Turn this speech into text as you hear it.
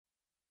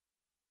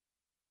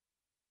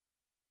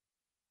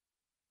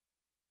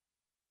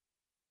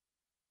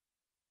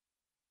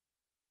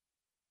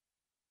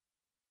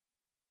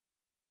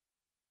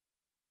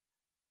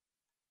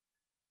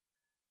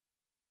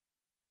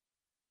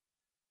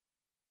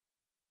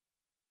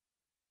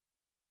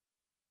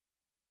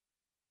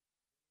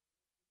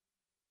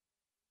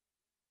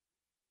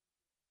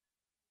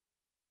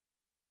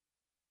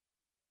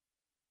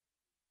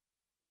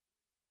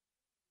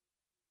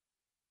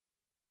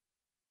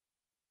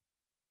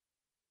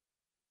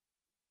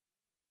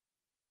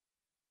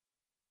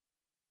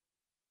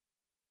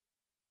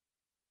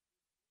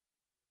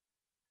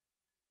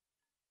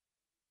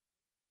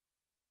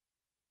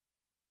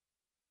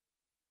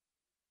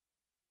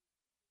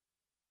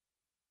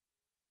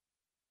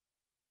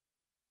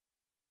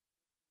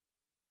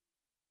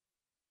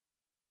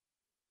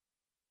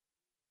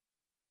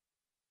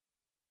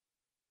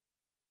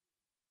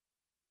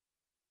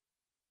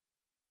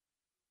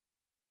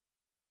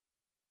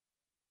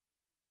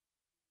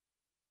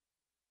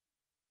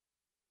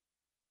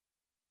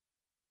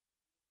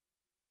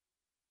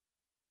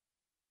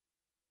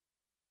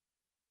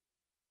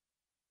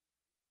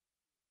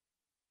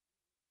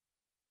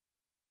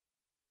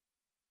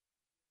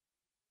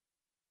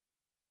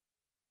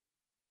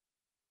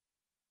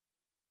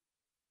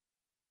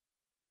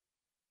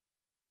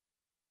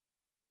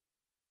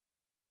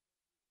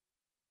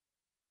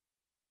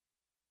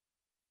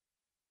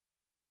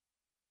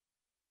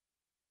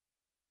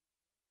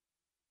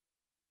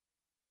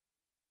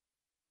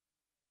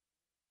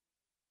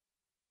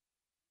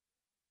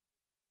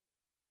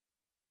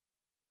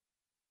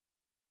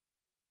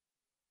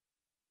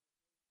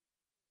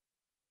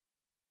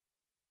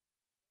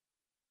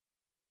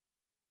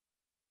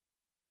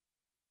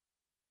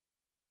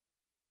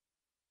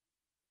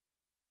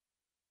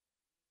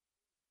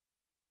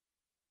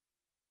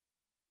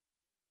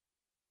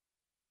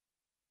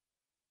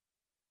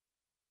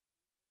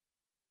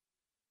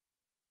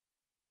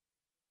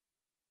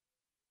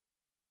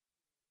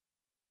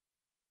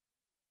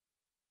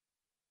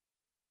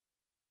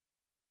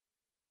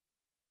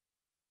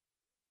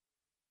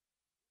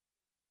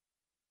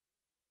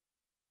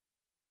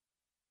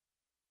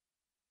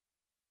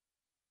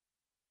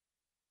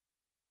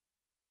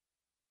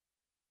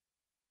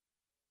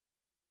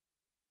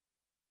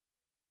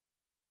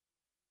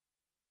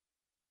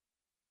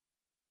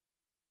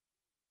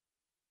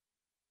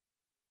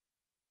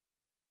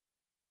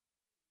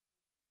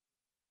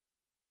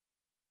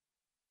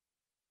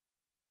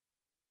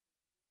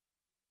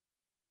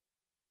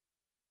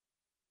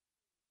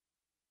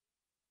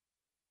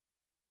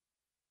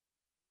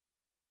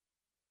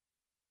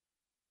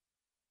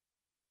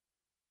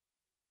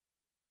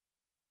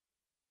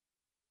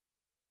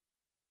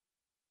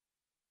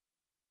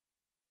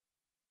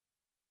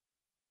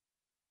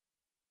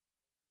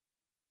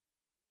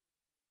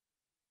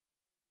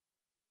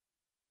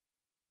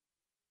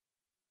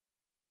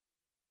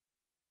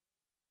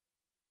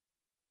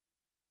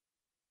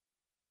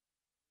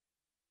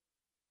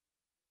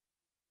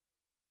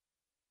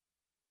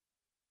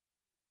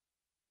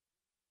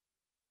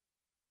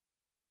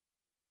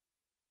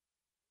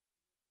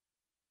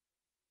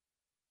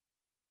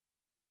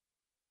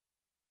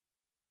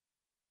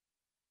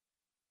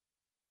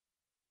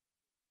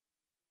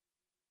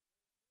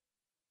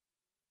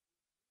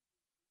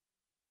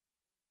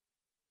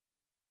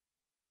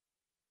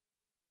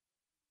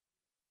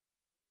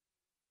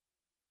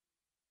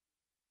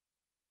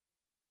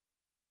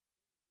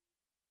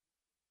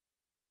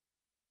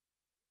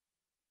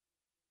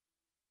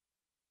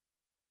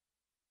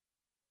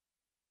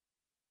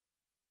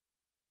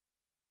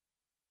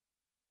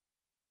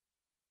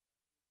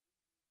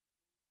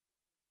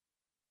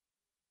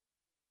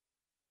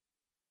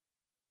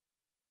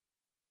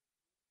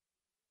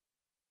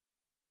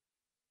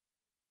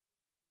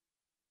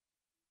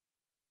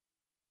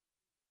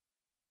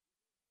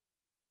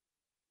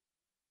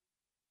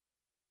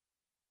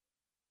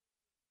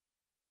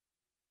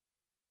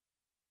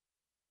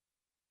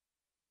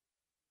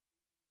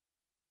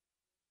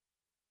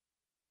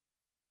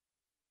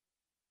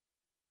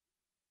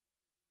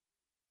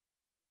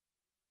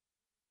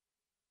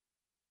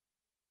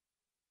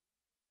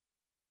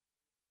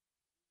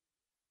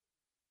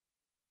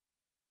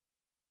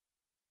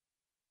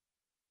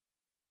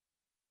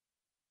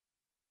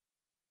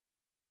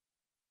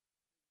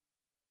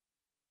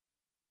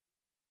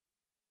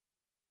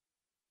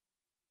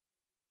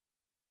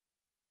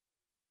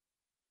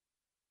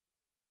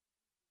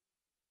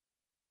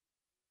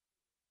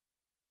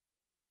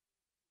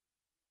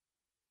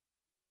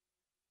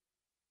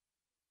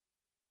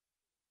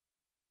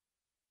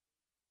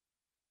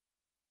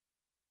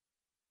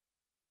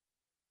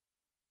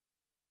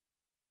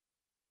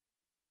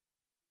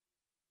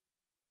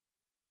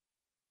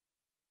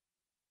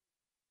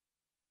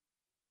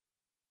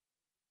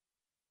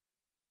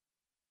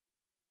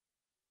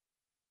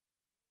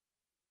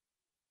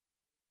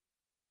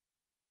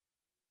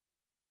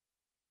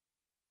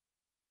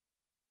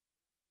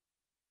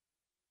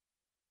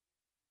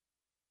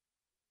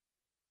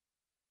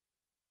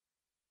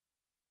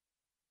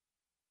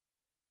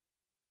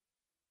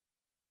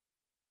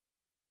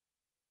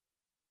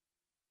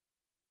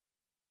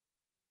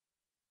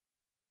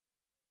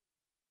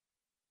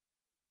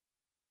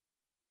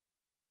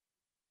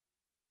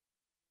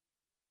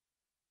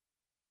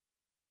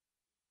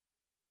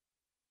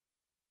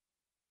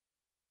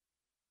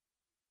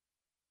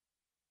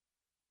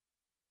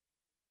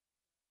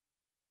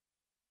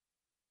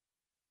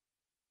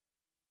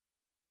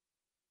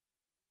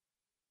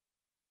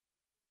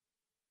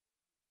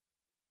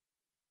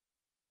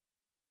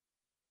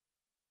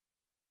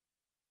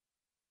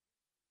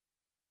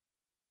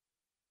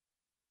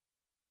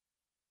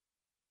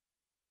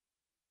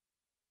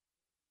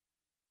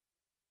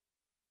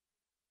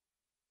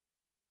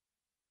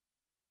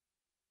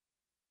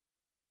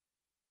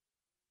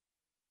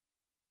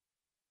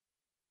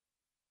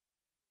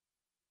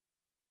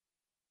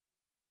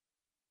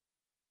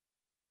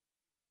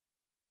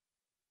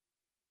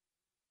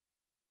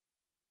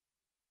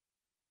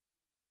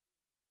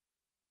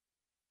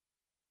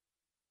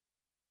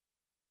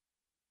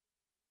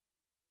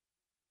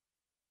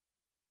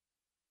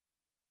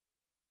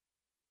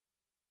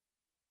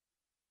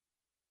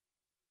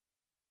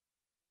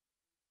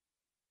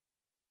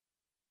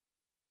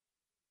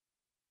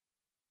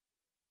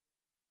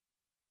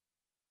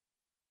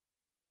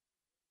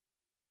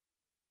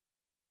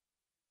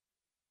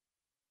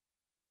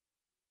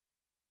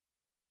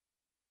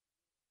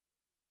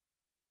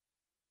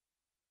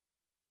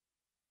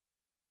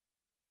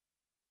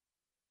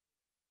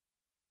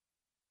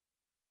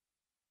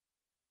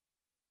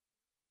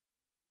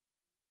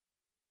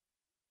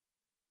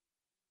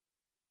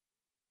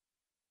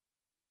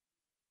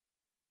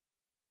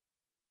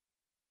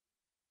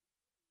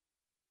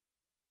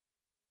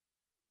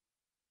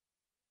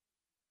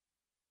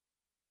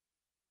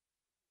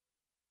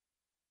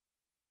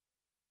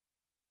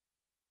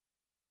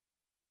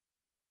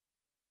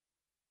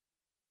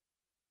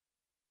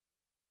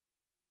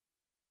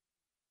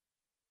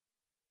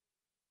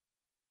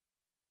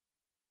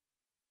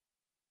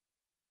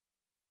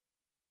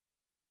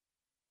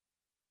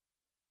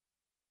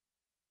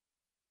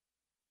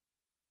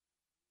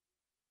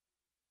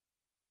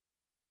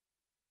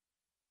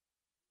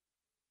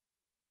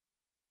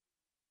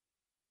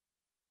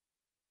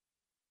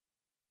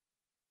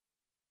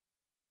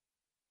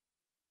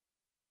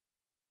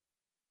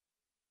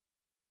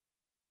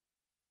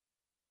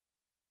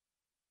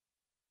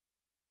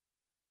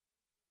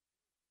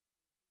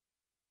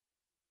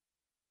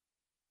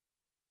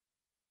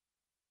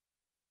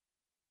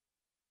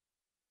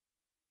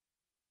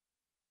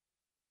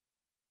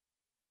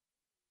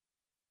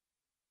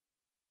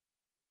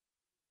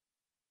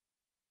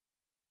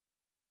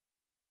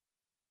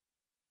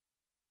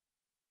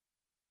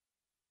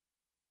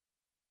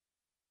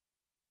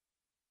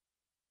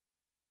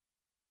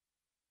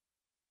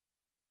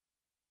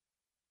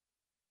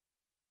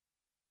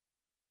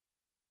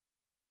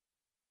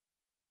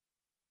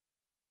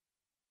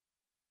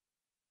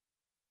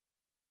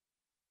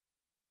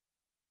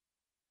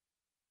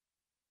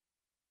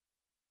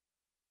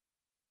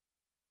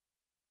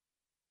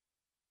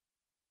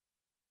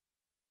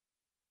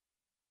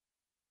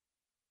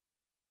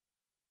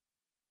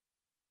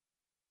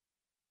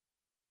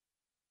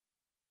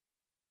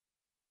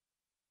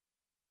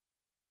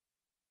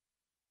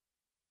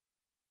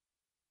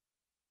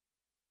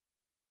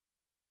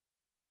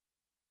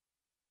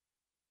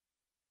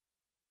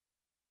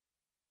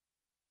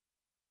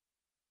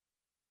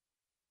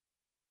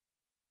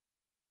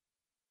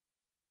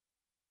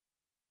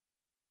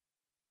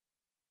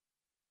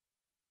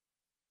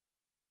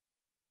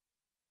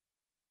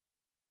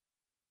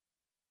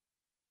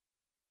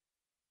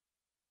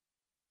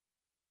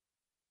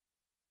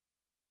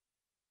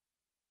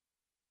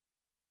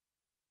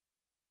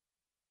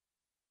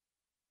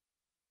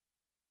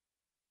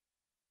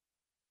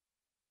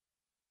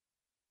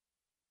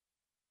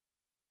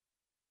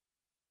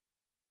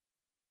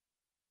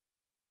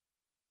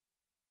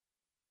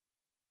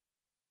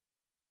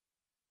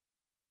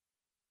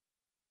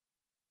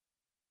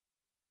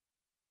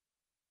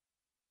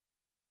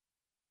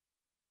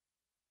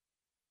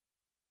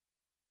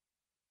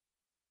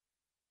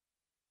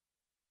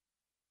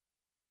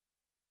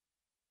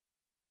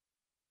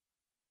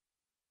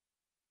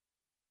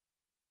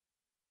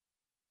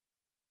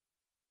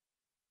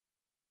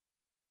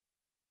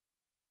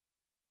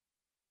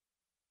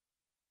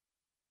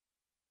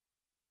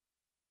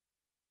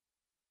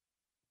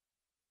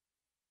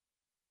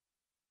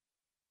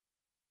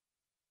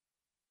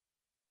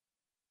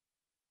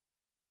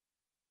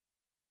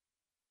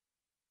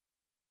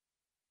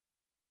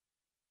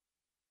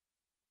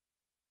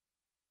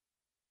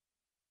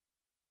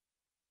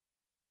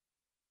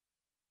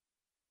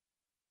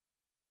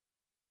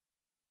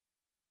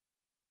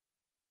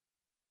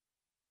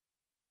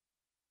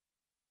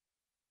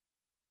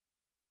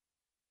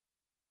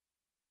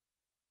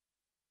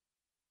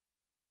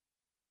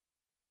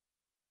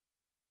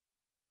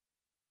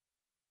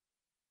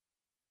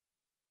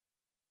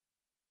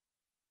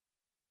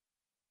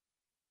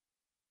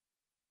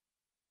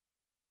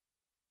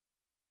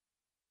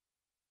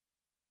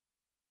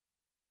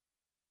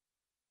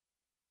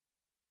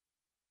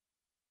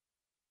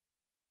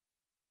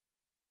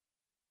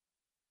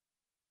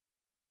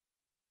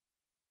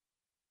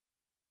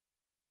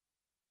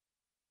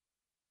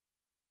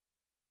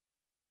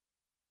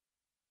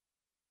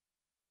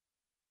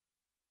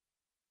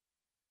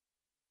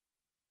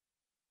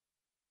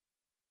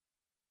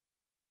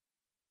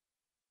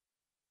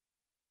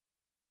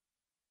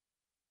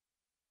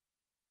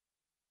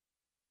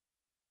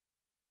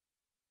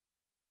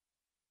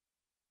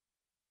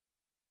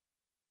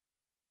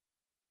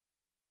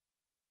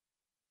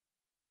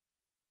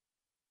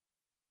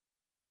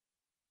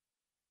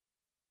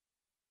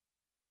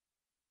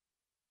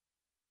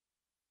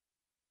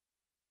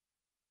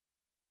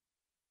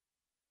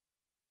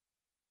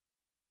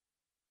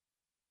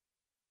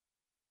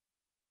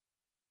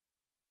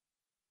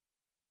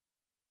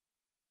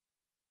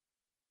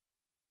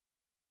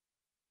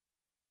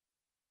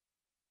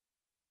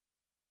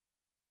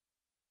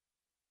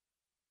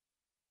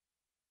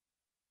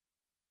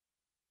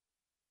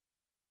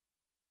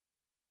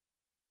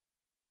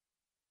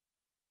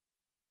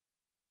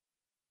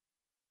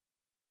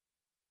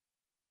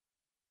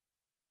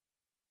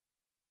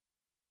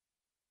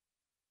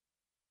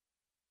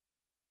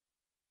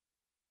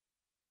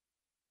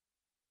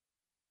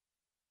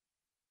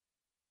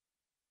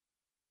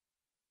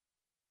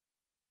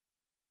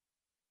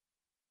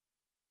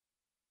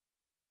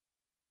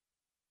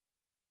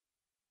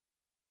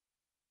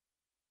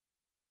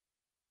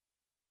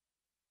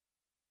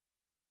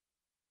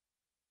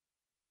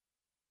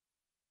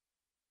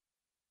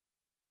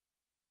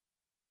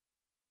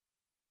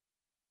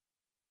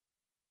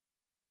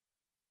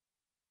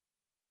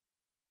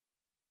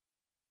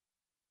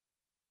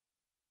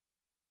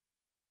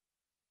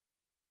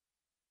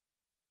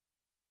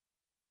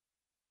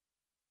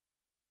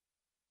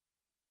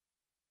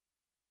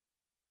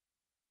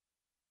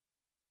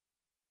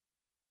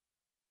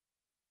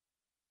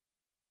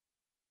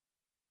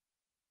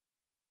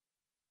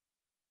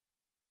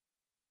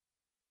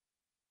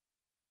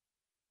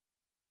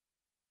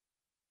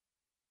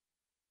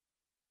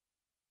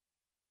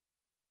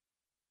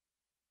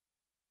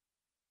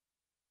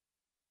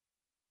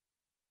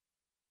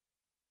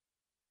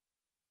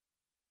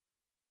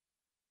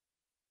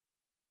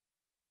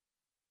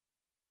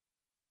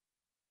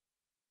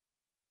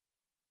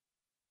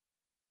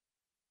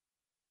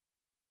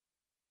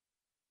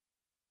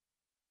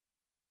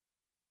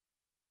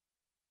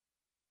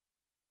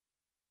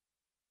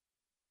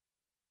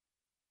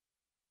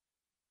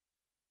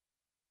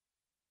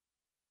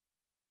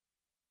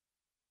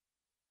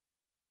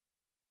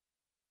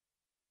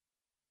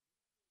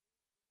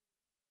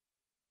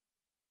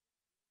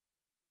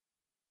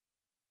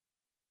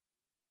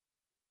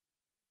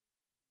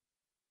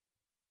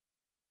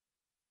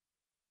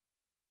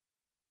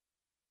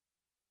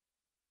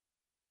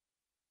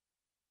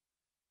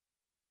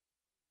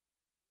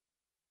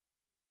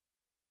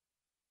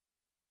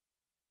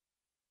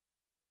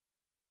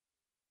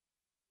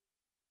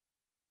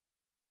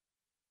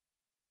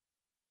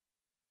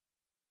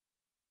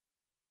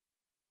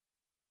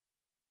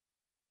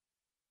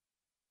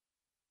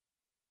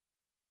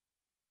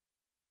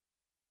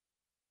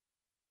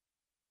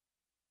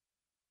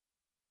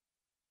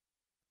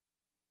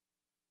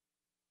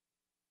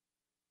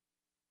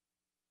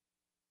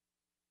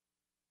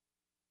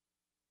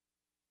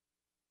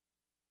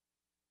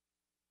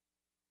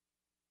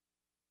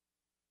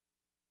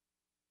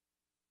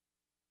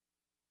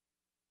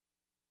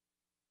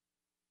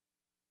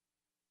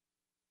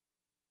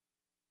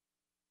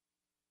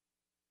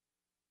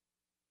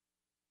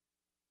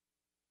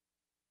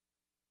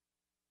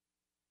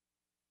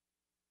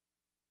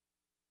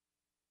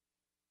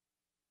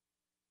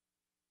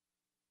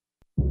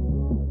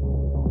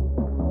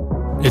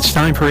It's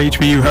time for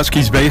HBU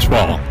Huskies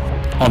baseball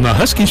on the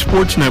Husky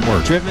Sports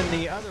Network. Driven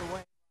the other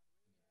way.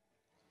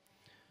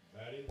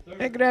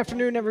 Hey, good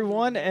afternoon,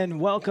 everyone,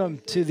 and welcome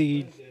to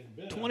the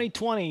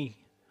 2020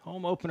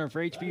 home opener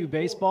for HBU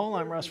baseball.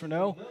 I'm Russ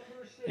Renault.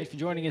 Thanks for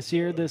joining us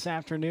here this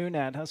afternoon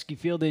at Husky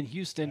Field in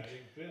Houston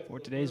for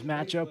today's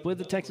matchup with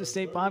the Texas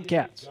State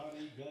Bobcats.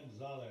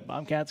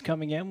 Bobcats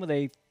coming in with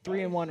a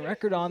 3-1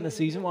 record on the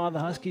season, while the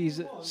Huskies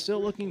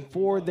still looking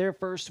for their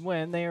first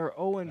win. They are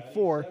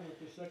 0-4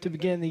 to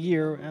begin the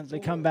year as they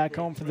come back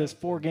home for this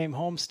 4-game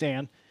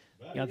homestand.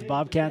 You got the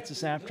Bobcats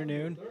this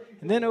afternoon,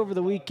 and then over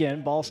the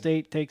weekend, Ball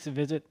State takes a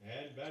visit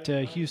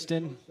to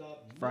Houston.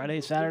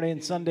 Friday, Saturday,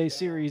 and Sunday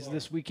series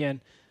this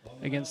weekend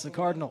against the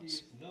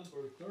Cardinals.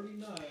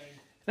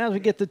 And as we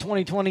get the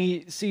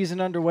 2020 season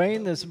underway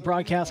in this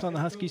broadcast on the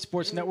Husky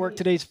Sports Network,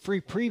 today's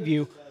free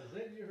preview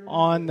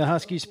on the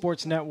Husky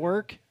Sports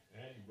Network.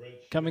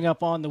 Coming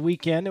up on the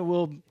weekend, it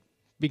will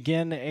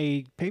begin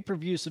a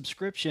pay-per-view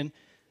subscription.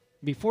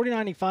 It'll be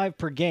 $40.95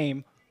 per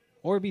game,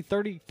 or it'll be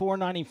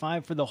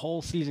 $34.95 for the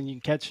whole season. You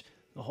can catch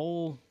the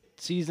whole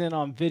season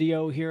on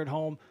video here at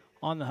home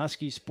on the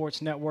Husky Sports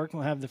Network.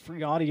 We'll have the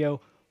free audio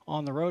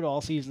on the road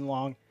all season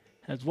long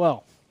as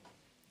well.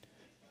 I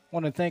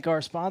want to thank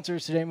our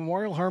sponsors today: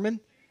 Memorial Hermann,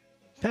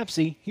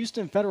 Pepsi,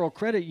 Houston Federal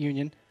Credit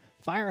Union,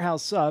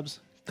 Firehouse Subs,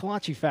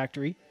 Kolache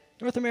Factory,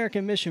 North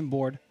American Mission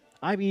Board,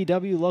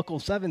 IBEW Local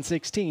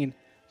 716,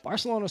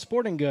 Barcelona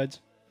Sporting Goods,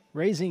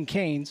 Raising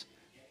Cane's,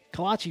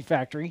 Kolache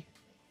Factory,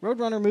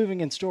 Roadrunner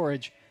Moving and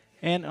Storage,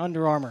 and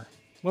Under Armour.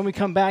 When we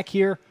come back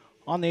here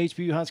on the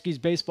HBU Huskies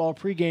baseball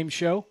pregame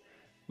show,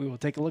 we will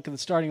take a look at the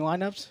starting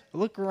lineups, a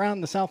look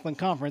around the Southland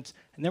Conference,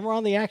 and then we're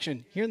on the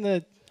action here in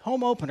the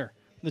home opener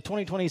of the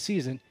 2020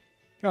 season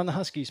here on the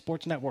Husky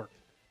Sports Network.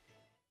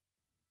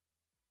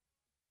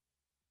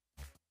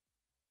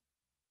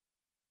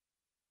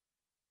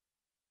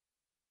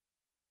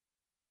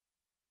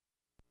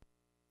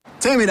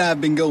 Tammy and I have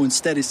been going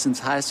steady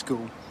since high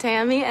school.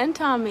 Tammy and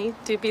Tommy,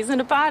 two peas in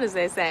a pod, as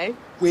they say.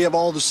 We have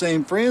all the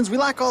same friends. We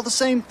like all the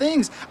same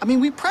things. I mean,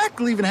 we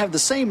practically even have the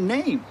same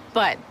name.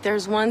 But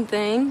there's one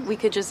thing we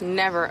could just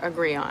never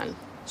agree on.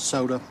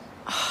 Soda.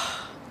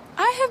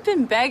 I have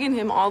been begging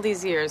him all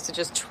these years to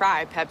just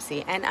try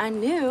Pepsi, and I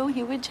knew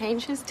he would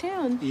change his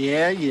tune.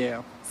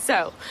 Yeah.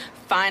 So,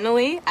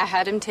 finally, I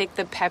had him take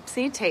the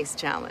Pepsi Taste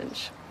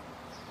Challenge.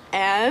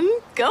 And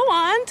go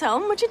on, tell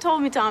him what you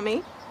told me,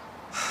 Tommy.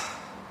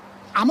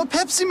 I'm a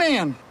Pepsi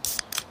man.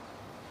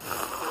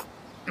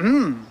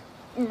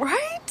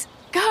 Right?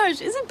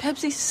 Gosh, isn't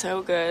Pepsi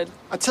so good?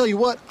 I tell you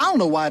what, I don't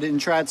know why I didn't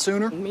try it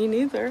sooner. Me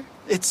neither.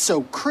 It's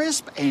so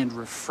crisp and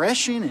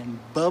refreshing and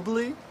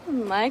bubbly.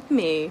 Like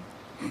me.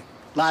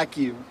 Like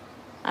you.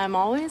 I'm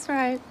always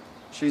right.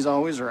 She's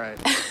always right.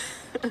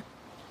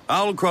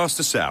 All across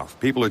the South,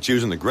 people are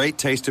choosing the great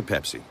taste of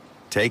Pepsi.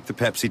 Take the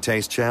Pepsi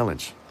Taste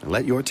Challenge and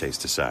let your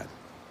taste decide.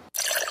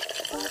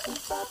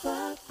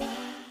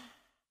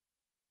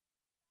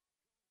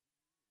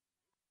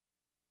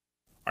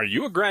 Are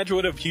you a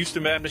graduate of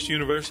Houston Baptist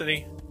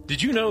University?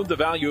 Did you know the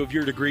value of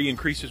your degree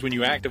increases when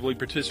you actively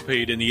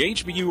participate in the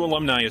HBU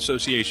Alumni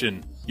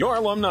Association? Your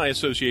Alumni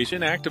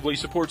Association actively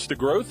supports the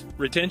growth,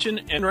 retention,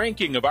 and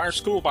ranking of our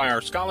school by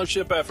our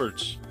scholarship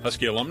efforts.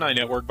 Husky Alumni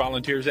Network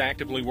volunteers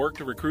actively work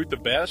to recruit the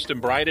best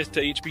and brightest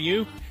to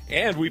HBU,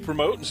 and we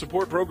promote and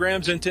support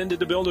programs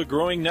intended to build a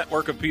growing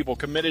network of people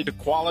committed to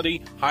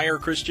quality, higher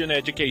Christian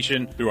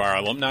education through our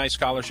alumni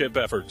scholarship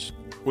efforts.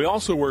 We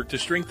also work to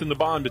strengthen the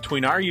bond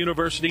between our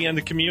university and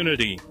the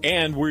community,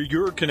 and we're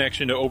your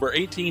connection to over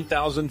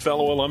 18,000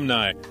 fellow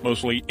alumni,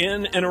 mostly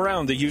in and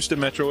around the Houston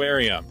metro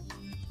area.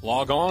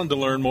 Log on to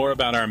learn more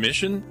about our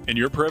mission and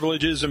your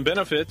privileges and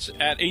benefits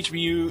at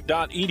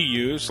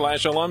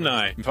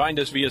hbu.edu/alumni. And find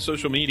us via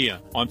social media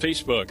on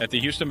Facebook at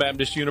the Houston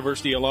Baptist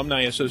University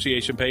Alumni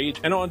Association page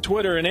and on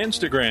Twitter and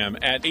Instagram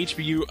at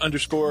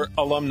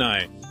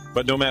HBU_alumni.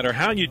 But no matter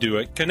how you do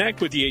it,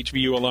 connect with the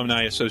HBU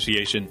Alumni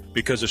Association,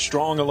 because a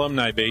strong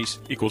alumni base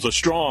equals a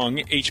strong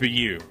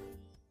HBU.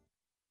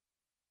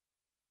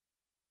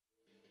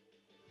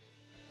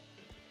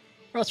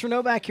 Russ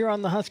Renault back here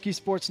on the Husky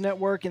Sports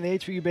Network and the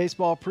HBU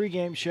Baseball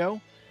pregame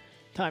show.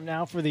 Time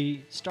now for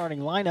the starting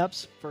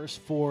lineups.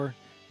 First for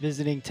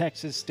visiting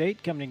Texas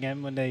State, coming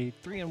in with a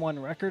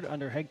 3-1 record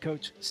under head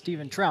coach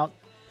Stephen Trout.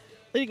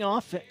 Leading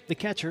off, the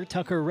catcher,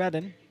 Tucker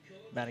Redden.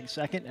 Batting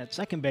second at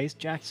second base,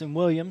 Jackson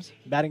Williams.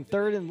 Batting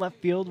third in left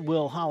field,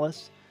 Will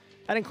Hollis.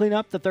 Batting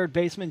cleanup, the third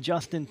baseman,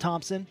 Justin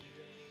Thompson.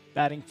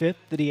 Batting fifth,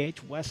 the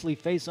DH, Wesley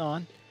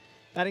Faison.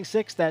 Batting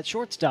sixth at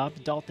shortstop,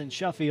 Dalton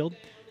Sheffield.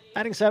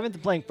 Batting seventh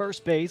and playing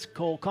first base,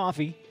 Cole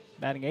Coffey.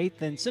 Batting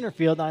eighth in center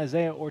field,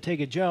 Isaiah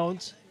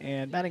Ortega-Jones.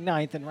 And batting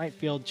ninth in right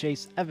field,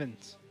 Chase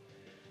Evans.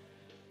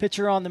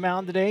 Pitcher on the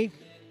mound today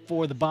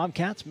for the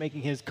Bobcats,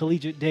 making his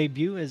collegiate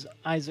debut, is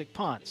Isaac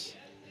Potts.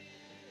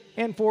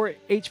 And for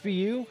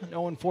HBU, an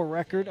 0-4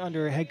 record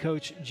under head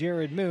coach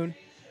Jared Moon.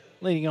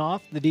 Leading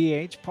off, the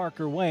DH,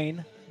 Parker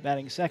Wayne.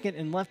 Batting second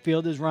in left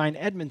field is Ryan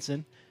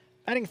Edmondson.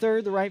 Batting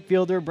third, the right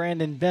fielder,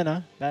 Brandon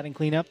Benna. Batting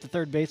cleanup, the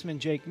third baseman,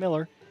 Jake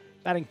Miller.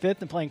 Batting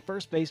fifth and playing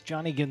first base,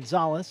 Johnny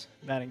Gonzalez.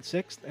 Batting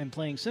sixth and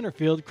playing center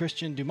field,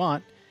 Christian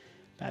Dumont.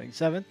 Batting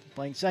seventh,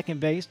 playing second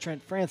base,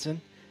 Trent Franson.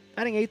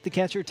 Batting eighth, the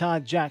catcher,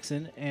 Todd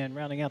Jackson. And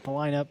rounding out the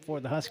lineup for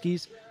the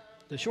Huskies,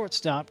 the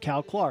shortstop,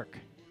 Cal Clark.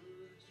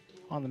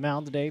 On the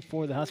mound today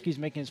for the Huskies,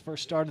 making his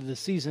first start of the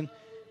season,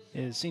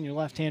 is senior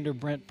left-hander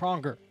Brent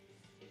Pronger.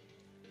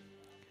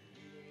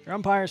 Your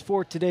umpires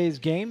for today's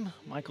game,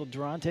 Michael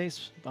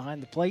Durantes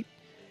behind the plate,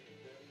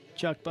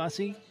 Chuck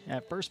Bussey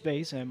at first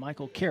base, and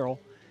Michael Carroll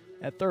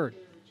at third.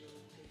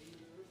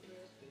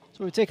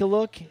 So we take a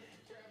look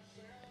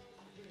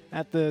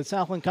at the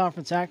Southland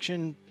Conference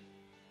action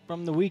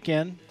from the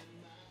weekend.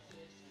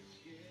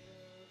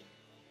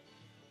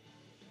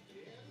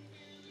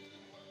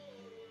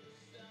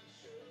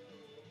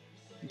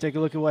 Take a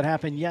look at what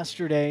happened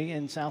yesterday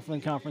in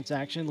Southland Conference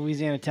action.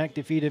 Louisiana Tech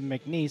defeated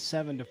McNeese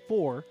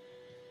 7-4.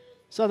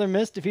 Southern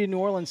Miss defeated New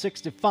Orleans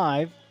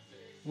 6-5.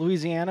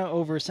 Louisiana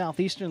over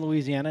Southeastern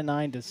Louisiana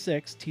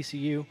 9-6.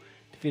 TCU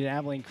defeated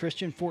Abilene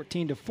Christian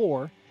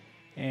 14-4.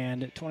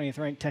 And 20th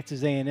ranked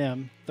Texas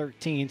A&M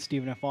 13.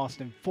 Stephen F.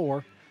 Austin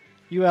 4.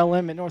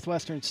 ULM at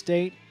Northwestern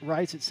State,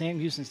 Rice at Sam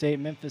Houston State,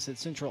 Memphis at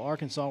Central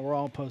Arkansas were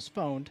all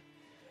postponed.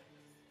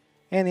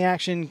 And the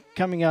action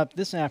coming up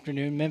this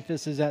afternoon,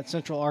 Memphis is at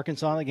Central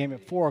Arkansas, the game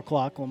at 4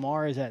 o'clock.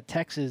 Lamar is at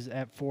Texas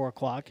at 4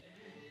 o'clock.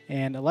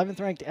 And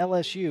 11th ranked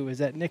LSU is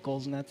at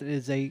Nichols, and that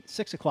is a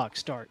 6 o'clock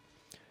start.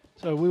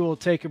 So we will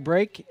take a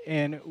break,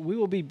 and we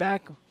will be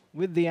back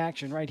with the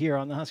action right here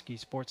on the Husky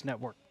Sports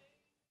Network.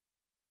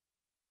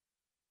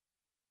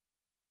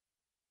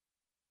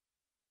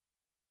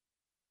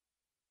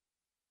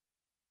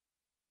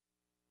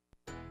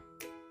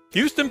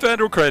 Houston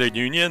Federal Credit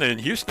Union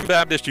and Houston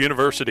Baptist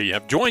University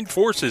have joined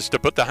forces to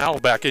put the howl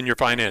back in your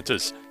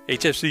finances.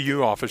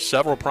 HFCU offers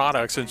several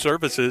products and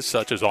services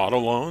such as auto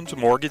loans,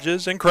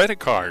 mortgages, and credit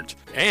cards.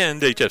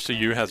 And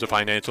HFCU has a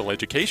financial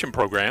education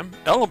program,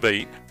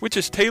 Elevate, which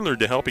is tailored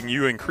to helping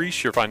you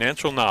increase your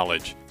financial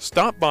knowledge.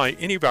 Stop by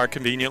any of our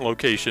convenient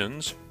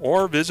locations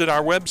or visit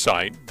our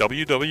website,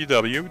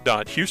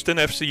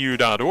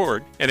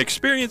 www.houstonfcu.org, and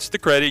experience the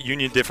credit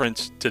union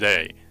difference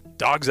today.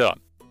 Dogs up.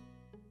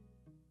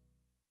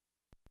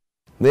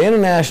 The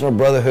International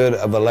Brotherhood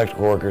of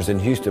Electrical Workers in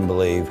Houston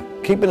believe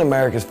keeping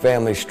America's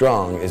families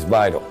strong is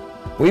vital.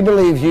 We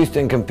believe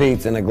Houston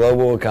competes in a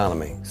global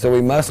economy, so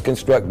we must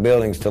construct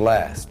buildings to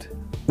last.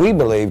 We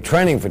believe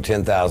training for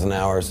 10,000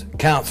 hours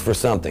counts for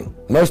something.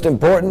 Most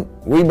important,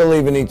 we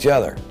believe in each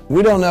other.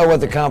 We don't know what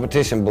the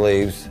competition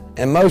believes,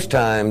 and most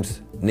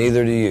times,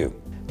 neither do you.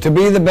 To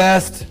be the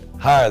best,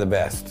 hire the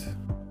best.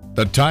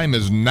 The time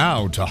is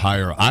now to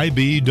hire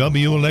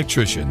IBEW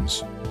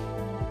electricians.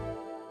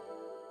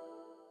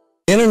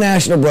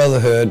 International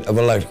Brotherhood of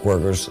Electric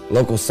Workers,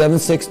 Local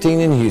 716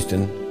 in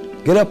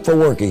Houston, get up for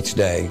work each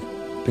day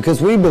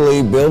because we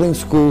believe building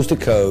schools to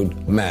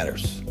code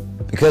matters.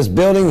 Because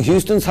building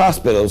Houston's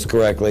hospitals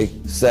correctly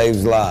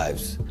saves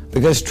lives.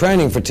 Because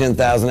training for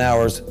 10,000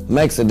 hours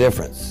makes a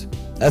difference.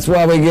 That's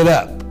why we get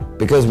up,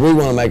 because we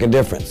want to make a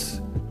difference.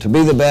 To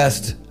be the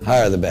best,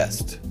 hire the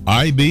best.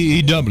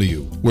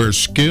 IBEW, where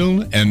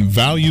skill and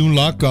value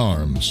lock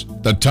arms.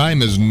 The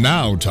time is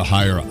now to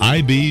hire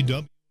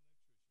IBEW.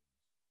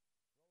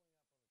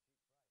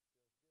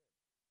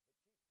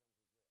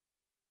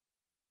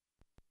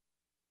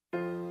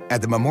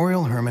 At the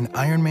Memorial Hermann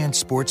Ironman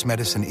Sports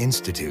Medicine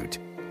Institute,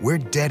 we're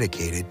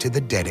dedicated to the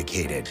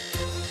dedicated,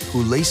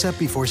 who lace up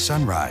before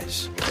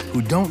sunrise,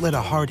 who don't let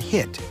a hard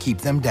hit keep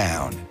them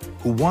down,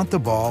 who want the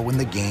ball when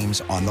the game's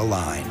on the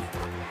line.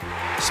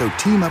 So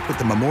team up with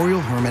the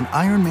Memorial Hermann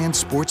Ironman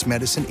Sports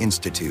Medicine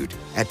Institute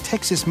at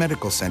Texas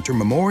Medical Center,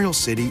 Memorial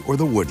City, or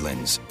the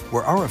Woodlands,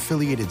 where our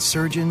affiliated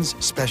surgeons,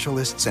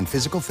 specialists, and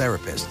physical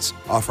therapists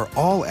offer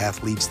all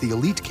athletes the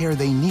elite care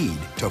they need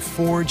to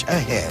forge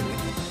ahead.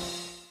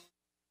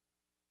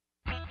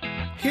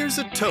 Here's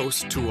a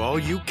toast to all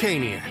you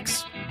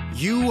Caniacs.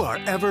 You are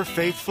ever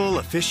faithful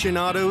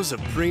aficionados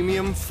of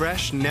premium,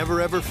 fresh,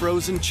 never-ever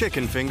frozen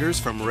chicken fingers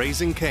from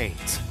Raising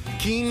Cane's.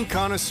 Keen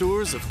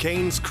connoisseurs of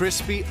Cane's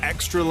crispy,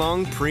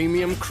 extra-long,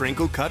 premium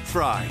crinkle-cut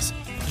fries.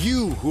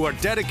 You who are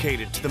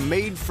dedicated to the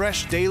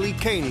made-fresh daily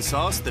cane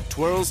sauce that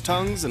twirls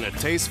tongues in a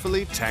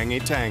tastefully tangy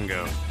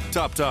tango.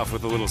 Topped off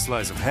with a little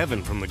slice of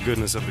heaven from the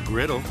goodness of the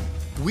griddle.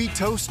 We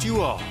toast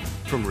you all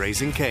from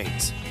Raising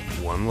Cane's.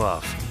 One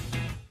love.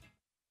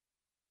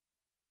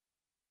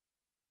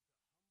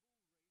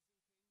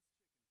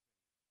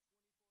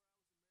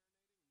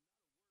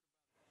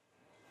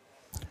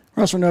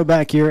 Russ Renaud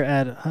back here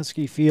at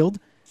Husky Field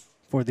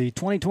for the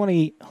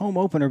 2020 home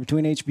opener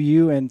between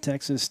HBU and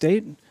Texas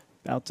State.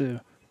 About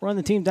to run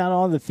the team down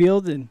on the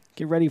field and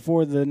get ready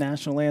for the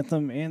national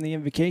anthem and the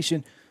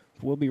invocation.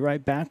 We'll be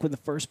right back with the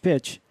first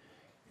pitch.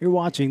 You're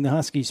watching the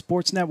Husky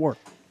Sports Network.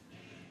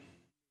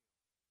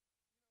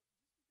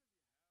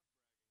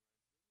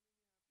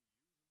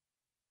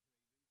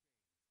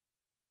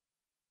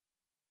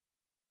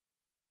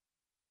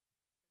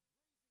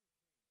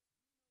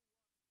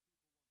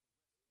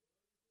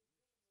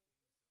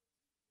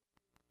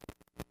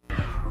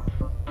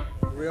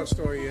 real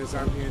story is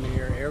I'm in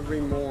here every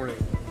morning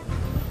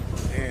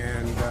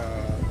and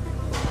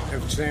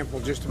have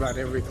sampled just about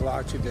every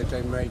kolache that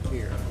they make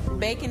here.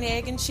 Bacon,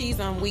 egg, and cheese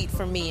on wheat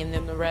for me, and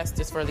then the rest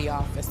is for the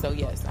office. So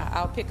yes,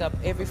 I'll pick up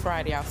every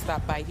Friday. I'll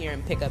stop by here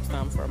and pick up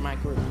some for my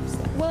group. So.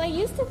 Well, I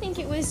used to think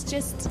it was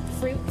just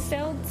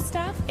fruit-filled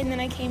stuff, and then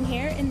I came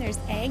here, and there's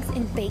eggs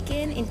and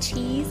bacon and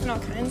cheese and all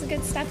kinds of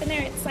good stuff in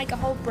there. It's like a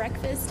whole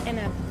breakfast and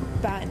a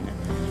bun.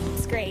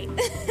 It's great.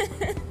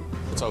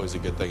 It's always a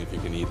good thing if you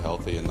can eat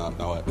healthy and not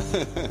know it.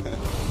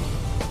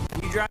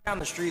 You drive down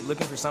the street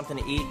looking for something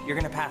to eat, you're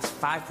going to pass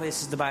 5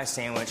 places to buy a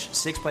sandwich,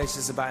 6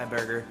 places to buy a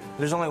burger.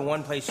 There's only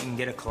one place you can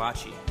get a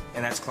kolache,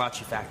 and that's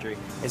Kolache Factory.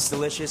 It's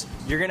delicious.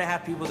 You're going to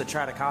have people that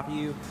try to copy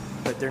you,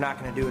 but they're not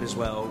going to do it as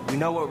well. We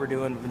know what we're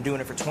doing. We've been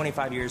doing it for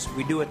 25 years.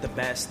 We do it the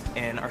best,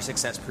 and our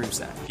success proves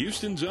that.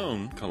 Houston's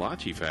own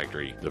Kolache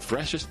Factory, the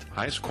freshest,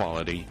 highest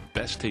quality,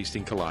 best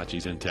tasting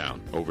kolaches in town.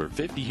 Over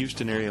 50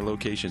 Houston area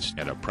locations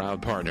and a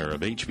proud partner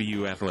of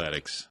HBU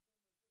Athletics.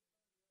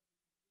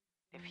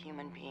 If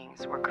human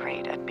beings were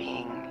great at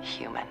being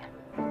human,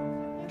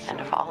 and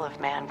if all of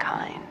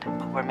mankind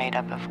were made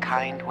up of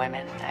kind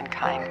women and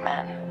kind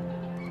men,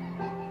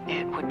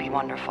 it would be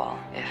wonderful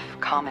if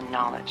common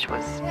knowledge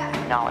was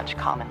knowledge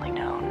commonly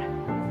known,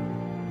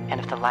 and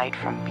if the light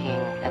from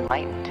being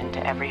enlightened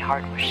into every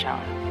heart was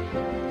shown.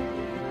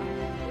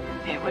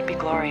 It would be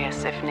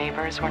glorious if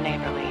neighbors were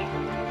neighborly,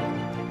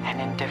 and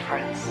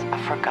indifference a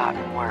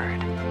forgotten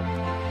word.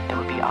 It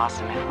would be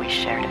awesome if we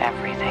shared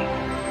everything,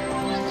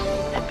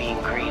 and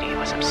being greedy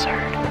was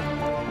absurd.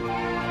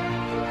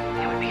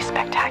 It would be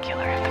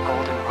spectacular if the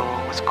golden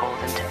rule was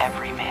golden to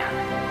every man.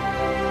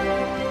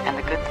 And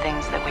the good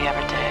things that we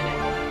ever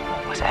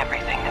did was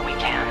everything that we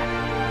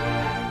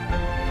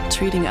can.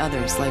 Treating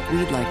others like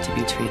we'd like to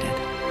be treated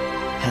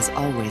has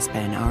always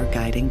been our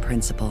guiding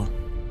principle.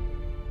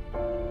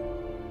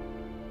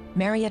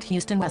 Marriott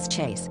Houston West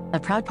Chase, a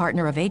proud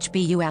partner of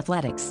HBU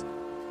Athletics.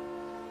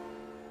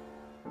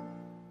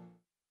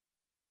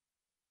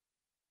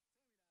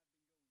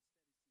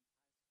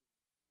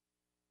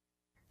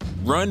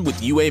 Run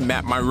with UA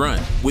Map My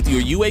Run. With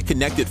your UA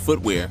connected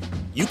footwear,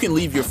 you can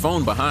leave your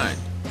phone behind.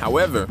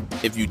 However,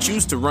 if you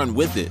choose to run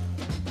with it,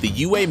 the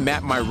UA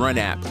Map My Run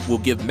app will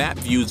give map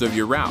views of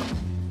your route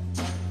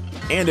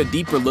and a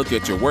deeper look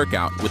at your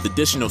workout with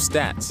additional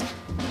stats.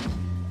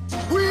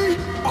 We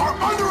are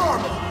Under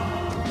Armour.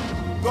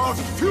 The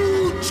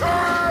future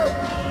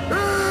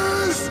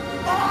is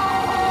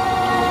ours!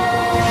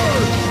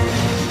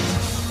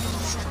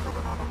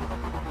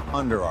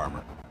 Under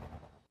Armour.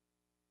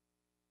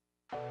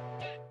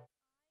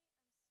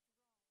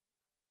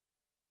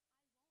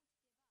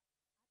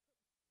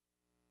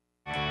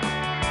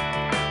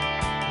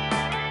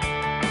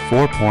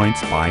 Four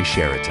Points by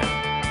Sheraton.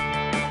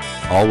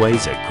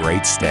 Always a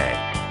great stay.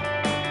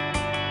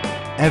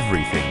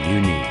 Everything you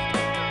need.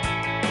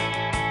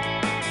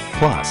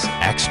 Plus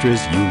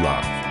extras you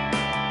love.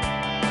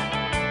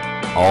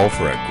 All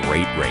for a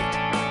great rate.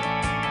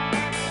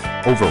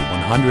 Over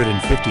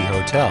 150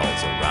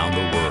 hotels around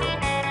the world.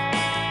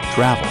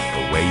 Travel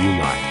the way you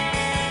like.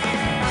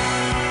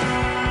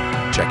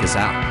 Check us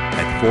out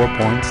at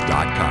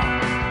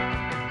 4points.com.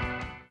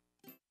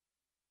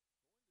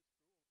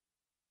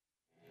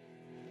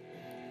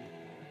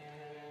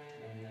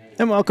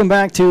 And welcome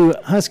back to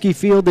Husky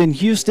Field in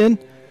Houston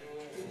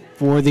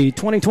for the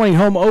 2020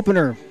 home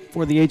opener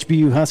for the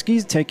HBU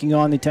Huskies, taking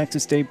on the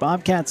Texas State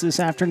Bobcats this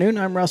afternoon.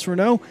 I'm Russ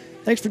Renault.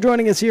 Thanks for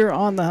joining us here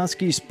on the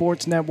Husky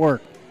Sports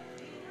Network.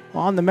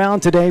 On the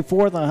mound today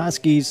for the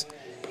Huskies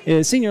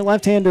is senior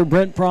left-hander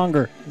Brent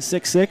Pronger,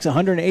 6'6",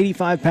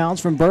 185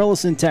 pounds from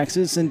Burleson,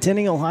 Texas,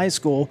 Centennial High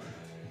School.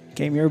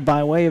 Came here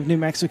by way of New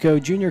Mexico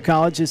Junior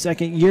College, his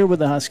second year with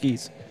the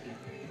Huskies.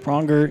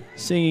 Pronger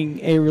seeing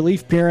a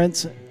relief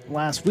appearance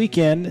last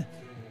weekend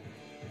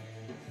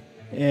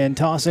and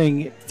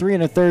tossing 3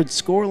 1/3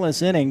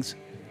 scoreless innings.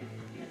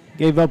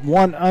 Gave up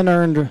one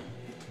unearned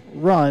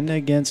run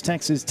against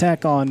Texas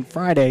Tech on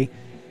Friday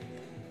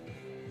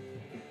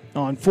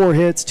on 4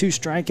 hits, 2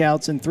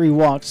 strikeouts, and 3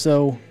 walks.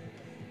 So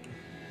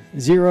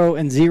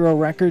 0-0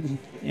 record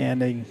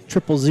and a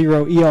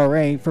 0.00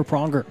 ERA for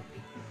Pronger.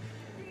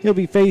 He'll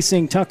be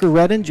facing Tucker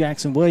Redden,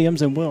 Jackson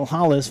Williams, and Will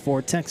Hollis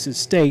for Texas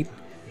State.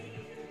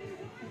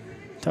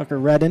 Tucker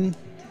Redden,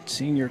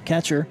 senior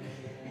catcher.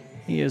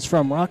 He is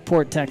from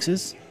Rockport,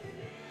 Texas.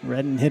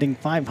 Redden hitting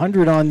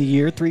 .500 on the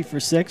year, 3 for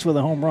 6 with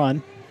a home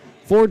run,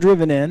 4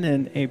 driven in,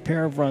 and a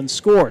pair of runs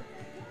scored.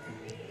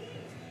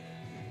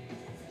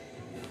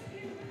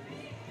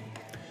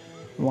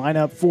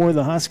 Lineup for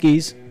the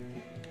Huskies.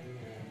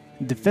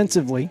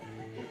 Defensively,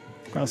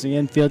 across the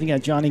infield, you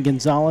got Johnny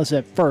Gonzalez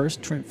at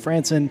first, Trent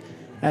Franson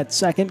at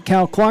second,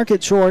 Cal Clark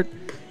at short,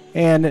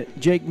 and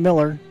Jake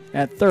Miller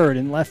at third.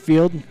 In left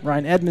field,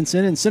 Ryan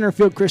Edmondson. In center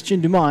field,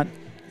 Christian Dumont.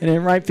 And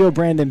in right field,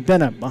 Brandon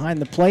Benham. Behind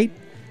the plate,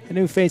 and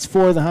who faced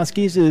for the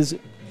Huskies is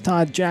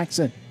Todd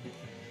Jackson.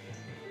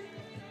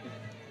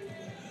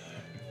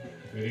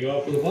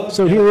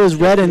 So here is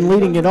Redden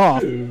leading it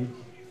off.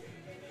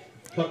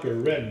 Tucker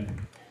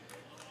Redden.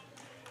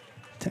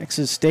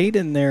 Texas State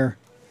in their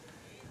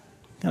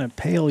kind of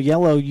pale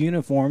yellow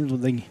uniforms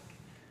with the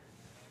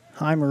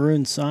high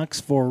maroon socks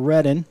for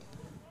Redden.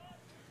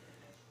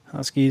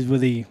 Huskies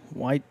with the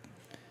white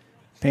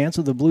pants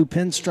with the blue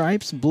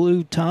pinstripes,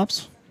 blue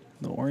tops,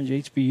 the orange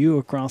HBU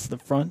across the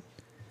front.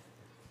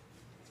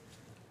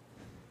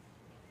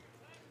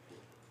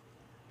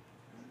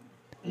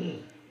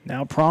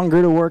 Now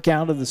Pronger to work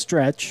out of the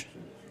stretch.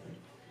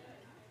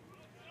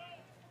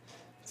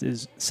 It's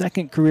his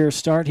second career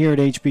start here at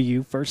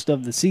HBU, first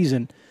of the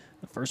season.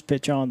 The first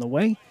pitch on the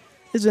way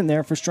is in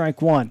there for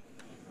strike one.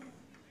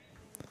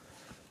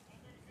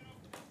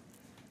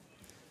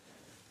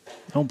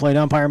 Home plate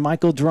umpire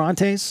Michael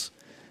Durantes.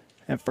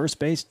 At first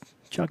base,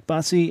 Chuck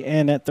Bussey,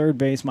 and at third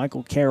base,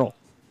 Michael Carroll.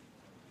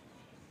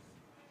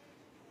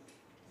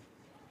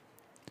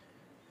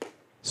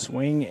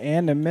 Swing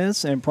and a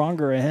miss, and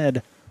Pronger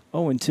ahead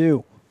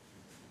 0-2.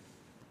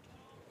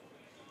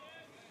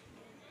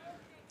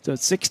 So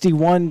it's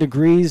 61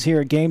 degrees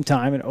here at game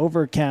time, an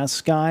overcast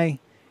sky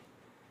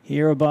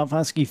here above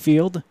Husky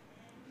Field.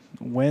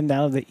 Wind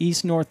out of the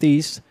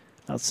east-northeast,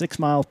 about 6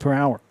 miles per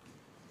hour.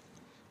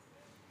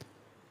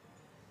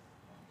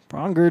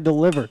 Pronger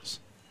delivers.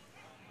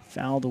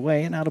 Fouled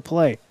away and out of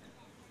play.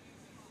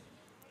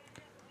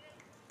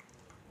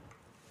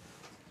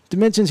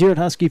 Dimensions here at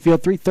Husky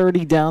Field,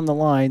 330 down the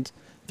lines,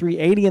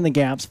 380 in the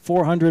gaps,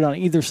 400 on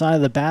either side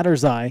of the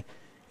batter's eye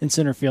in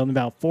center field, and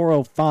about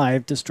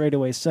 405 to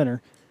straightaway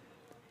center.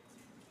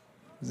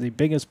 It's the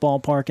biggest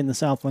ballpark in the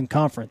Southland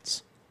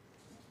Conference.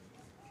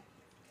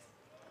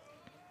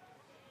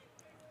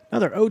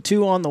 Another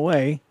 0-2 on the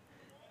way.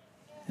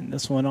 And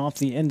this one off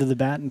the end of the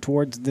bat and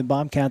towards the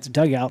Bobcats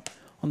dugout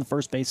on the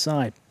first base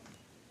side.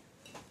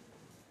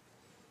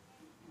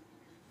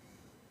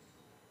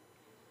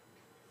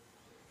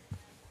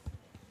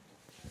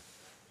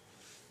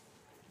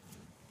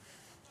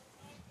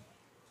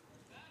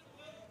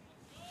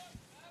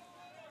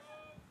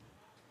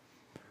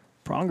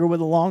 Pronger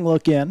with a long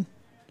look in.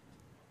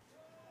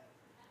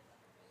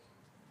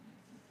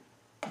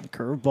 The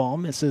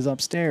curveball misses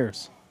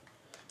upstairs.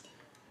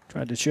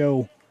 Tried to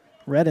show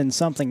Redden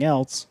something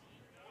else.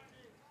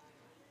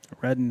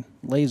 Redden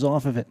lays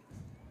off of it.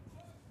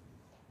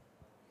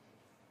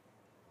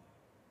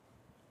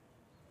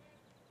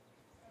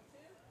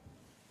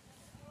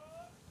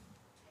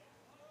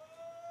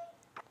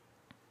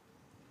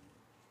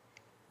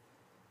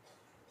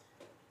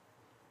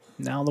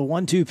 Now the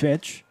 1-2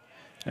 pitch.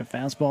 A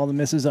fastball that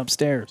misses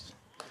upstairs.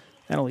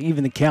 That'll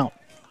even the count.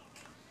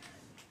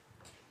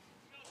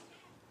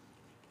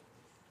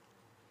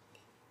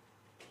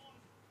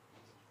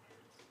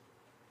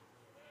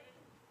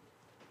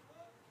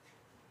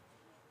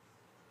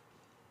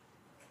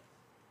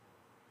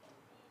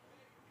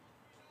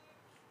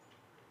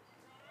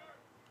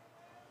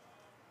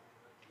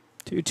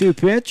 Two-two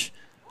pitch.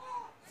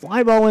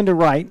 Fly ball into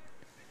right.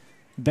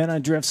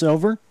 Benna drifts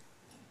over.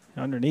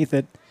 Underneath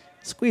it.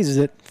 Squeezes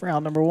it for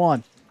out number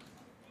one.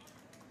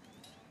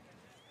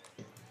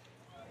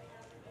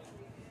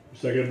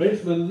 Second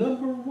baseman,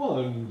 number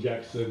 1,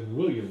 Jackson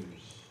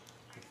Williams.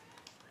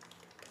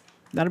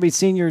 That'll be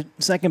senior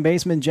second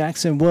baseman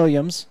Jackson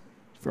Williams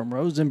from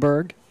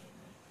Rosenberg,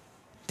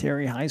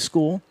 Terry High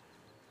School.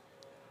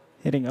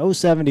 Hitting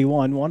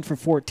 .071, 1 for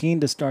 14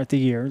 to start the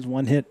year. His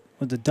one hit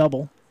was a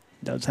double.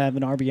 Does have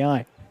an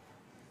RBI.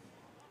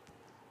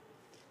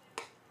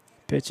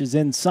 Pitch is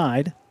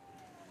inside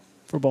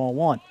for ball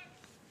one.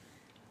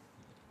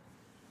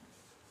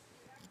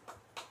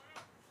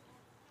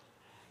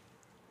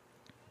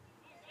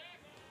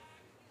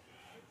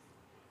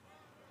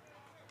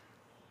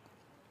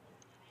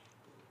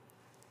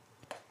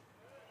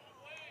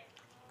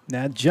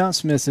 That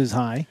just misses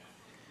high.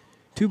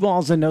 2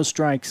 balls and no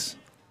strikes.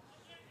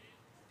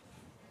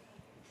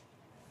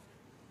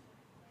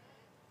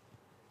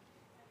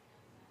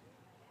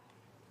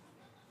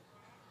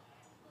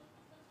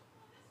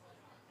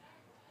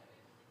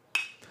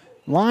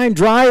 Line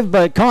drive,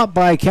 but caught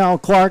by Cal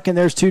Clark, and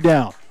there's 2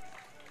 down.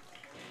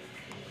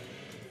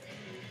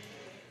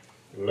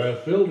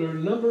 Left fielder,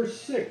 number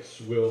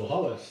 6, Will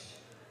Hollis.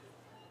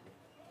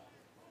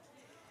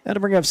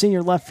 That'll bring up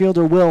senior left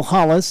fielder Will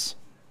Hollis.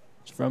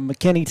 From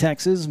McKinney,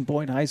 Texas,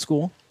 Boyd High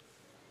School.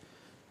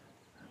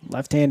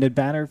 Left-handed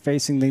batter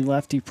facing the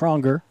lefty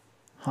Pronger.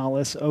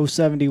 Hollis,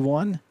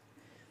 .071.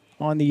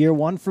 On the year,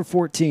 1 for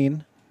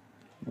 14.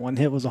 One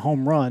hit was a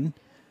home run.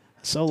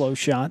 A solo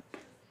shot.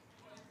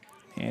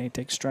 And he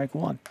takes strike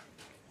one.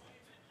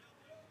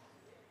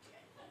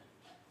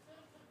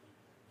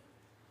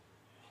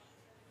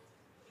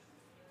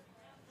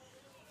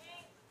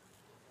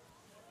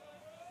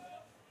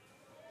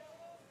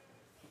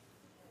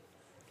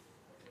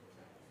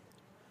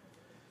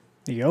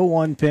 The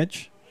 0-1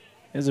 pitch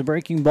is a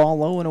breaking ball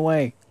low and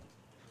away.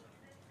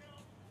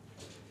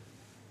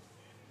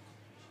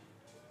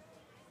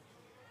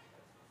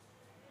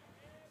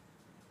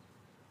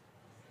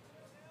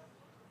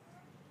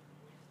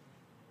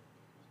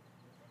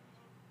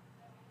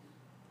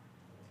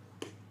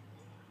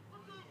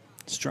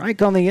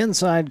 Strike on the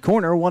inside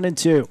corner,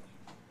 1-2.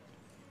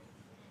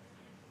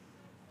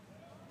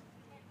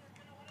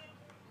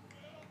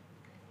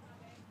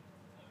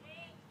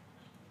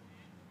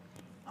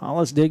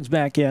 Hollis digs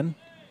back in.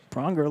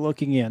 Pronger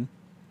looking in.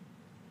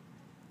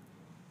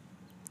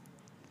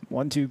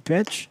 1-2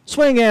 pitch.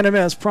 Swing and a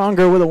miss.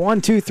 Pronger with a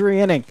 1-2-3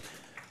 inning.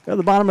 Go to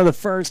the bottom of the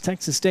first.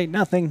 Texas State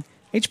nothing.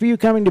 HBU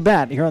coming to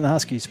bat here on the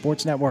Husky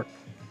Sports Network.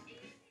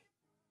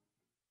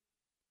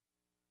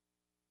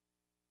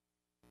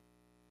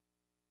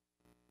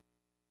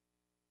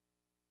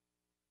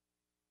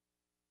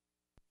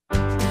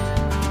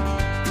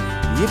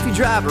 If you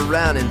drive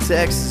around in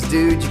Texas,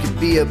 dude, you could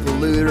be a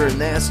polluter, and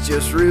that's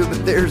just rude,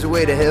 but there's a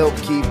way to help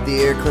keep the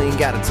air clean.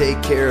 Gotta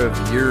take care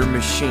of your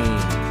machine.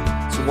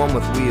 It's the one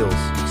with wheels,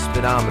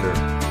 speedometer.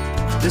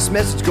 This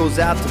message goes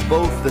out to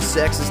both the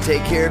sexes.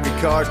 Take care of your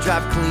car,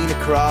 drive clean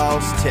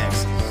across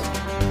Texas.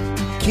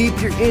 Keep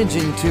your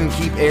engine tuned,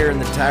 keep air in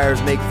the tires,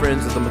 make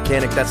friends with a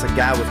mechanic that's a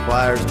guy with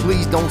pliers.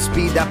 Please don't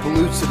speed, that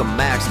pollutes to the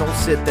max. Don't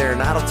sit there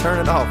and idle, turn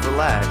it off,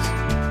 relax.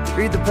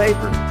 Read the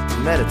paper,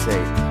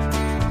 meditate.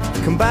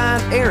 Combine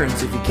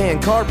errands if you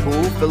can,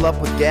 carpool. Fill up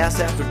with gas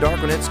after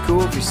dark when it's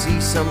cool. If you see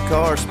some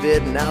car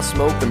spitting out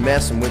smoke, they're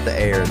messing with the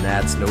air, and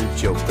that's no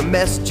joke. The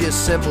message is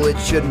simple, it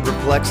shouldn't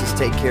perplex us.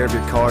 Take care of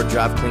your car,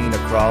 drive clean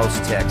across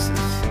Texas.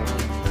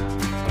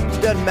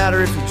 Doesn't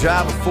matter if you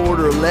drive a Ford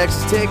or a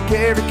Lexus. Take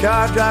care of your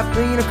car, drive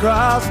clean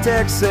across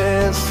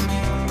Texas.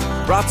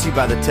 Brought to you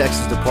by the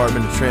Texas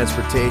Department of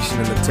Transportation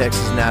and the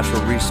Texas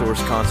Natural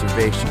Resource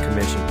Conservation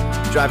Commission.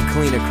 Drive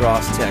clean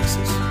across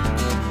Texas.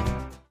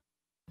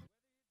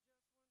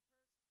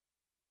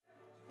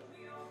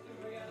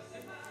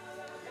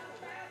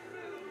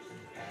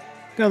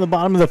 Go to the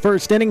bottom of the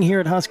first inning here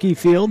at Husky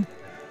Field.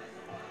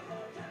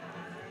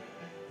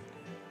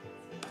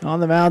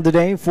 On the mound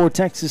today for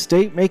Texas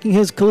State, making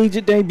his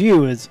collegiate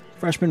debut is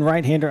freshman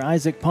right-hander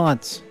Isaac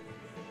Ponce.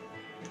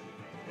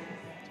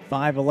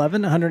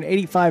 5'11",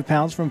 185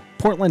 pounds from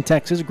Portland,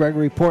 Texas,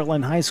 Gregory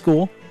Portland High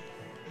School.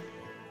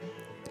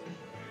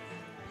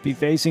 Be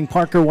facing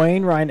Parker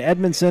Wayne, Ryan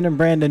Edmondson, and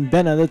Brandon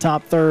Benna, the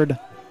top third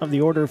of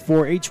the order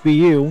for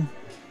HBU.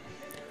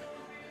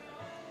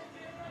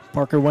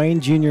 Parker Wayne,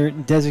 junior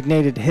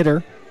designated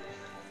hitter.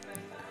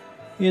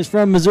 He is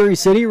from Missouri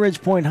City,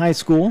 Ridge Point High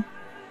School.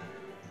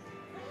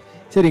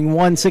 He's hitting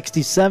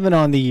 167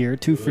 on the year,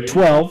 2 for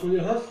 12. For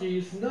the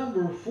Huskies,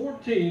 number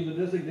 14,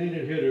 the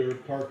designated hitter,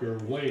 Parker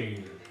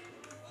Wayne.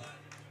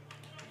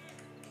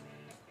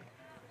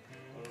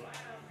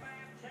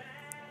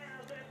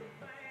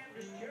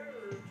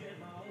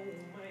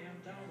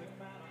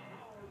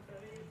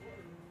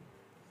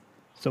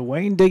 So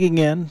Wayne digging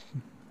in.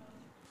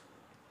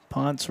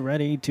 Ponce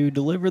ready to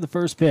deliver the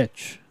first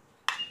pitch.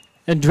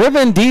 And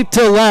driven deep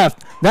to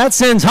left. That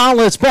sends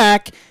Hollis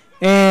back.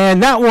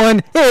 And that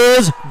one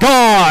is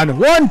gone.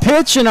 One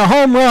pitch and a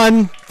home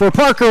run for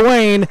Parker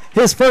Wayne.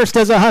 His first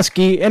as a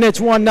Husky. And it's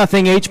 1-0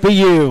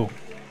 HBU.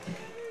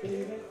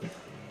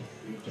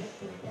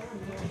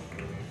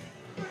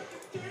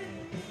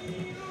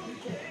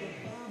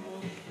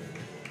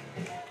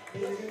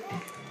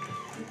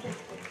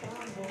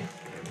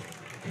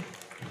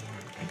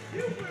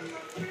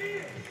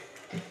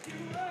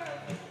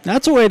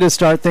 That's a way to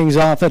start things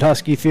off at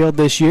Husky Field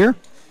this year.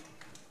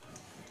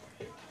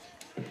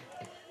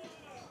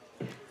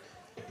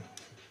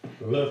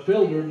 Left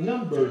fielder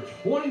number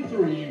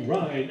 23,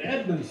 Ryan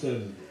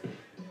Edmondson.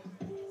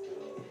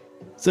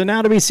 So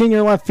now to be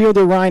senior left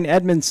fielder Ryan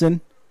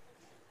Edmondson.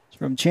 He's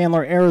from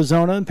Chandler,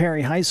 Arizona,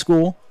 Perry High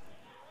School.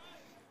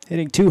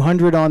 Hitting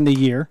 200 on the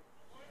year.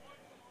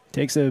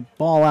 Takes a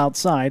ball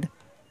outside.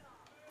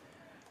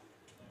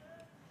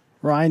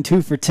 Ryan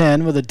 2 for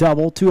 10 with a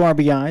double, 2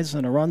 RBIs,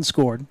 and a run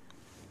scored.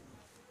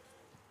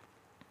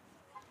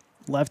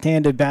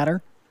 Left-handed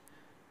batter.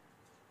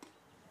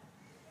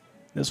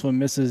 This one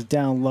misses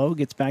down low,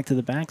 gets back to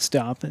the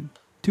backstop, and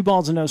 2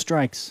 balls and no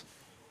strikes.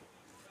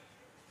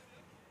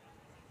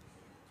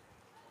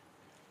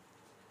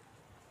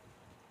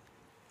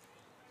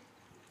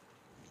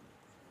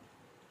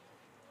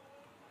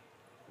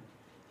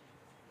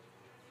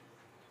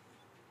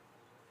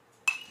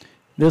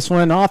 This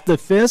one off the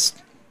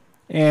fist.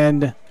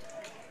 And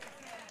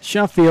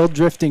Sheffield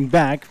drifting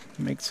back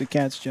makes the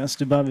catch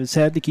just above his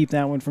head to keep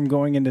that one from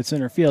going into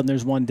center field. And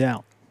there's one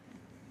down.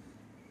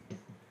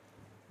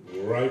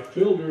 Right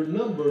fielder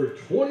number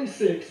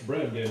 26,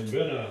 Brandon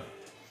Benna.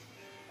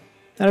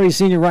 That'll be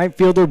senior right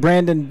fielder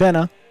Brandon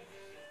Benna.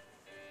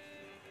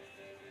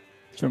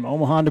 He's from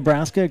Omaha,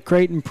 Nebraska,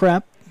 Creighton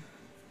Prep.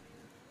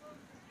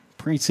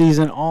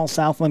 Preseason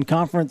All-Southland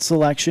Conference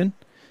selection.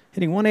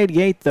 Hitting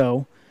 188,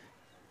 though.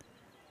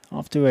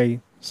 Off to a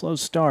slow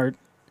start.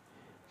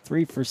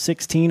 3 for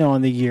 16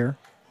 on the year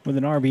with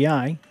an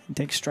RBI. He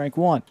takes strike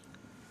 1.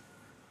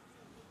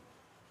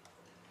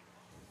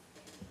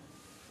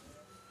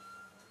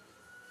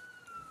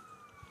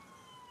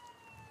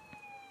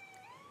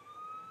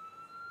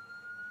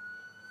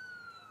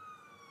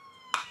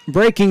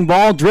 Breaking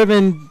ball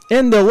driven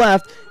into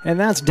left, and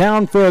that's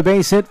down for a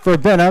base hit for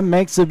Benna.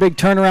 Makes a big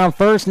turnaround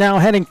first, now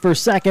heading for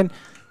second.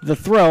 The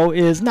throw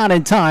is not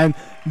in time.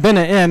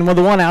 Benna in with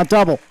a 1-out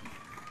double.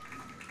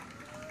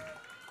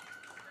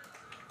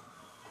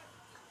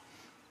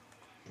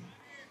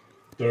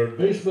 Third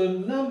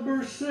baseman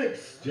number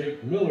 6,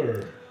 Jake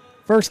Miller.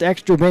 First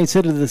extra base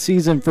hit of the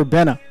season for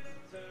Benna.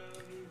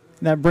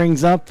 That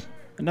brings up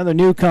another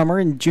newcomer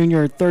and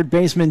junior third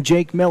baseman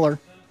Jake Miller.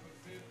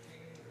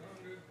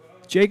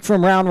 Jake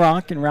from Round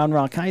Rock and Round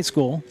Rock High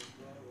School.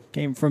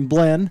 Came from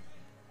Blinn.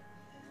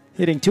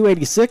 Hitting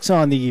 .286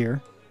 on the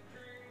year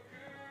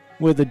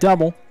with a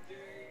double.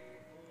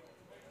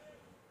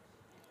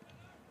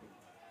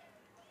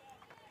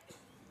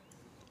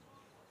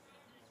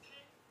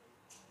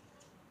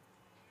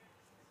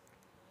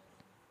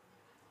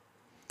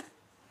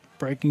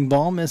 Breaking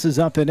ball misses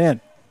up and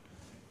in.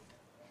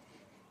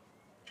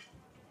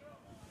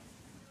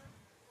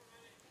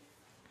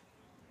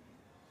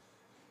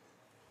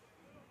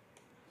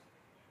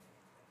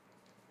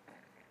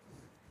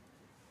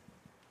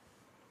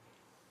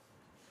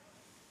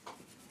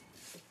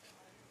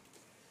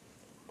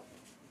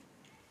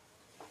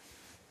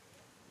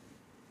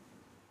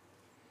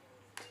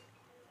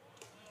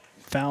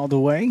 Fouled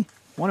away.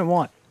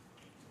 1-1.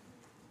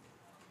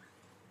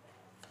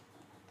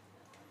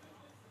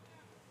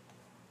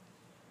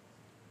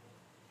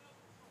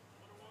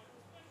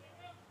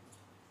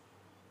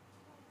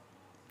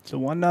 So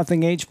 1-0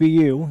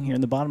 HBU here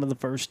in the bottom of the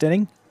first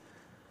inning.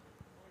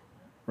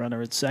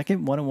 Runner at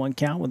second, 1-1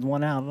 count with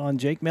one out on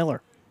Jake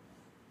Miller.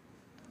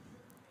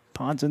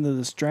 Ponds into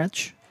the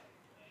stretch.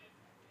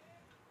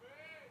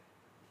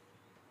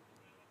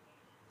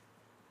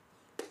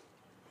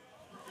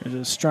 There's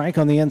a strike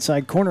on the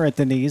inside corner at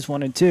the knees,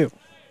 1-2.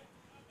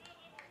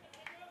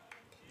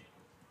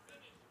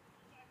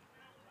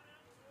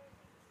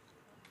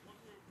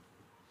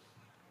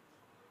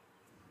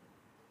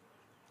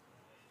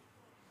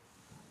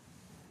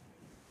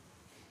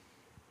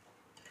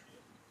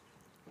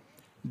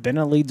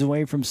 Benna leads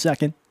away from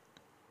second.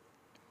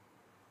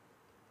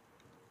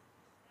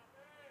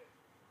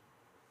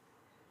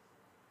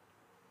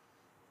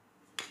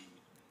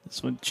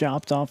 This one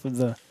chopped off of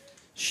the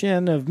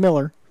shin of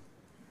Miller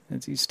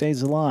as he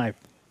stays alive.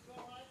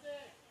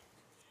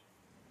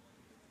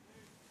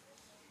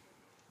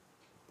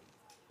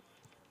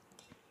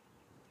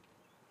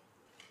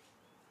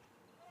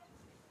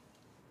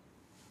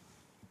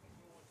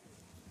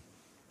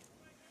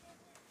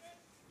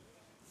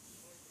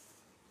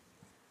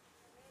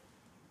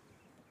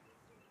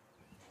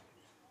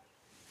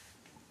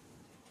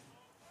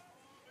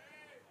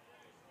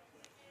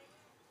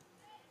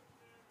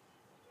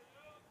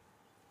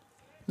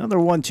 Another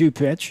 1-2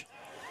 pitch.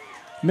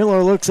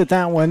 Miller looks at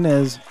that one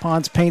as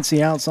Ponds paints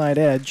the outside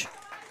edge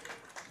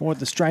for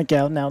the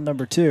strikeout, now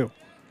number 2.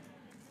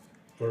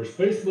 First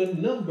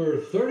baseman number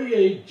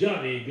 38,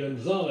 Johnny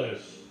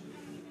Gonzalez.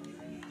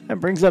 That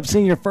brings up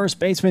senior first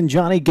baseman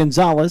Johnny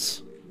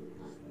Gonzalez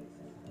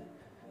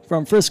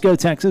from Frisco,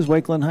 Texas,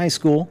 Wakeland High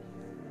School.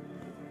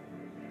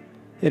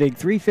 Hitting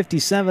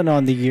 .357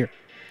 on the year.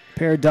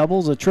 Pair of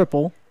doubles, a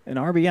triple, an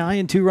RBI,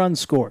 and 2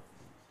 runs scored.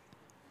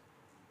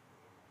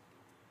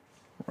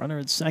 Runner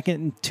at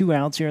second and 2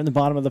 outs here in the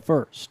bottom of the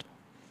first.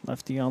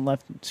 Lefty on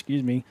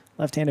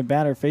left-handed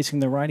batter facing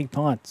the righty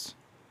Ponds.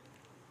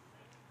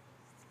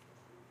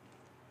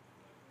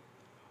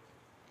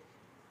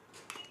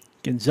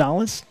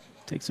 Gonzalez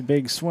takes a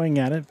big swing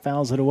at it,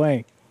 fouls it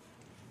away.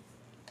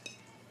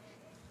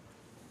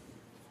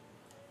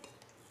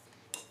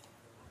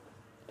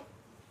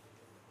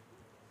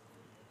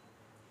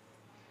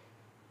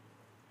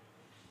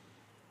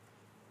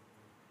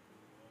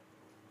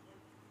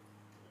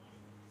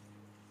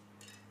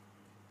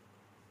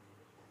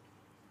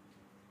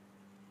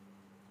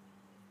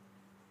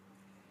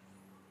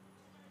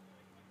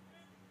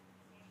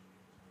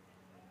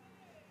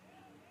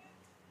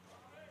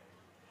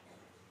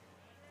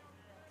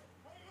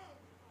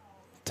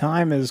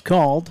 Time is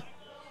called.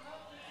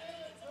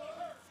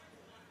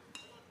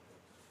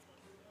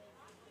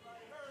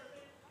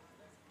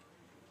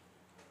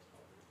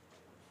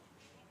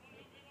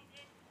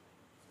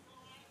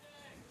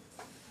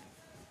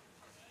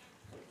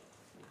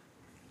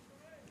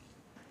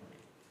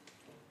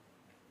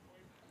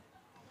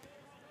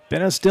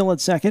 Benna still at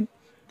second.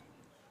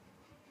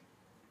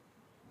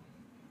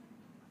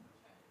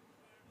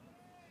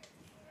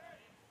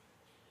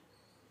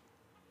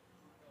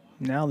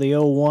 Now the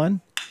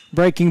 0-1.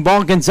 Breaking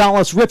ball,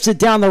 Gonzalez rips it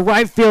down the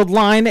right field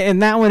line,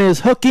 and that one is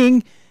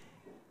hooking,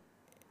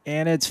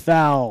 and it's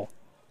foul.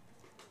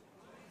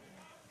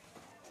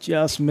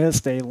 Just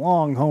missed a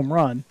long home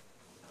run.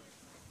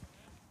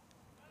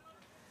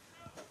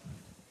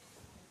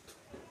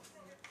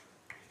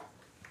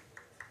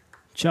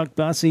 Chuck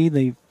Bussey,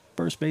 the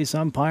first base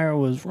umpire,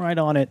 was right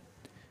on it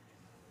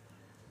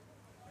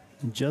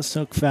and just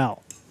took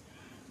foul.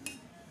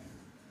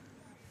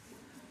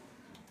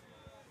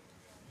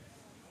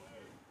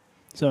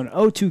 So an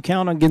 0-2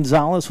 count on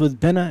Gonzalez with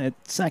Benna at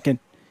second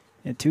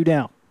and 2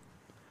 down.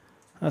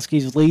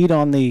 Huskies lead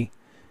on the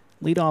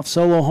leadoff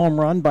solo home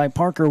run by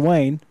Parker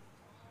Wayne.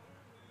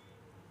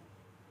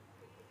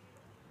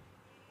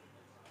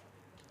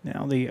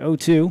 Now the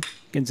 0-2.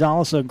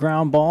 Gonzalez a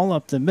ground ball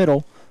up the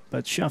middle,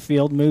 but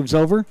Sheffield moves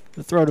over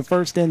to throw to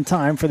first in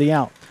time for the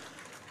out.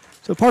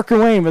 So Parker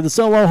Wayne with a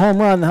solo home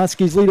run. The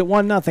Huskies lead at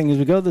 1-0 as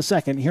we go to the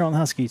second here on the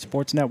Husky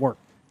Sports Network.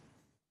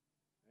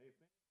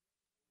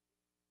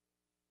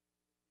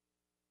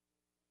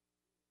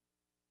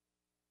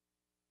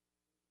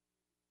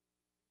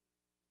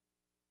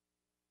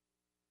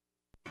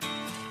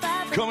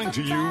 Coming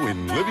to you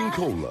in Living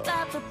Cola.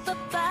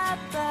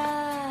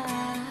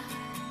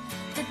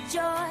 The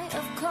joy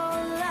of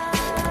cola.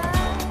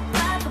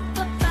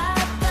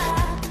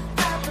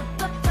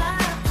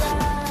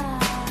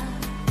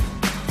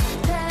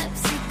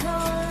 Pepsi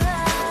Cola.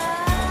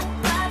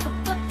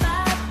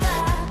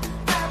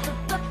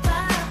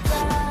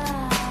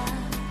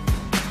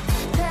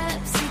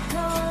 Pepsi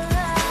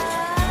Cola.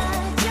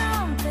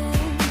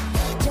 Jumping,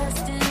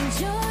 just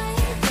enjoy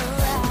the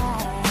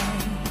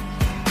ride.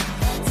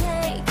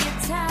 Take your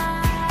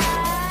time.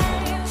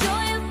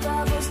 Joy of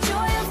bubbles,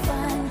 joy of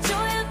fun,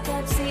 joy of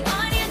Pepsi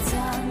on your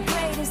tongue.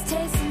 Greatest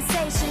taste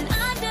sensation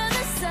under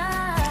the sun.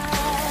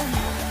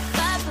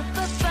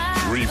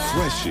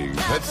 Refreshing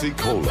Pepsi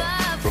Cola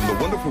from the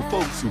wonderful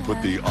folks who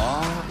put the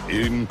R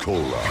in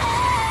cola.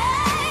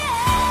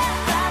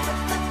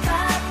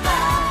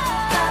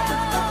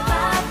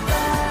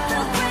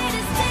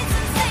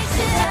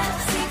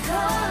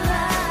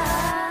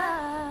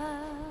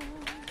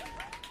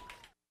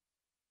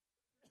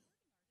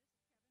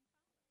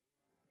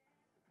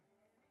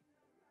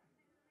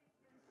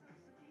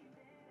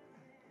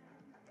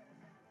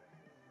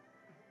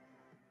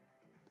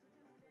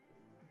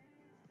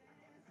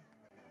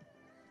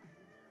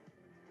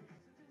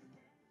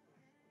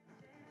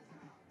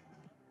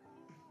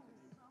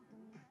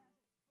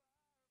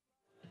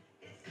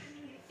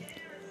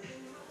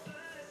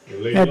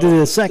 Head to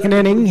the second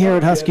inning here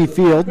at Husky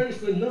Field.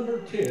 Baseman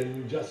number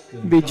 10,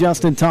 Justin. Be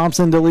Justin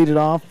Thompson to lead it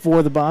off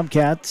for the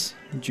Bobcats.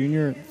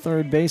 Junior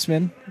third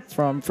baseman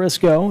from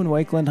Frisco and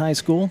Wakeland High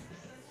School.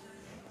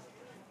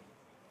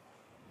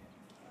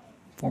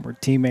 Former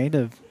teammate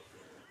of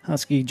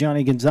Husky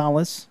Johnny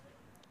Gonzalez.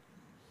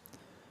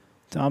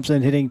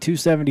 Thompson hitting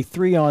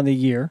 .273 on the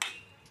year.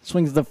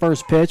 Swings the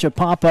first pitch, a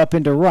pop-up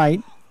into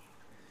right.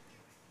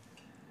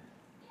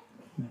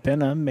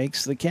 Benham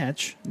makes the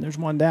catch, and there's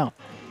one down.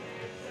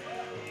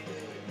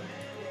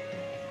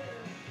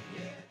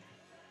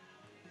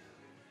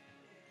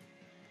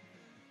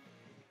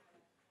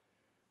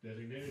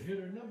 Designated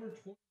hitter number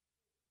 20.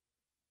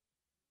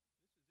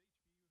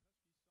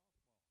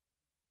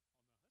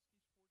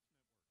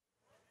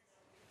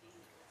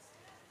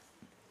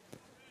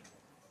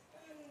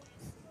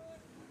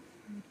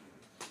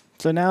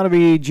 So now to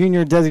be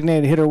junior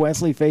designated hitter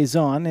Wesley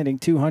Faison, hitting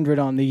 .200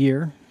 on the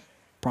year.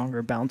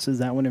 Pronger bounces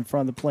that one in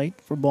front of the plate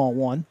for ball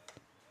one.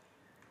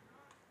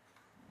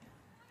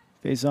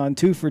 Faison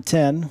 2 for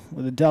 10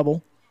 with a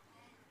double.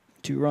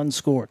 2 runs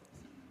scored.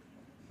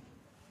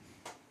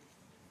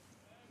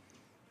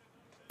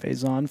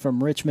 Faison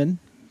from Richmond,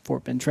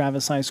 Fort Bend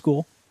Travis High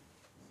School.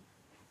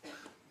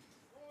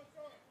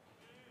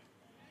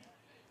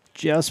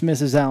 Just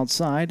misses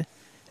outside,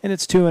 and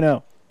it's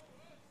 2-0.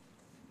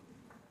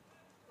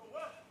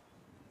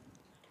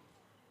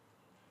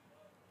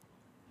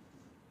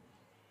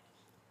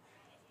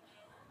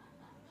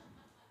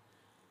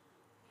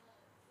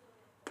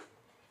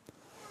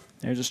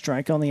 There's a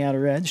strike on the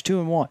outer edge,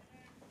 2-1.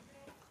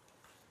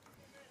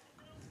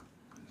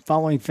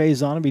 Following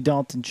Faison will be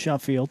Dalton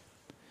Sheffield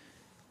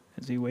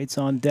as he waits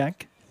on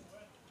deck.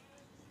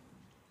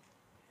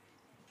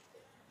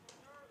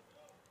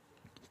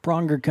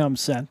 Pronger comes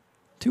set.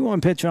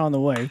 2-1 pitch on the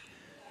way.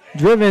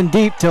 Driven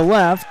deep to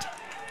left.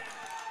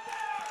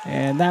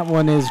 And that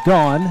one is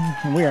gone.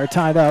 And we are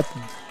tied up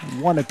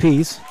 1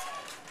 apiece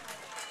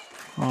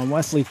on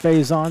Wesley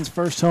Faison's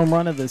first home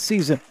run of the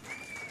season.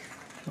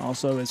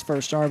 Also his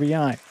first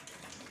RBI.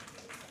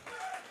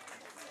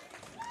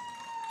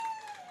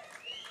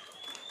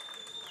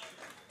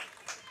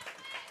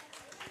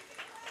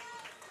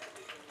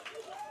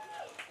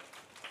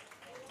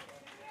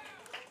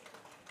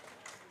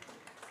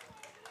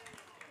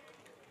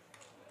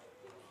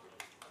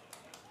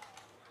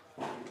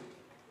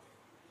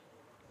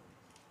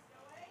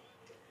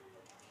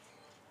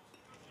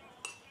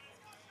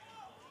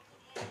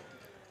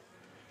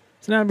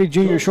 So now it'll be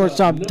junior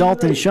shortstop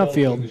Dalton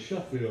Sheffield.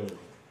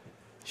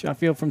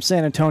 Sheffield from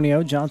San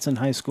Antonio, Johnson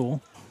High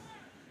School.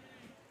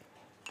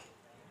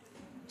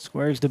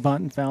 Squares to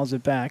bunt and fouls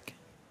it back.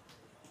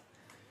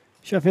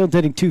 Sheffield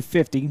hitting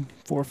 .250,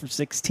 4 for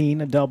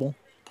 16, a double.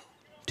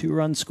 2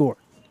 runs scored.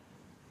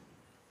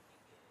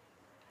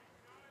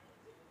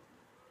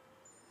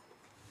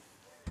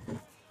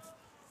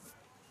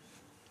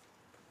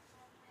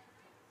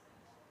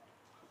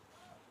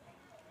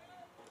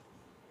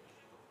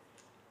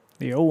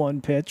 The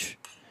 0-1 pitch,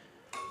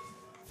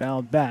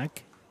 fouled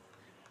back.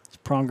 As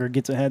Pronger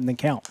gets ahead in the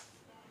count.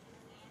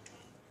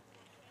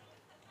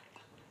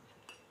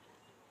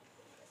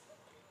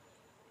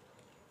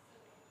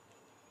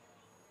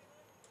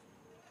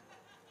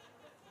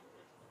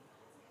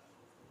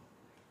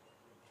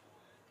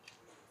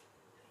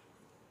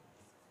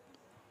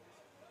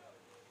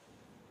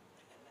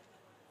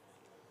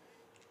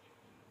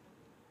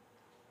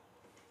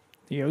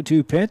 The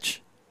 0-2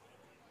 pitch.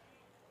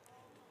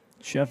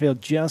 Sheffield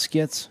just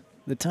gets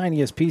the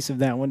tiniest piece of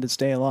that one to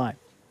stay alive.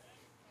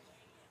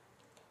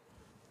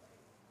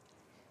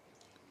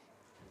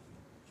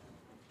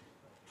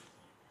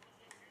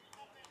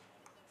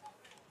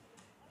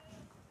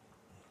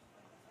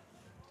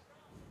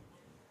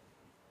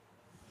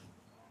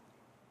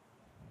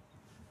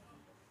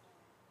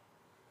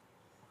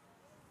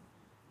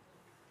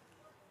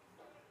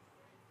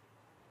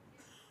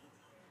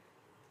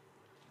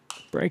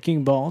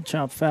 Breaking ball,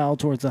 chopped foul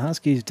towards the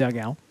Huskies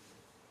dugout.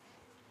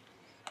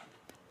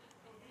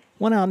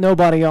 1 out,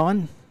 nobody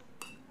on.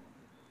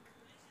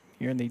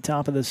 Here in the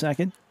top of the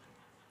second.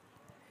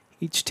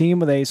 Each team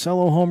with a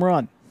solo home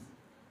run.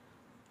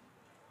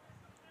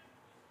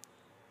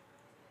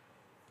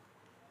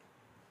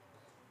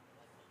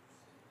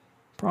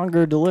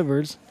 Pronger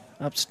delivers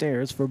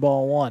upstairs for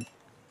ball 1.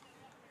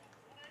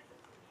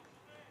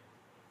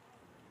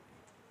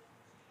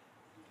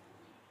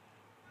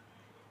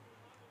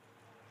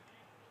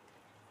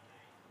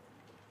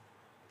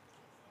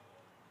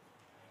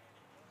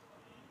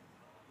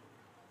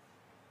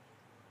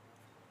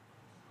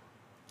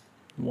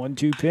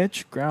 One-two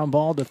pitch, ground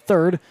ball to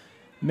third.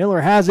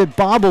 Miller has it,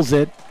 bobbles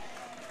it,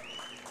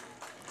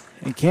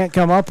 and can't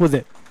come up with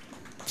it.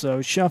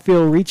 So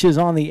Sheffield reaches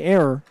on the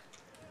error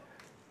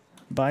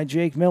by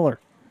Jake Miller.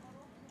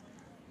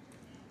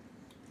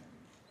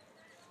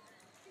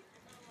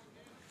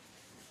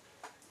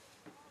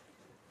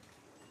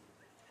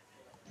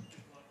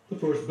 The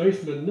first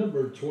baseman,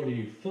 number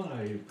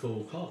 25,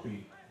 Cole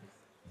Coffey.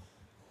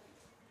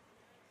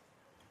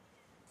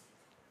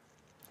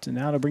 So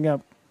now to bring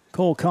up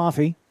Cole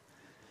Coffey,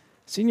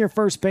 senior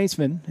first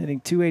baseman,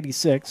 hitting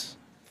 .286,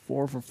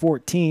 4 for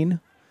 14,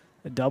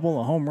 a double,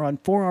 a home run,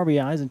 4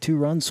 RBIs, and 2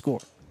 runs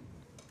scored.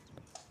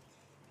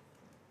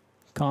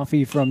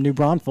 Coffey from New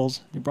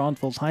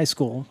Braunfels High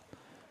School,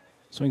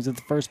 swings at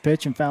the first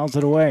pitch and fouls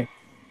it away.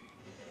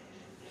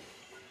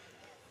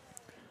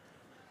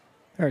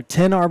 There are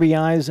 10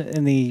 RBIs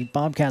in the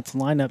Bobcats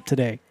lineup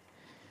today.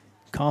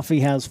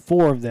 Coffey has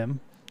 4 of them.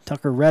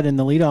 Tucker Redden,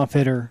 the leadoff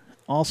hitter,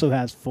 also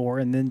has 4,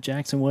 and then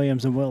Jackson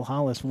Williams and Will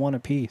Hollis 1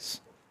 apiece.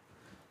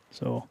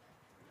 So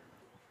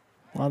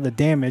a lot of the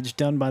damage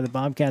done by the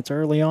Bobcats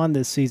early on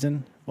this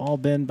season have all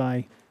been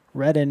by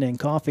Redden and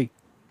Coffey.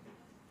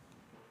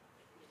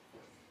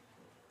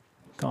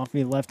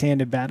 Coffey,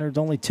 left-handed batter. There's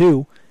only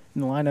 2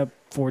 in the lineup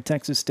for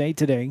Texas State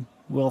today.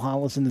 Will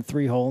Hollis in the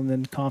 3-hole, and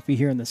then Coffey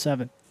here in the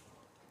 7.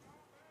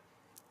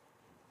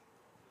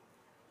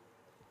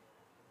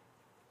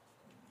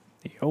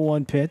 The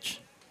 0-1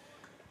 pitch.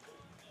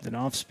 An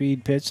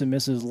off-speed pitch that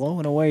misses low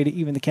and away to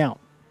even the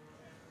count.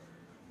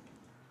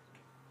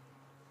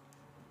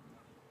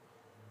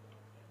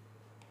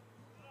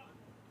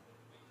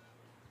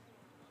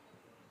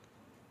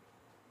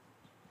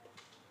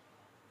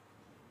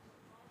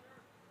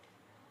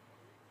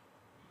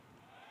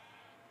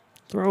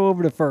 Throw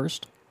over to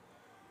first.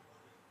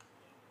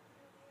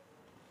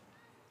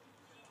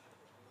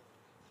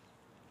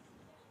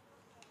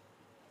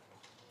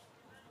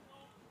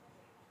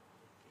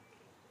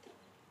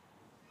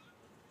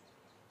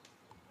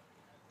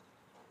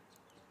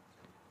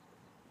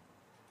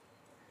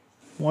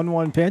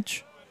 One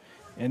pitch,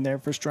 in there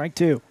for strike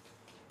 2.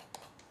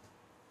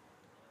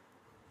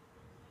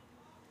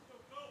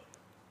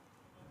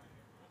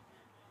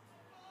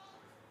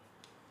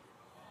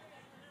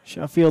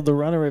 Sheffield, the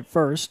runner at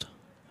first,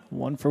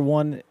 1 for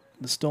 1 in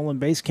the stolen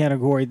base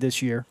category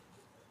this year.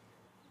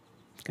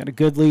 Got a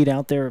good lead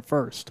out there at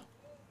first.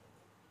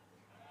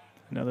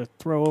 Another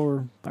throw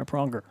over by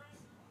Pronger.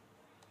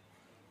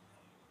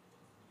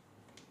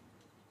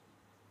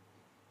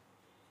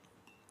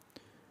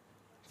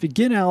 If you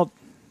get out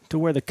to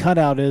where the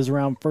cutout is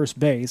around first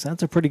base,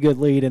 that's a pretty good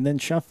lead. And then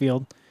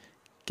Sheffield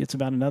gets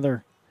about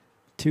another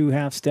 2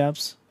 half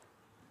steps.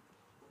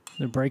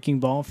 The breaking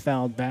ball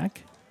fouled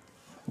back.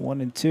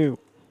 1-2.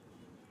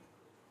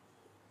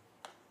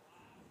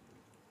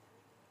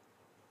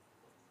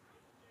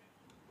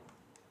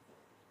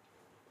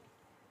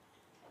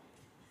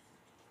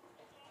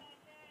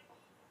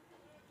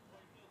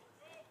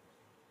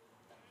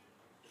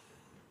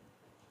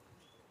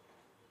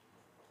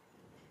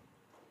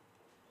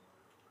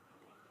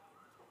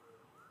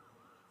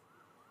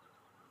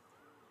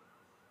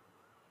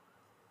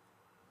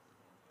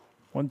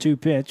 One-two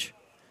pitch.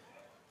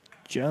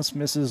 Just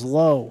misses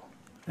low.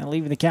 And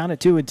leaving the count at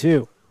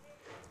 2-2.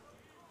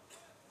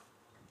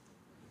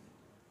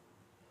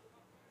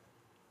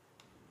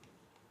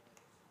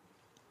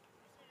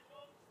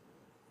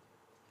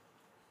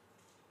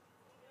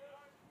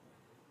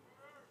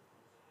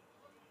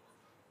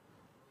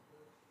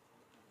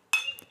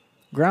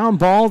 Ground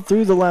ball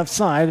through the left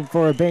side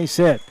for a base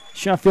hit.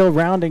 Sheffield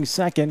rounding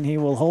second. He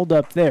will hold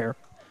up there.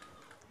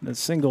 The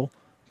single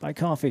by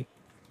Coffey.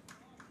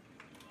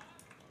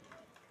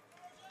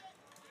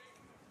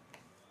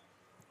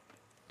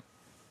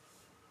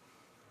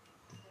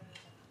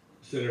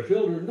 Center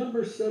fielder,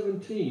 number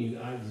 17,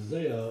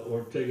 Isaiah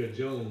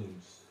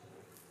Ortega-Jones.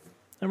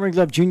 That brings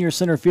up junior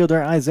center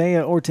fielder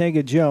Isaiah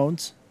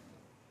Ortega-Jones.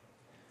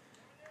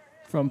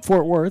 from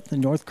Fort Worth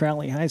and North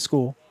Crowley High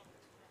School.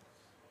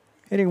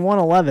 Hitting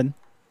 111,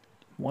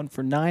 1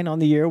 for 9 on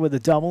the year with a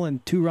double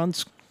and 2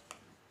 runs.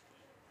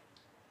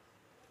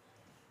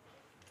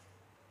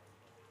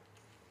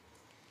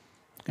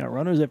 Got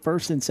runners at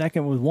first and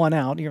second with 1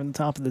 out here in the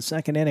top of the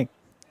second inning.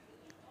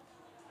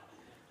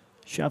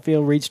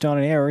 Sheffield reached on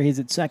an error. He's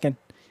at second.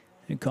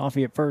 And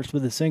Coffee at first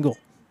with a single.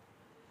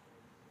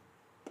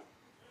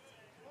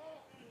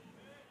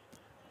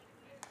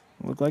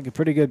 Looked like a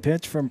pretty good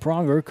pitch from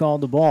Pronger.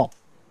 Called the ball.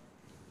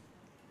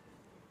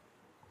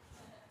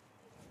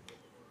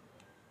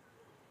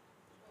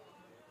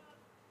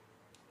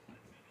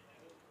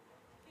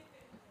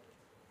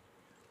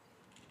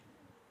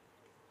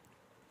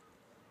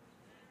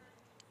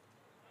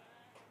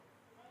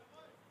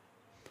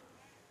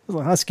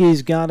 The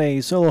Huskies got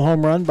a solo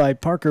home run by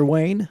Parker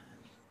Wayne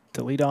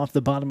to lead off the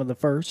bottom of the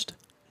first.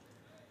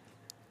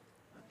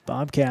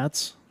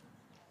 Bobcats,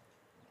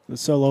 the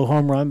solo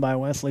home run by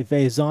Wesley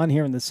Faison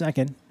here in the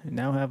second, and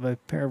now have a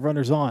pair of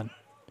runners on.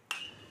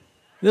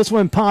 This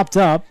one popped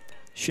up,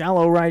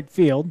 shallow right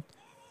field,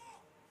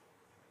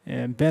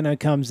 and Benna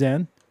comes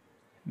in,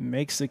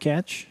 makes the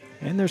catch,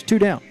 and there's 2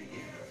 down.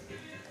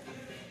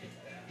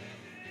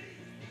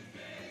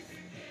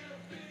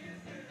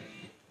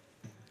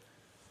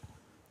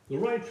 The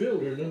right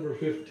fielder, number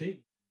 15.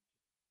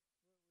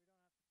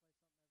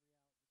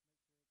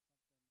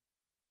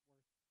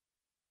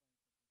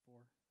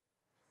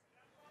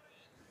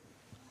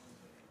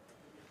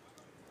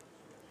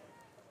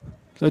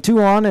 So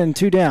 2 on and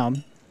 2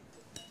 down.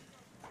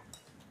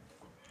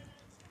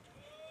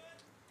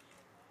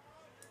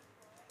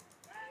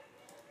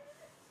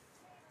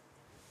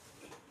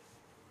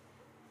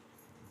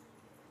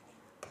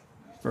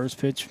 First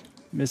pitch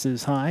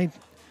misses high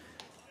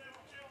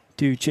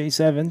to Chase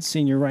Evans,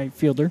 senior right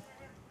fielder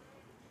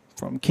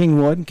from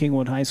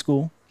Kingwood High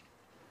School.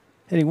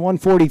 Hitting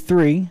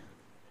 143,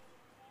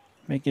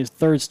 making his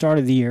 3rd start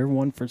of the year,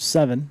 1 for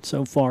 7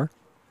 so far.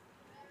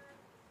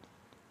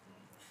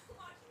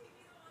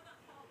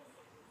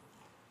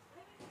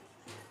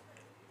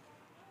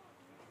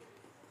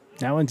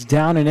 That one's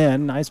down and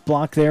in. Nice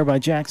block there by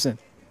Jackson.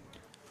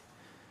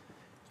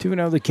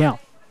 2-0 the count.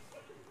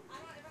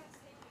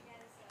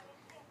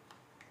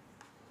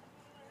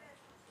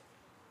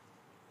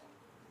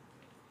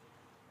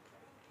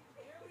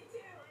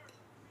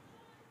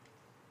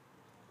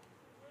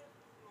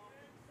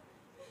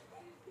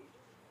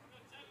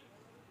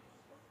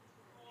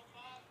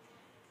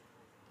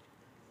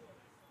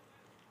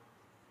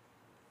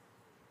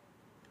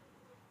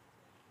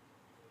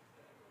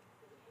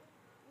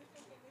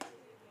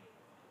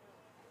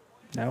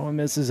 That one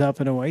misses up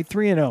and away.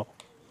 3-0.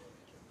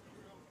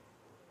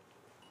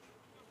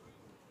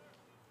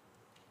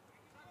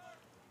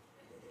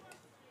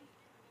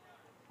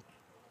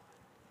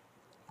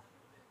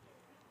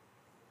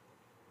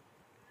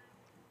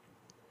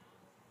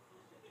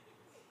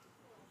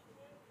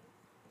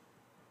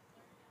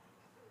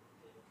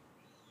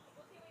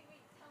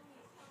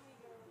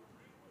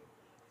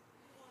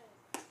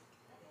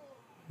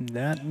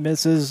 That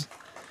misses.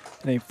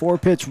 And a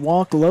 4-pitch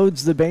walk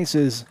loads the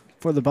bases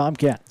for the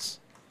Bobcats.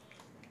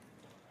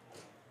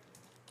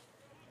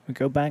 We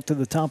go back to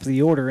the top of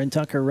the order in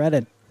Tucker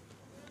Redden.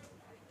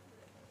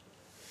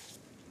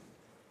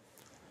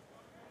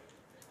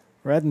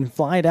 Redden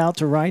flied out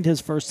to right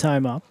his first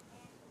time up.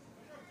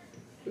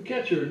 The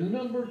catcher,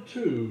 number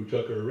 2,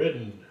 Tucker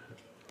Redden.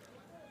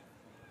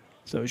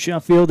 So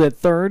Sheffield at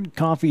third,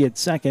 Coffee at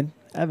second,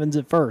 Evans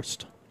at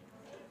first.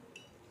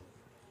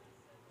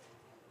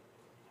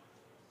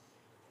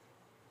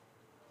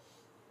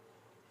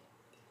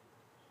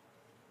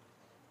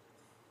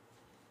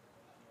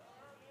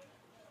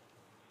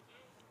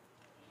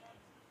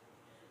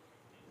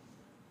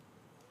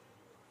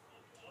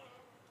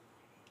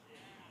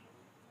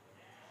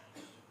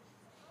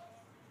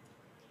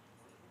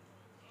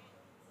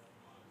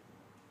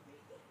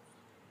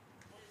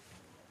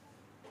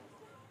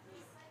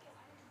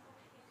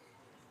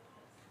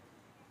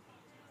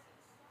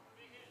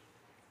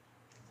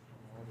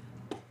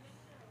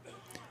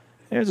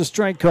 There's a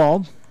strike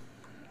called.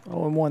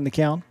 0-1 the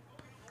count.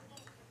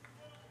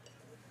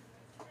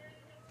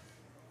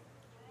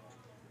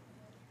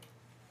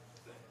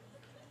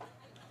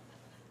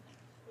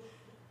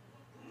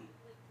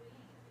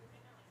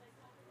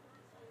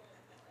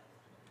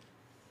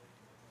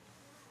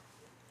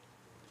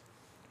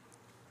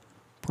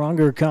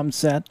 Pronger comes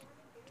set.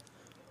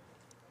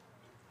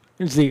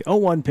 Here's the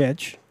 0-1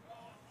 pitch.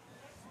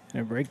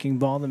 And a breaking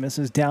ball that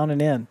misses down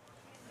and in.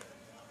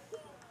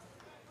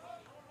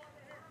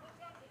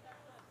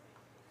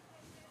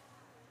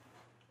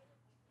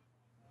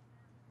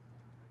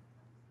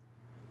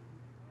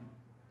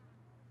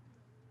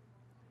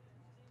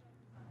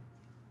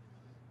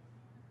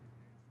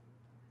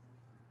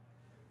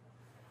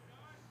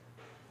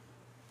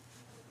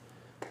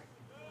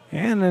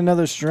 And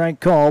another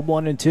strike called,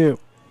 1-2.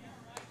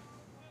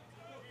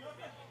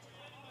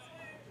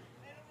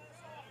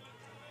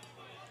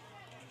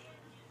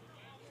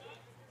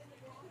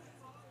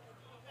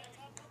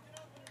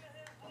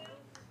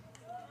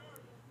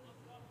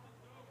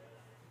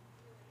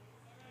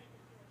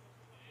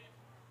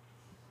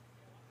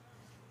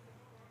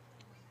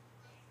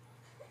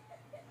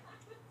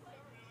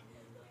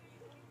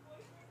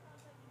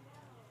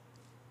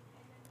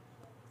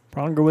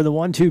 Pronger with a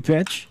 1-2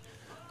 pitch.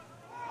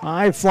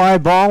 High fly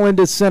ball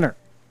into center.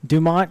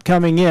 Dumont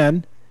coming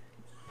in,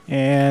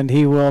 and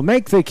he will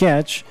make the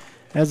catch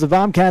as the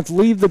Bobcats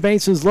leave the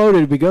bases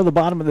loaded. We go to the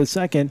bottom of the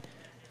second.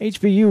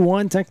 HBU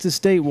 1, Texas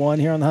State 1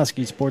 here on the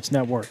Husky Sports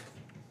Network.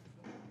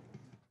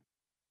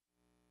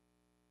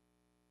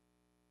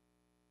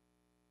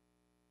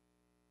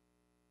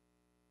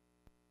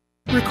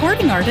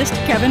 Recording artist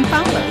Kevin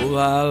Fowler. Well,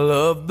 I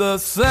love the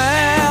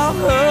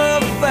sound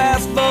of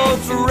fast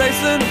boats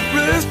racing,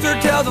 rooster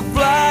tails are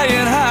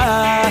flying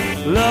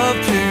high. Love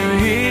to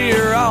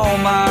hear all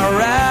my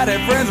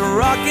rowdy friends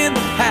rocking,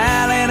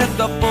 howling at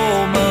the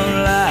full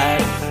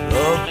moonlight.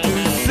 Love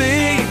to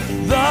see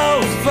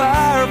those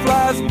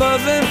fireflies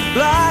buzzing,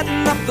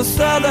 lighting up the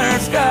southern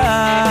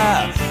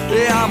sky.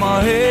 Yeah, I'm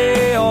a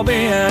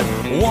hell-bent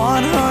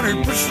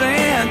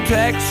 100%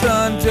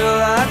 Texan till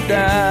I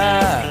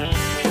die.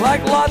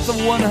 Like lots of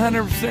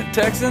 100%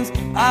 Texans,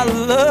 I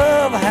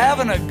love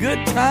having a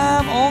good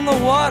time on the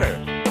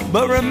water.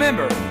 But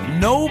remember,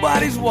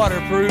 nobody's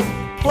waterproof.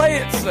 Play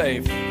it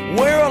safe.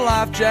 Wear a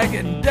life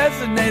jacket and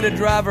designate a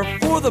driver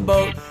for the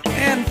boat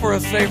and for a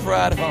safe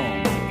ride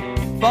home.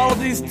 Follow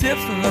these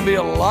tips and there'll be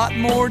a lot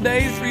more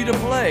days for you to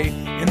play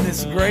in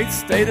this great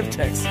state of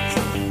Texas.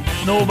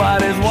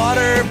 Nobody's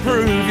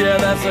waterproof, yeah,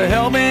 that's a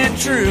hell-bent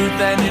truth,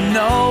 and you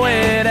know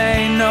it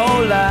ain't no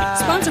lie.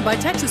 Sponsored by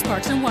Texas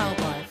Parks and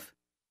Wildlife.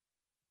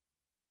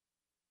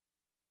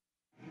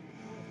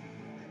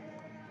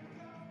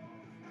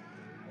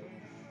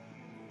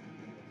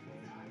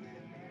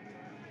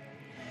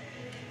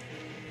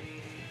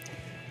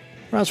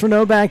 Ross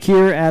Renaud back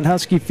here at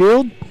Husky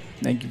Field.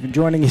 Thank you for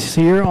joining us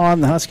here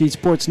on the Husky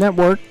Sports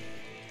Network.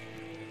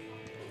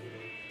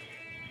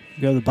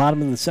 Go to the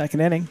bottom of the second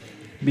inning.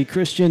 It'll be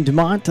Christian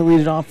Dumont to lead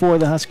it off for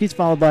the Huskies,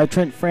 followed by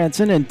Trent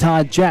Franson and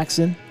Todd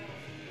Jackson.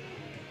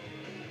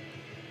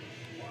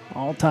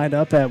 All tied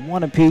up at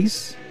 1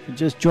 apiece. And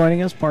just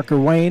joining us, Parker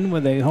Wayne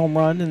with a home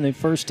run in the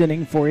first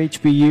inning for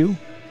HBU.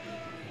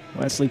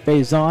 Wesley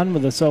Faison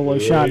with a solo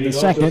shot in the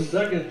second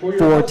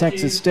for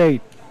Texas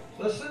State.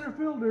 The center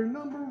fielder,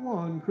 number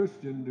 1,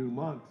 Christian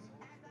Dumont.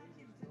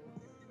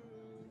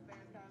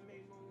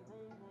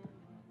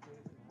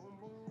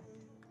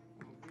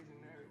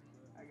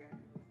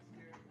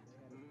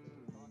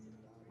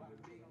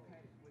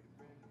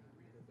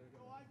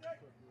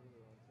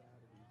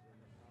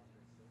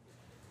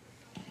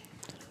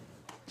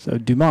 So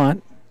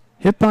Dumont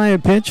hit by a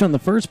pitch on the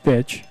first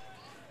pitch,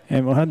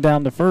 and we'll head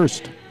down to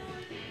first.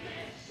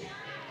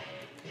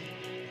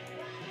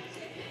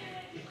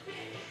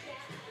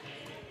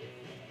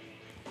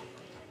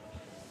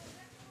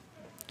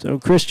 So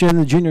Christian,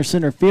 the junior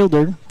center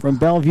fielder from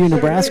Bellevue,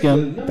 Nebraska,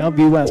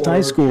 Bellevue West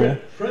High School,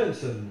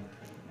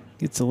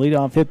 gets the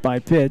leadoff hit by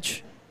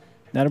pitch.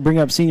 That'll bring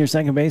up senior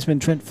second baseman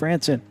Trent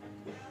Franson.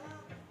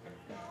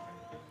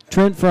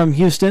 Trent from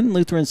Houston,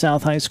 Lutheran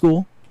South High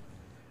School.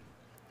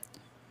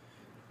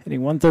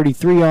 Hitting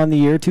 133 on the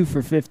year, 2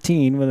 for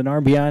 15 with an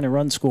RBI and a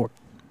run scored.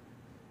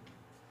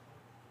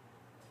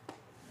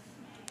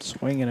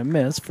 Swing and a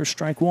miss for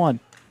strike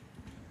 1.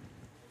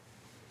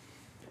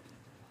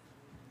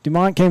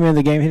 Dumont came into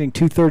the game hitting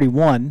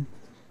 231,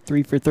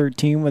 3 for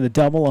 13 with a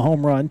double, a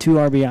home run, 2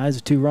 RBIs,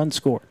 a 2-run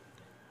score.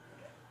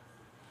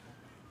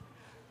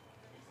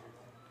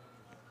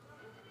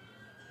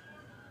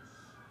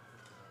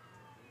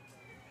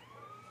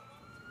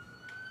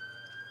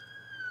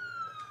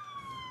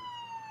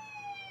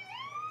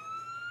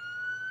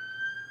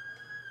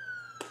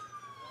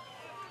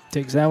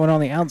 Takes that one on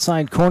the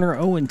outside corner,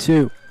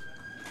 0-2.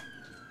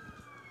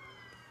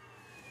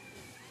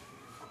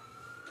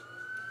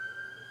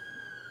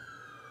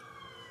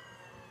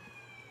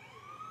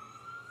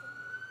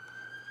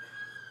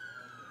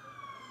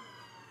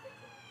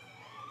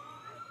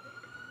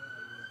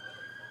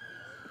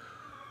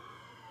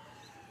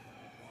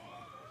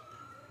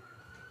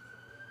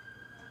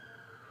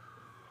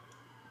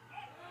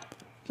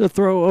 The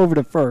throw over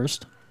to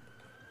first.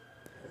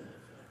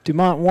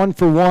 Dumont 1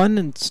 for 1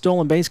 in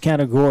stolen base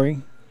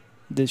category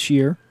this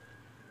year.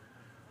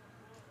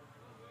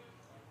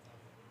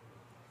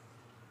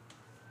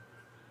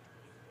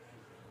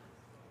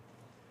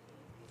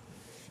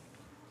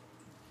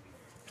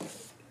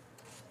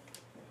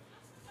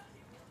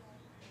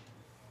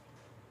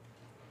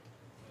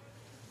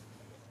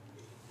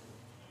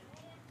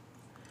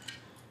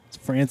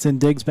 Franson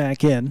digs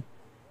back in.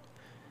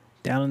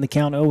 Down in the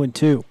count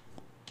 0-2.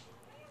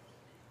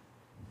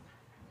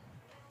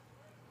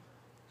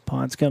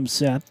 Ponce comes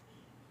set.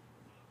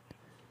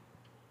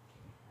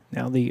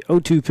 Now the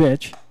 0-2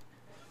 pitch.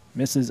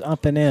 Misses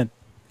up and in.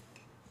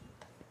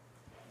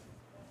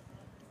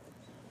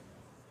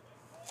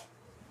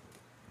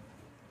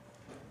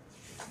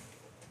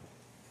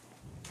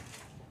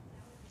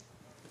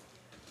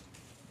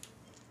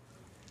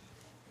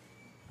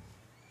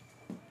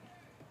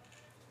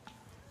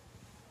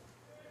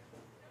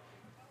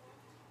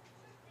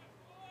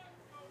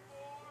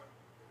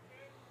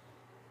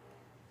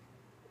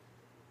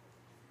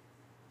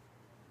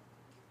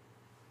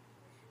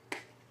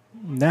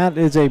 That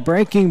is a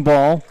breaking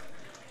ball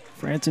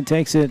Franson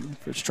takes it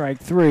for strike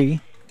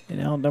 3 and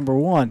out number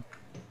 1.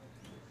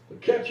 The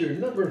catcher,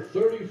 number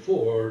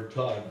 34,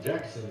 Todd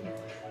Jackson.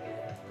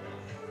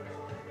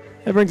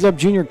 That brings up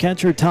junior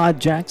catcher Todd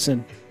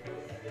Jackson.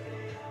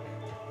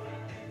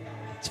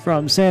 It's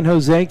from San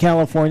Jose,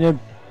 California,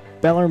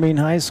 Bellarmine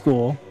High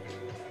School.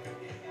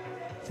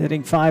 He's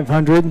hitting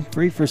 .500,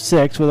 3 for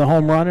 6 with a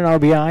home run, an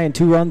RBI, and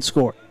 2 runs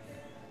scored.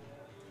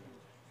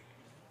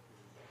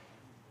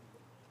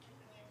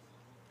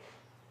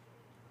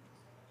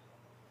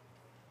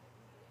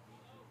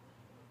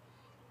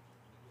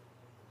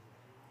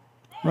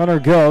 Runner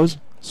goes,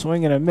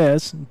 swing and a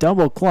miss.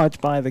 Double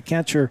clutch by the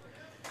catcher,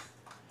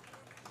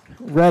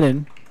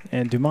 Redden,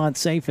 and Dumont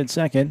safe at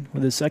second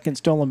with his second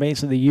stolen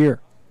base of the year.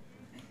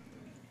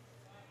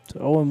 So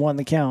 0-1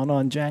 the count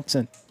on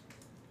Jackson.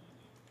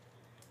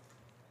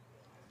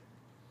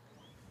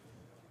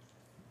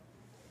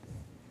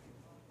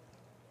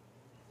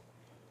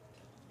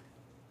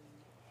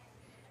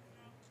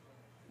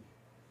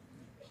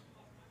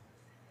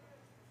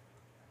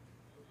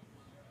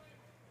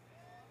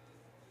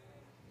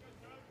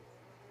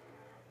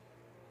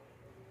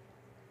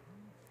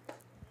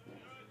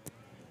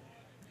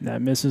 That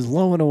misses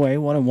low and away,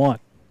 1-1.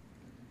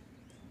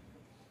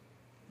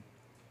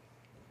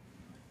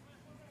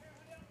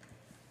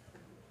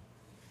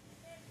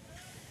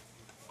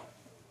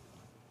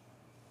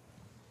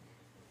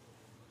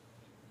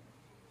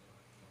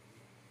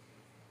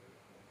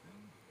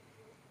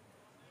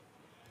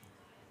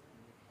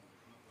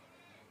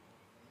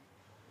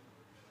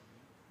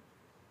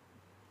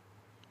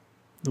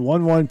 The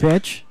 1-1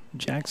 pitch.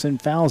 Jackson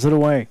fouls it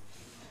away.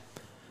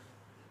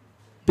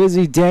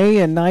 Busy day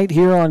and night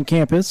here on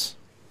campus.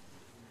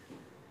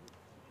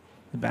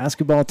 The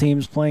basketball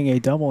team's playing a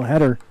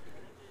doubleheader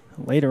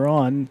later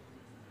on.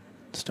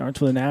 Starts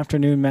with an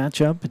afternoon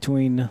matchup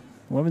between the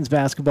women's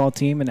basketball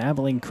team and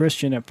Abilene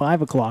Christian at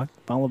 5 o'clock,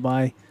 followed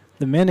by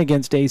the men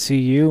against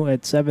ACU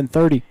at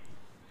 7:30.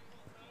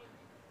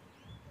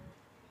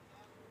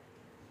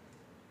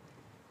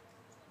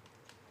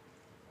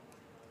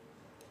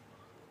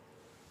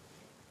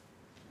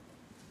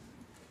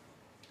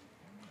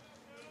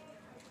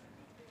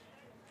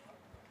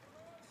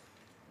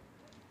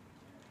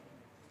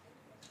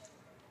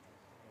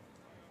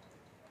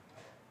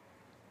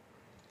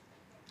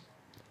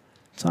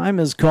 Time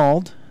is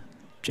called.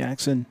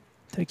 Jackson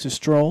takes a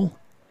stroll.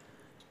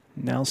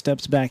 Now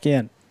steps back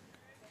in.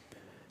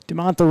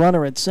 Dumont the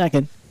runner at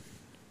second.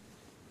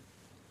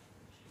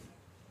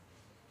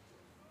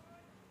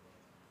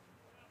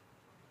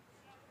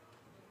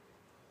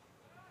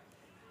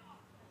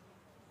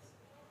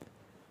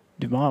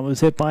 Dumont was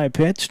hit by a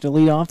pitch to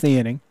lead off the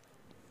inning.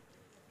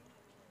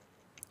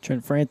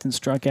 Trent Franson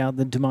struck out,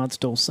 then Dumont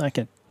stole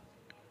second.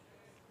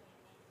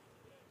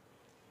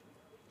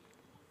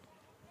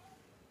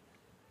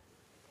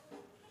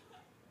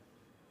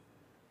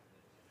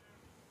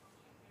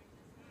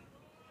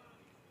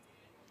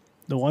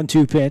 The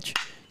 1-2 pitch.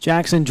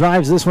 Jackson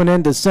drives this one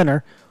into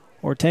center.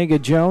 Ortega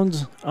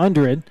Jones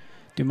under it.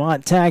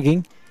 Dumont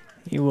tagging.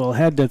 He will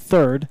head to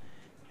third.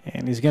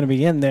 And he's going to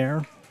be in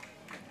there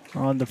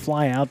on the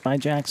fly out by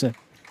Jackson.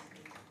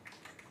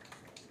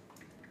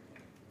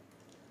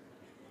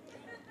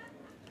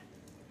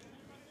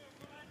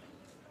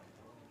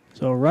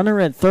 So runner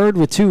at third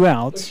with 2 The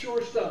outs.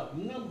 shortstop,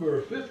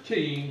 number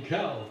 15,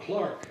 Cal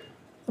Clark.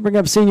 I'll bring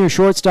up senior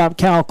shortstop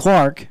Cal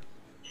Clark.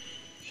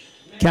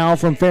 Cal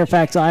from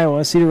Fairfax,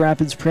 Iowa, Cedar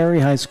Rapids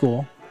Prairie High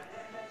School.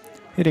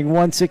 Hitting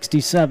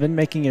 .167,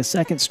 making his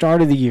second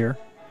start of the year.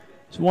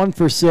 He's 1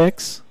 for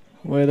 6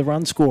 with a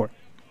run scored.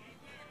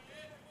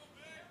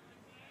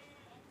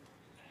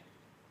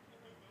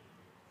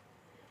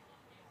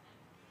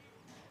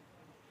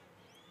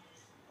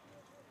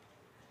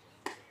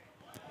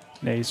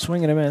 Now he's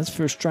swinging a miss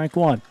for strike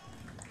 1.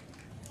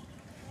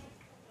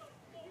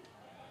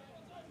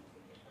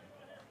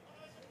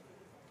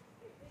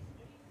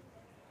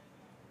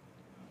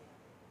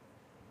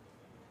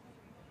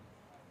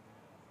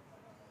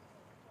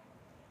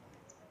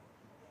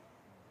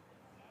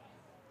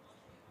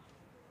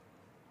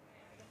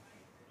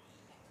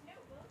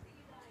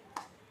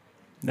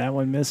 That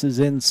one misses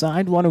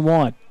inside,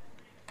 1-1.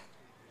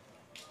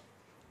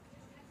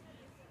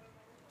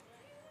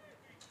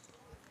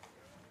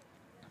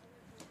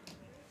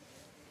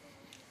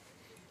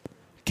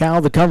 Cal,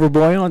 the cover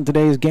boy on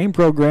today's game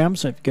program.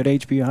 So if you go to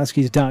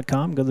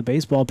hbuhuskies.com, go to the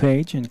baseball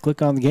page, and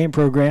click on the game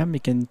program, you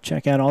can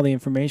check out all the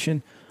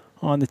information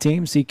on the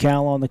team. See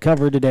Cal on the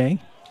cover today.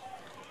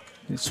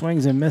 He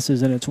swings and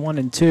misses, and it's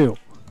 1-2.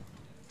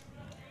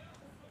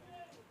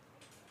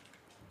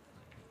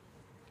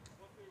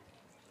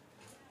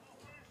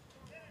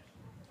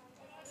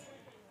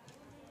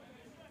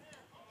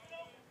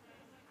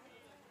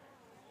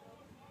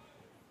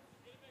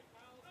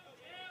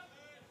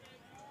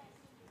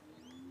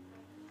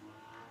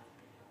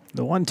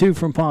 The 1-2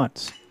 from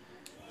Ponce.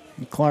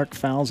 And Clark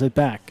fouls it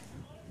back.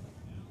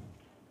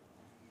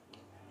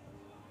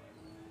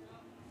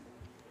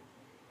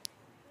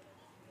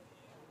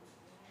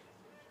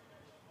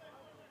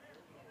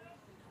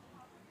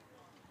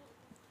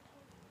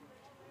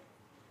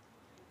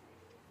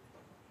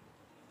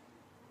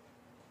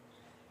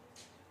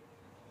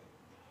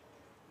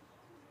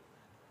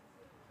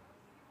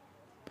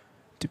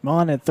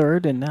 Dumont at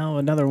third, and now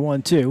another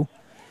 1-2.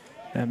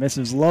 That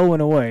misses low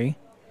and away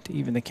to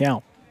even the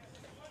count.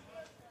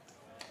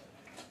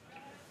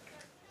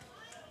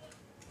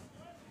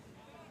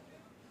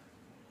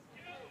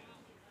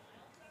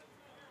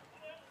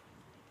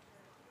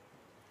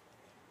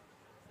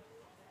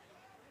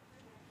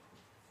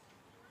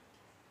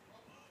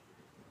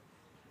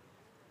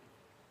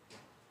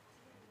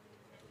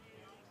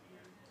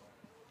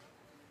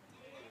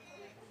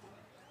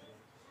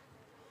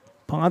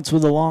 Ponce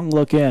with a long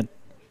look in.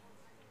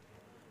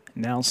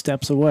 Now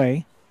steps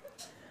away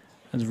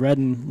as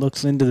Redden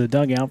looks into the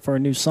dugout for a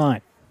new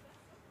sign.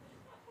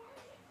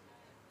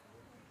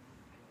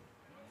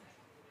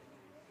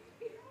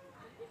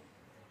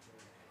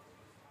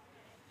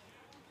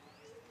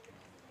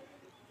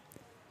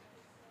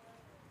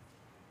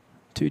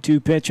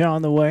 Two-two pitch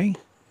on the way.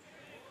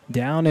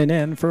 Down and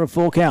in for a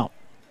full count.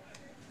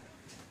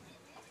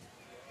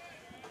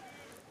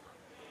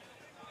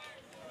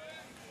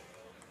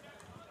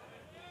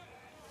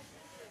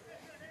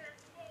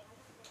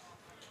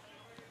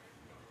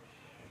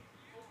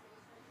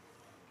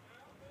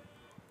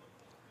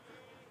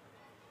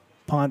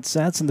 Ponce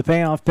sets and the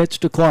payoff pitch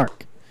to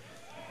Clark.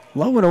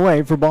 Low and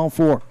away for ball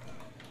 4.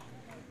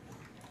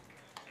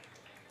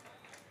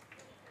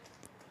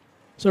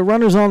 So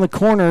runners on the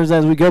corners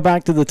as we go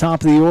back to the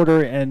top of the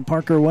order, and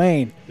Parker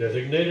Wayne.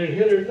 Designated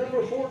hitter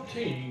number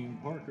 14,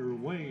 Parker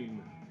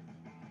Wayne.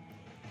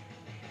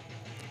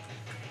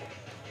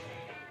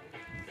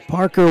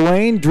 Parker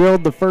Wayne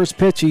drilled the first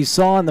pitch he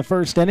saw in the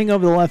first inning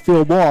over the left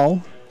field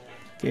wall.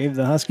 Gave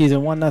the Huskies a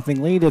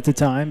 1-0 lead at the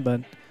time,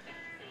 but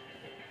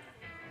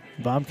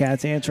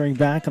Bobcats answering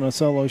back on a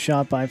solo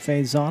shot by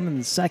Faison in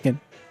the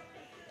second.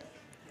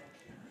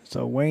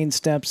 So Wayne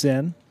steps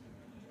in,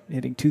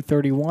 hitting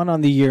 .231 on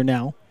the year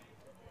now.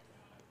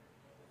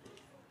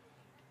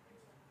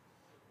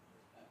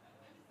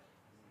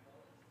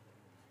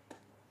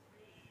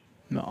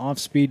 The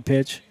off-speed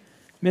pitch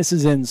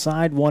misses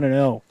inside,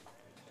 1-0.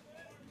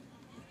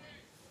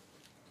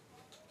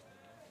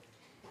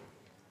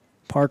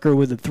 Parker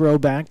with a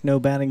throwback, no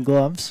batting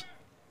gloves.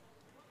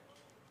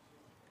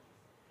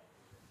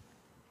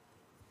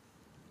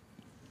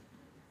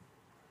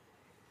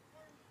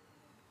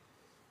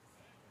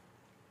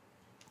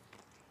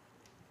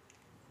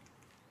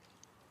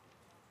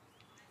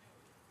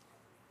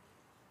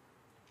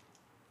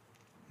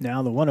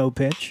 Now the 1-0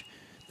 pitch.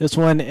 This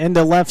one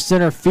into left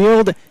center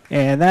field,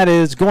 and that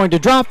is going to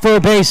drop for a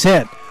base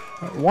hit.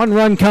 One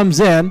run comes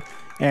in,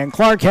 and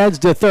Clark heads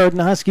to third, and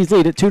the Huskies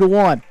lead at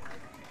 2-1.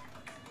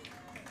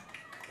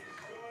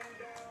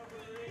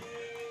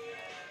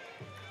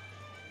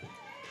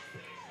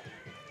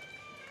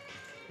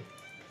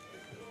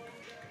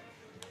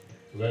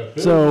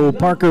 So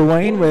Parker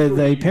Wayne with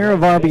a pair of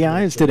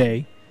RBIs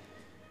today.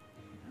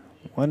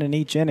 One in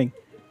each inning.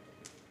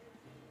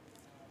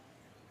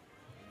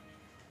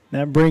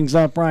 That brings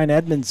up Ryan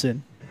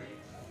Edmondson.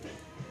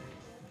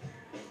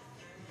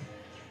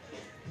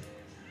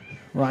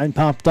 Ryan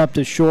popped up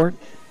to short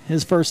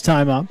his first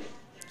time up,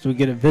 so we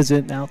get a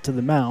visit out to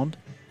the mound.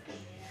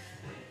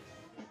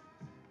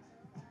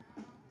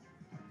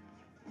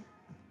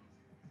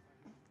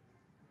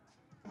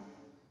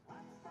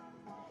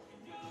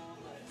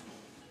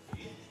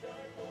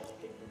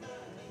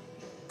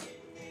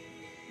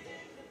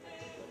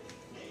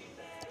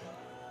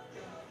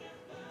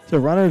 So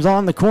runners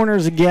on the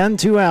corners again,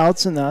 2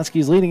 outs, and the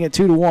Huskies leading at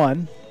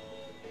 2-1.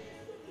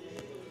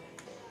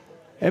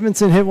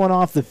 Edmondson hit one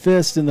off the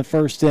fist in the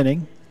first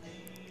inning.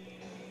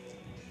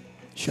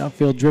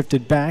 Sheffield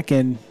drifted back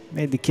and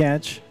made the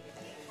catch.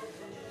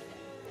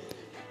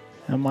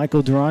 Now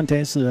Michael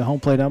Durantes, the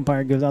home plate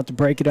umpire, goes out to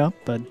break it up,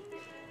 but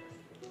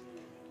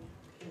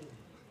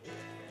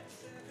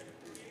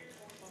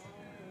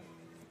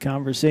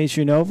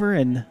conversation over,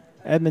 and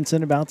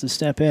Edmondson about to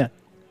step in.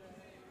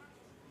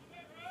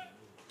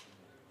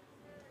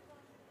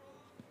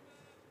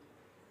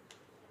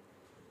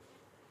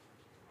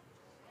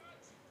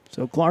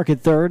 So Clark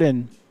at third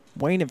and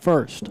Wayne at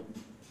first.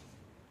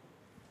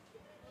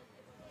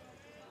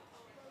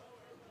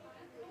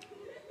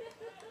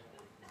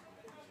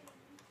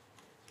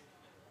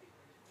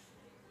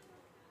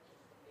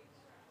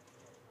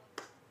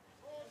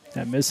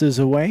 That misses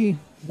away.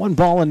 1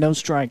 ball and no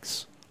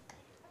strikes.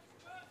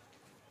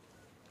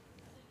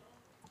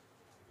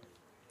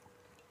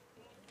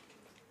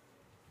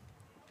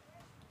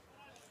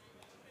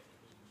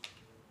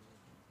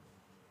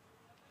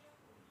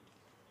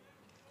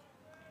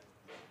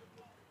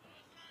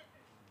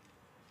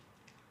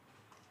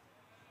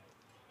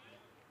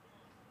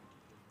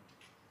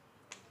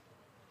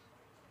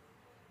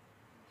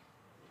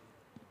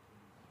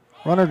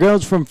 Runner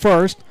goes from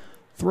first.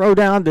 Throw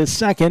down to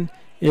second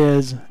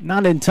is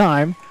not in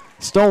time.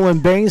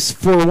 Stolen base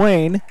for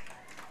Wayne.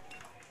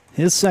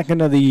 His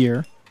second of the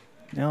year.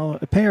 Now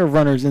a pair of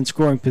runners in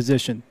scoring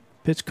position.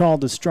 Pitch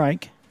called to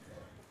strike.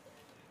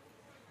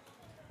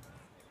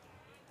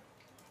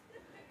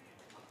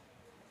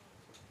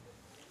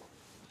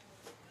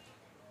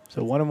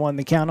 So 1-1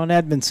 the count on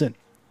Edmondson.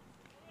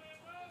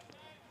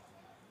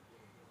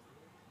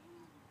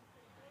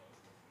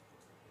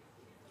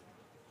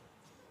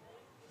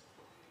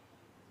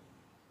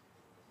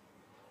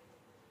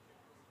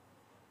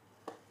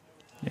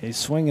 A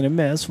swing and a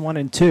miss,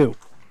 1-2.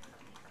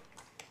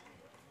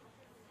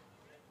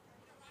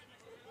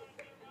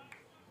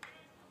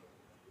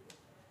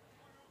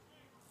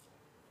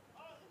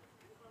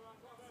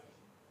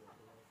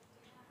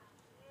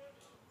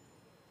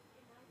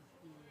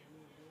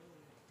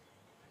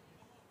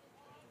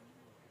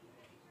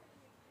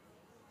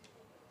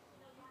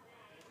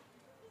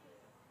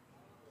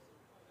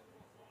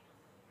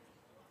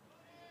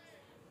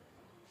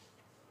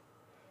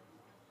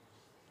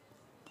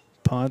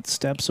 Pont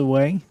steps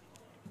away.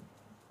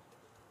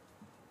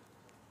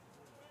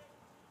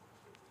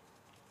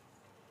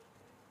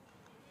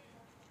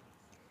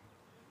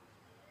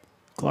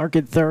 Clark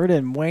at third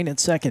and Wayne at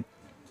second.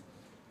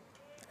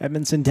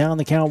 Edmondson down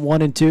the count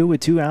 1-2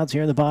 with 2 outs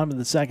here in the bottom of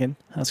the second.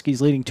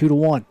 Huskies leading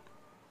 2-1.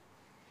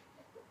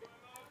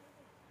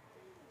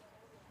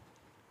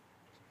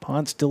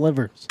 Ponce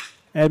delivers.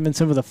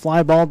 Edmondson with a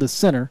fly ball to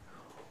center.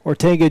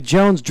 Ortega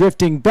Jones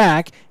drifting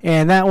back,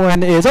 and that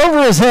one is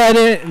over his head,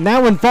 and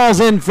that one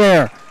falls in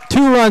fair.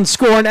 2-run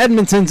score, and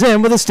Edmondson's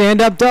in with a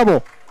stand-up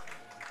double.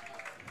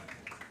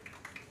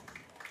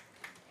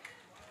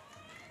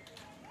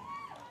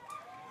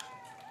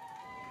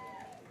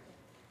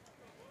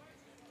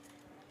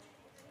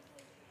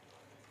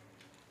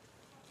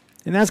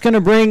 And that's going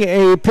to bring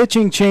a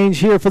pitching change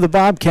here for the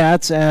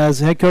Bobcats as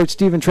head coach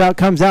Stephen Trout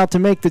comes out to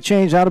make the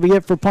change. That'll be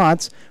it for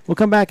Ponce. We'll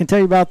come back and tell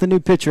you about the new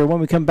pitcher when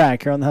we come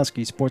back here on the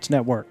Husky Sports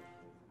Network.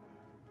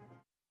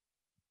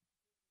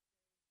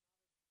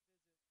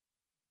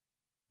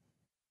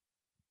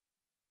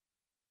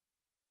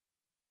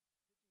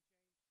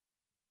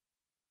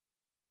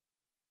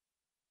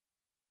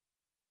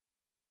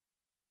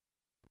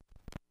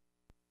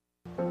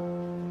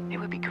 It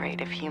would be great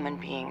if human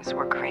beings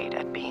were great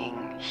at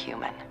being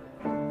human.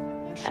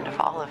 And if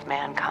all of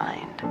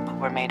mankind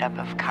were made up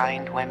of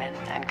kind women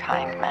and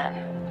kind men.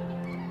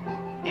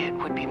 It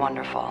would be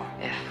wonderful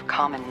if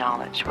common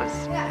knowledge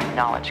was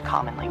knowledge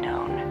commonly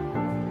known.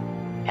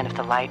 And if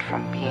the light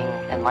from being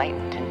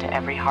enlightened into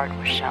every heart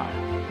was shown.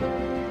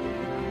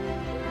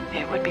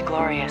 It would be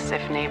glorious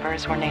if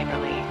neighbors were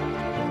neighborly,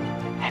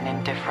 and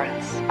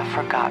indifference a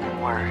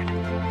forgotten word.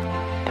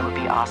 It would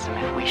be awesome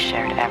if we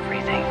shared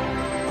everything,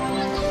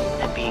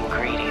 and being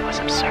greedy was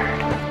absurd.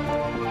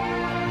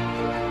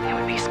 It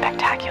would be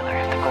spectacular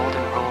if the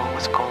golden rule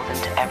was golden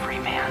to every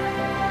man.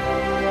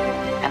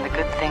 And the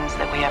good things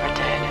that we ever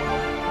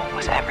did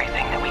was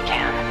everything that we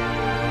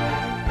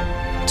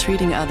can.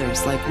 Treating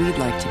others like we'd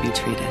like to be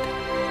treated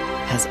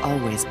has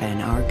always been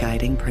our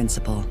guiding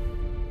principle.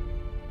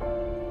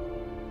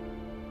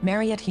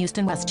 Marriott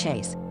Houston West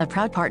Chase, a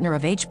proud partner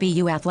of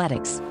HBU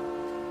Athletics.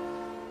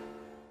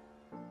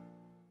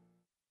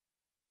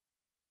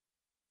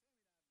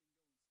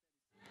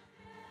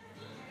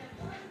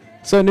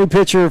 So new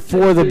pitcher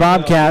for the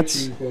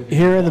Bobcats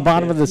here in the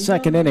bottom of the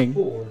second inning.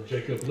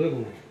 Jacob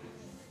Little.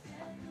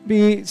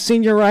 Be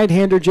senior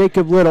right-hander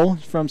Jacob Little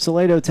from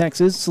Salado,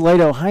 Texas,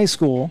 Salado High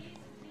School.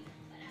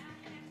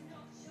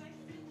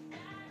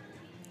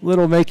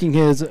 Little making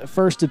his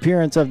first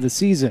appearance of the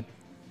season.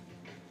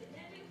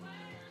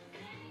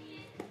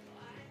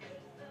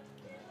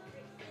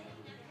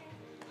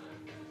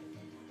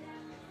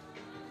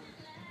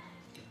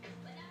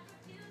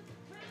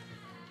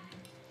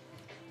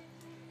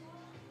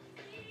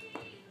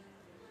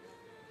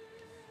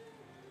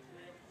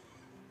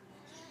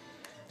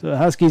 So the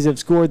Huskies have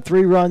scored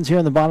 3 runs here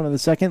in the bottom of the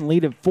second,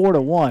 lead at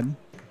 4-1.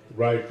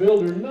 Right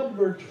fielder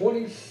number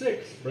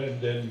 26,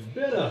 Brendan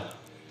Benna.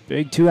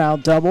 Big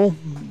 2-out double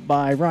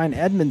by Ryan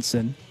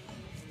Edmondson.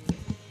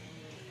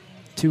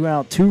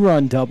 2-out,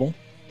 2-run double.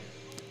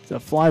 The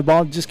fly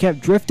ball just kept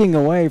drifting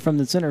away from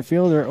the center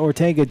fielder,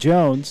 Ortega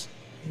Jones,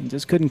 and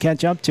just couldn't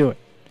catch up to it.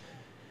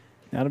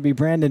 That'll be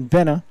Brandon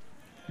Benna.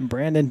 And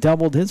Brandon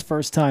doubled his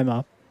first time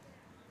up.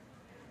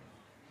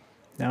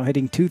 Now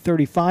hitting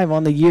 .235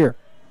 on the year.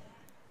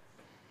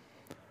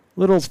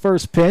 Little's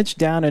first pitch,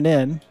 down and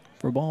in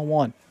for ball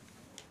 1.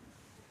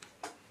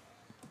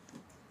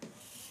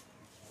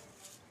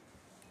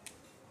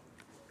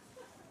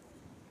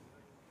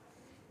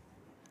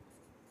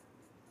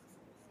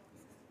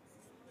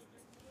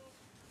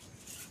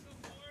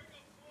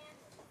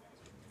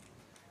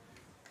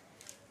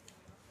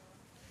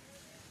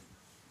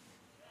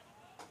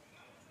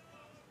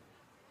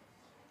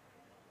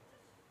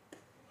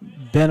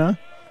 Benna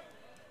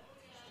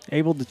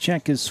able to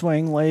check his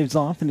swing, lays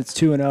off, and it's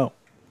 2-0.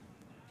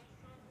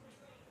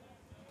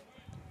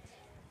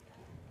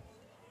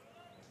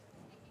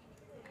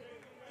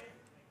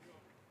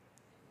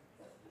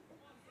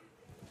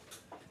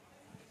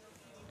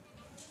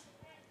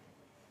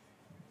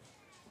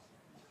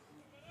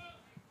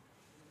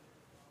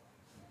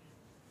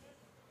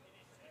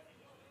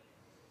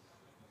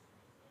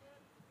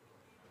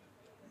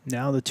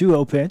 Now the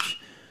 2-0 pitch.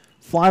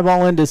 Fly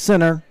ball into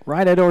center,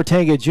 right at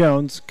Ortega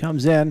Jones.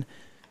 Comes in,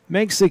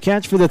 makes the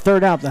catch for the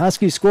third out. The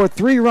Huskies score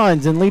 3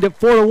 runs and lead at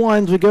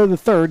 4-1 as we go to the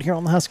third here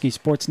on the Husky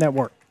Sports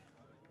Network.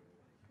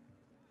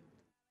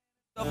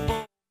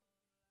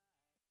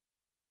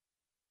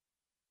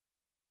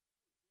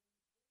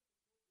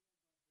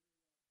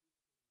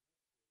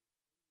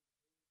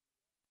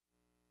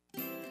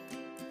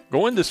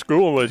 Going to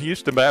school at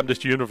Houston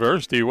Baptist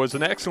University was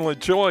an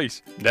excellent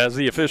choice. As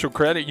the official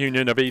credit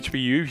union of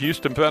HBU,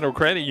 Houston Federal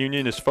Credit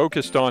Union is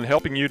focused on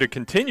helping you to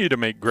continue to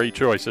make great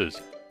choices.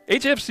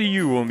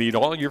 HFCU will meet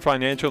all your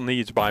financial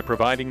needs by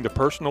providing the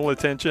personal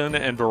attention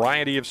and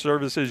variety of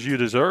services you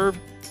deserve.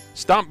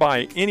 Stop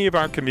by any of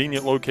our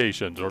convenient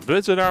locations or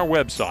visit our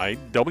website,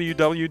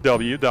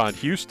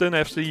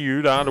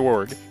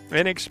 www.houstonfcu.org,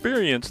 and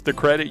experience the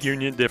credit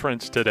union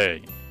difference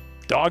today.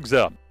 Dogs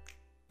up.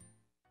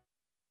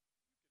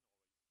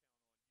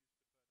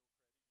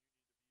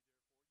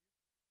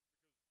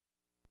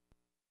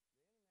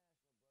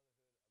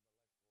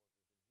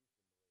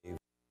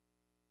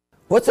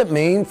 What's it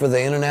mean for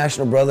the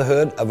International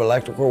Brotherhood of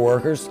Electrical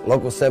Workers,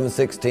 Local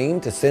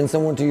 716, to send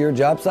someone to your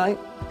job site?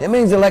 It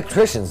means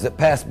electricians that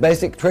pass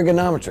basic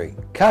trigonometry,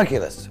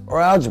 calculus,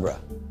 or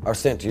algebra are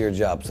sent to your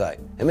job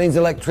site. It means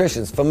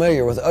electricians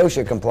familiar with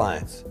OSHA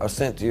compliance are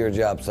sent to your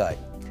job site.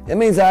 It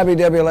means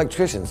IBW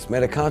electricians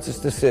made a conscious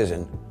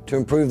decision to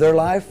improve their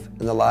life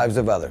and the lives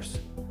of others.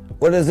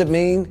 What does it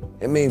mean?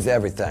 It means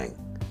everything.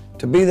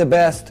 To be the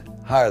best,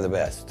 hire the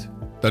best.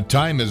 The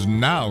time is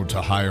now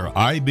to hire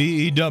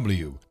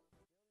IBEW.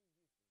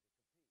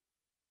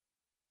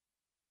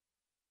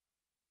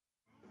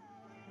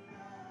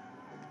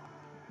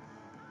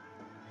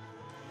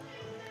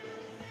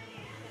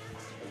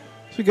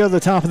 So we go to the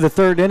top of the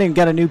third inning.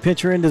 Got a new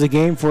pitcher into the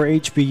game for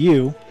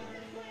HBU.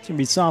 It's going to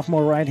be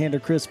sophomore right-hander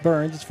Chris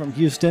Burns. It's from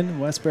Houston,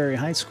 Westbury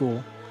High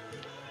School.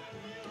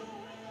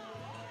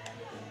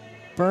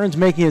 Burns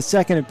making his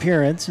second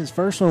appearance. His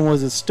first one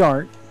was a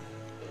start.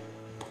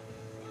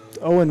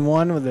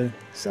 0-1 with a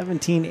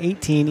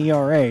 17-18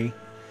 ERA.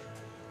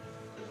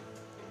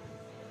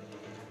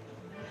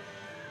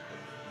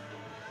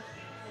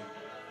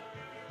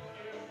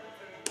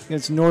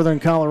 Against Northern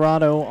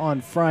Colorado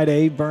on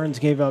Friday, Burns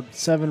gave up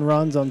 7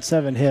 runs on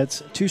 7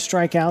 hits, 2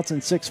 strikeouts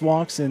and 6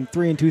 walks in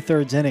 3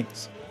 2/3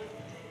 innings.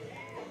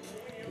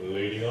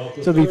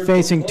 So he'll be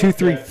facing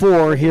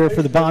 2-3-4 here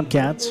for the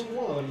Bobcats.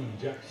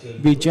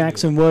 Be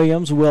Jackson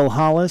Williams, Will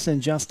Hollis,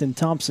 and Justin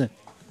Thompson.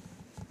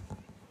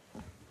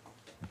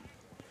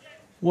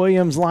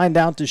 Williams lined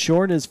out to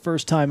short his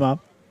first time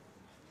up.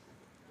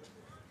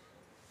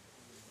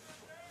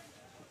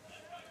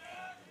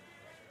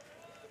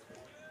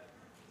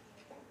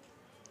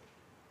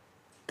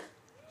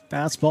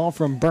 Fastball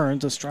from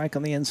Burns, a strike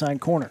on the inside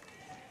corner.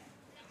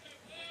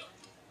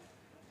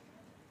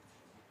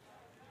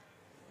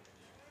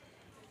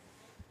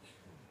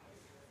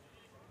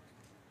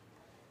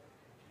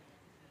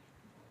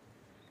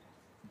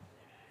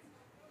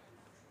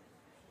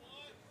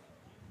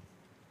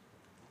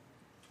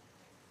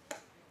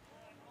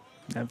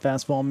 That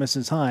fastball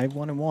misses high,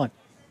 1-1.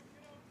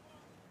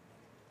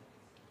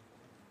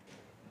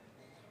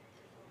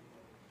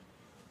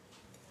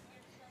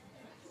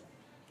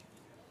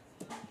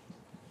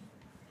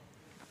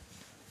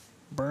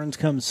 Burns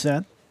comes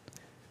set.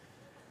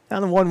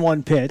 Down the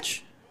 1-1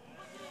 pitch.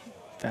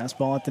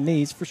 Fastball at the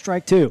knees for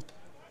strike 2.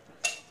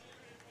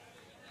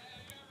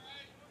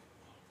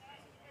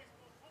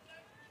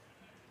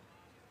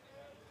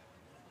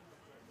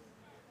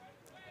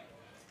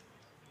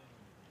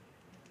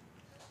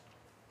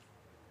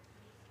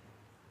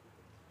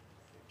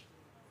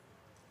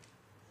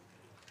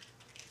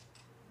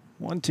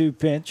 One-two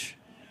pitch,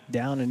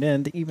 down and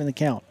in to even the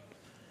count.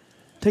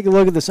 Take a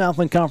look at the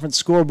Southland Conference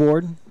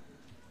scoreboard.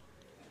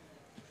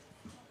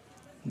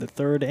 The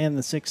third and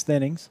the 6th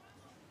innings.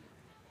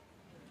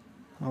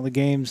 All the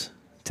games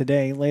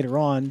today, later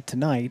on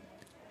tonight.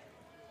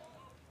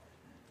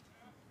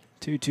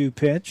 2-2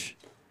 pitch.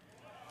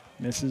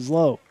 Misses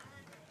low.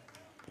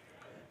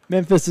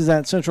 Memphis is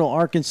at Central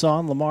Arkansas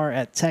and Lamar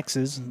at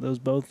Texas. Those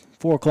both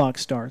 4 o'clock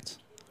starts.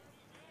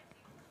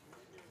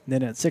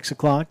 Then at 6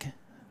 o'clock,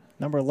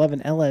 number 11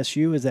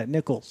 LSU is at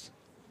Nichols.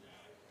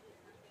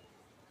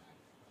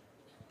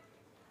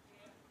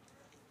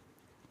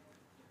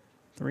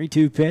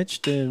 Three-two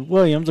pitch to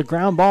Williams, a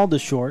ground ball to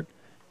short.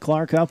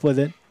 Clark up with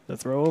it. The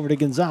throw over to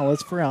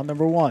Gonzalez for out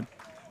number 1.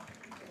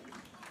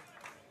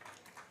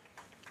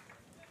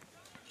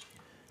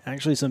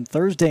 Actually, some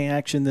Thursday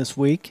action this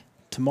week.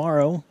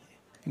 Tomorrow,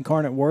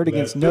 Incarnate Word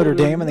against Notre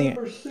Dame in the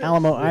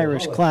Alamo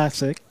Irish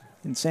Classic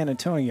in San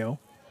Antonio.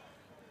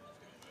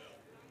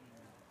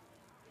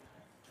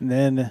 And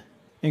then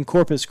in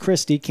Corpus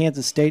Christi,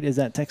 Kansas State is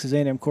at Texas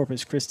A&M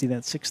Corpus Christi.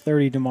 That's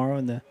 6:30 tomorrow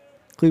in the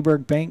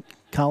Kleberg Bank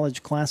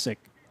College Classic.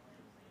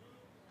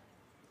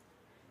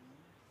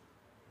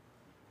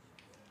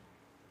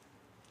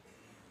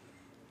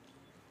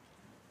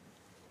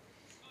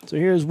 So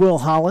here's Will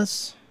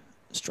Hollis.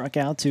 Struck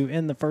out to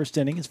end the first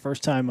inning, his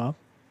first time up.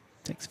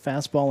 Takes a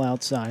fastball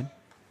outside.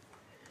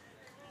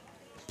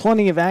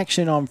 Plenty of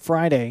action on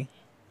Friday.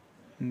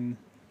 And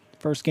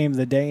first game of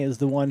the day is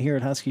the one here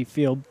at Husky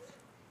Field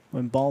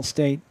when Ball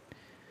State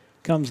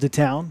comes to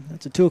town.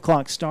 That's a 2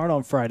 o'clock start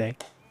on Friday.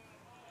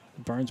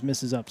 Burns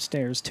misses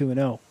upstairs,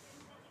 2-0.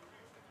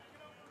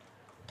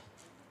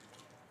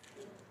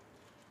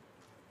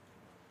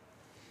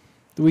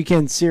 The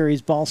weekend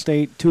series, Ball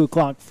State, 2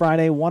 o'clock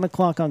Friday, 1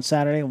 o'clock on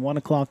Saturday, and 1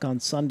 o'clock on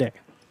Sunday.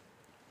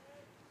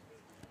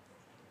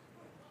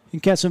 You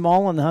can catch them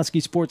all on the Husky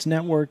Sports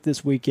Network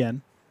this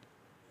weekend.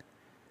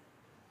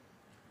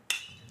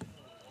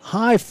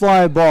 High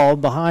fly ball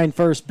behind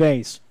first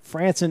base.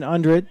 Franson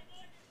under it.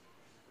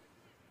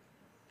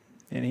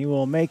 And he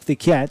will make the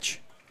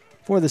catch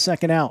for the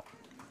second out.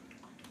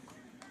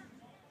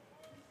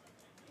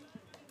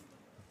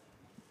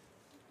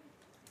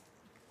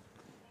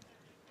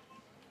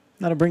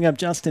 That'll bring up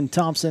Justin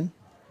Thompson.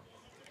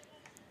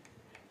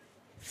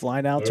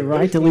 Flied out to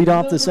right to lead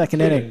off the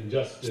second inning.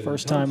 His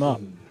first time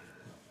up.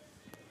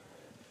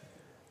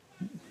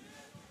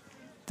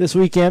 This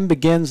weekend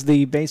begins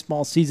the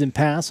baseball season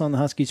pass on the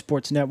Husky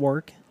Sports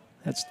Network.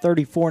 That's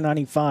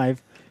 $34.95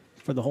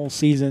 for the whole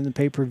season. The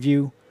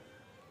pay-per-view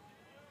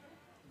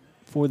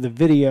for the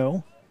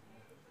video,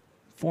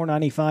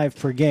 $4.95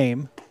 per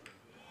game.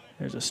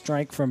 There's a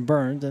strike from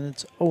Burns, and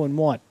it's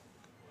 0-1.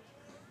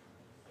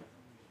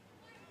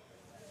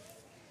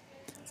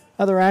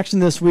 Other action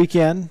this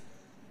weekend.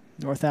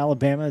 North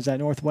Alabama is at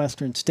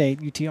Northwestern State.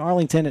 UT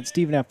Arlington at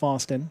Stephen F.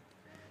 Austin.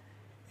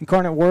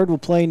 Incarnate Word will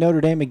play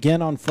Notre Dame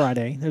again on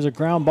Friday. There's a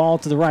ground ball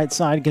to the right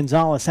side.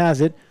 Gonzalez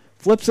has it.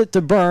 Flips it to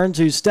Burns,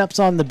 who steps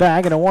on the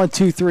bag in a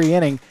 1-2-3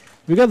 inning.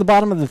 We go to the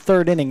bottom of the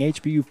third inning.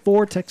 HBU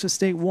 4, Texas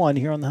State 1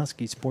 here on the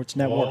Husky Sports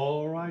Network.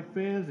 All right,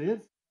 fans,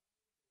 it's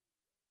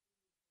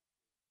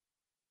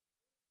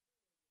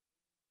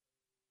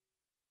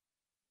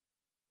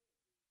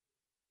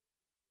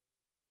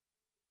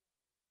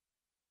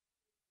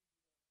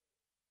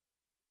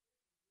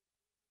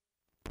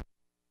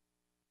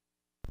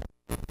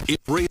If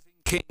Raising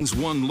Cane's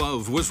one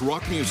love was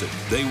rock music,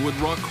 they would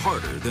rock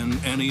harder than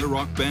any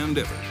rock band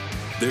ever.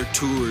 Their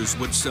tours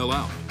would sell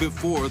out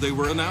before they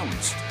were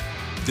announced.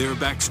 Their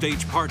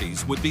backstage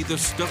parties would be the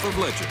stuff of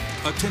legend,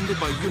 attended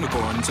by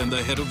unicorns and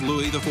the head of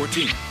Louis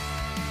XIV.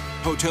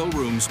 Hotel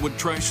rooms would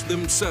trash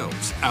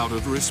themselves out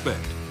of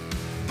respect.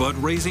 But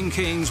Raising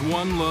Cane's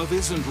one love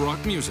isn't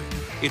rock music.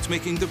 It's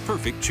making the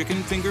perfect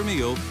chicken finger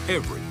meal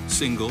every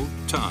single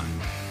time.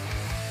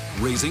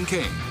 Raising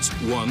Cane's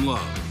one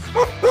love.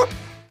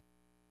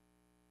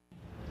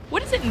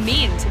 What does it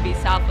mean to be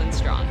Southland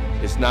Strong?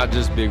 It's not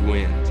just big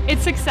wins.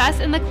 It's success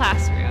in the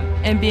classroom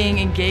and being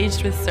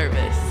engaged with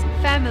service,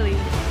 family,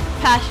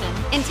 passion,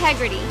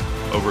 integrity,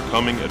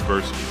 overcoming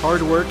adversity,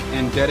 hard work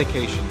and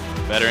dedication,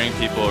 bettering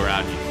people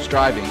around you,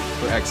 striving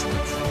for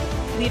excellence,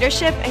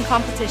 leadership and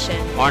competition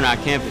on our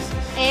campuses,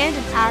 and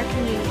in our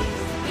communities.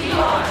 We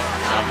are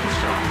Southland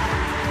Strong.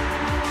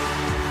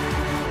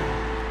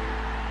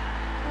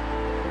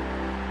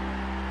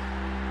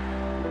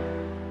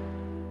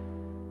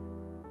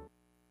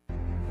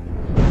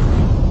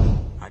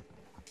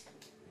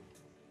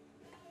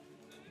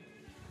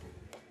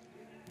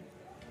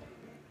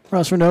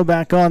 Russ Renault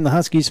back on the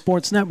Husky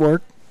Sports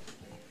Network.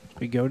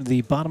 We go to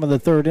the bottom of the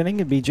third inning.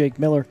 It'd be Jake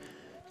Miller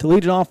to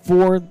lead it off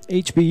for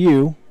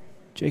HBU.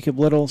 Jacob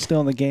Little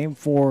still in the game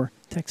for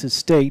Texas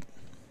State.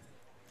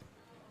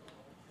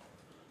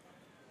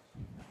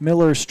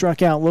 Miller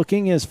struck out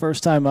looking his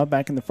first time up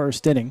back in the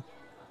first inning.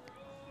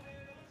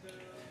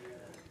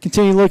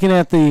 Continue looking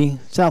at the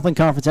Southland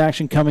Conference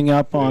action coming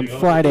up on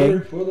Friday.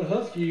 For the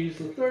Huskies,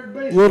 the third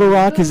baseman, Little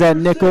Rock is at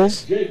Nichols.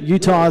 6,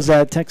 Utah is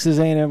at Texas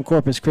A&M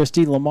Corpus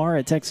Christi. Lamar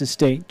at Texas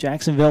State.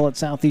 Jacksonville at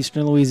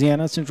Southeastern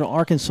Louisiana. Central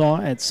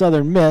Arkansas at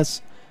Southern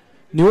Miss.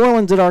 New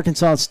Orleans at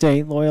Arkansas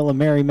State. Loyola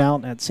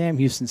Marymount at Sam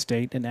Houston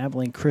State. And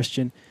Abilene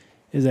Christian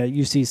is at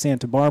UC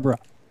Santa Barbara.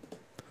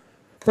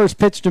 First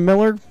pitch to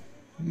Miller.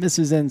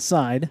 Misses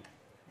inside.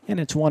 And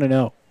it's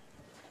 1-0.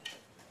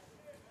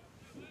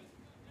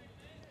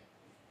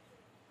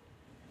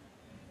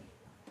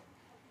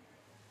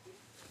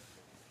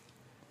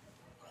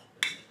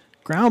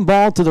 Ground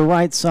ball to the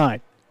right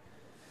side.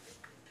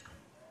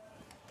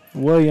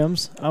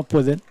 Williams up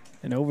with it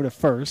and over to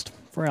first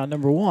for out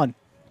number 1.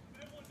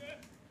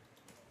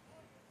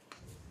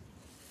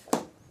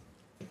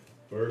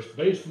 First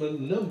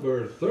baseman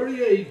number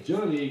 38,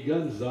 Johnny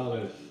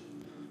Gonzalez.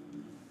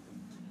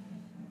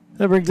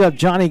 That brings up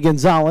Johnny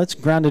Gonzalez,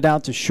 grounded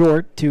out to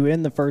short to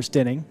end the first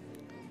inning.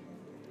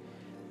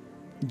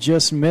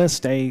 Just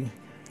missed a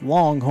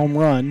long home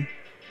run.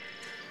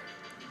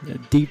 A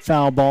deep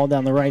foul ball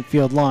down the right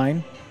field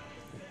line.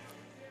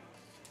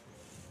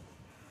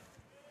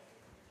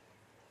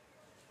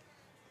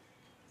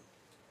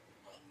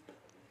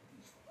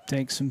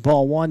 Takes some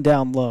ball 1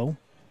 down low.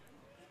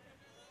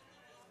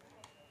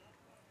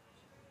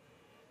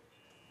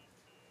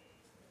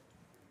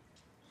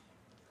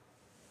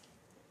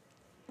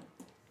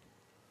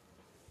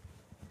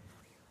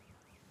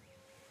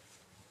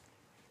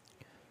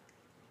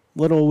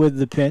 Little with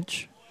the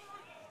pitch.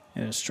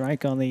 And a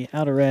strike on the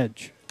outer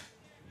edge.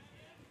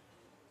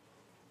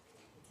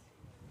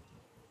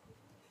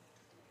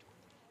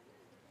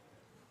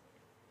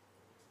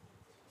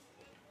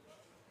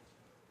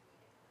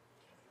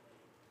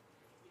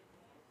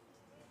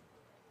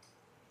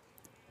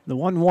 The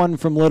 1-1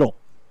 from Little.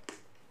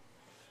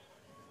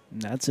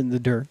 And that's in the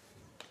dirt.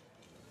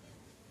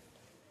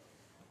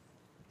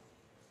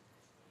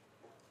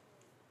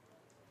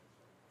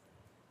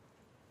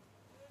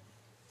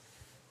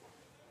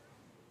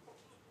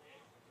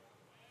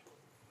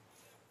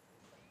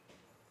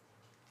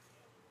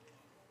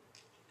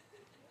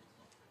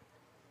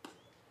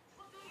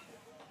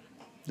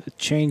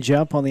 change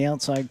up on the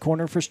outside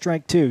corner for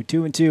strike two.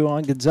 2-2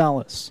 on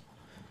Gonzalez.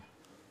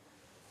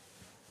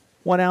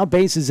 1 out,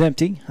 base is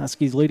empty.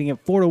 Huskies leading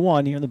at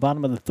 4-1 here in the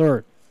bottom of the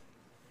third.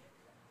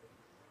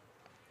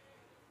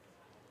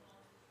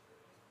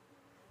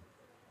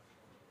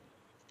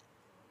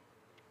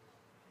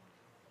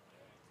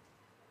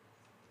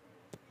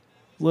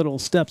 Little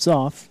steps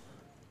off.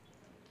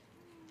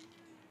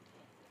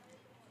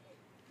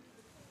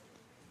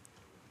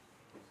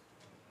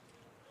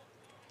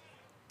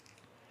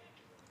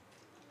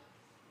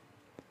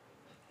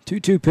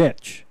 Two-two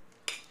pitch.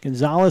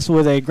 Gonzalez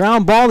with a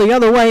ground ball the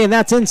other way, and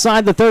that's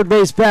inside the third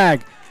base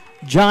bag.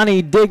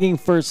 Johnny digging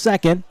for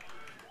second,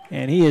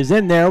 and he is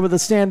in there with a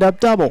stand-up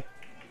double.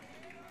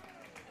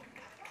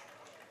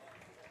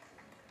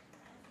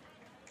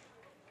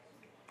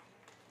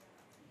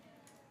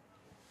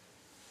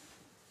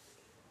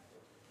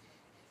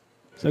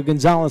 So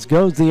Gonzalez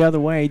goes the other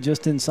way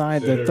just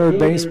inside the third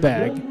base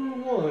bag.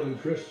 Number 1,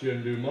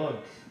 Christian Dumont.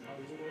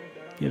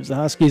 Gives the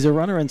Huskies a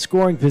runner in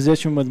scoring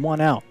position with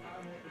 1 out.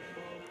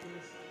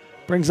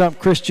 Brings up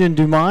Christian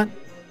Dumont.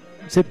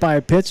 He's hit by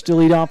a pitch to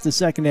lead off the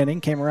second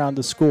inning. Came around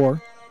to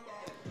score.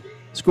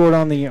 Scored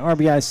on the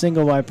RBI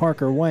single by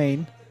Parker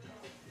Wayne.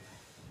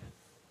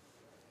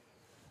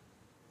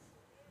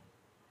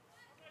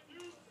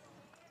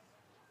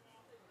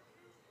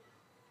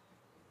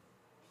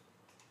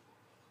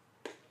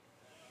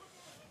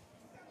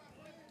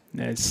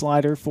 And a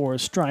slider for a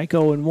strike,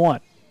 0-1.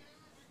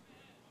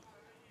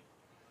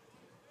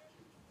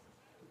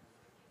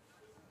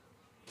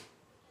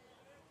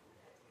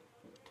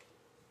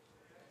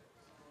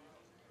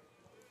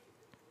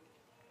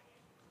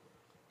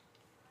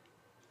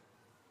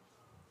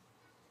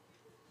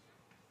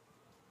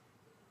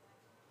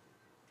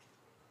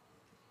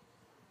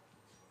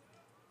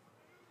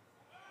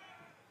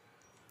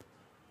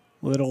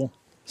 Little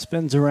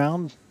spins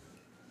around,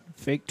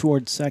 fake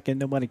towards second,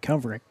 nobody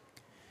covering.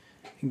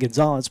 And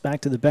Gonzalez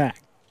back to the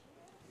back.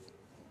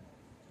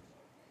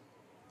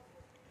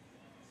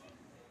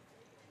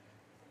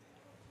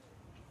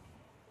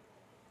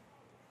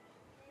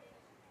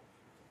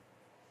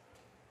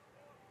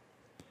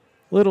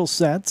 Little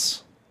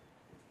sets.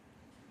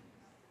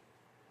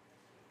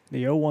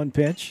 The 0-1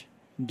 pitch.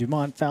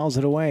 Dumont fouls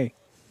it away.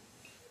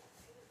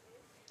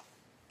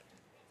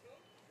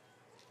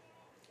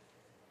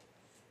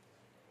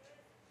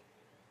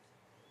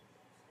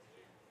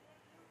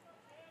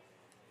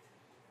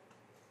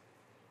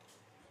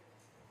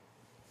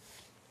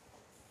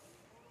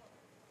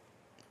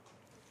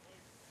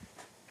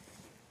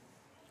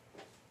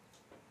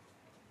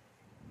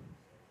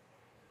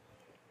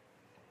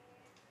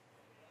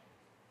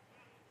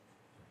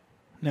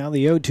 Now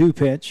the 0-2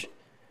 pitch.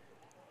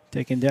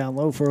 Taken down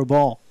low for a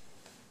ball.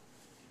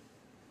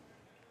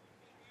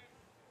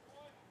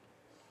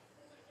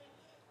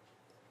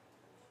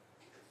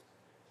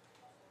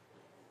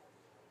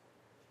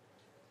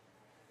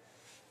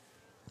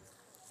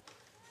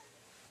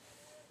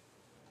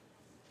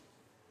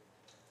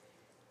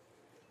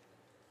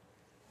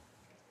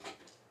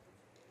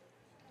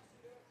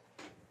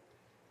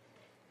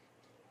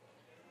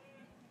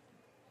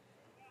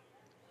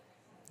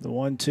 The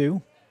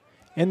 1-2.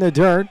 In the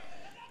dirt,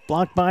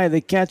 blocked by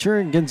the catcher,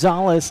 and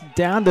Gonzalez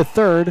down to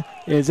third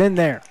is in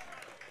there.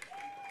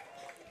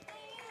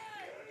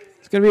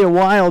 It's going to be a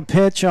wild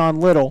pitch on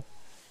Little.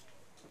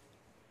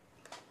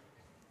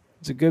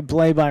 It's a good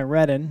play by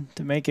Redden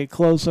to make it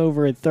close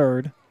over at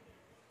third.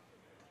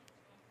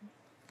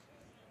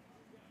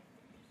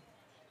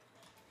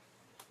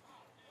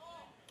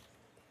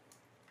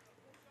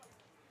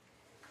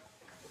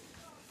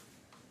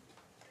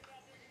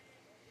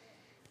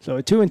 So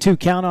a 2-2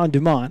 count on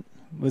Dumont,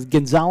 with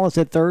Gonzalez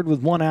at third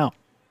with 1 out.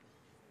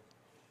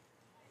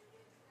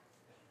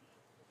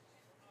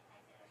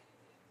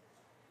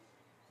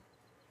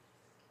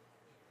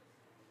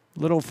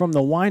 Little from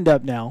the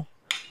windup now.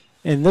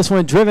 And this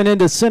one driven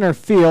into center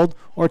field.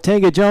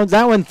 Ortega-Jones,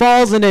 that one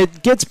falls and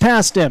it gets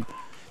past him.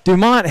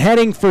 Dumont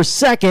heading for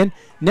second,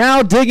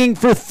 now digging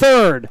for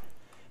third.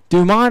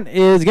 Dumont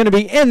is going to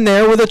be in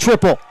there with a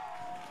triple.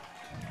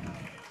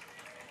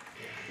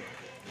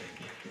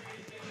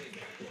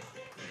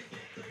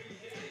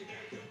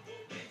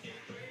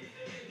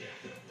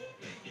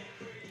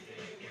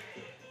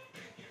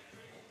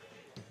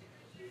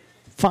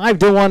 Five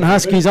to 1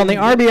 Huskies on the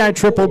RBI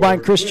triple by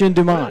Christian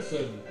Dumont.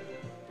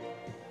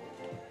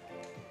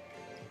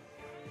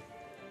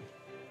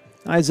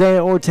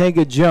 Isaiah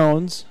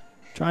Ortega-Jones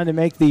trying to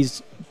make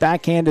these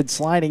backhanded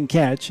sliding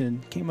catch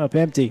and came up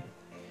empty.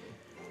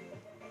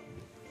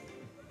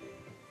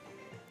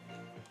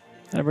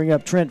 I bring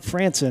up Trent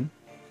Franson.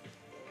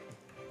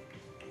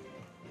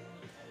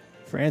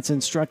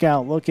 Franson struck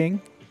out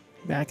looking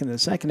back in the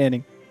second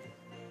inning.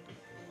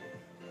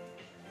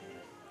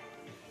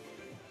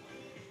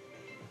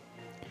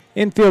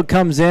 Infield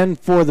comes in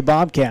for the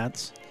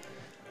Bobcats.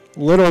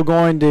 Little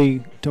going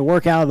to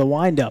work out of the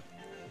windup.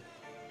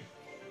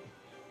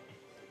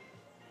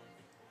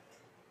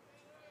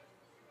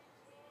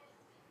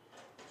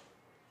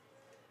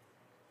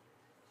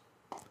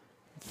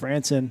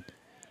 Franson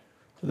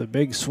with a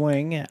big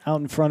swing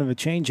out in front of a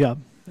changeup,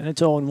 and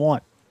it's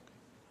 0-1.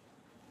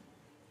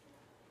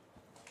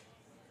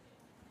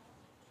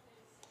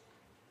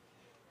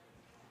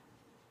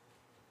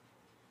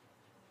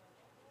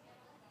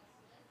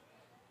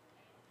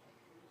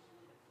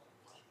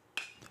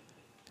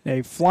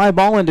 A fly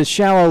ball into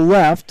shallow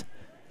left.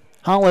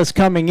 Hollis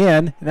coming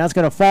in, and that's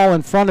going to fall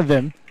in front of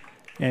him.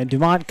 And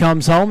Dumont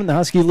comes home, and the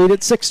Huskies lead it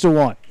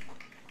 6-1.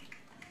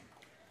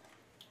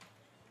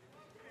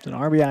 It's an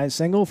RBI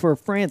single for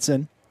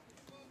Franson.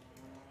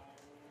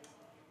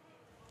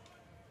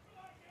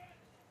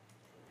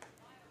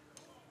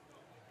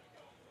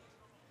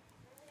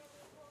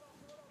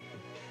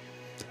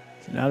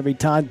 So now to be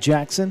Todd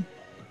Jackson.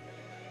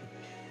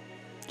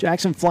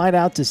 Jackson flied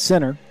out to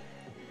center.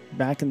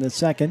 Back in the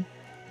second.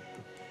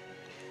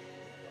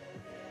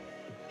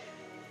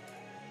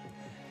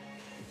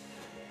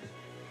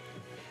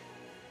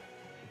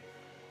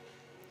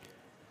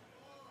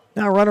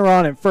 Now a runner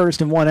on at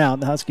first and one out.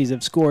 The Huskies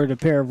have scored a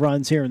pair of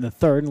runs here in the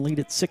third and lead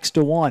it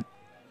 6-1.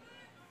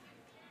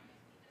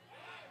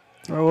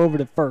 Throw over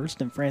to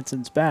first and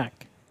Franson's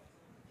back.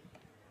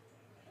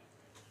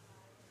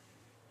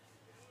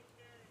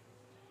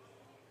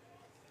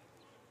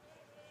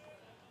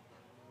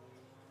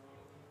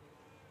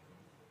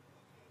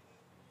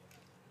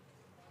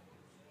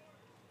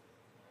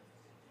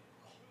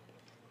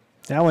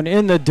 That one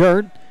in the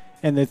dirt,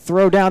 and the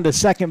throw down to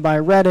second by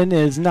Redden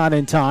is not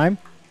in time.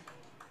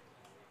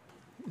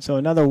 So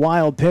another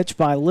wild pitch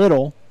by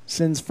Little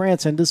sends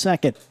Franson to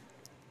second.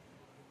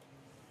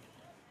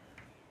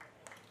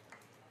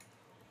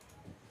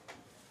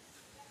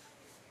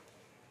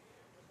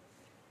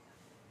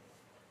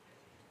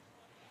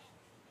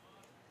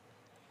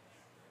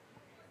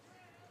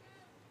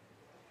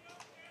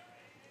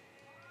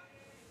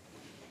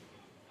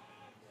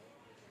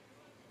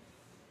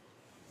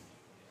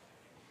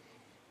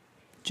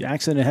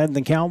 Jackson ahead in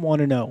the count,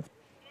 1-0.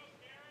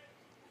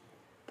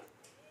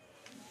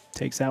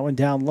 Takes that one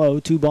down low,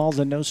 2 balls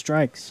and no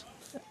strikes.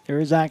 There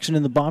is action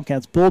in the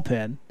Bobcats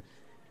bullpen.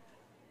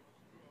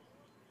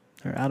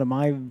 They're out of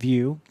my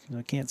view.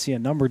 I can't see a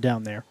number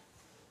down there.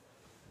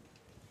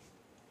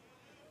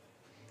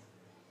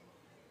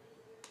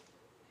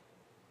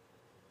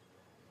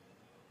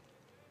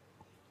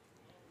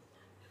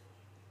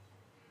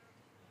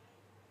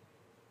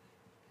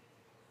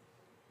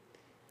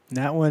 And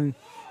that one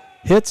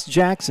hits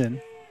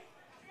Jackson.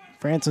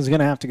 Franson's going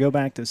to have to go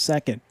back to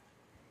second.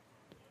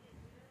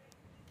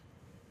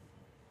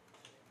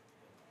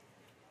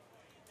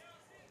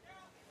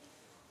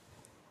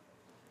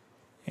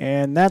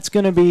 And that's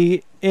going to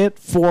be it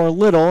for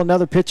Little.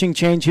 Another pitching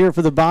change here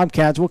for the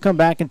Bobcats. We'll come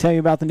back and tell you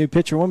about the new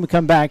pitcher when we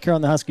come back here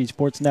on the Husky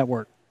Sports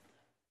Network.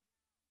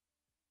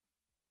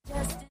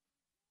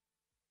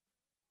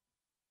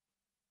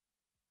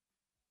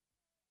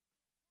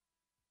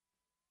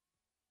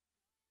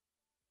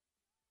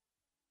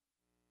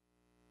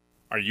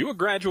 Are you a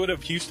graduate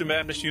of Houston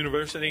Baptist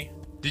University?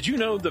 Did you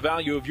know the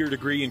value of your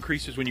degree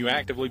increases when you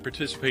actively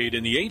participate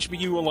in the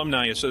HBU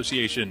Alumni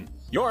Association?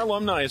 Your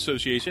Alumni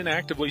Association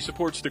actively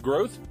supports the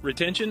growth,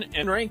 retention,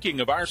 and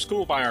ranking of our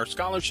school by our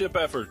scholarship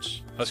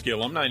efforts. Husky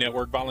Alumni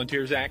Network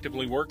volunteers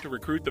actively work to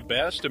recruit the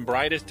best and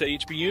brightest to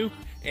HBU,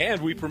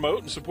 and we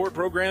promote and support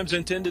programs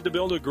intended to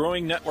build a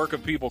growing network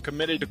of people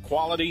committed to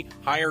quality,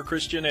 higher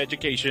Christian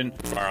education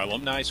for our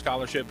alumni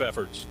scholarship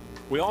efforts.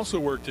 We also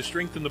work to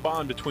strengthen the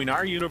bond between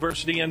our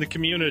university and the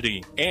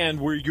community, and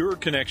we're your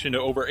connection to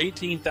over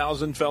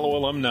 18,000 fellow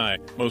alumni,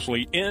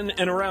 mostly in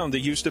and around the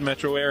Houston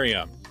metro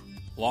area.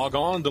 Log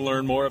on to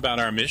learn more about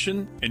our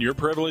mission and your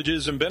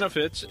privileges and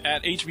benefits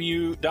at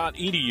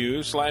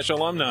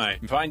hbu.edu/alumni.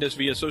 And find us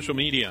via social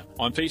media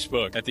on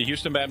Facebook at the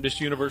Houston Baptist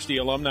University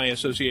Alumni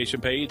Association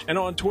page and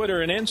on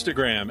Twitter and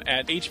Instagram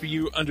at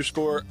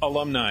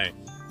HBU_alumni.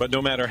 But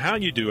no matter how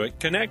you do it,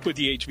 connect with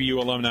the HBU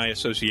Alumni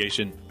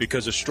Association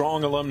because a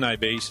strong alumni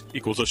base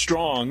equals a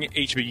strong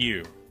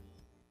HBU.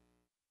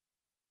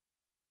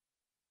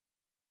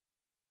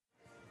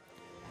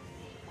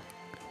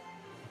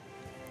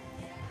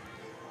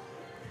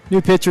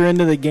 New pitcher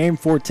into the game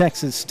for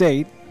Texas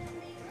State.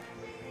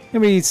 Going to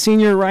be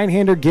senior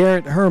right-hander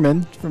Garrett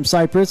Herman from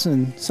Cypress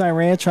and Cy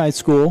Ranch High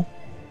School.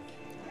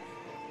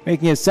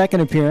 Making his second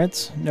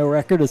appearance, no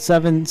record, a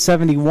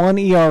 7.71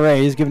 ERA.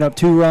 He's given up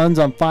 2 runs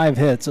on 5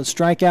 hits, a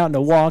strikeout and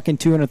a walk in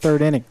 2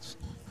 1/3 innings.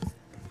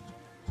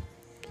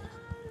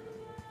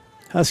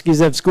 Huskies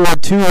have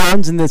scored 2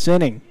 runs in this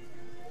inning.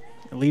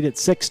 They lead at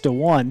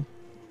 6-1.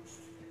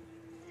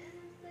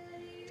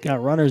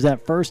 Got runners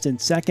at first and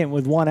second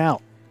with 1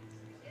 out.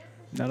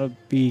 That'll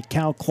be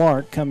Cal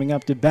Clark coming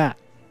up to bat.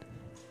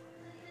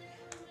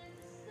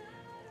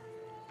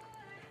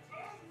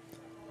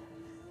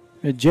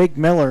 Jake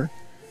Miller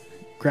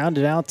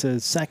grounded out to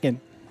second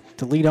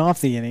to lead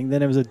off the inning.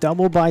 Then it was a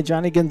double by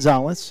Johnny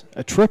Gonzalez,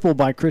 a triple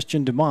by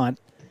Christian Dumont,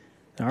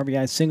 an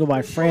RBI single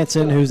by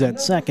Franson, who's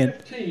at second,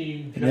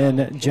 and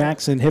then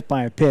Jackson hit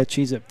by a pitch.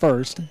 He's at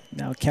first.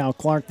 Now Cal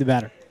Clark, the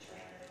batter.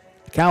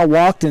 Cal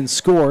walked and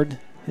scored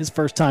his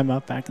first time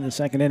up back in the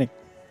second inning.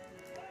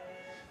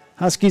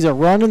 Huskies a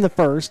run in the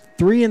first,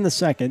 3 in the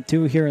second,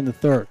 2 here in the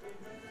third.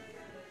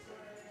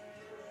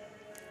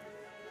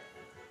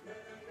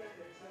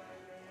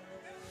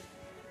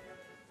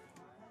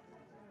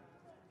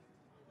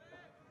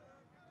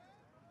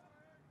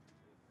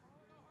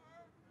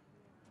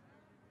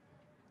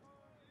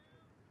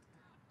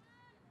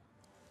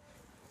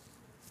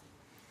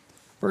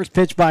 First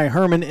pitch by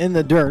Herman in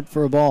the dirt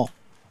for a ball.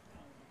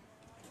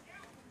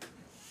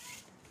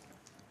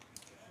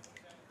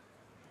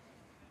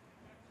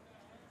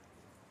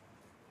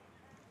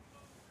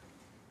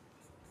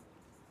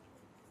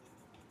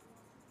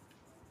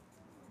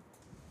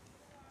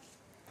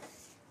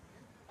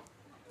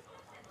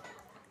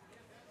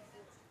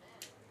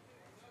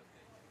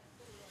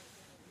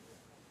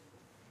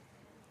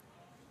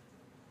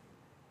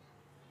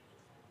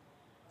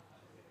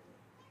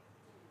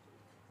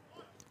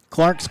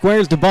 Clark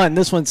squares the bunt.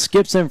 This one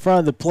skips in front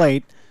of the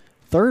plate.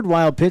 Third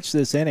wild pitch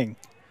this inning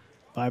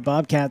by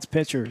Bobcats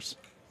pitchers.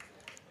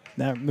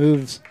 That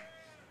moves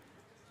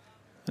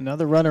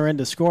another runner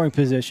into scoring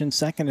position.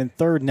 Second and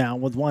third now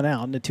with 1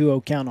 out and a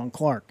 2-0 count on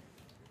Clark.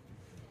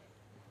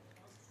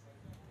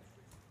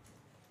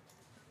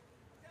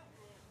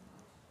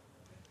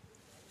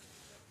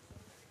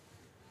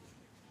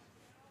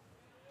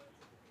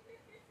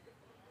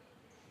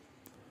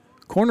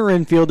 Corner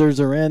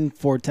infielders are in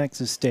for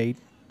Texas State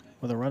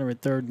with a runner at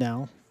third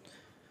now.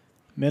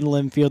 Middle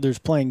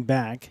infielders playing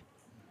back.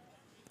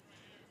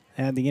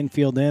 Had the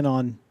infield in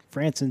on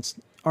Franson's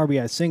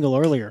RBI single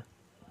earlier.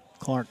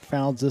 Clark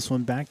fouls this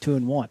one back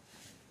 2-1.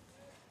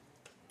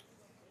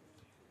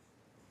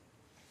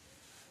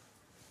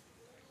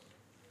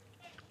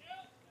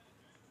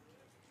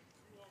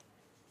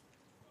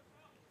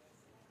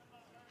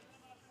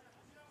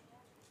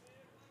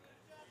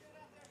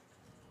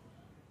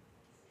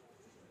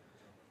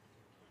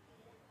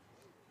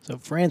 So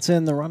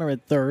Franson, the runner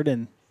at third,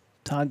 and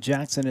Todd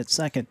Jackson at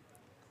second.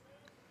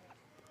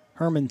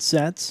 Herman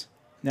sets.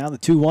 Now the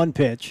 2-1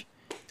 pitch.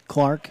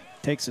 Clark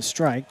takes a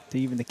strike to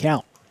even the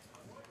count.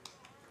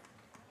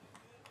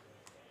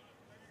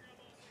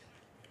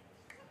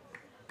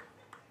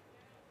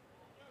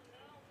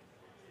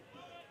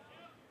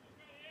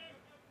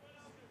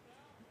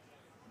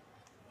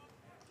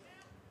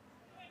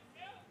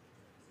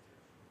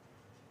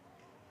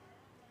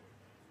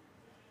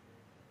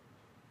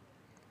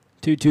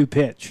 Two-two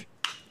pitch.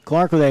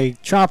 Clark with a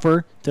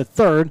chopper to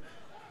third,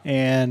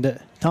 and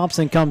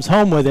Thompson comes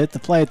home with it to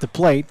play at the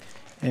plate,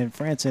 and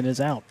Franson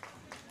is out.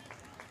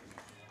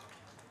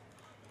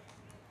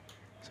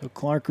 So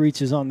Clark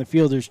reaches on the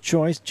fielder's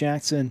choice.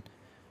 Jackson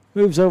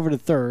moves over to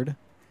third.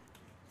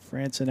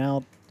 Franson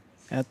out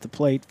at the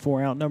plate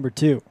for out number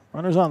 2.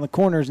 Runners on the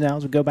corners now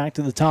as we go back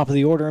to the top of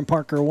the order, and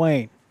Parker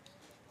Wayne.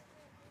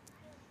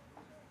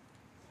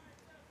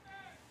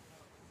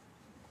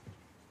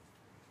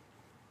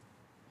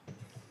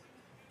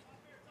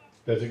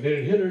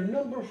 Designated hitter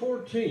number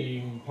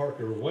 14,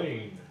 Parker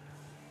Wayne.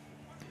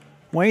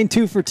 Wayne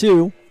 2 for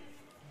 2.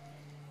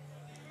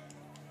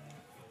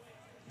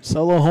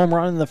 Solo home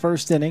run in the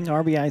first inning,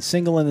 RBI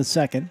single in the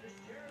second.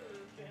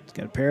 He's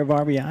got a pair of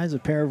RBIs, a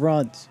pair of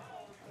runs.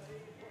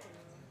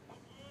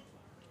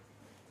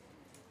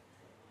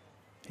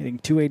 Hitting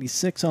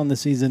 .286 on the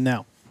season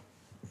now.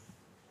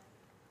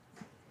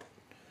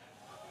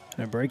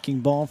 And a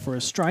breaking ball for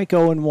a strike,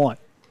 0-1.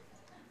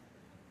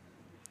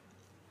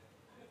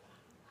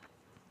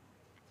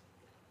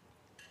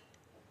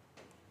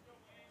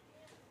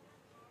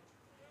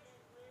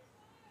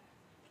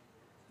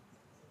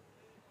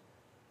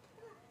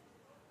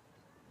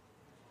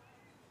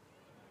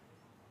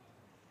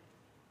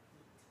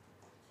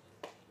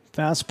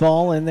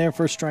 Fastball in there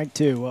for strike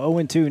 2.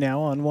 0-2 now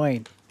on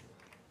Wayne.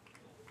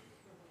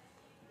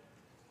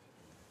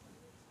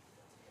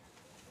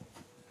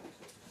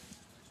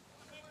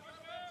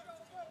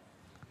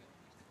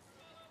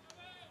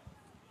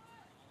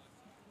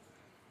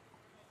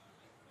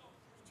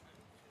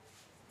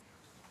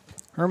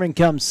 Herman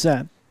comes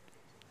set.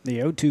 The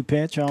 0-2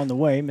 pitch on the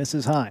way,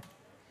 misses high.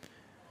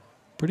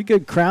 Pretty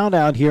good crowd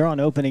out here on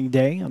opening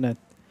day on a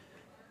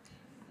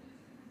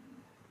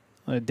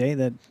day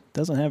that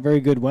doesn't have very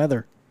good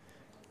weather.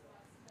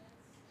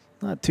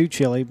 Not too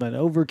chilly, but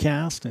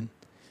overcast and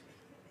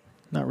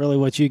not really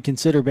what you'd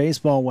consider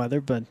baseball weather,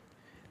 but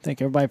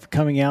thank everybody for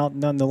coming out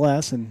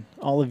nonetheless and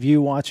all of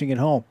you watching at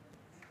home.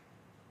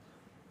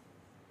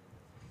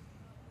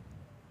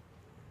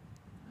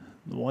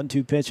 The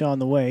 1-2 pitch on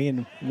the way,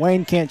 and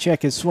Wayne can't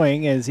check his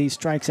swing as he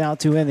strikes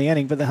out to end the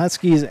inning, but the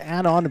Huskies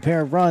add on a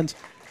pair of runs.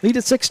 Lead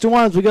at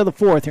 6-1 as we go to the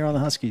fourth here on the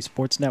Husky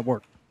Sports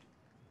Network.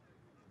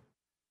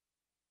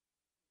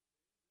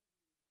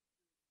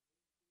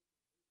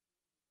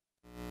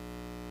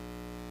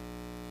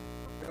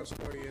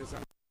 Is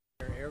I'm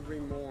there every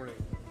morning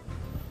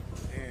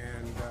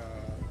and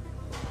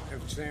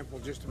have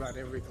sampled just about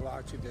every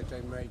kolache that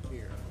they make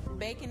here.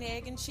 bacon,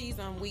 egg, and cheese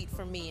on wheat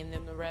for me, and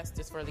then the rest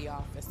is for the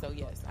office. So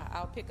yes,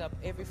 I'll pick up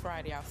every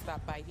Friday. I'll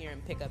stop by here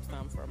and pick up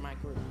some for my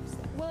group. So.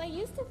 Well, I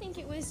used to think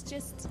it was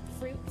just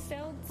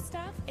fruit-filled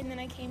stuff, and then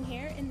I came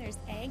here, and there's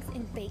eggs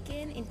and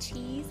bacon and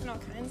cheese and all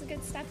kinds of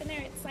good stuff in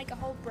there. It's like a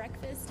whole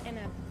breakfast and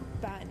a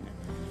bun.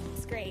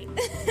 It's great.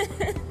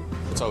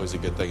 It's always a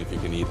good thing if you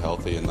can eat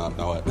healthy and not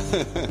know it.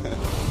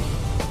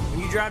 When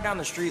you drive down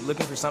the street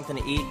looking for something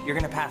to eat, you're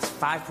going to pass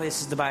 5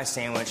 places to buy a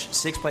sandwich,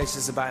 6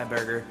 places to buy a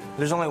burger.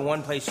 There's only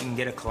one place you can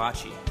get a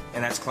kolache,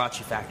 and that's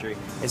Kolache Factory.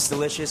 It's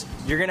delicious.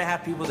 You're going to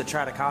have people that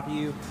try to copy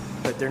you,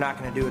 but they're not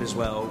going to do it as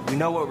well. We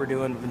know what we're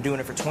doing. We've been doing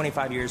it for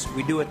 25 years.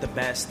 We do it the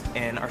best,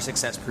 and our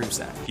success proves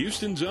that.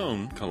 Houston's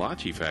own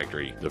Kolache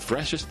Factory, the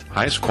freshest,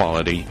 highest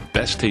quality,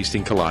 best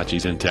tasting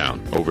kolaches in town.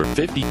 Over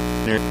 50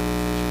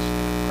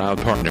 proud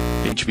partner,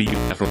 HBU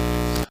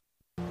Athletics.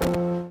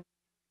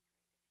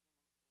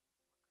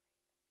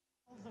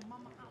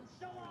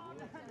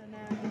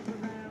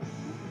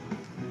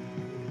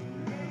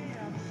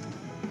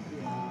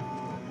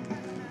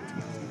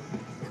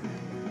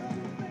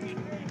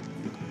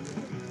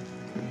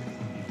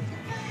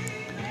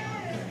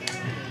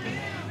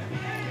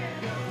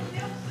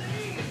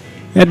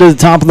 Head to the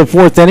top of the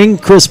 4th inning.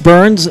 Chris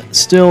Burns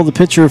still the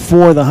pitcher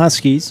for the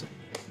Huskies.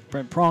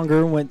 Brent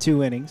Pronger went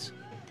 2 innings.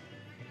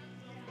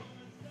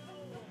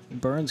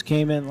 Burns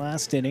came in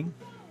last inning.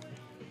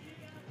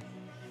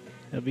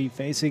 He'll be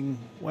facing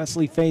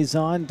Wesley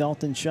Faison,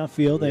 Dalton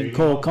Sheffield, and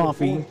Cole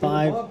Coffey,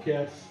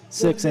 5,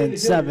 6, and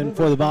 7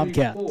 for the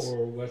Bobcats.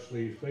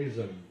 Wesley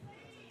Faison.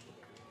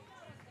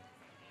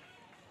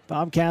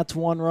 Bobcats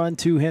 1 run,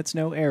 2 hits,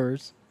 no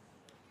errors.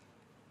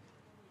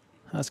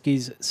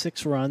 Huskies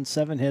 6 runs,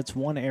 7 hits,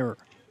 1 error.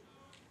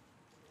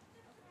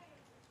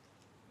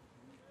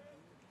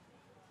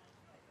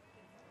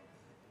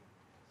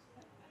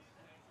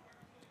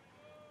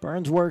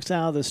 Burns works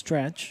out of the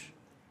stretch.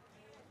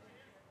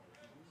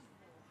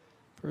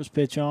 First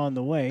pitch on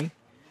the way.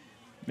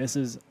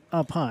 Misses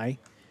up high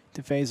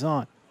to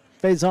Faison.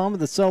 Faison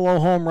with a solo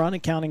home run,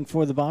 accounting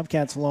for the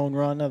Bobcats' lone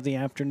run of the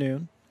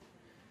afternoon.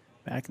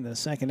 Back in the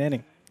 2nd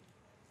inning.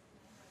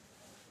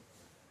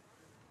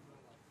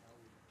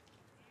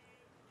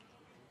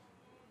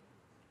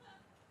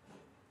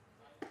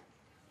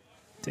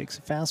 Takes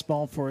a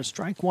fastball for a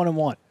strike,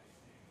 1-1.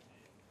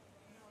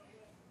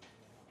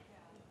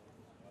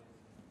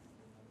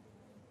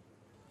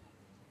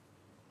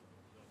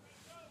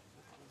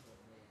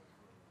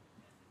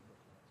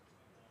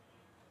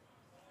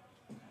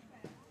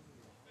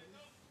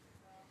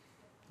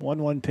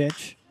 One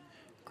pitch.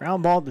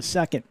 Ground ball to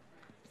second.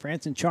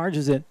 Franson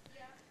charges it.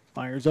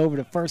 Fires over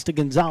to first to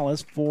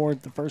Gonzalez for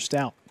the first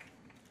out.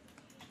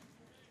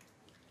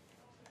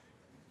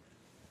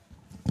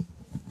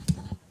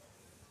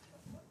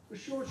 The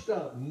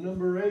shortstop,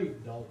 number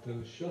 8,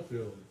 Dalton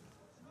Sheffield.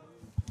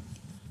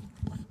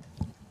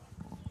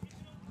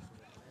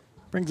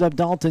 Brings up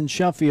Dalton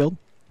Sheffield.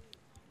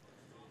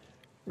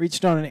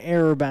 Reached on an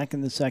error back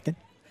in the 2nd.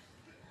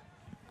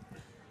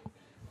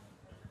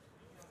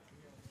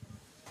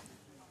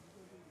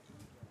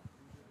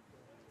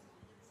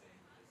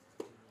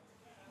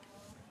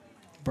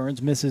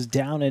 Burns misses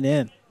down and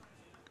in.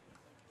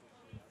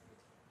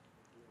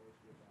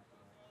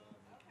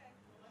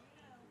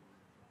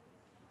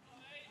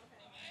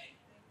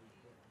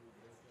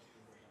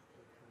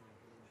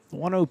 The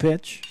 1-0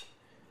 pitch.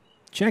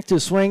 Check to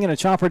swing and a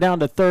chopper down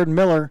to third.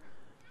 Miller.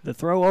 The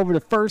throw over to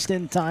first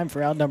in time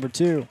for out number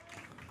 2.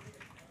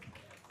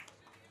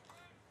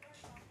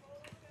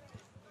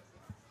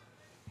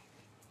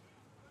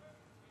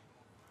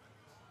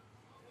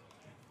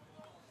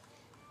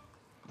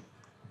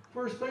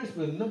 First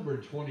baseman, number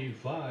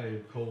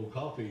 25, Cole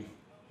Coffey.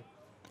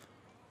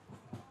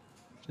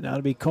 So now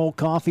to be Cole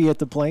Coffey at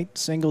the plate.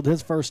 Singled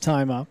his first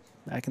time up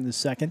back in the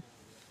 2nd.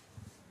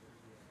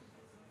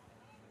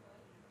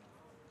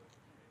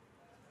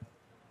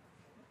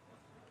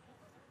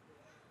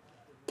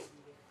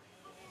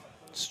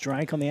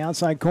 Strike on the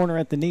outside corner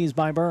at the knees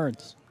by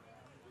Burns.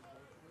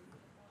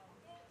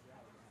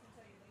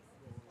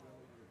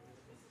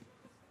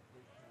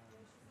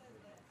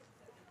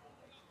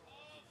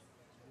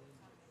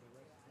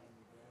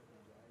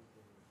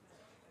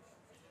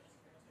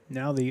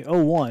 Now the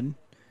 0-1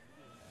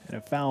 and a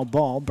foul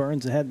ball.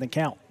 Burns ahead in the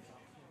count.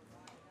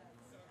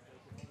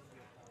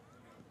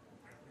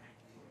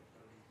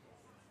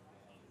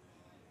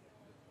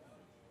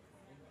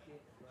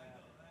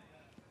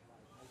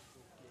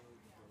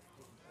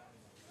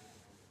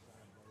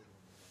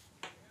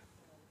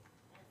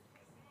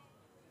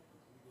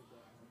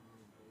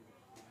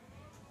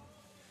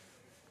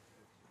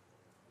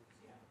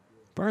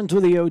 Burns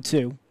with the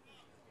 0-2.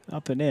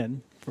 Up and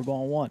in for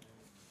ball 1.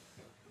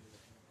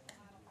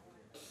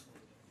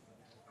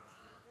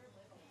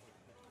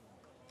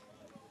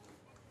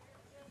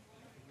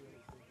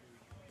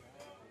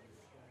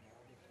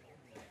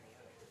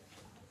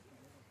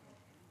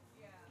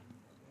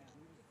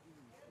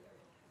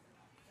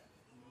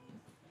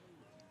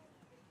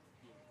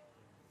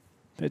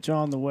 Pitch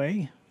on the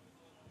way.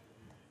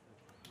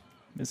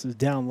 Misses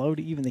down low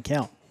to even the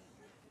count.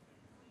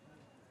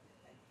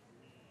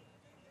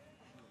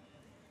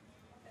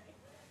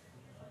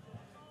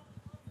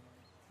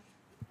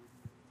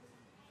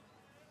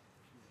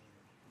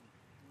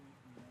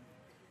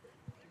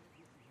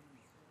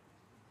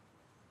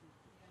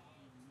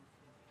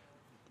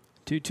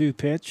 2-2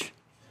 pitch.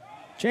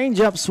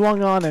 Change-up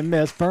swung on and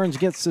missed. Burns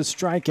gets the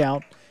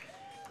strikeout.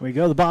 We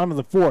go to the bottom of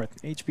the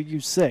fourth.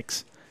 HBU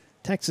 6,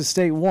 Texas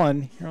State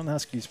 1 here on the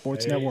Husky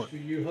Sports Network.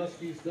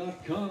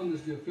 HBUHuskies.com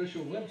is the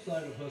official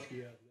website of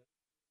Husky Athletics.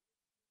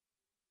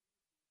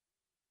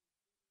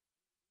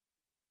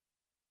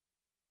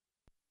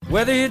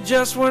 Whether you're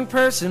just one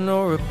person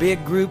or a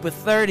big group of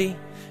 30,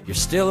 you're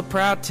still a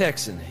proud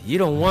Texan. You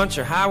don't want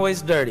your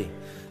highways dirty.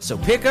 So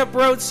pick up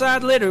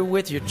roadside litter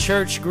with your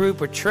church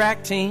group or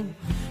track team,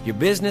 your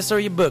business or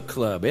your book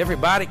club.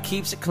 Everybody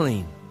keeps it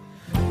clean.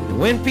 And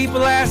when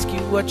people ask you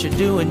what you're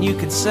doing, you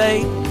can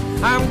say,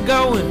 I'm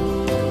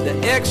going the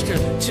extra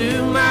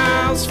 2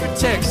 miles for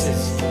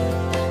Texas.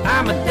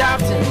 I'm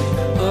adopting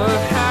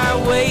a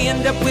highway,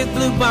 end up with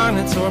blue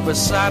bonnets or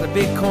beside a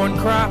big corn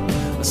crop,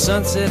 a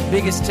sunset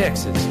big as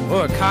Texas,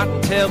 or a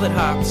cottontail that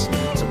hops.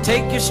 So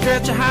take your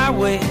stretch of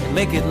highway and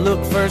make it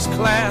look first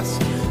class.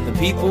 The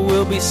people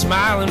will be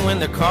smiling when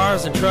their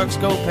cars and trucks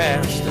go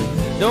past.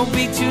 And don't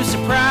be too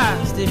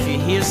surprised if you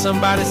hear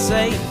somebody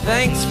say,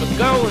 thanks for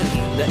going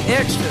the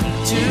extra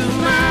 2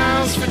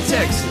 miles for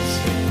Texas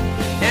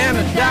and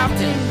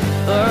adopting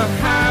a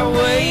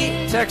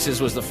highway.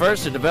 Texas was the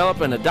first to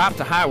develop and adopt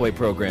a highway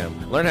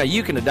program. Learn how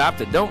you can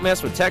adopt at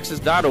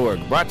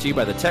don'tmesswithtexas.org. Brought to you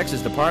by the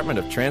Texas Department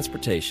of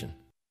Transportation.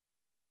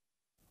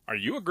 Are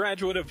you a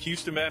graduate of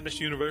Houston Baptist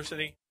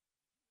University?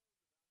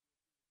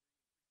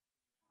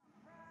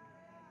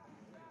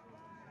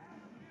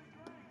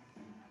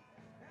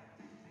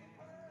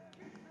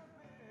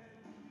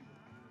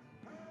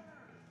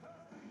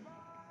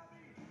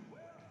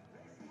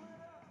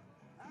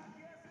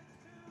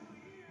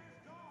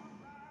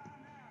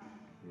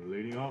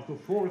 Leading off the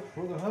fourth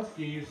for the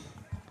Huskies,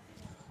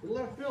 the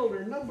left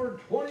fielder, number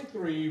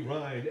 23,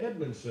 Ryan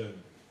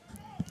Edmondson.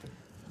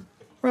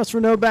 Russ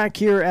Renaud back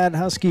here at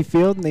Husky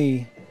Field in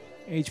the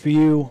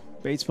HBU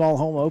baseball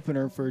home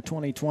opener for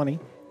 2020.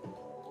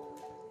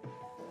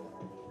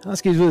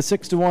 Huskies with a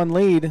 6-1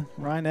 lead.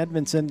 Ryan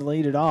Edmondson to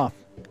lead it off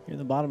here in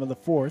the bottom of the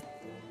fourth.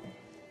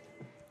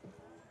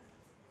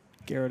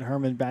 Garrett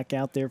Herman back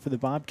out there for the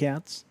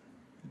Bobcats.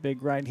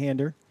 Big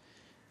right-hander.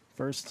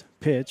 First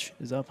pitch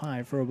is up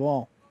high for a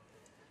ball.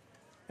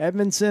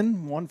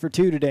 Edmondson, 1 for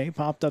 2 today,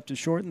 popped up to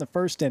short in the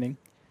first inning,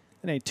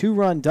 and a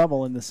 2-run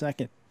double in the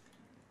second.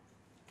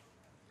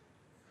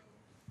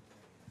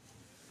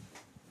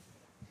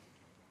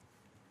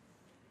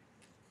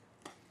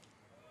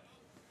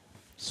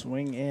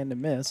 Swing and a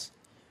miss.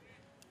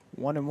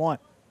 1-1.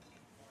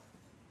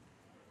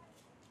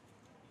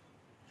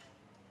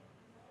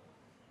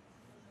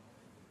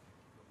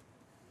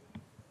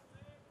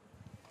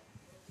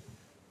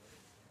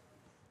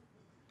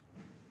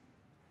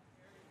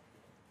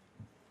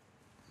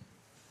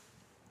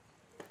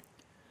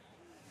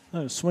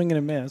 Oh, swing and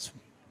a miss.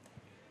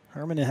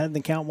 Herman ahead in the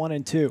count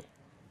 1-2.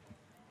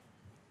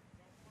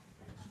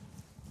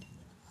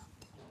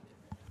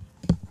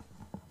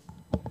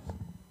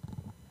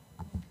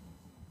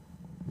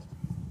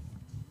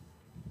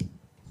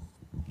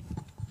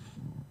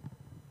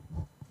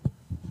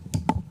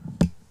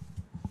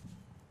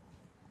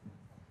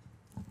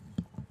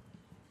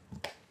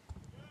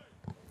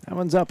 That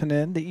one's up and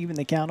in to even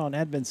the count on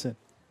Edmondson.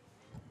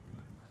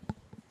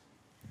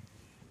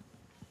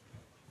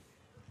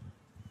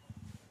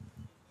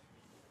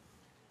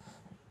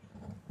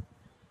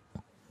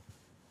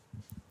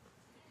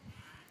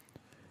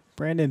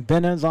 Brandon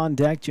Benna's on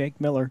deck.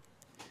 Jake Miller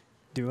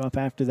due up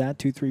after that.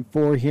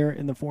 2-3-4 here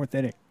in the fourth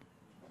inning.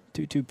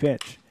 2-2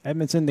 pitch.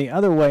 Edmondson the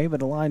other way,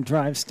 but a line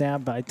drive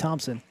stabbed by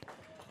Thompson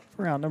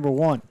for out number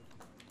 1.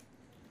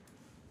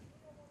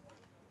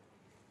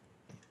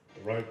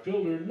 Right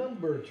fielder,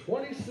 number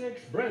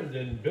 26,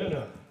 Brandon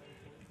Benna.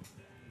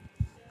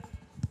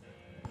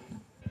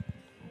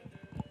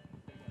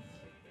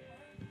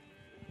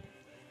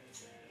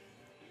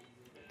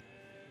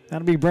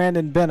 That'll be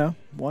Brandon Benna,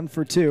 1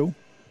 for 2.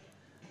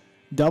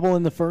 Double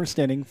in the first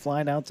inning,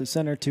 flying out to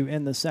center to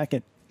end the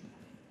second.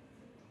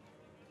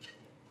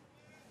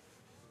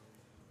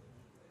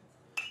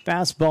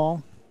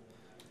 Fastball.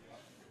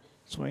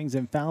 Swings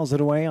and fouls it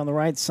away on the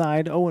right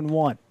side,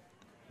 0-1.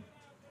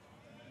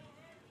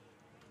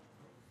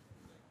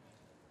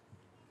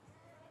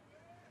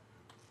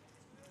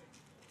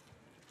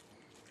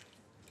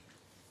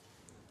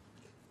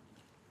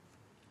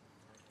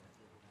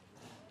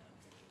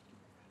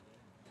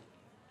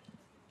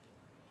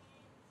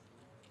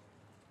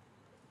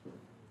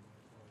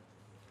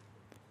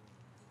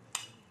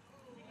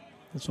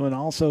 This one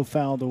also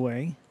fouled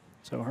away.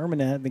 So Herman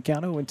had the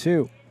count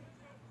 0-2.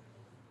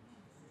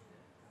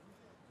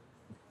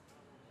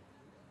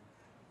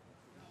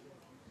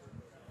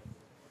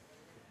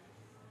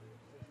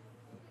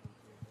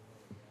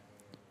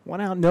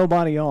 One out,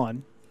 nobody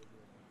on.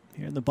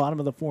 Here in the bottom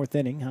of the fourth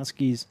inning,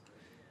 Huskies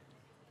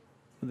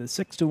with a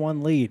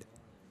 6-1 lead.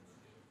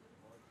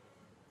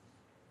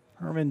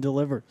 Herman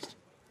delivers.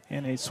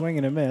 And a swing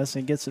and a miss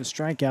and gets a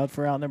strikeout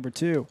for out number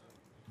 2.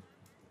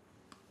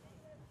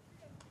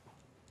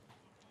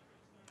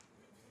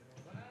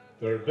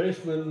 Third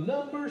baseman,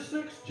 number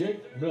 6,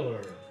 Jake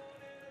Miller.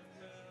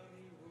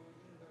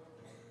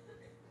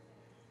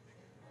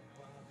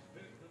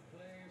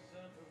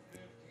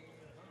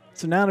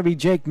 So now to be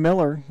Jake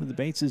Miller with the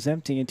bases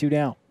empty and 2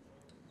 down.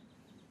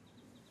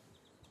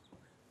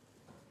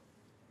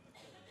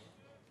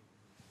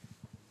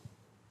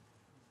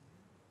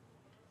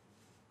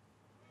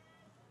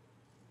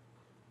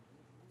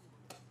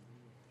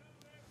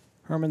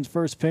 Herman's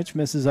first pitch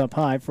misses up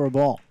high for a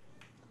ball.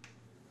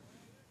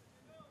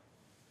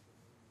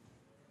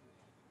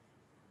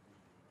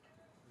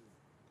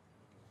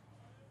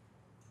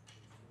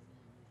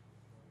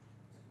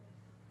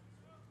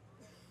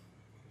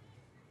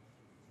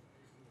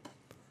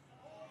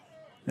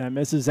 That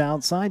misses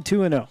outside,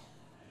 2-0.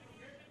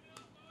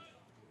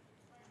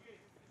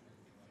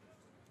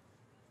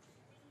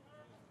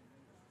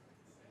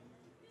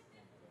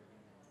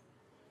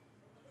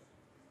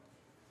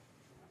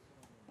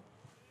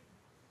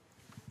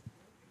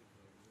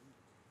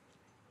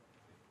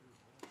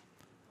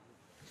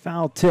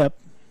 Foul tip.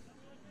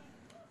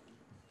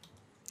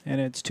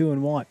 And it's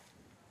 2-1.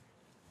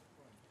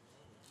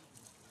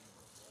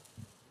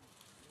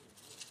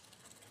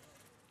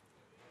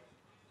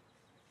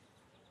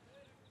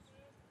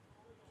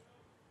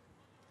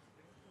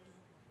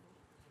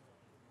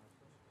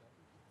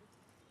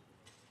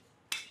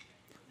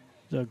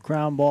 The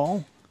ground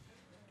ball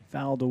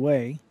fouled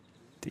away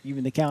to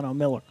even the count on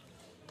Miller.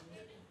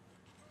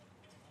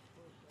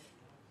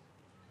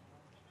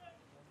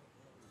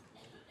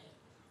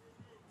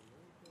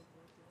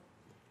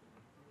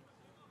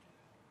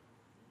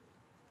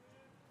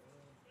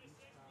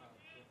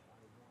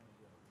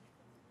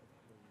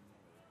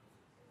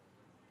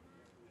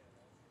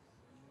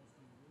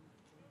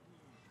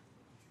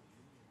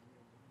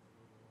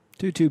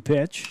 Two-two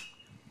pitch.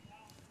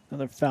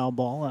 Another foul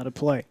ball out of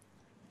play.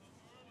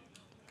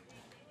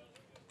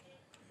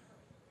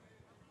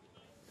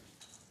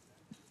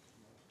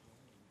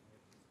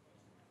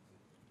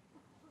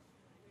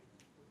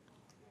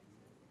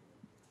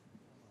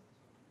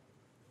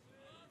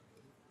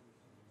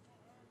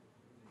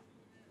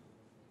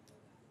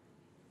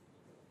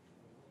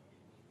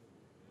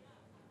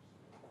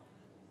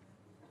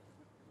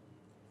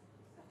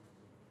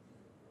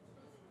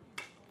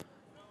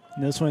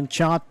 This one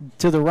chopped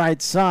to the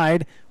right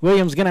side.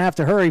 Williams going to have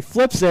to hurry,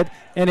 flips it,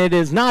 and it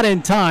is not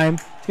in time.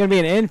 It's going to be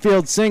an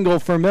infield single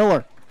for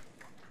Miller.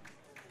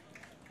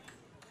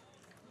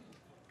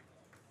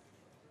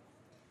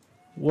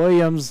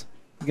 Williams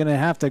going to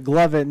have to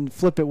glove it and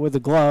flip it with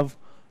the glove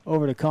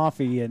over to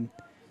Coffey, and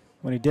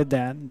when he did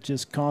that, it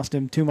just cost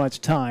him too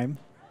much time.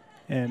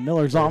 And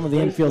Miller's on with the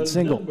infield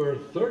single. Number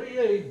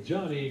 38,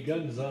 Johnny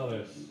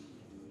Gonzalez.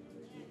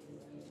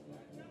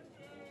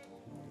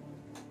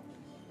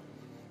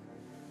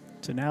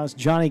 So now it's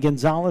Johnny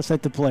Gonzalez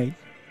at the plate.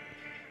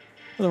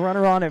 With a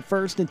runner on at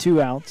first and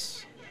 2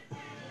 outs.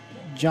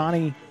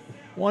 Johnny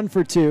 1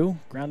 for 2.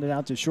 Grounded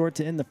out to short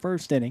to end the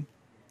first inning.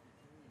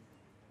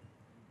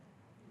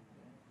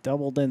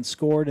 Doubled and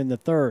scored in the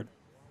third.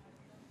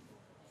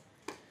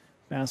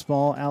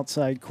 Fastball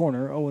outside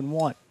corner,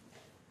 0-1.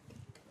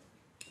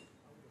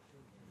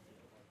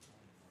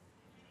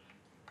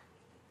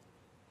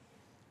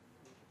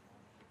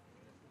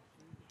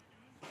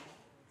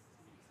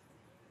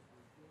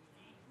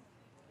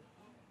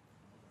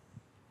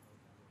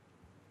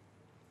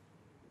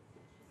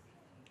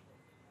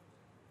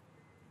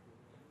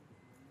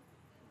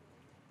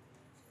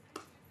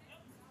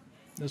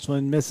 This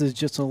one misses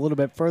just a little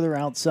bit further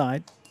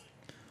outside.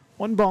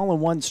 1 ball and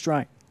 1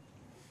 strike.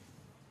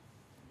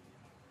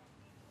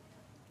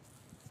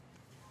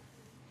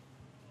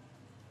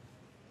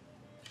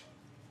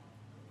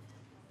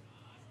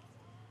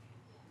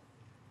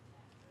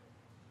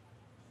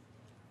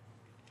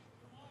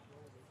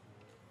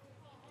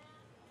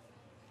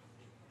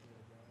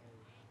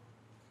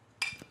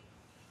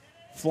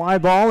 Fly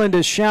ball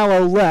into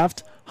shallow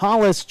left.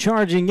 Hollis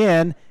charging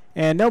in,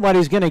 and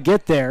nobody's going to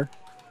get there.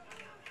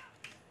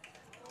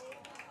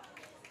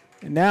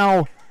 And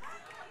now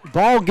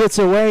ball gets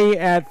away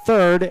at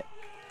third,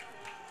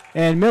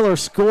 and Miller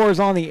scores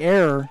on the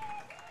error.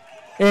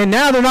 And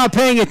now they're not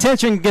paying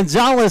attention.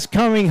 Gonzalez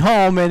coming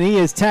home, and he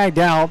is tagged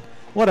out.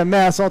 What a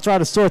mess. I'll try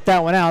to sort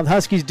that one out.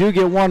 Huskies do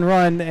get 1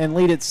 run and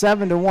lead it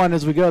 7-1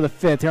 as we go to the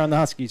 5th here on the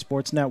Husky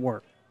Sports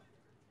Network.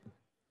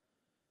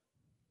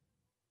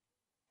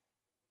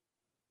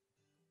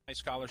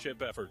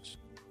 Scholarship efforts.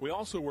 We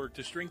also work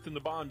to strengthen the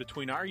bond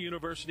between our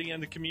university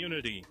and the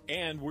community,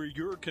 and we're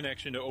your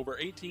connection to over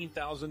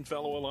 18,000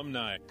 fellow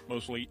alumni,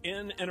 mostly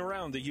in and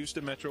around the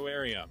Houston metro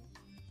area.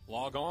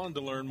 Log on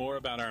to learn more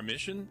about our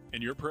mission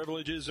and your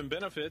privileges and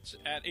benefits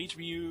at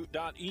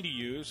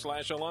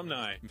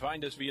hbu.edu/alumni. And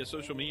find us via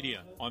social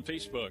media on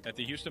Facebook at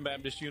the Houston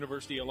Baptist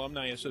University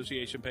Alumni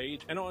Association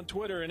page and on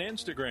Twitter and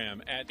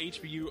Instagram at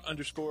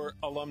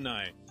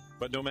HBU_alumni.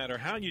 But no matter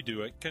how you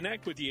do it,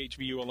 connect with the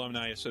HBU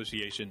Alumni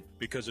Association,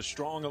 because a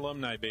strong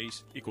alumni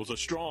base equals a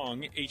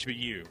strong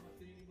HBU.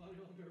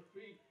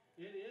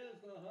 It is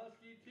the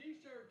Husky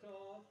T-shirt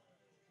toss.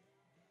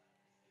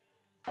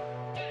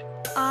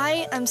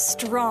 I am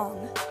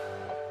strong.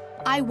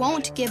 I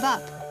won't give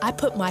up. I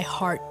put my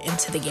heart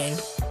into the game.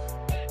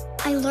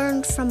 I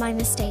learned from my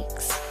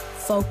mistakes.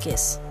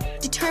 Focus.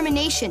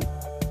 Determination.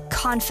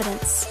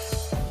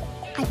 confidence.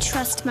 I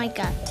trust my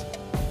gut.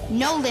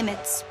 No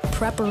limits.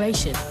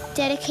 Preparation.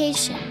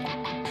 Dedication.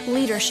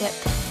 Leadership.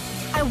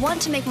 I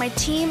want to make my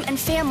team and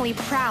family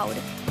proud.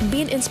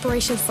 Be an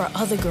inspiration for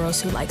other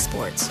girls who like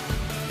sports.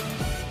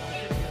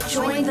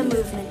 Join the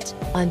movement.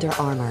 Under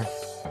Armour.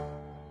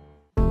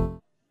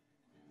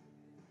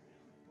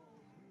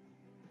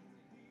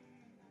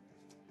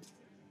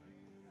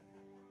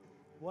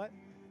 What?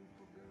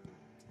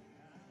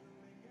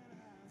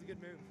 It's a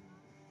good move.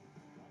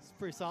 It's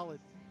pretty solid.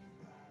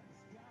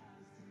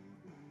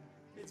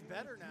 It's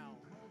better now.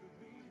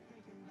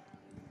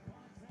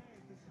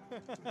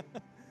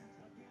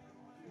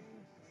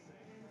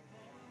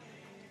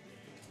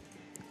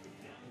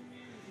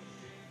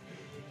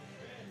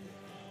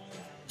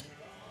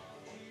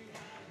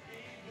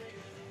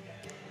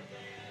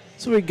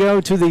 So we go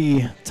to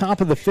the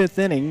top of the fifth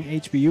inning.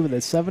 HBU with a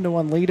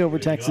 7-1 lead over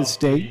Texas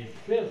State.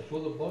 Fifth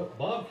for the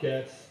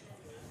Bobcats.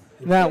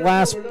 That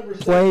last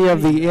play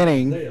of the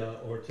inning,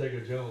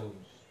 Ortega-Jones.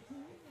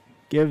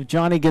 give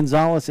Johnny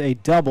Gonzalez a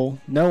double,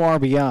 no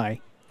RBI.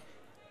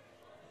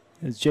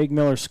 As Jake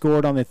Miller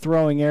scored on the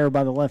throwing error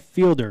by the left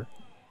fielder.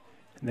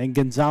 And then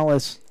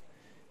Gonzalez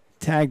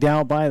tagged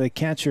out by the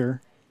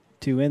catcher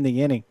to end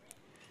the inning.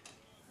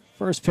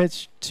 First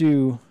pitch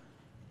to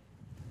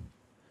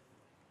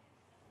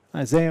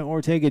Isaiah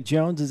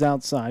Ortega-Jones is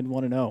outside,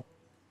 1-0.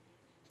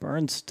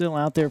 Burns still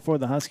out there for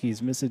the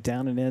Huskies. Misses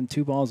down and in,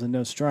 2 balls and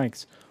no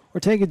strikes.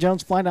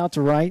 Ortega-Jones flied out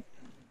to right.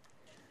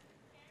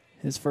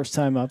 His first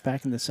time up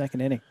back in the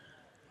second inning.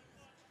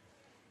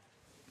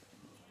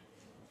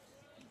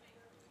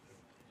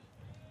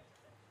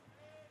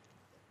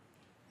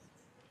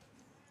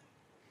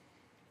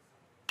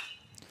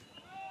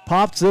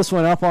 Pops this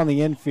one up on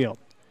the infield.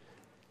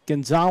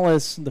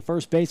 Gonzalez, the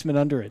first baseman,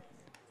 under it.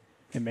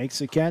 And makes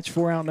the catch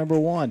for out number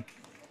 1.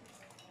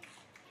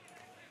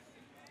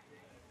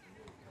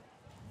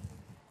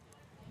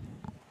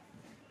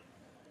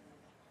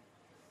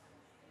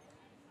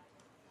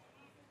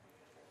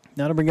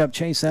 Now to bring up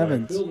Chase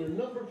Evans. Right fielder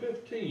number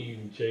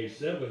 15,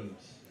 Chase Evans.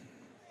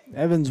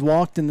 Evans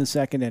walked in the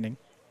second inning.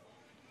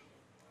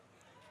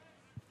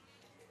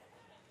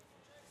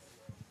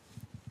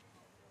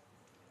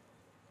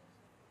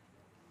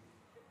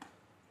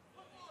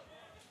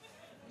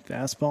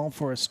 Fastball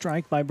for a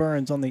strike by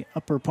Burns on the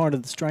upper part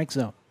of the strike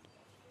zone.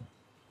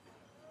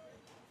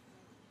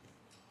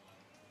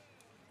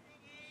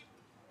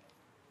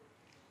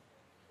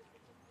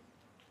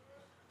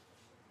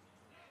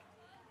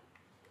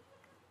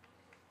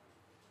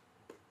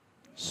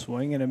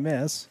 Swing and a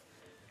miss.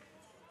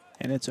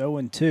 And it's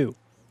 0-2.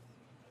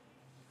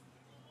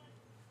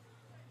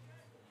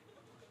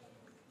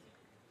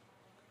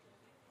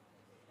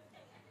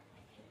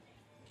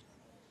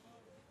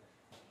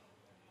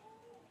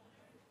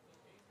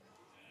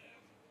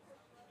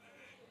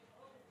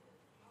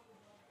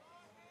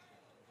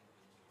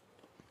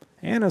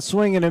 And a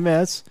swing and a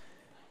miss.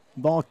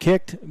 Ball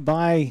kicked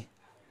by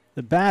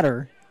the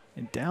batter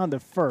and down to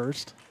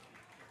first.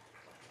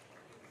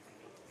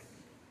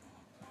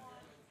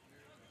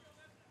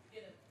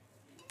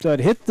 So it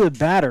hit the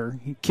batter.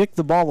 He kicked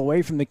the ball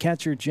away from the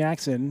catcher,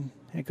 Jackson.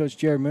 Head coach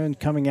Jared Moon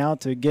coming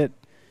out to get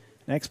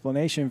an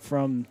explanation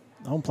from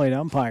the home plate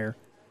umpire.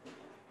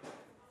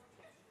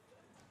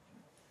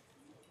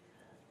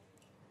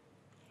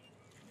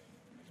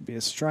 It'll be a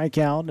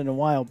strikeout and a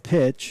wild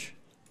pitch.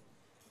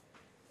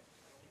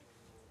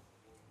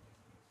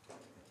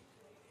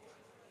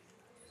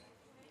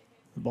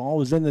 The ball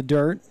was in the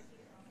dirt,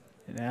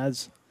 and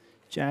as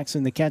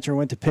Jackson, the catcher,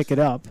 went to pick it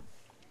up,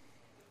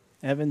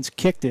 Evans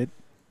kicked it.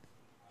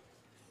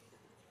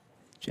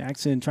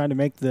 Jackson trying to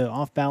make the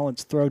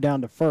off-balance throw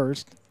down to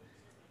first,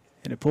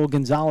 and it pulled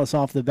Gonzalez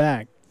off the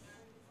bag.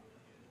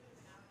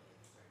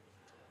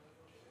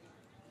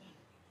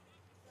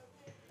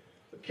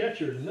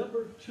 Catcher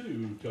number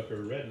 2,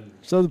 Tucker Redden.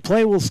 So the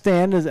play will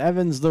stand as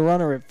Evans the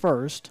runner at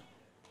first.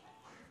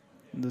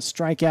 The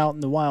strikeout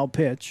and the wild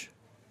pitch.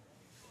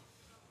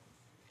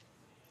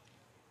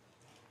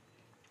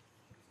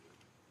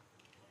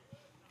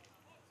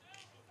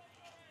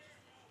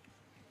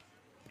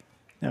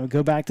 Now we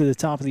go back to the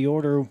top of the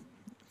order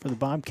for the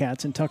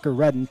Bobcats, and Tucker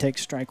Redden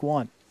takes strike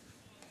 1.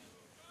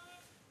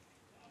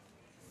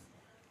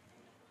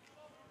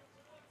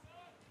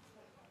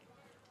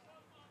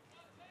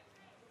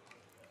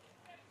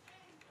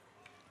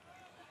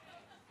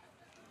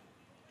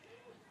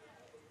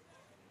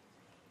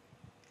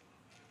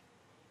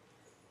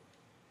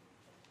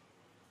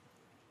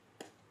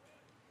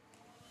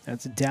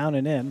 That's down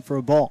and in for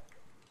a ball.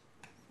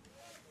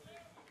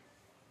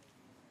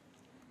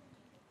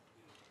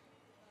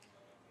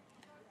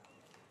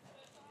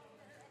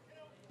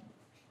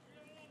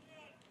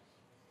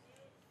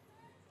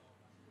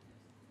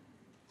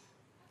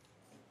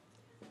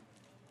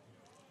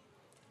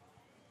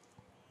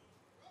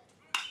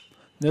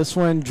 This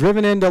one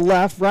driven into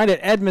left, right at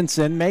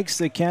Edmondson, makes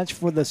the catch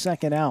for the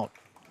second out.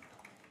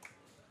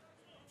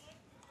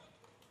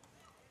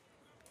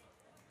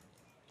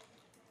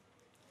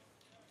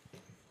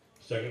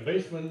 Second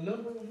baseman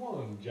number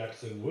 1,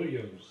 Jackson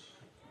Williams.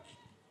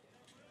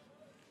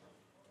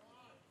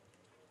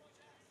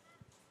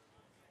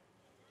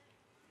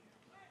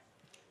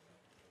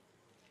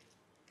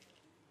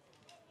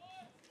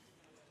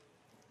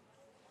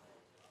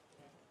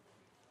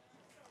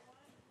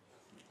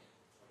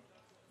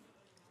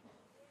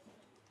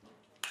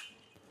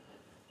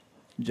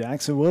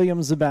 Jackson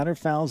Williams, the batter,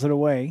 fouls it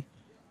away.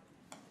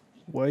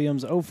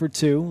 Williams 0 for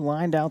 2,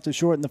 lined out to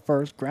short in the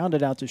first,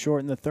 grounded out to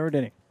short in the third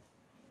inning.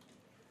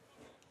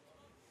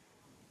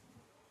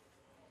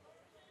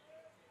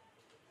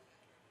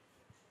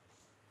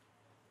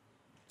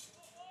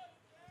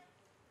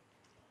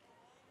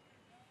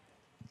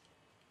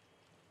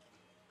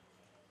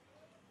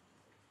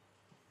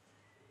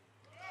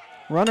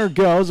 Runner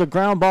goes, a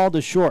ground ball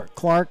to short.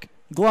 Clark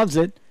gloves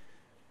it,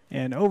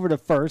 and over to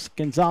first.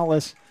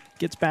 Gonzalez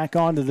gets back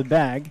onto the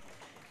bag,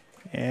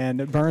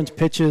 and Burns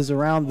pitches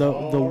around the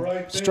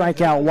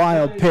strikeout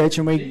wild pitch,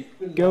 and we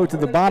go to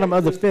the bottom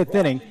of the fifth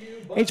inning.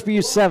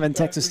 HBU 7,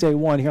 Texas State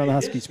 1 here on the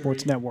Husky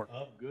Sports Network.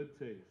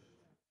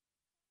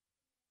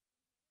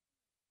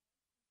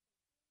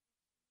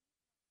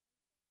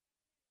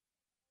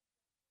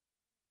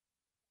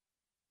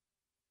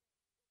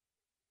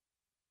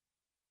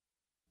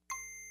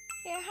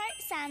 Your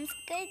heart sounds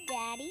good,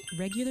 Daddy.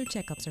 Regular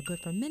checkups are good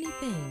for many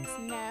things.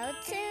 No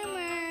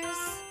tumors.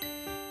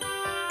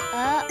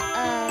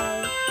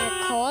 Uh-oh. Your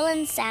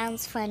colon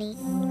sounds funny.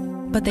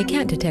 But they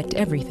can't detect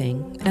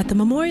everything. At the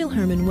Memorial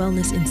Hermann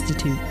Wellness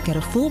Institute, get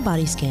a full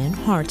body scan,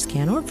 heart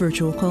scan, or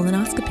virtual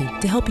colonoscopy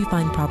to help you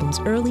find problems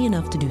early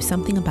enough to do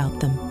something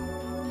about them.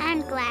 I'm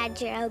glad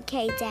you're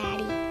okay,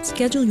 Daddy.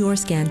 Schedule your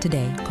scan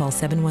today. Call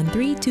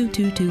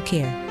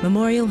 713-222-CARE.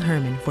 Memorial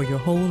Hermann, for your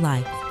whole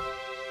life.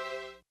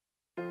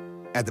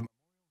 At the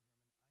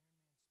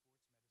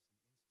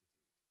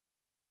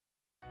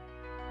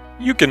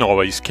You can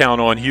always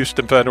count on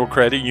Houston Federal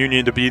Credit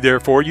Union to be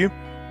there for you,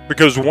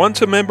 because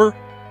once a member,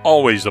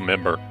 always a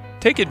member.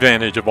 Take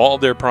advantage of all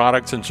their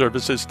products and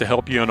services to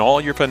help you in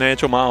all your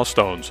financial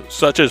milestones,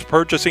 such as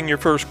purchasing your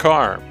first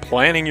car,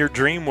 planning your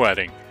dream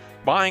wedding,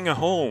 buying a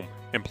home,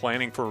 and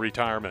planning for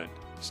retirement.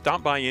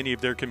 Stop by any of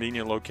their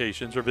convenient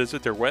locations or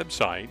visit their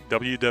website,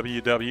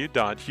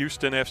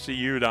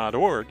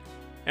 www.houstonfcu.org,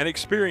 and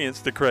experience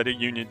the credit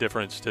union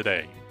difference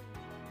today.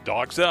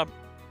 Dogs up.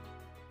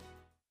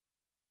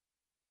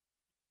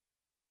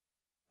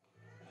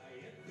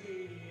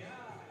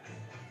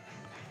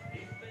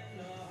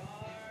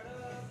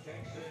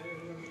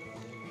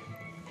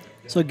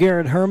 So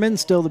Garrett Herman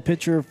still the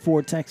pitcher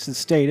for Texas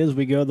State as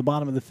we go to the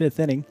bottom of the fifth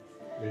inning.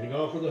 Leading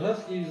off for the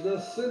Huskies,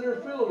 the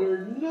center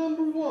fielder,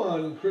 number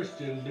 1,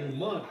 Christian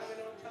Dumont.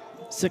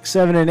 6,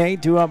 7, and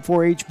 8, 2 up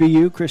for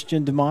HBU.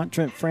 Christian Dumont,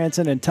 Trent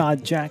Franson, and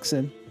Todd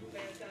Jackson.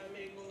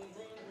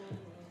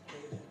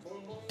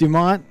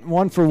 Dumont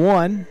 1 for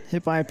 1,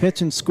 hit by a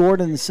pitch and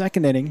scored in the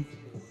second inning.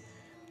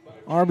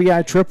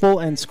 RBI triple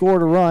and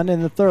scored a run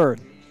in the third.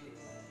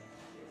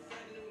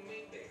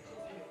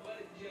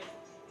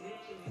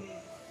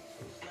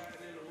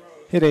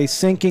 Hit a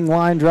sinking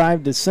line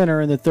drive to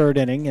center in the third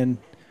inning, and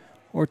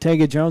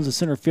Ortega Jones, the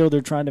center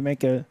fielder, tried to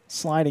make a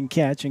sliding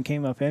catch and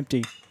came up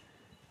empty.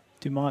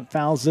 Dumont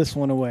fouls this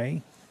one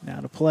away. Now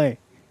to play.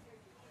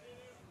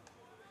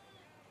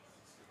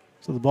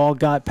 So the ball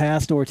got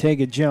past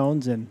Ortega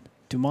Jones, and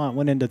Dumont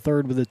went into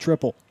third with a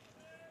triple.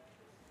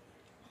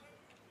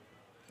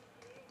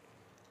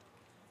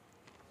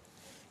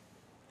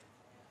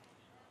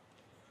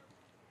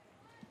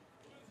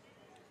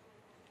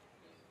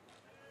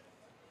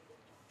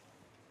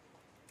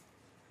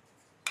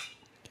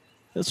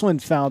 This one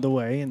fouled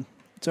away, and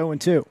it's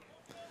 0-2.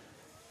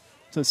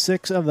 So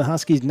 6 of the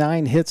Huskies'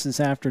 9 hits this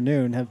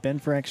afternoon have been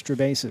for extra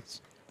bases.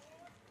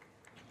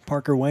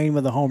 Parker Wayne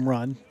with a home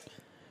run.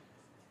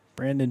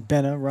 Brandon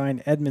Benna,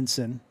 Ryan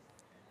Edmondson,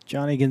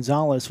 Johnny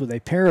Gonzalez with a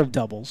pair of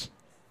doubles,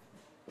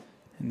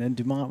 and then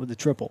Dumont with a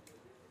triple.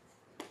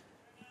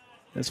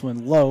 This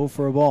one low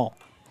for a ball.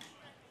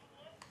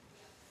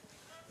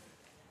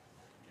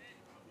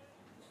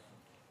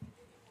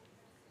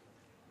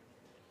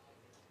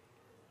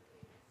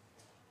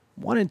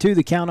 One and two,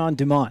 the count on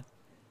Dumont.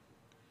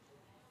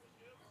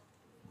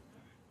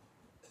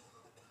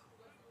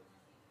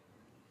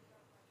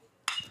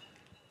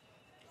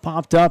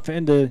 Popped up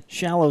into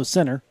shallow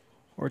center.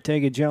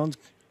 Ortega Jones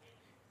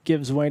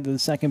gives way to the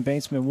second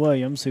baseman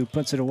Williams, who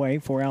puts it away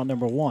for out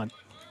number 1.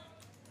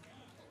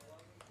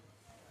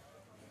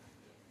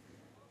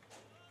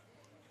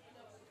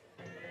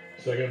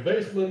 Second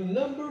baseman,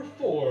 number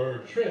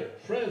 4, Trent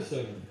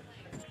Franson.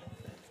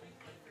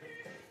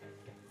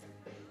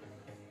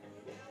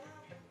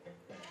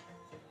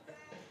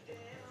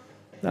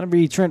 That'll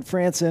be Trent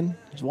Franson.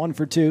 He's 1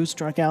 for 2,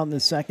 struck out in the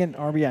second,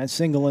 RBI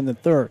single in the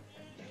third.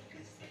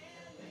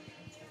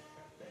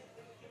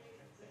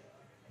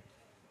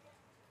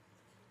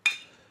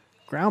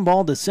 Ground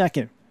ball to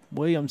second.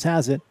 Williams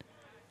has it.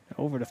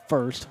 Over to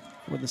first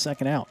with the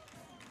second out.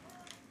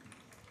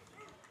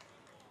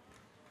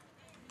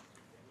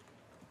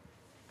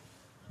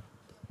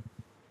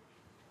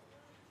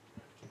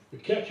 The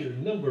catcher,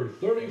 number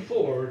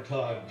 34,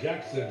 Todd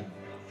Jackson.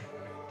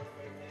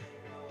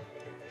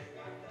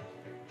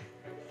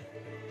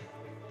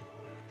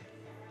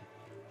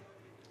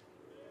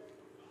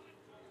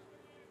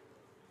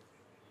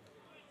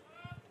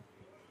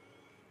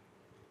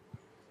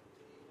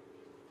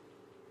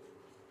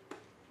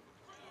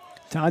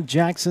 Todd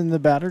Jackson, the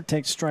batter,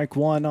 takes strike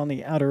 1 on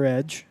the outer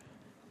edge.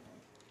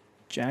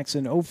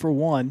 Jackson 0 for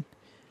 1.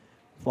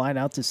 Flied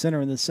out to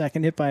center in the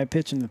second, hit by a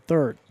pitch in the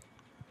third.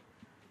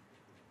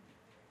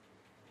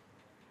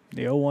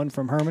 The 0-1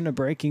 from Herman, a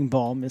breaking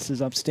ball, misses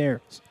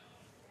upstairs.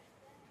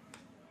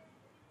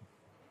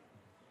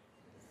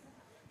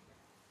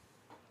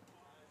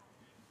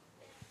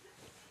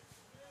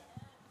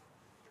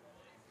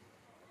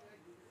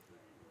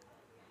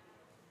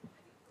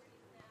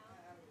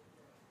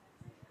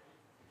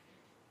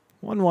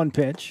 One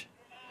pitch.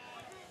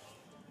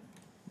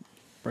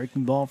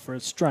 Breaking ball for a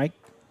strike.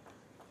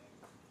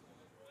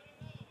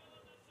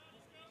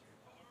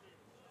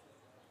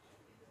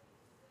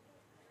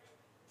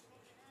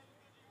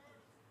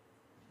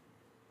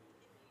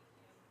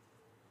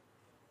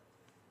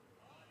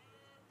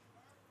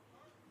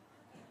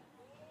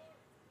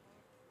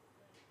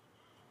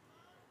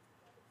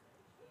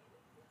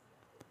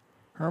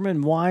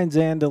 Herman winds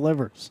and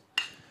delivers.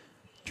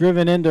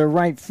 Driven into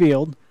right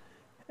field.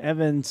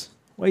 Evans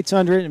waits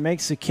under it and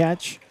makes the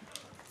catch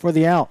for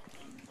the out.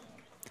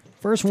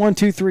 First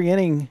 1-2-3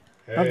 inning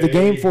of the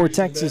game for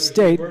Texas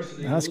State.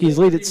 The Huskies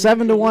lead at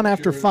 7-1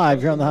 after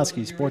 5 here on the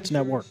Husky Sports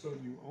Network.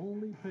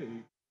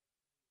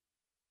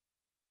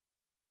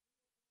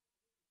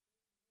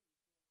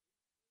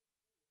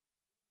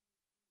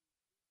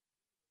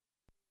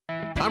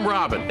 I'm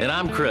Robin. And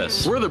I'm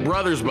Chris. We're the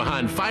brothers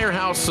behind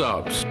Firehouse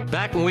Subs.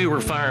 Back when we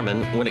were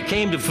firemen, when it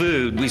came to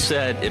food, we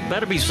said it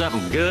better be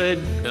something good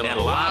and a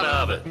lot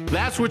of it.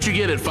 That's what you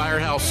get at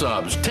Firehouse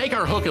Subs. Take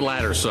our hook and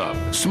ladder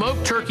sub.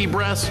 Smoked turkey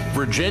breast,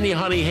 Virginia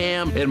honey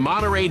ham, and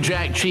Monterey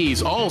Jack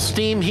cheese, all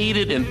steam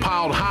heated and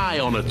piled high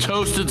on a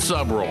toasted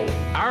sub roll.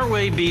 Our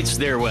way beats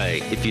their way.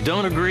 If you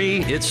don't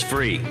agree, it's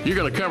free. You're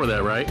going to cover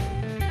that, right?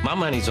 My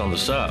money's on the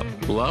sub.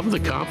 Love the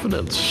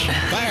confidence.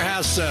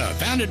 Firehouse Sub,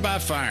 founded by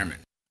firemen.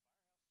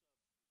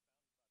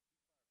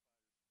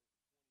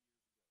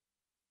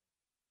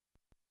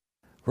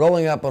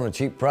 Rolling up on a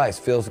cheap price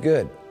feels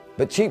good,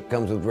 but cheap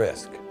comes with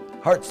risk.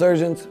 Heart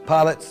surgeons,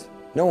 pilots,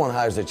 no one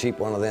hires a cheap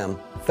one of them.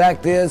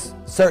 Fact is,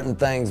 certain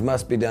things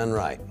must be done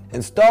right.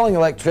 Installing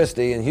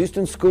electricity in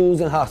Houston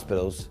schools and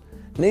hospitals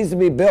needs to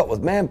be built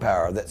with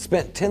manpower that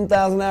spent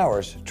 10,000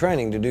 hours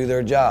training to do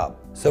their job.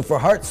 So for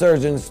heart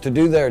surgeons to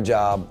do their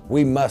job,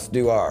 we must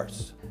do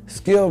ours.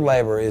 Skilled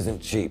labor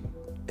isn't cheap,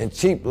 and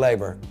cheap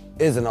labor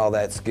isn't all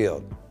that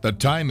skilled. The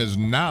time is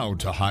now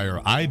to hire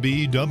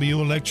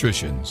IBEW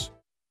electricians.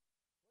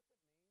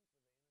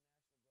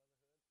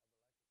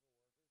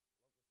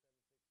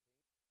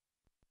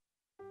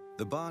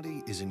 The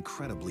body is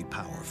incredibly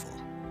powerful.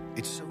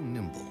 It's so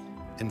nimble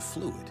and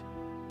fluid,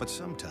 but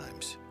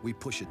sometimes we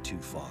push it too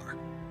far.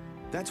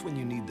 That's when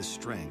you need the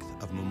strength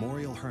of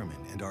Memorial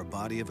Hermann and our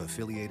body of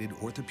affiliated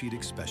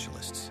orthopedic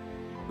specialists.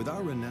 With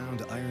our renowned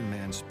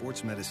Ironman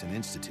Sports Medicine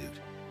Institute,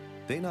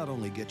 they not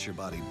only get your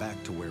body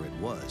back to where it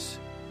was,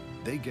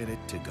 they get it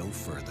to go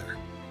further.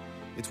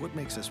 It's what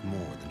makes us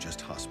more than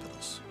just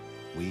hospitals.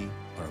 We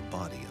are a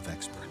body of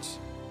experts.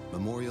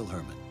 Memorial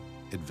Hermann,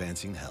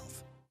 advancing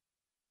health.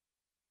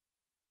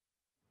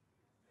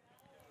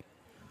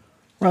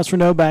 Russ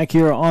Renaud back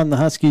here on the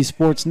Husky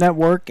Sports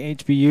Network.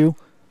 HBU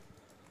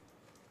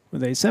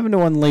with a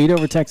 7-1 lead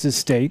over Texas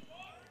State.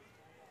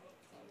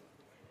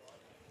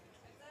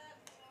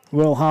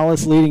 Will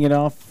Hollis leading it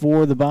off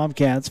for the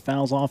Bobcats.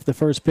 Fouls off the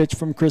first pitch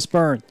from Chris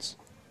Burns.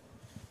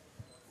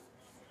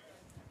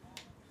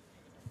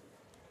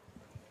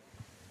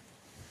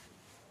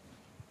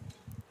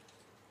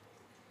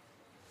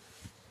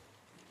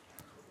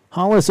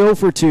 Hollis 0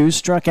 for 2,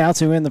 struck out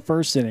to in the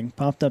first inning,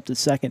 popped up to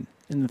second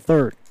in the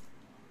third.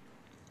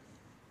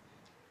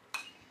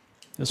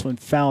 This one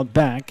fouled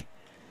back.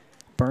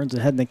 Burns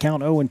ahead in the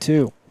count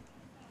 0-2.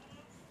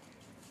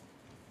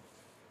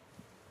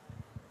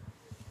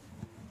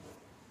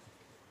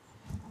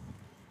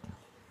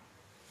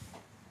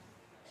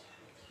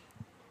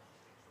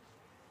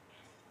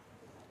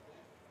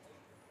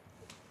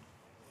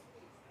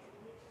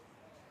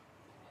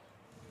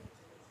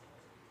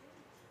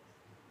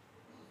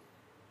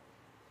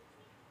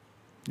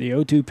 The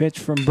 0-2 pitch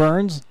from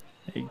Burns.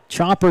 A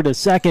chopper to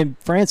second.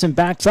 Franson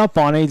backs up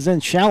on it. He's in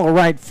shallow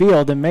right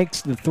field and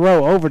makes the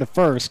throw over to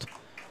first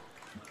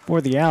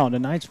for the out. A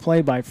nice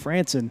play by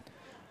Franson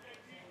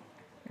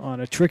on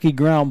a tricky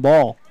ground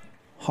ball.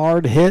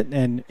 Hard hit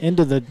and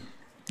into the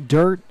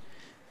dirt.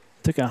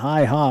 Took a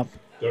high hop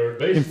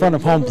in front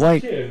of home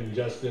plate.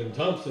 Justin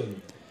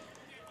Thompson.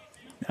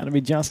 That'll be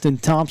Justin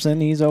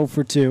Thompson. He's 0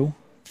 for 2.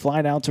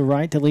 Flied out to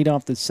right to lead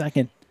off the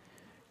second.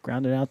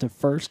 Grounded out to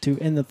first to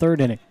end the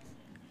third inning.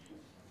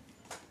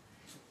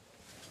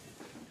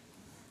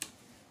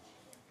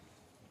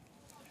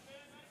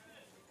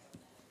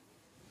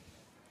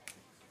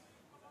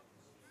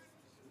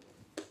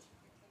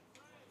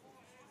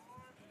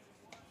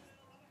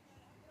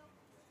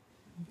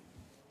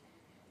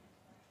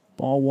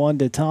 Ball 1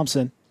 to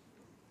Thompson.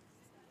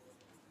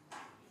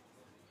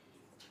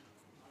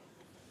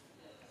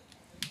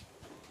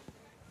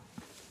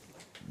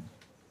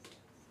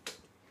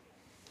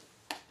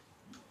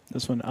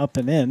 This one up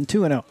and in,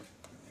 2-0.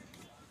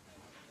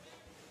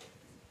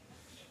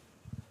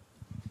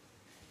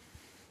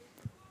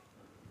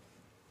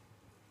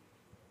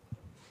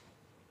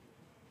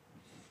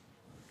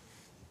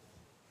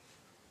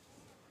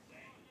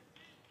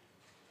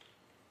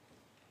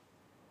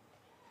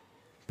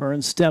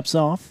 Burns steps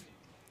off.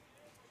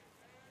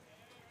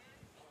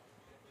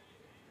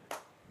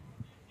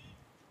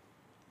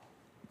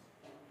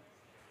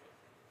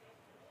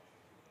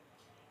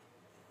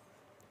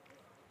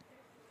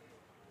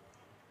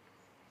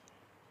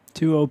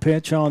 Two-0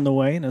 pitch on the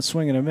way and a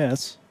swing and a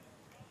miss.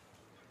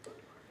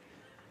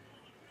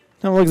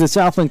 Now look at the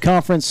Southland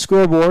Conference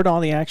scoreboard. All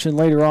the action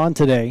later on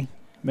today.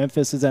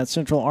 Memphis is at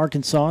Central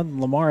Arkansas,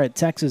 and Lamar at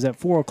Texas at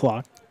 4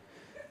 o'clock.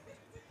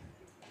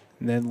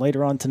 And then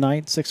later on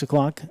tonight, 6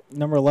 o'clock,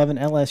 number 11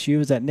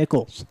 LSU is at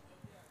Nichols.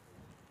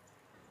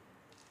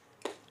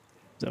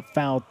 It's a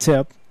foul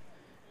tip,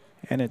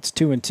 and it's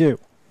 2-2.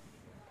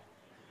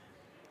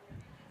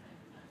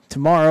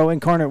 Tomorrow,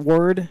 Incarnate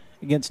Word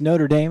against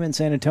Notre Dame in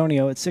San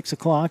Antonio at 6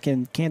 o'clock,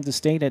 and Kansas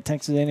State at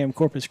Texas A&M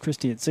Corpus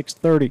Christi at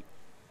 6:30.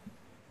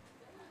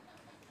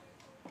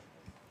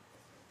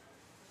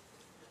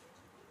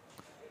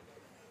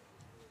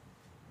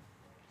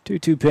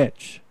 Two-two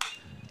pitch.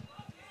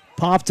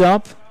 Popped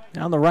up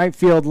down the right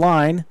field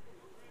line,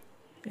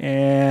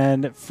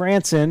 and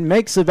Franson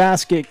makes a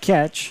basket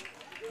catch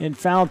in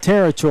foul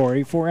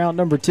territory for out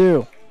number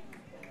 2.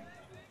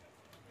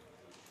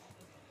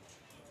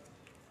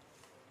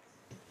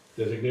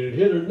 Designated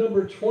hitter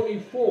number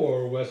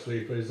 24,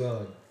 Wesley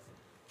Faison.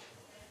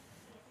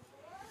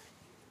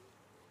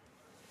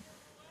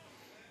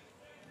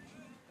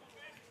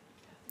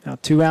 Now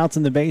 2 outs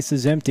and the base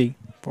is empty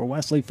for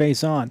Wesley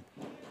Faison.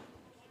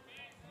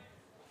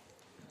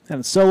 And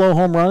a solo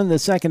home run in the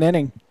second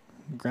inning.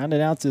 Grounded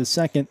out to the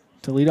second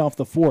to lead off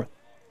the fourth.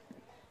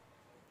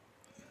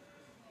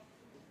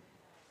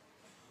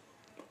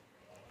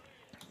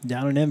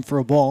 Down and in for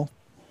a ball.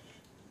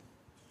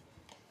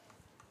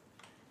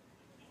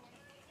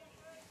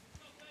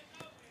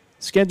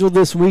 Scheduled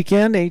this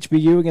weekend,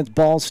 HBU against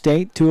Ball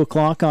State, 2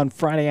 o'clock on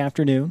Friday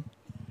afternoon,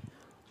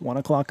 1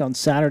 o'clock on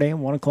Saturday,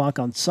 and 1 o'clock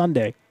on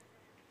Sunday.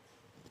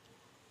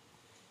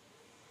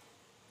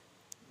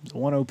 The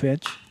 1-0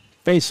 pitch.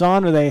 Face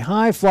on with a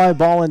high fly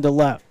ball into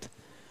left.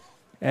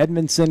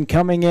 Edmondson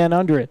coming in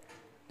under it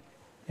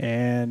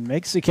and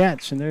makes the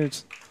catch, and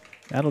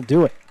that'll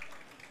do it.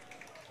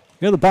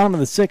 We go to the bottom of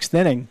the 6th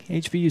inning.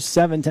 HBU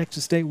 7,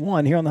 Texas State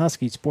 1 here on the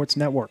Husky Sports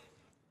Network.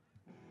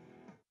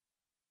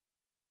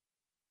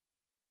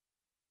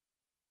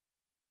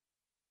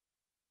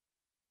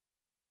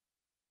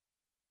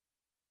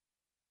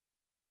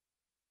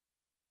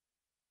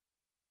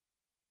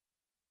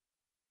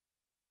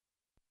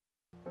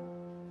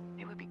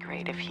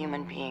 Great if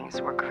human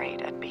beings were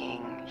great at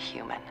being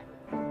human.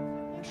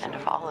 And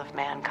if all of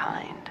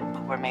mankind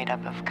were made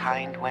up of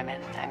kind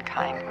women and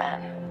kind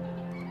men.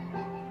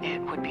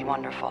 It would be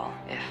wonderful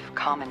if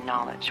common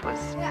knowledge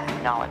was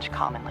knowledge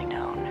commonly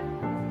known.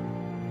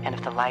 And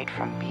if the light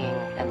from being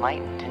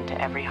enlightened into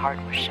every heart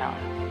was shown.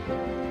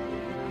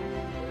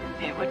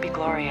 It would be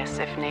glorious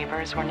if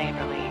neighbors were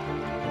neighborly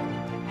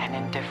and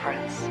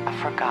indifference a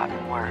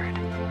forgotten word.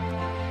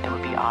 It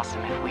would be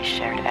awesome if we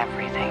shared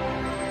everything.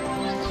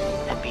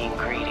 And being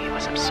greedy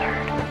was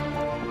absurd.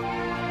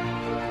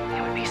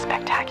 It would be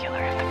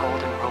spectacular if the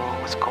golden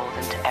rule was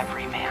golden to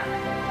every man.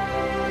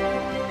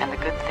 And the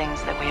good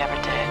things that we ever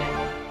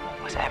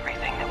did was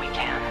everything that we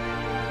can.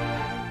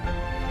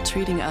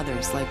 Treating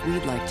others like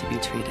we'd like to be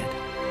treated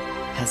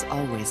has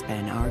always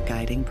been our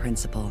guiding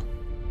principle.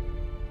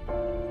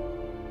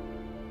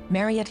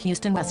 Marriott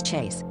Houston West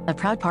Chase, a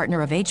proud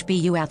partner of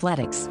HBU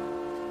Athletics.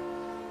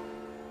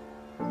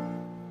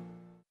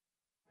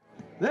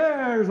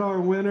 There's our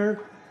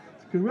winner.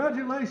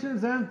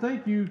 Congratulations and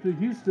thank you to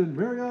Houston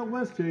Marriott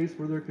West Chase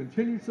for their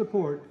continued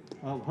support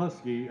of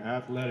Husky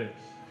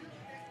Athletics.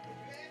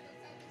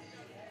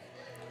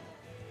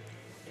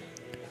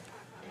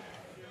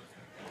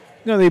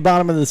 Go to the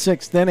bottom of the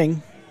 6th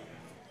inning.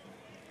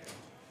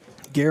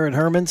 Garrett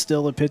Herman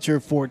still the pitcher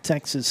for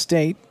Texas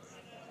State.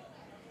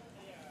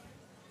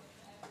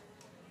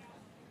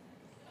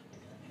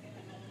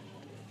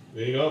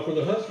 Leading off for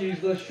the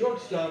Huskies, the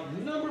shortstop,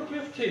 number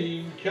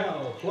 15,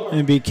 Cal Clark.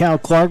 It'd be Cal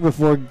Clark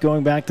before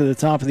going back to the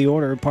top of the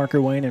order,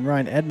 Parker Wayne and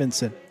Ryan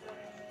Edmondson.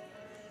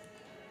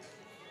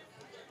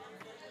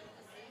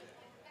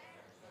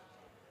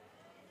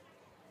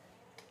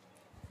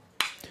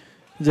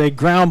 It's a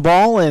ground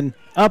ball and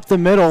up the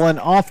middle and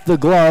off the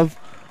glove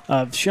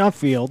of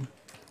Sheffield.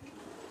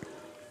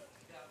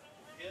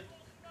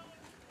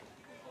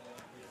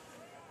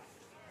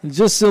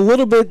 Just a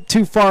little bit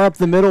too far up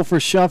the middle for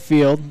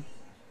Sheffield.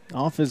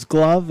 Off his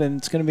glove, and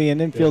it's going to be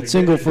an infield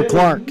single for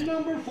Clark.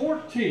 Number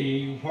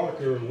 14,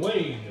 Parker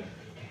Wayne.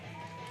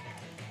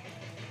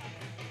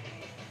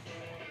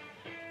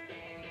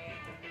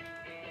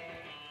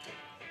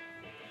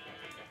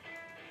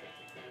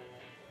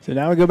 So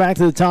now we go back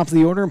to the top of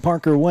the order, and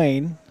Parker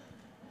Wayne,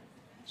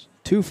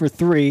 2 for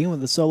 3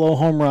 with a solo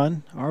home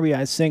run,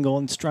 RBI single,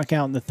 and struck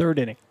out in the 3rd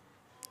inning.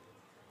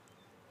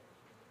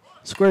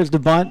 Squares the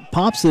bunt,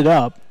 pops it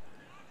up.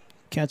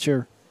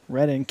 Catcher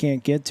Redden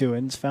can't get to it,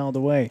 and it's fouled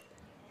away.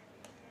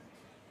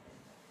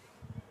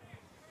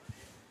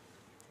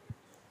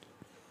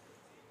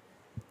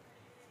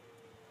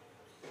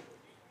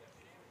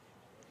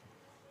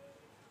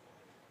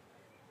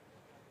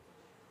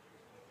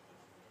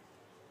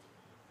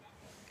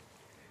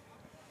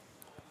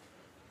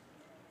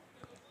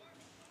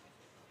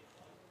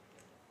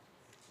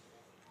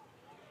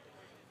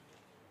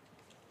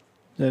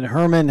 that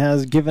Herman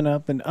has given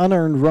up an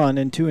unearned run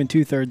in 2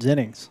 2/3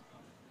 innings.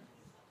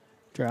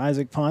 After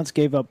Isaac Ponce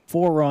gave up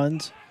 4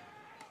 runs,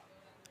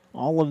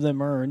 all of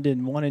them earned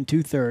in 1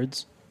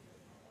 2/3.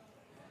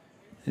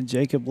 And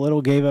Jacob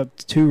Little gave up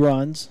 2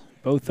 runs,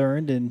 both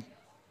earned in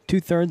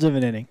 2/3 of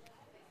an inning.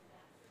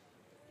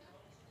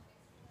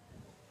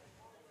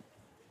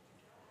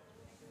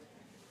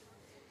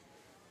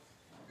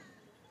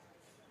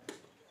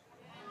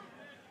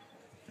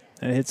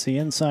 That hits the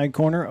inside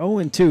corner,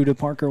 0-2 to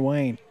Parker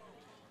Wayne.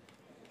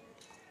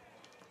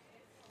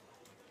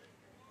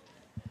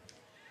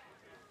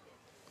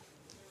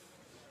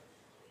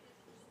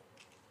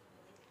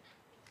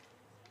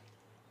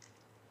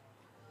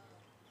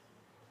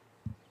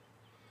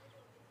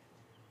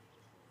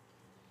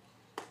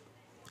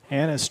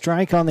 And a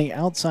strike on the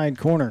outside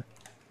corner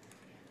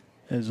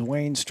as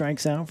Wayne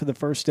strikes out for the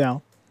first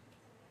out.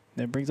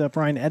 That brings up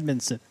Ryan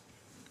Edmondson.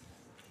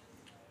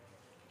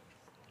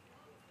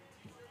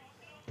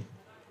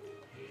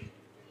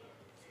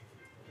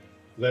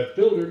 Left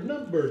fielder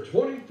number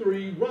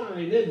 23,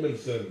 Ryan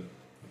Edmondson.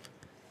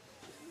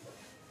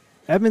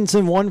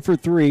 Edmondson 1 for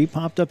 3,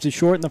 popped up to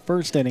short in the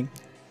first inning.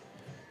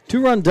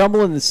 2-run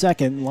double in the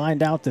second,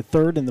 lined out to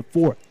third in the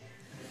fourth.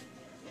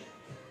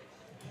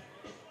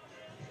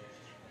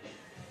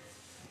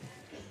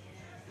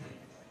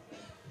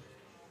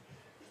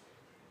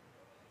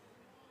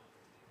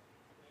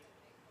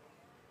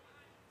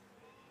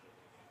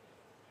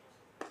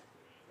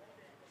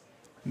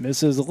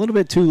 Misses a little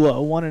bit too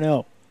low,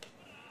 1-0.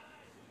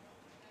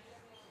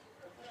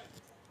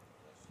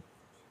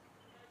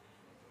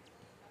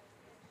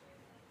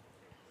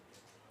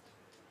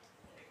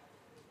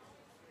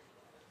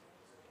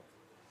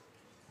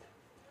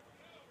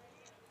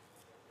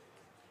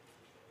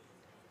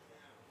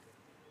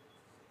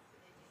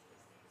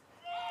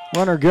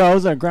 Runner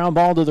goes, a ground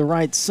ball to the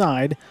right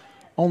side.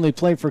 Only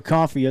play for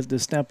Coffey as to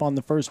step on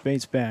the first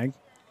base bag.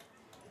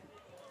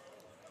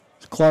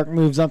 Clark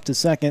moves up to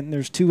second, and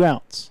there's 2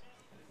 outs.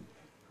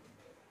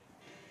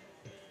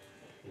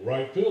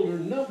 Right fielder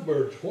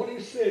number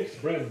 26,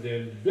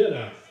 Brendan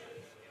Benna.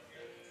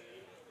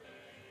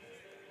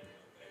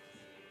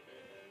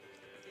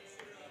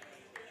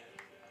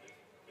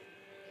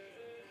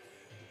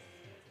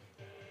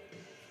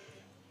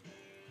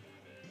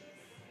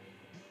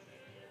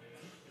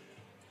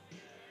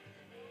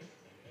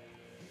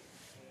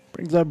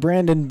 Brings up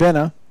Brandon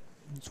Benna.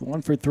 It's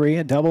 1 for 3,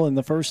 a double in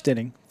the first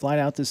inning. Flied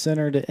out to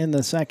center to end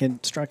the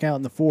second, struck out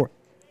in the fourth.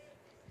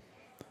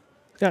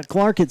 Got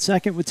Clark at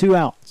second with 2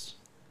 outs.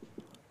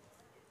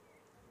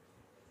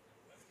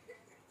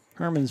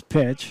 Herman's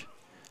pitch,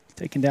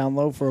 taken down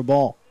low for a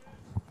ball.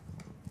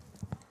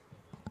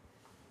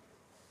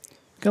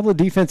 A couple of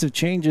defensive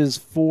changes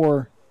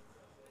for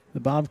the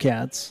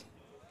Bobcats.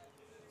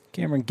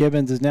 Cameron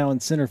Gibbons is now in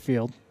center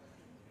field,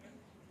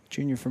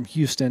 junior from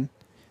Houston.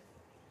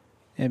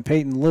 And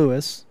Peyton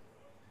Lewis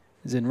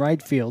is in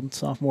right field,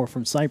 sophomore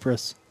from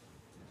Cypress.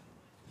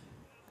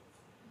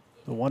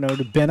 The 1-0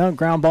 to Benna,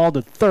 ground ball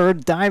to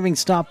third, diving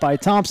stop by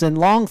Thompson.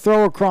 Long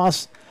throw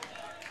across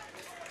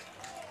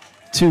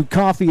to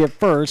Coffey at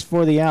first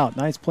for the out.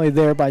 Nice play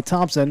there by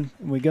Thompson.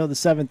 We go to the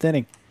 7th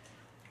inning.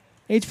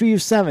 HBU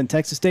 7,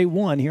 Texas State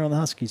 1 here on the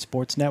Husky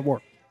Sports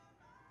Network.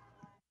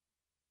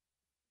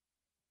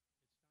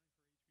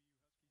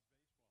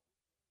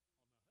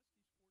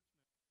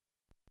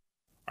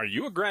 Are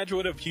you a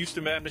graduate of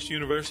Houston Baptist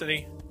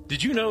University?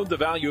 Did you know the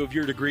value of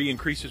your degree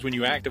increases when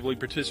you actively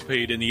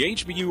participate in the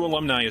HBU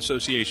Alumni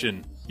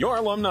Association? Your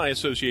Alumni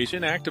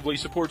Association actively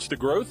supports the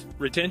growth,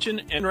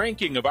 retention, and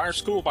ranking of our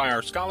school by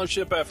our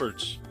scholarship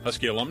efforts.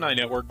 Husky Alumni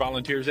Network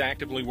volunteers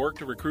actively work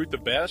to recruit the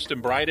best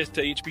and brightest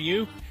to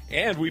HBU,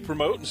 and we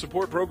promote and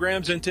support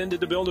programs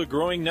intended to build a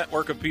growing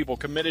network of people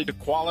committed to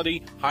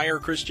quality, higher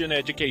Christian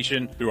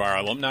education through our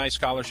alumni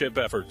scholarship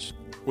efforts.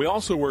 We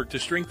also work to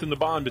strengthen the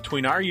bond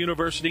between our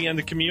university and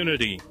the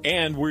community,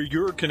 and we're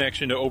your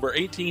connection to over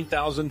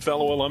 18,000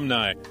 fellow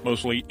alumni,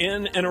 mostly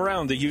in and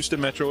around the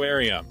Houston metro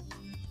area.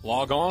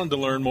 Log on to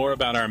learn more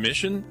about our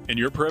mission and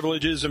your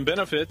privileges and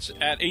benefits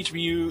at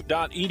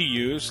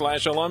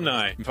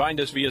hbu.edu/alumni. And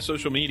find us via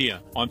social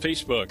media on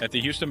Facebook at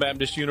the Houston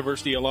Baptist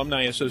University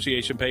Alumni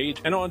Association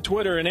page and on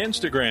Twitter and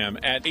Instagram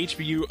at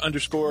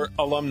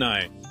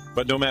HBU_alumni.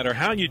 But no matter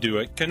how you do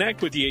it,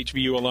 connect with the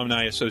HBU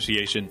Alumni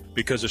Association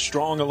because a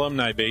strong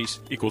alumni base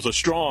equals a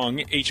strong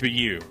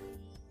HBU.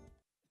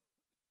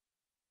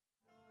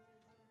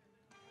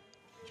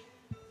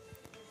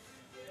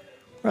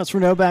 Russ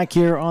Renault back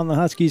here on the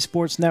Husky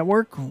Sports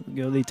Network. We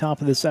go to the top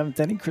of the 7th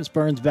inning. Chris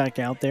Burns back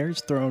out there. He's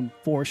thrown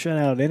 4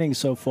 shutout innings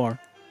so far.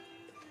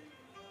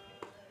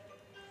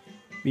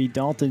 Beat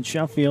Dalton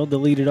Sheffield to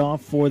lead it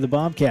off for the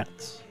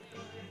Bobcats.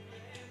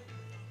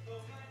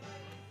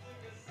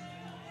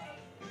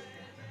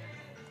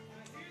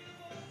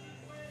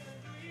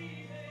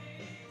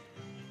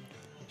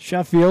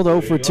 Sheffield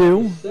 0 for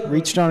 2.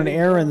 Reached on an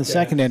error in the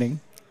second inning.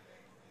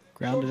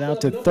 Grounded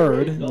out to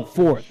third in the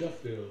fourth.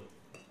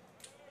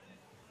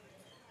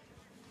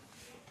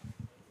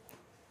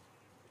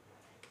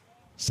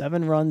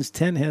 7 runs,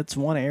 10 hits,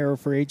 1 error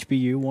for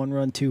HBU, 1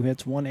 run, 2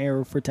 hits, 1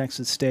 error for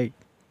Texas State.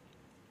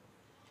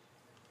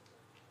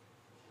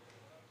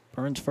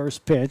 Burns'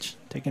 first pitch,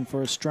 taken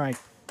for a strike.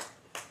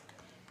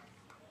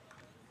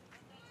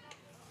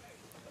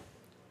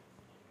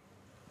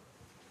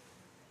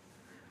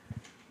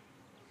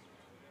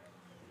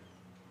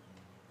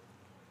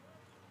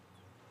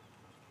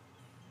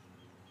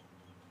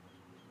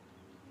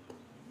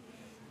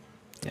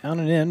 Down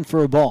and in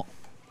for a ball.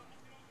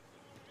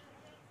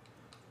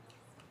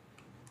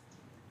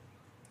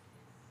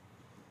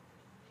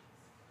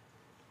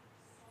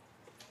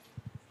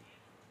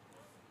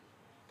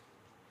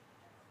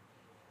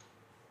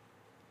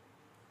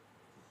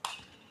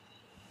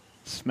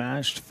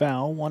 Smashed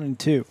foul,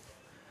 1-2.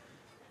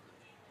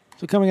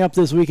 So coming up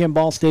this weekend,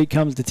 Ball State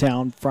comes to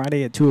town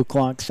Friday at 2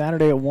 o'clock,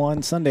 Saturday at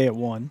 1, Sunday at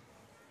 1.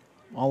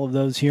 All of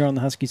those here on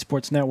the Husky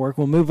Sports Network.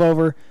 We'll move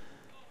over.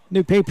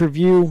 New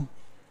pay-per-view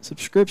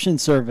subscription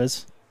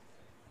service.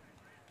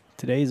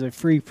 Today's a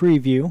free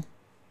preview.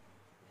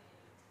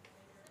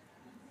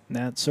 And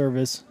that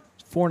service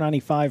is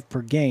 $4.95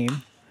 per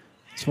game.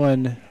 This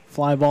one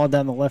fly ball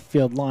down the left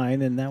field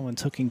line, and that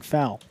one's hooking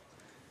foul.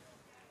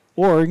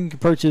 Or you can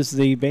purchase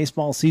the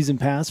baseball season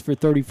pass for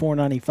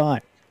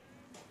 $34.95.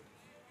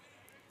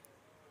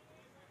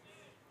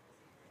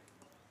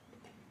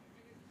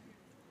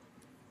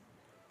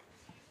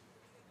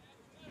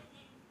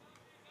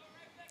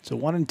 So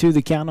 1-2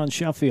 the count on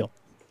Sheffield.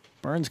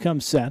 Burns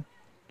comes set.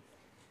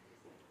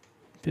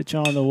 Pitch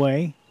on the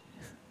way.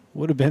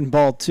 Would have been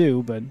ball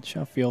 2, but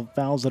Sheffield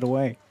fouls it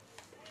away.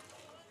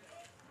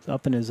 It's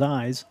up in his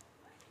eyes.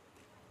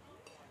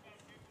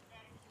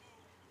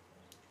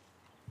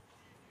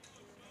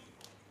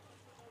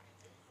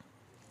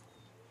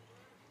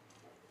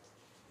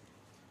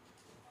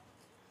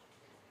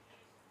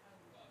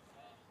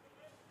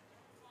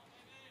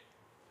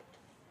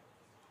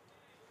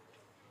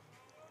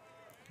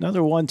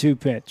 Another 1-2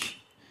 pitch.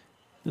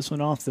 This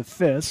one off the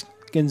fist.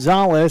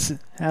 Gonzalez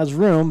has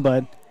room,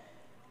 but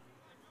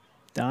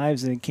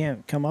dives and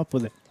can't come up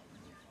with it.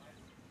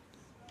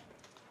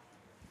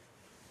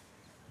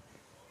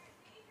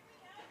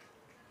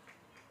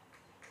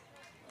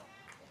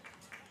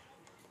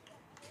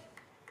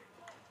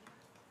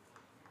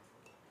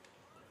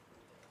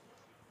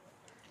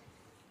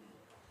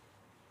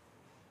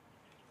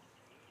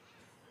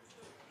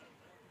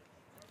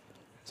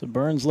 So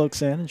Burns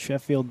looks in and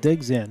Sheffield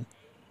digs in.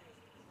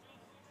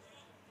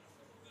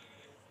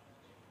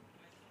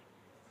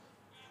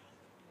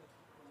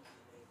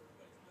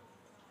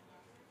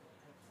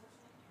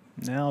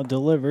 Now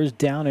delivers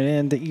down and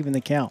in to even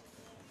the count.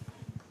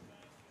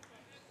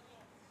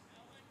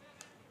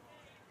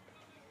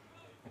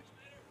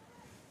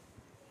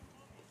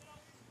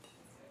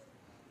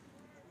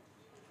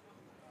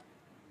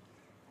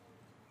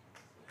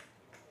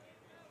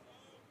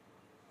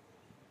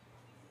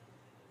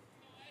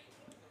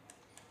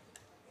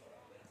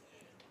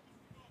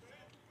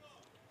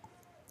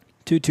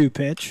 Two-two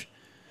pitch.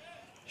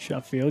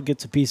 Sheffield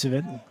gets a piece of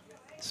it and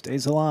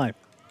stays alive.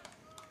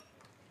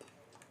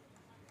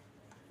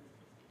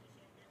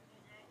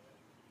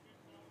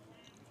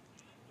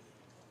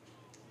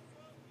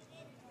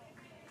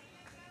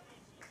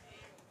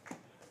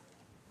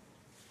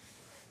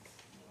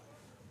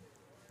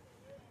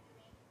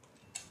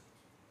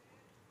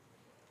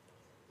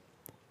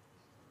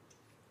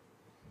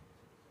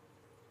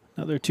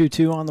 Another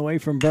 2-2 on the way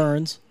from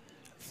Burns.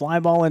 Fly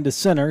ball into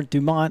center.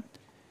 Dumont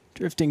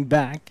drifting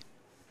back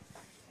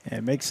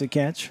and makes the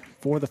catch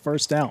for the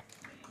first out.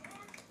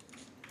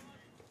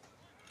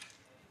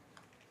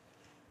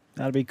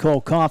 That'll be Cole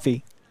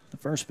Coffey, the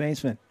first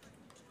baseman.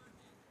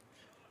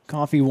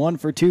 Coffey 1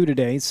 for 2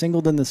 today,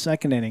 singled in the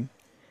second inning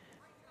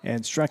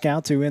and struck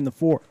out to in the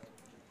fourth.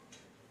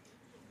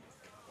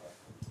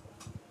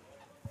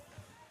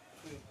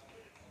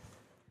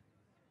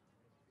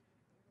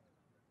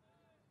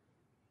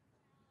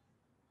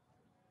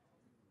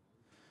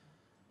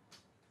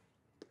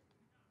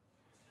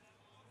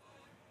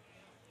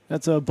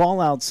 That's a ball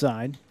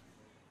outside,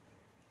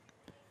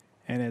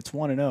 and it's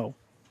 1-0.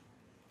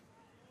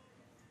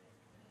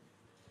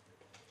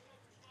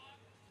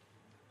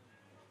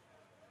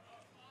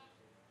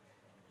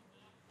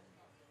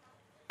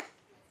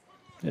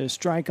 There's a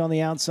strike on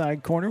the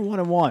outside corner,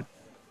 1-1.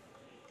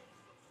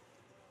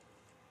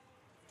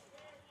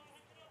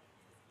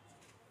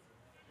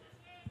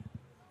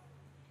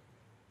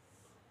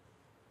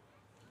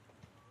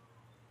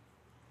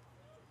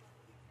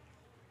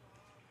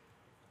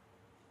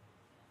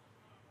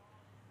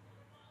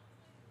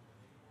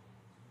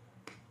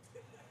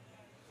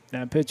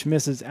 That pitch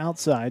misses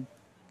outside.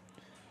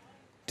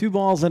 2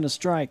 balls and a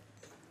strike.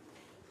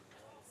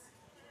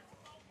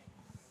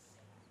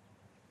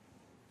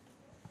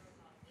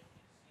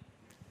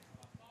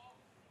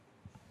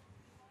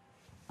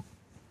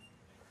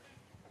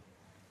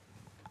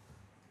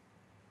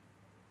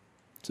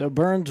 So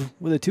Burns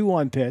with a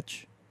 2-1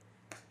 pitch.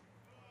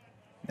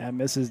 That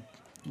misses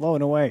low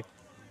and away.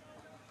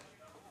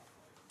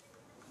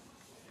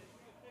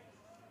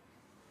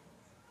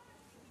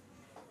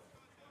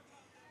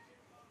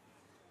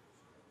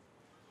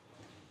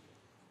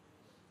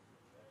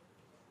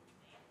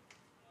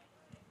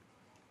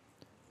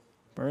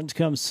 Burns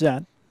comes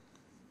set.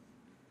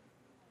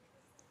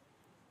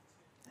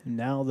 And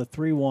now the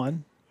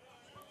 3-1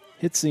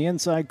 hits the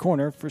inside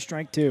corner for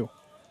strike 2.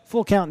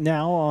 Full count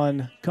now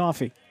on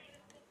Coffee.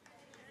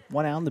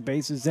 1 out, the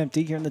base is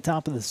empty here in the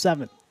top of the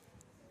 7th.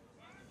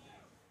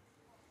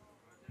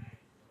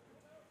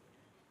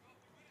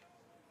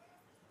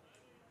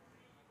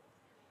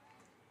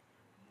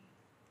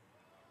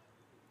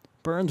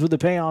 Burns with the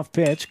payoff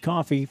pitch.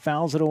 Coffee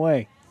fouls it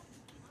away.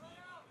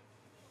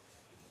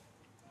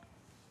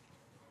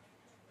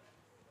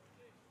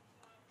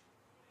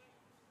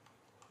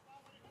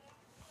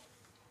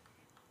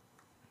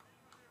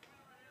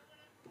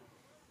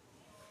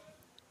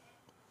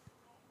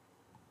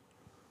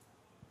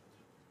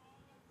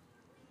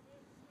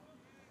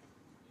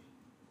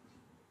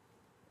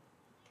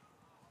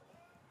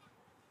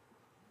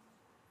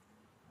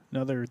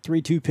 Another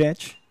 3-2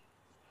 pitch.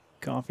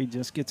 Coffee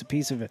just gets a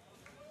piece of it.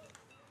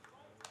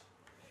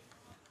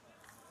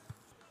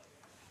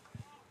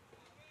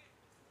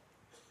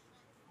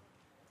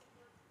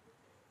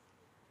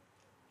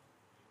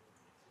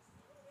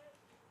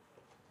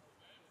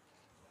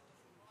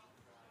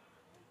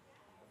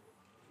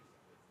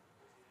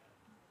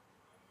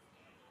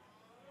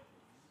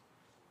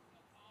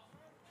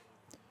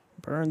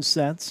 Burns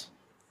sets.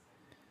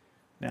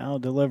 Now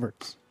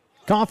delivers.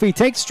 Coffee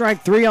takes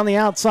strike 3 on the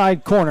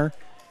outside corner.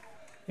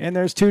 And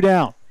there's 2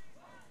 down.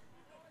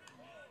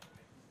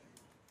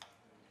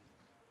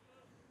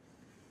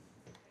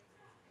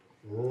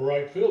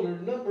 Right fielder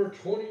number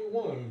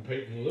 21,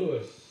 Peyton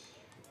Lewis.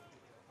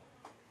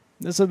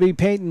 This will be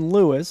Peyton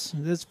Lewis,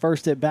 his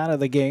first at bat of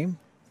the game.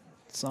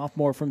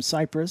 Sophomore from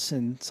Cypress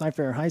and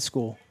Cy-Fair High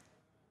School.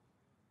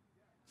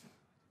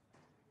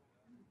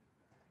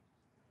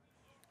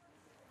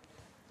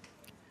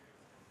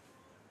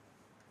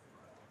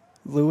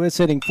 Lewis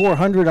hitting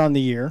 .400 on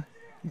the year.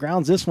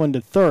 Grounds this one to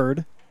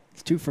third.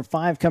 It's 2 for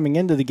 5 coming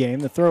into the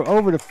game. The throw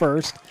over to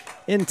first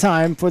in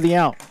time for the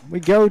out. We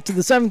go to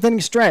the 7th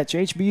inning stretch.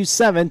 HBU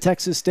 7,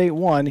 Texas State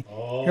 1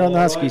 here on the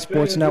Husky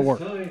Sports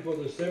Network. It's time for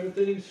the 7th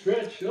inning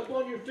stretch. Up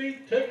on your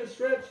feet, take a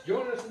stretch,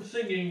 join us in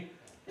singing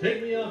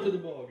Take Me Out to the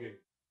Ballgame.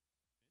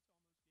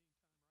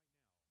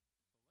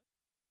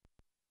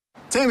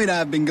 Tammy and I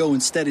have been going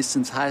steady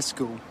since high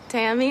school.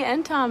 Tammy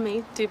and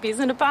Tommy, 2 peas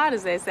in a pod,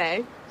 as they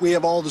say. We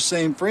have all the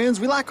same friends.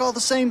 We like all the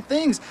same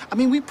things. I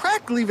mean, we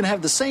practically even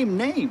have the same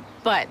name.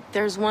 But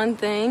there's one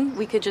thing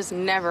we could just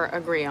never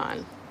agree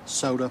on.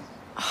 Soda.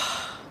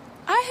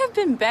 I have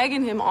been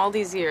begging him all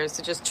these years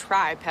to just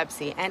try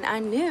Pepsi, and I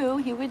knew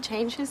he would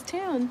change his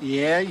tune.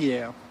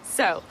 Yeah.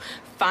 So,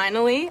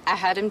 finally, I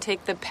had him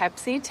take the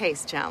Pepsi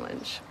Taste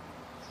Challenge.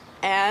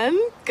 And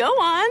go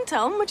on,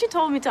 tell him what you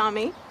told me,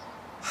 Tommy.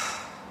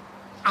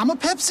 I'm a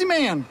Pepsi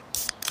man.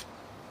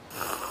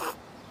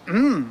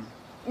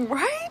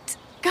 Right?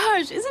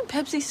 Gosh, isn't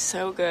Pepsi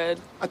so good?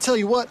 I tell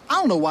you what, I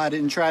don't know why I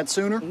didn't try it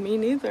sooner. Me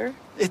neither.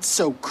 It's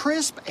so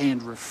crisp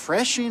and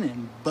refreshing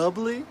and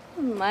bubbly.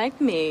 Like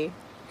me.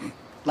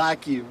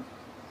 Like you.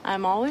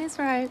 I'm always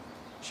right.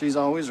 She's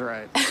always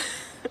right.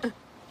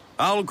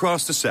 All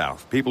across the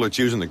South, people are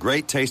choosing the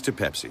great taste of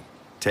Pepsi.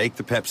 Take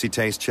the Pepsi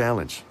Taste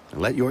Challenge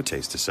and let your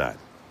taste decide.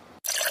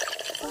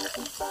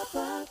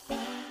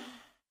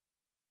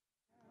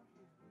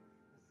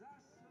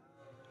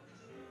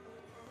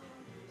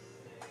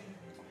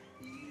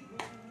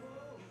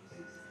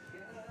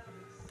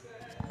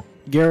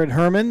 Garrett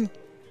Herman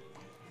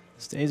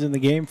stays in the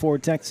game for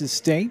Texas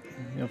State.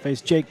 He'll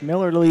face Jake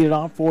Miller to lead it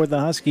off for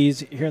the Huskies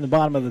here in the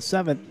bottom of the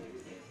 7th.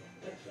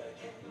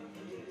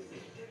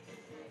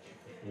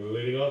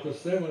 Leading off the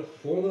 7th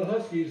for the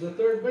Huskies, the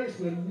third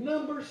baseman,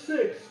 number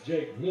 6,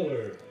 Jake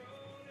Miller.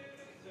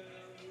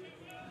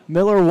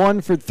 Miller 1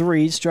 for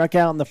 3, struck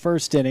out in the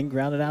first inning,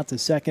 grounded out to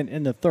second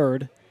in the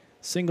third,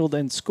 singled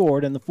and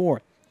scored in the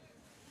 4th.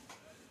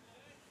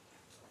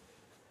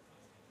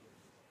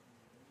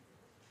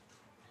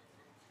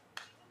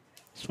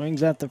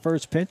 Swings at the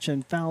first pitch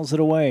and fouls it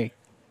away.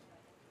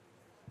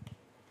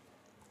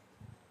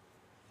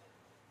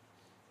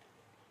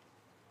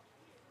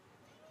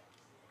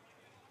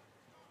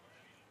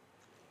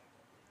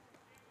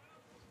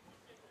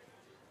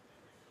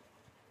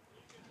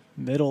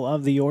 Middle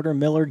of the order,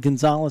 Miller,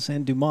 Gonzalez,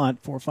 and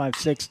Dumont. 4, 5,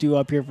 6 due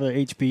up here for the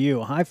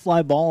HBU. High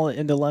fly ball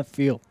into left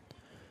field.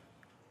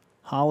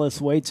 Hollis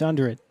waits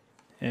under it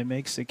and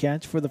makes the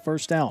catch for the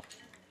first out.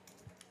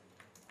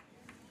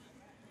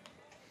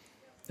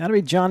 That'll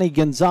be Johnny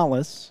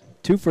Gonzalez,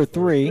 2 for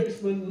 3.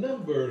 Baseman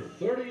number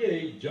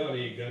 38,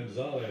 Johnny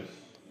Gonzalez.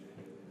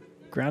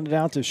 Grounded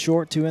out to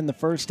short to in the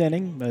first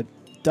inning, but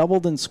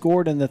doubled and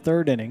scored in the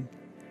third inning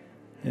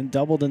and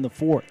doubled in the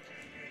 4th.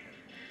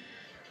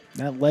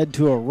 That led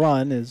to a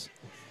run as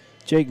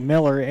Jake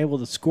Miller able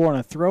to score on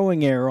a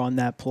throwing error on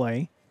that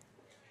play.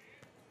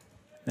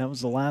 That was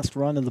the last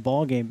run of the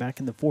ball game back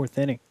in the 4th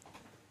inning.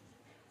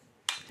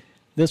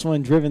 This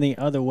one driven the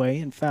other way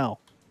and foul.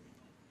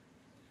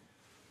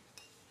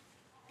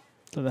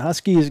 So the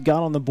Huskies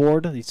got on the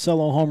board, the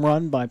solo home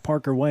run by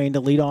Parker Wayne to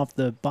lead off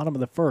the bottom of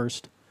the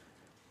 1st.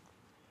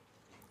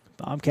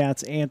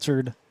 Bobcats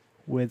answered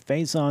with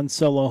Faison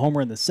solo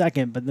homer in the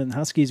second, but then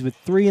Huskies with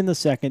 3 in the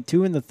second,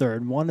 2 in the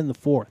third, 1 in the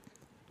fourth.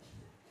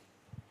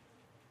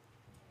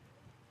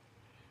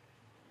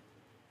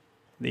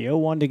 The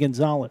 0-1 to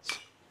Gonzalez.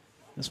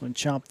 This one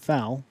chopped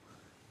foul.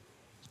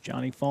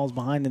 Johnny falls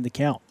behind in the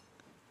count.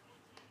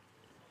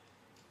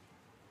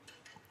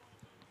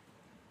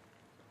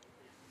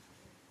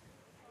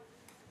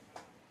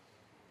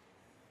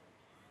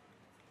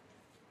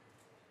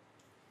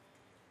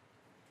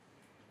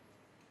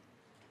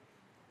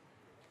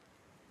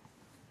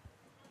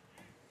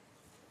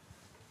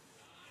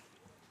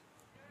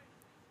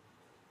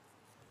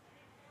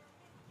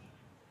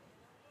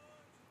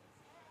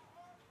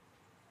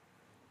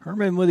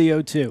 Herman with the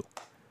 0-2.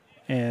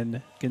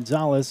 And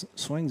Gonzalez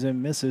swings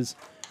and misses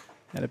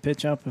at a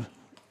pitch up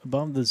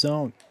above the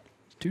zone.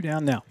 2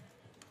 down now.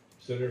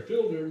 Center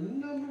fielder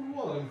number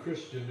 1,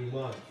 Christian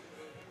Dumont.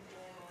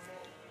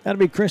 That'll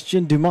be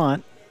Christian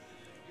Dumont.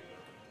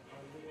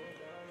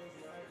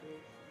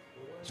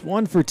 It's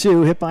 1 for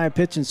 2, hit by a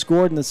pitch and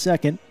scored in the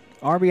second.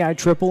 RBI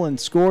triple and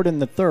scored in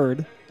the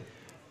third.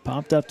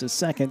 Popped up to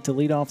second to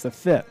lead off the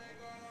fifth.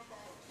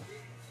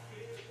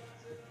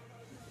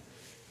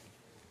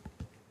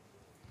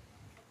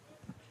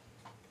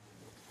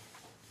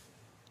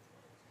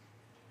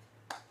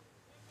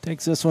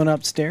 Takes this one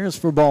upstairs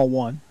for ball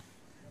 1.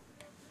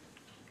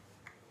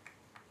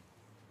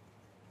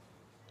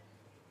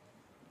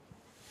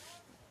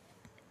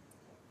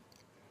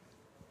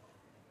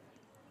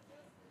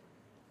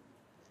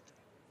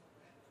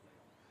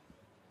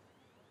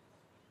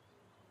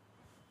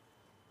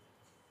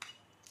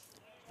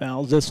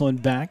 Fouls this one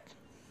back.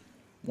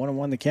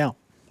 1-1 the count.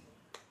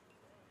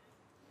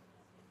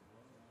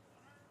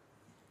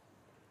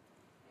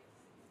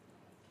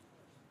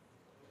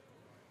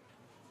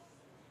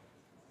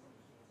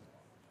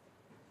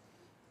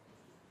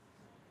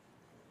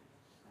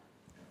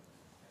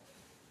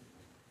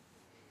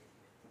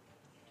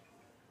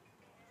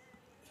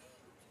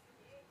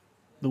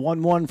 The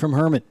 1-1 from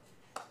Herman.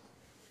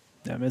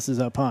 That misses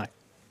up high.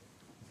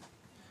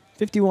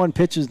 51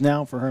 pitches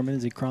now for Herman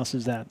as he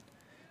crosses that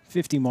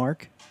 50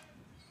 mark.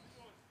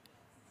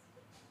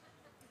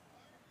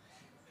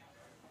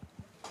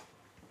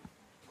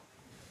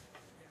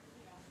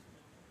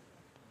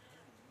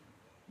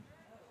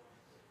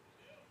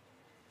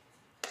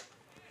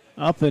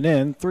 Up and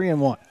in,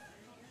 3-1.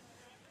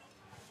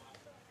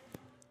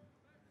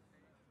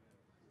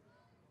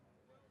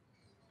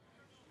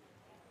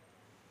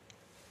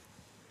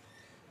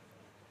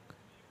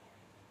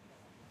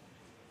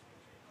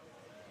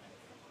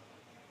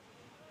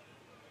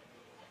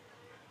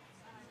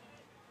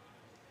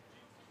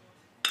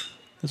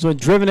 This one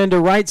driven into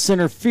right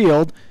center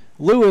field.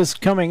 Lewis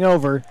coming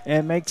over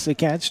and makes the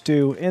catch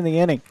to end the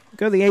inning.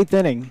 Go to the 8th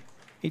inning.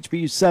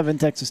 HBU 7,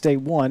 Texas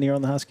State 1 here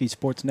on the Husky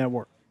Sports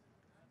Network.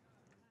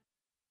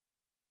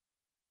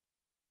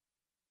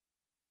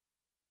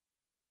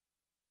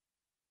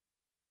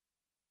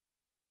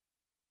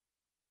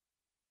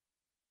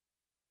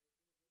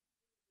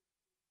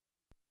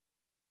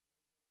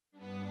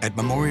 At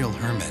Memorial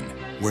Hermann,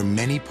 we're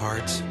many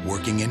parts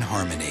working in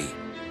harmony,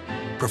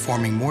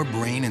 performing more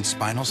brain and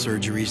spinal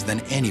surgeries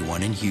than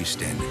anyone in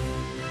Houston,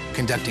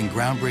 conducting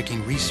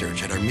groundbreaking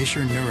research at our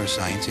Misher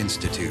Neuroscience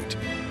Institute,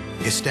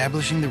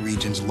 establishing the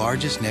region's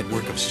largest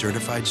network of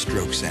certified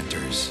stroke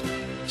centers.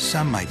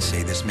 Some might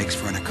say this makes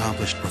for an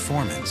accomplished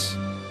performance,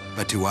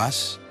 but to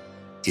us,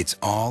 it's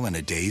all in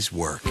a day's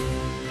work.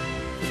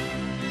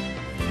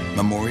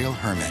 Memorial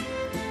Hermann.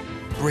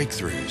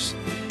 Breakthroughs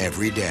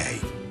every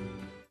day.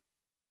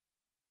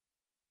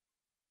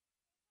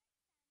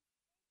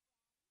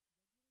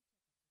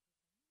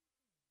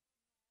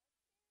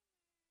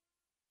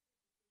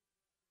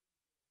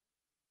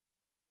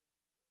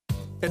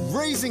 At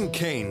Raising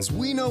Cane's,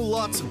 we know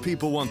lots of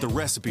people want the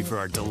recipe for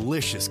our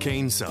delicious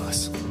cane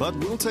sauce, but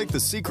we'll take the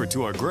secret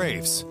to our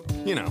graves.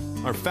 You know,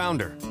 our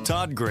founder,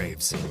 Todd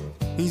Graves.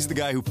 He's the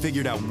guy who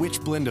figured out which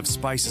blend of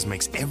spices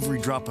makes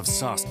every drop of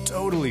sauce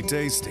totally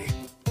tasty.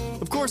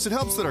 Of course, it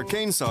helps that our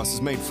cane sauce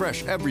is made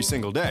fresh every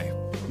single day,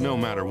 no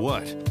matter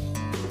what.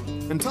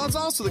 And Todd's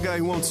also the guy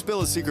who won't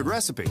spill his secret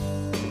recipe.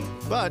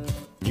 But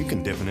you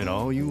can dip in it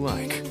all you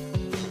like.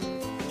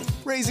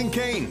 Raising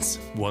Cane's,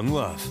 one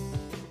love.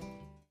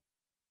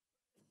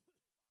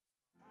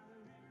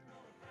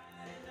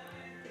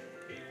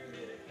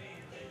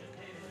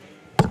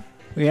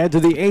 We head to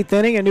the 8th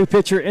inning, a new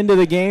pitcher into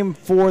the game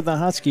for the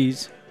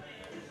Huskies.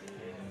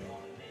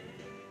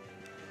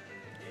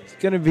 It's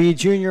going to be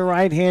junior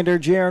right-hander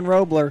Jaron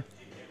Robler.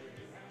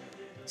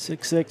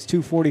 6'6",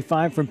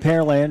 245 from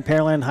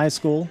Pearland High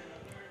School,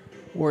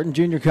 Wharton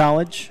Junior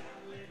College.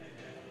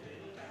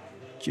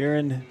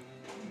 Jaron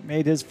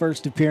made his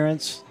first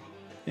appearance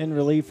in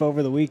relief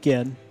over the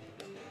weekend.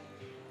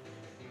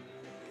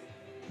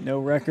 No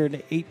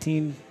record,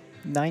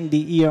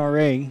 1890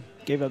 ERA.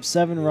 Gave up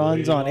 7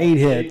 runs on 8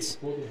 hits,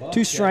 2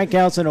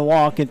 strikeouts and a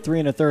walk in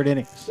 3 1/3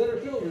 innings. Center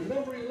fielder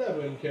number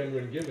 11,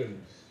 Cameron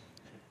Gibbons.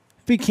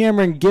 Be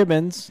Cameron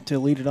Gibbons to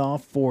lead it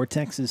off for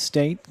Texas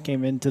State.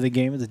 Came into the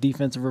game as a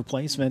defensive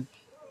replacement.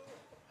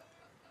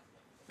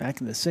 back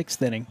in the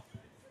 6th inning.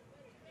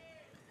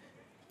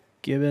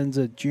 Gibbons,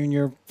 a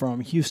junior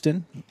from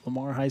Houston,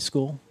 Lamar High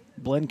School,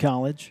 Blinn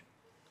College,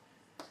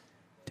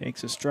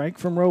 takes a strike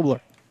from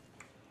Robler.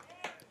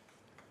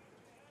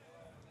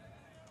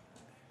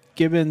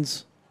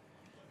 Gibbons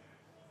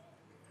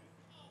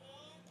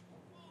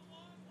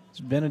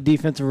has been a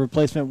defensive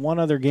replacement one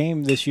other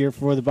game this year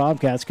for the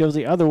Bobcats. Goes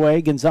the other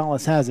way.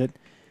 Gonzalez has it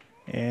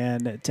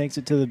and takes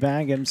it to the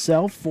bag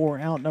himself for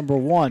out number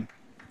 1.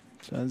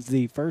 So that's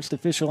the first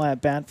official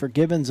at-bat for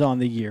Gibbons on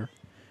the year,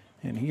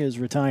 and he is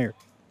retired.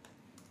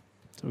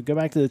 So we'll go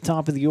back to the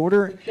top of the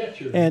order,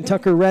 and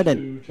Tucker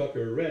Redden.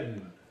 Tucker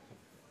Redden.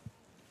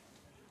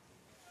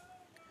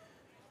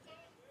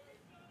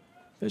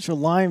 Official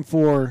line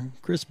for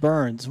Chris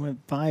Burns, went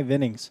 5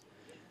 innings,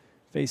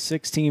 faced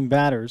 16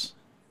 batters,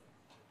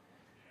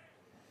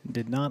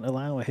 did not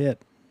allow a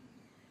hit.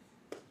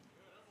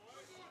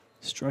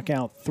 Struck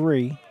out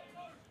 3.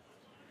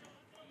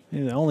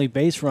 The only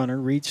base runner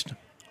reached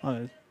on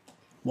a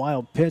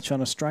wild pitch on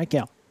a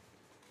strikeout.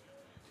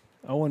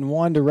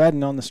 0-1 to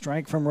Redden on the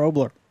strike from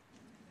Robler.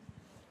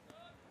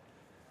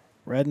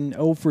 Redden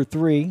 0 for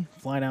 3,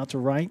 flied out to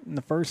right in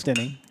the first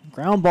inning.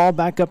 Ground ball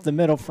back up the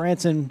middle.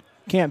 Franson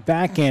can't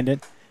backhand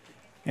it,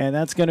 and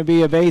that's going to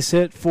be a base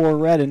hit for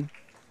Redden.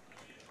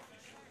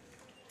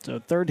 So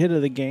 3rd hit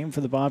of the game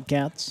for the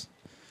Bobcats.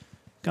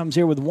 Comes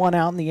here with 1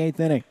 out in the 8th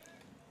inning.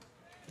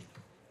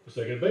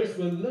 Second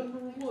baseman, number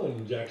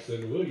 1,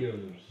 Jackson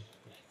Williams.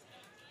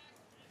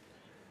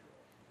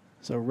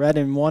 So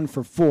Redden 1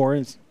 for 4.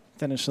 He's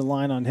finished the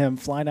line on him.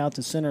 Flied out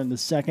to center in the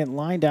 2nd,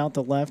 lined out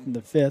to left in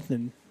the 5th,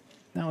 and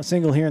now a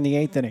single here in the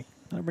 8th inning.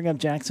 I'll bring up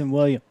Jackson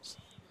Williams.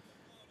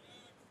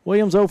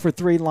 Williams 0 for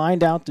 3,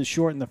 lined out to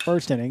short in the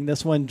 1st inning.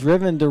 This one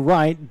driven to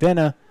right.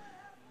 Benna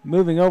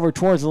moving over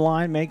towards the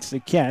line, makes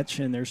the catch,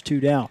 and there's 2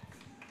 down.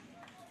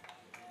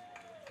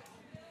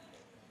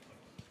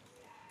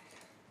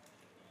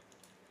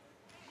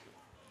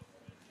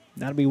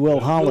 That'll be Will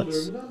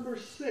Hollis. Number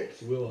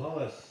 6, Will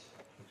Hollis.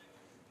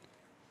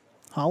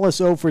 Hollis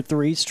 0 for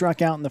 3,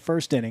 struck out in the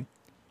 1st inning.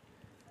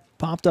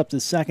 Popped up to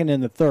 2nd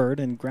in the 3rd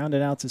and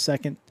grounded out to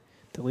 2nd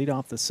to lead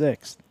off the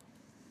 6th.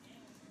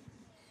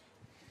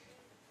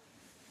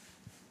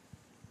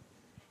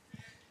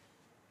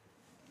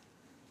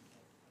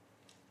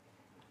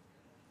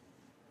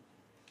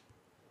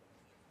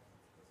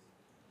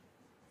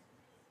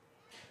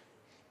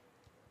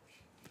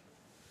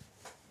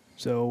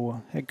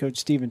 So head coach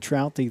Stephen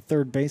Trout, the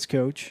 3rd base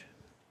coach,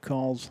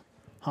 calls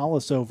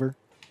Hollis over.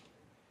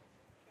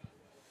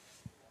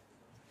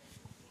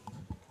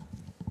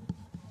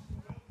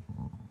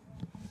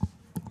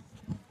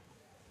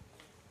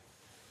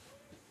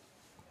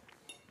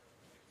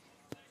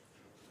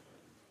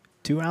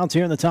 Two outs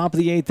here in the top of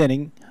the 8th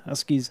inning.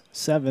 Huskies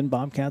 7,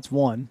 Bobcats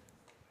 1.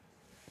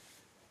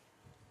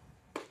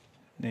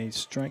 And a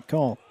strike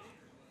call.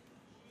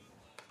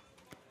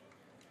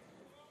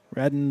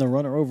 Redden, the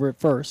runner, over at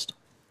first.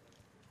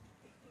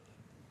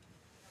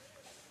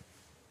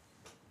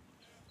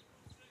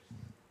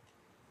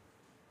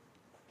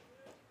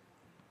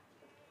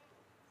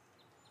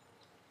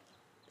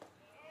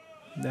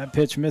 That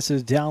pitch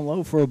misses down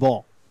low for a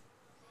ball.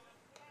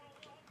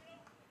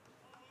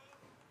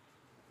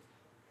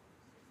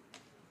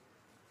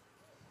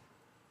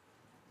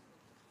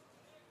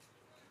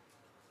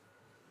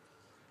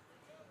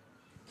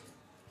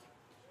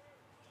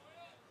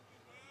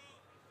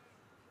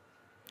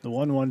 The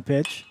 1-1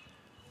 pitch.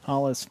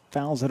 Hollis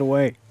fouls it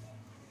away.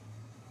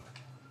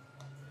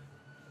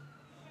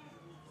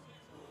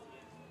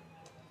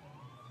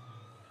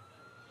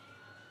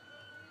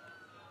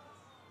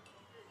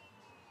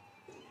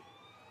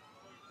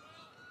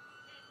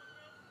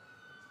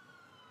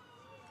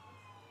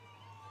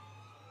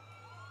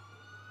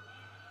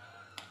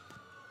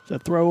 The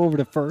throw over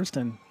to first,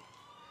 and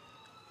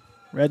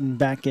Redden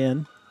back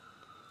in.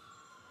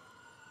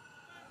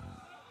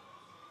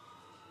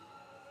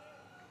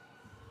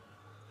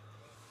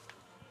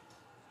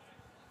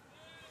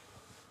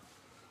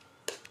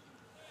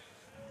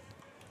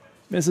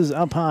 Misses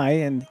up high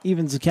and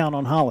evens the count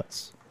on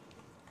Hollis.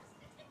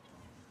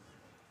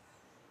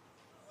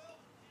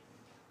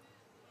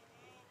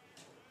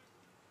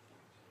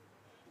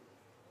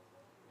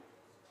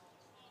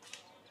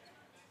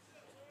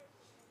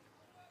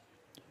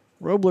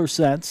 Robler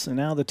sets, and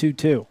now the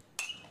 2-2.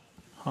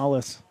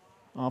 Hollis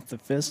off the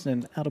fist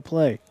and out of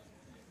play.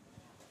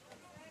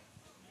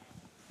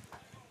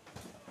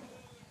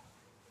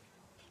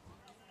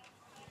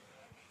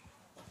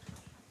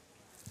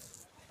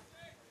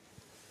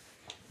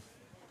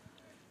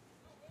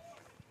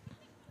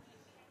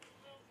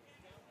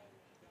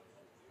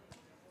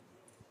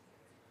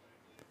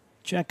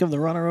 Check of the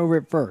runner over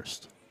at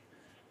first.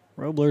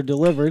 Robler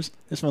delivers.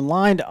 This one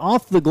lined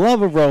off the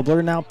glove of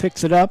Robler. Now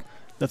picks it up.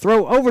 The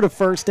throw over to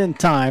first in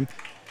time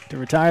to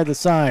retire the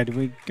side.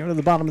 We go to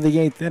the bottom of the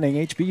 8th inning.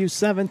 HBU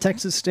 7,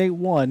 Texas State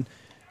 1.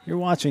 You're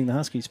watching the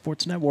Husky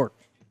Sports Network.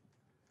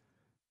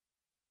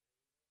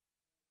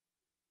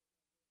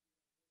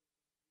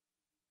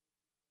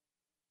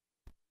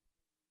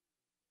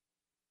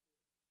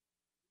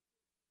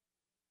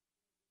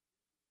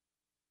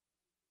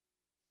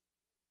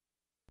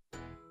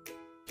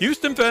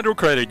 Houston Federal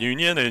Credit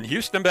Union and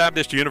Houston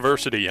Baptist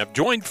University have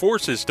joined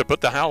forces to put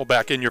the howl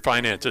back in your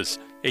finances.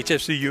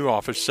 HFCU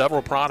offers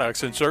several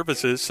products and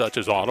services such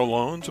as auto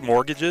loans,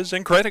 mortgages,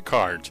 and credit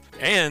cards.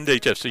 And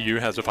HFCU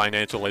has a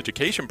financial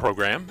education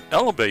program,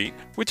 Elevate,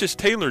 which is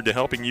tailored to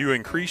helping you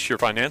increase your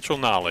financial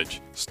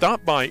knowledge.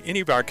 Stop by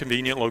any of our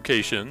convenient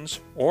locations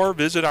or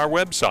visit our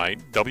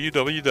website,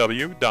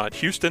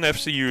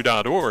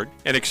 www.houstonfcu.org,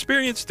 and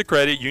experience the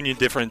credit union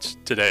difference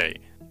today.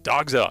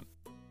 Dogs up.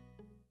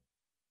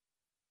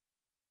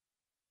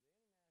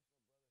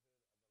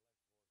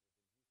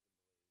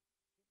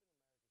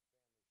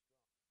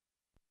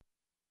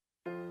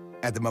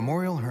 At the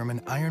Memorial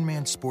Hermann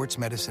Ironman Sports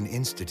Medicine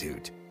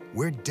Institute,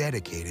 we're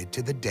dedicated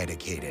to the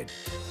dedicated,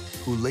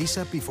 who lace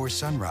up before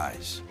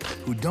sunrise,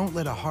 who don't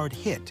let a hard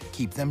hit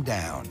keep them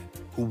down,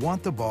 who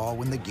want the ball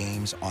when the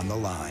game's on the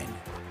line.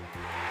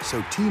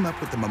 So team up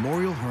with the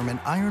Memorial Hermann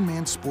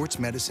Ironman Sports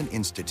Medicine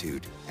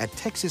Institute at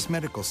Texas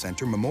Medical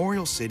Center,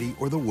 Memorial City,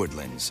 or the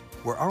Woodlands,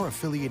 where our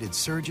affiliated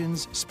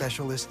surgeons,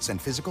 specialists,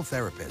 and physical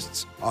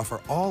therapists offer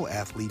all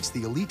athletes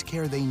the elite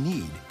care they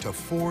need to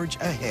forge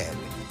ahead.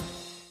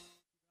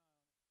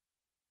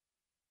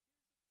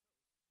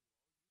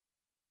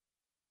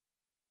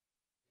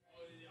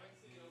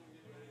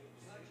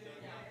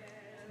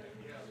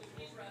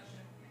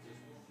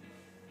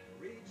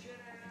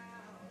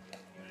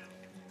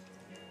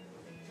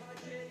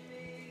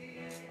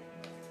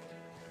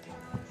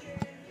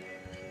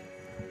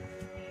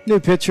 New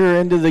pitcher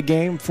into the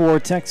game for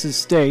Texas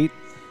State.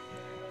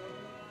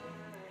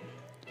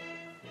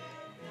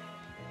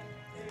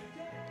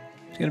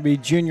 It's going to be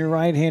junior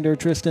right-hander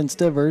Tristan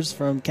Stivers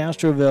from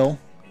Castroville,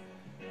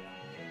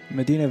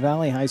 Medina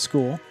Valley High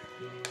School.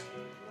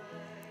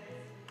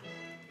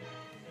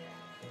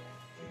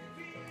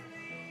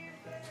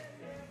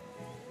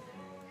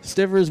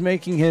 Stivers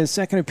making his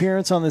second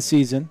appearance on the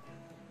season.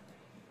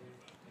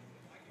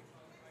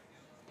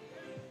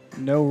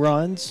 No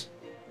runs,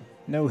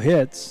 no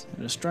hits,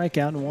 and a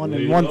strikeout in 1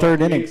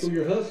 1/3 innings. For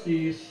your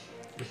Huskies,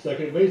 the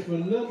second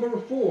baseman, number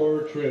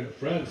 4, Trent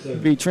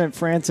Franson. Be Trent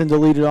Franson to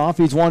lead it off.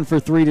 He's 1 for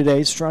 3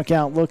 today. Struck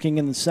out looking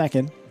in the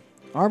second.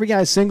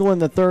 RBI single in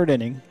the 3rd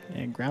inning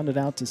and grounded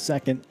out to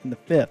second in the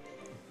 5th.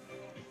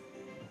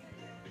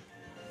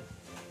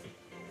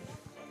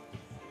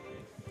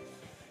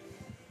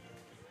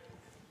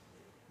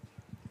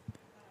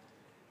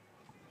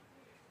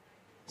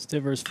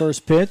 Stivers'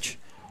 first pitch,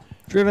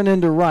 driven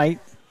into right.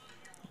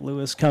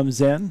 Lewis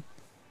comes in.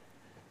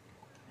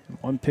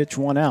 1 pitch,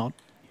 1 out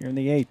here in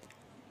the 8th.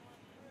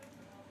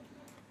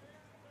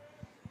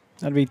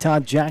 That'll be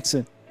Todd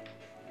Jackson.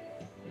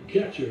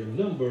 Catcher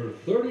number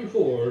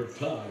 34,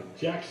 Todd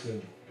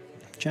Jackson.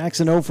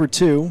 Jackson 0 for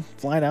 2.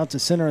 Flied out to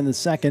center in the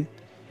 2nd.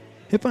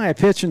 Hit by a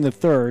pitch in the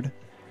 3rd.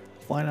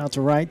 Flied out to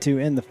right to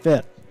end the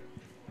 5th.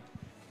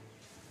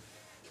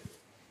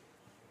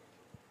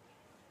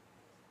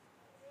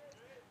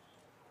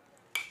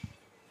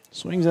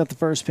 Swings at the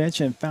first pitch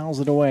and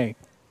fouls it away.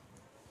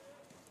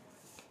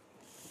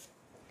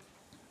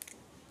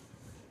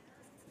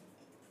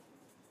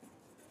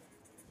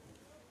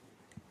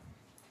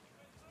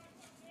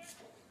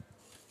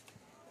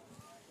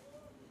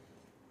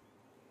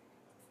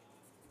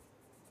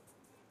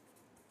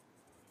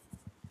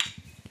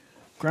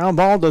 Ground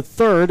ball to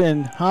third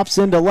and hops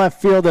into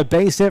left field. A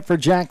base hit for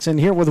Jackson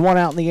here with 1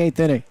 out in the 8th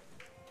inning.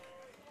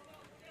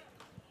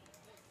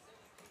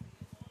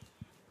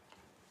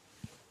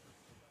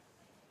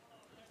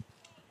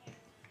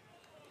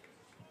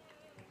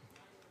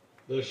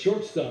 The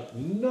shortstop,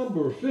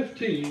 number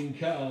 15,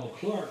 Cal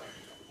Clark.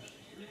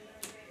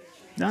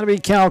 That'll be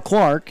Cal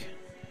Clark.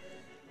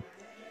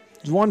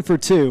 He's 1 for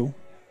 2.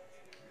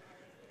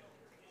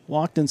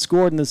 Walked and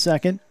scored in the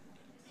 2nd.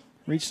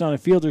 Reached on a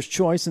fielder's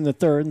choice in the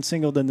 3rd and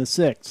singled in the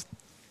 6th.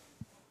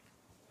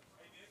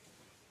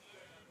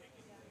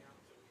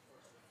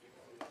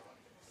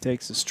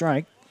 Takes a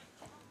strike.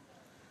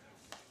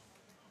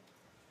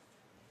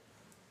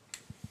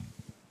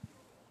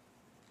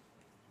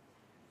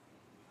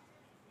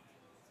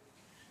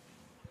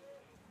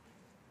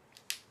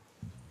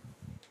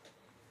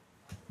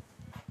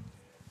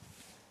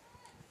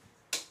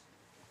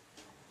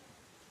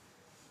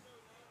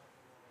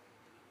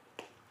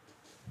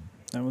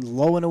 That one's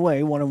low and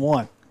away,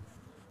 1-1.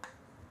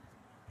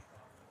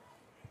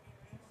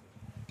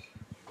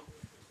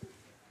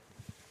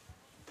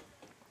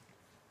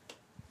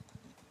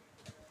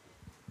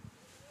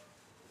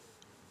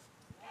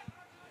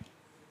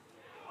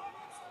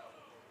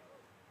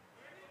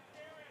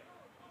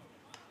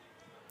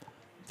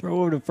 Throw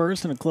over to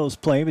first and a close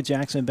play, but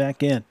Jackson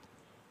back in.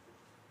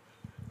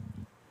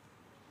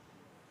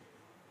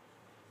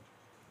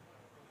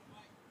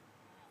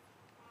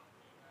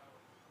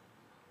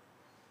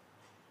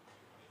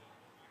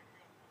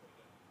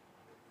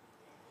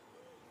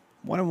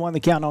 One and one the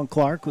count on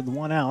Clark with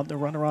 1 out. The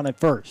runner on at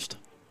first.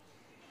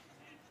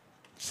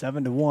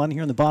 7-1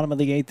 here in the bottom of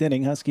the 8th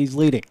inning. Huskies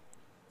leading.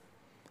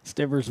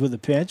 Stivers with the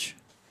pitch.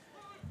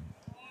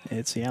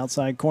 It's the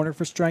outside corner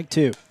for strike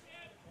 2.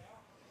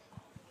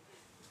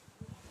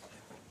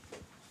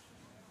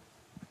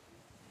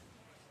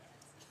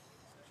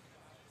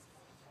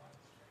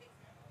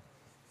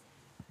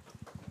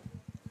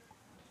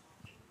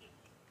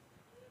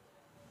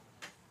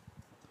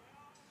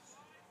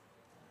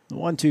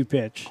 1-2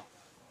 pitch.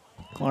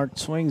 Clark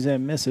swings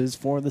and misses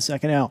for the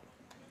second out.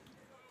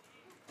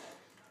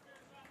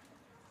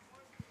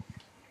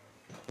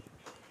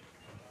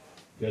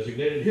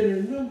 Designated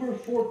hitter number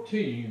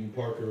 14,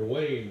 Parker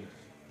Wayne.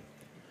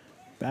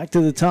 Back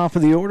to the top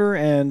of the order,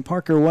 and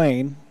Parker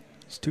Wayne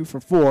is 2 for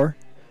 4.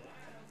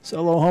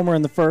 Solo homer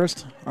in the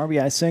first,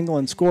 RBI single,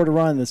 and scored a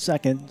run in the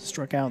second.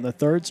 Struck out in the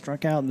third,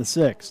 struck out in the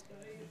sixth.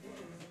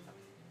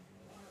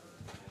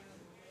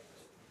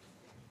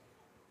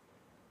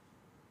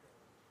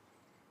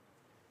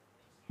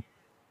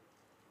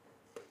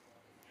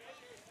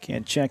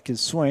 Can't check his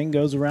swing,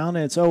 goes around,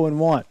 and it's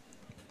 0-1.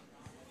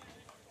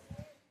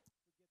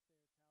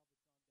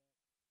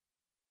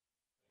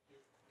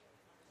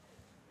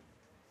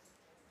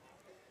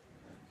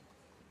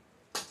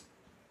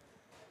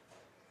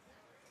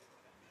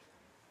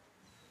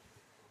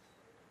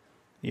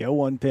 The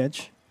 0-1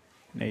 pitch,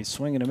 and a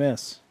swing and a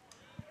miss.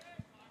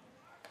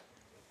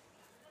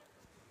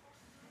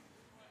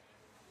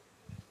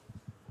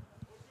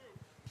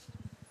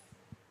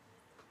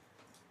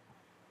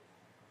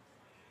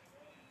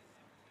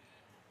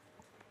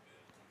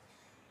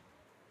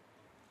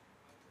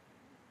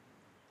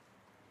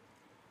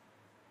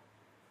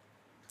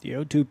 The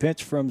 0-2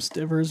 pitch from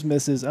Stivers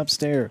misses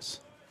upstairs.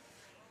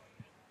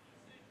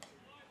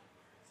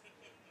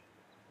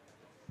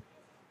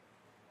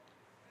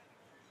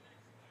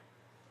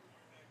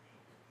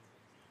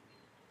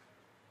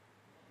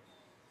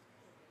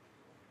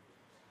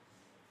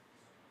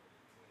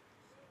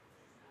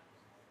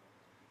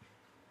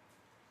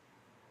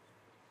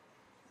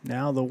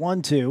 Now the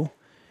 1-2,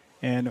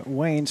 and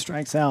Wayne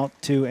strikes out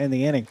to end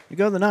the inning. We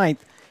go to the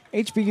ninth.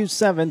 HBU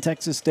 7,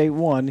 Texas State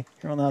 1,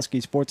 here on the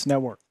Husky Sports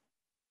Network.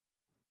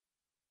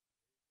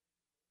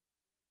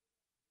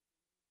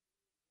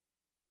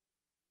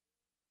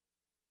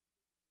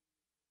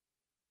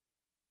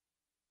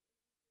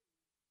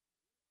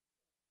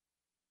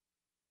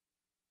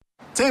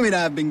 Tammy and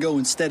I have been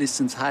going steady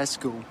since high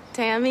school.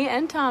 Tammy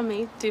and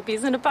Tommy, two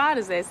peas in a pod,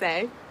 as they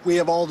say. We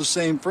have all the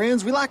same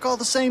friends. We like all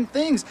the same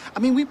things. I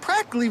mean, we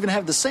practically even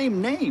have the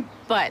same name.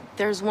 But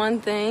there's one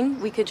thing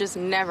we could just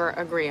never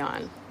agree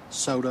on.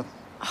 Soda.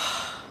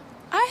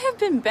 I have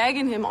been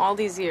begging him all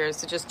these years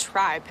to just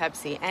try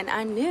Pepsi, and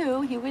I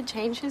knew he would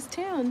change his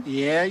tune.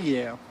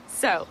 Yeah.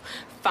 So,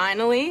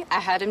 finally, I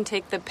had him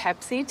take the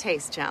Pepsi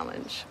Taste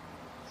Challenge.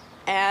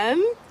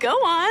 And go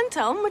on,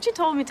 tell him what you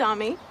told me,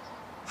 Tommy.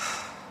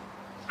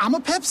 I'm a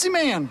Pepsi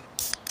man.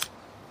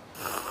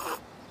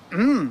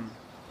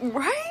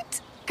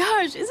 Right?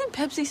 Gosh, isn't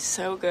Pepsi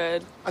so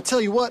good? I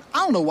tell you what, I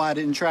don't know why I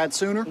didn't try it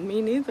sooner.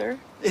 Me neither.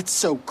 It's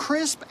so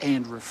crisp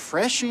and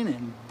refreshing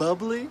and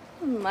bubbly.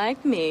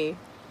 Like me.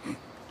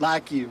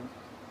 Like you.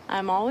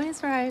 I'm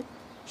always right.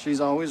 She's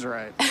always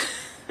right.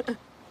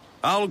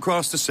 All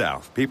across the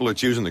South, people are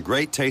choosing the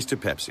great taste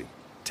of Pepsi.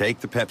 Take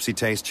the Pepsi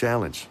Taste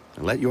Challenge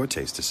and let your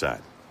taste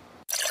decide.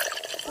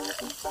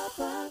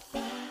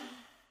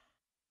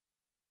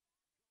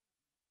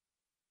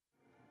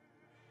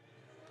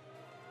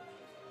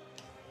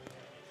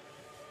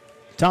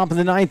 Top of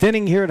the ninth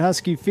inning here at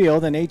Husky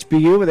Field, and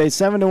HBU with a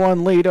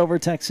 7-1 lead over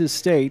Texas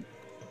State.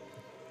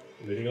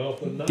 Leading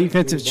off the ninth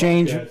Defensive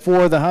change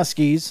for the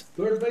Huskies.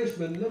 Third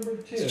baseman number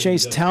 10.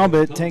 Chase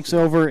Talbot takes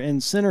over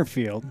in center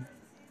field.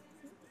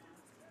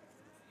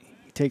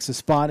 He takes a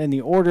spot in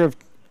the order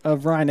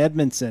of Ryan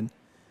Edmondson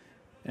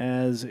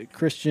as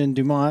Christian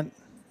Dumont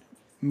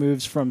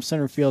moves from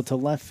center field to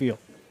left field.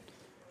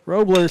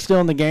 Robler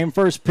still in the game.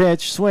 First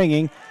pitch,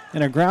 swinging,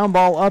 and a ground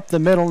ball up the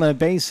middle and a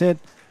base hit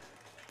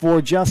for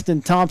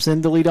Justin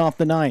Thompson to lead off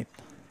the ninth.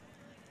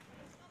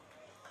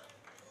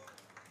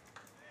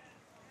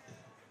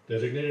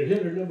 Designated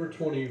hitter number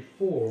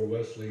 24,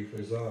 Wesley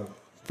Faison.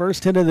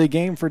 First hit of the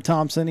game for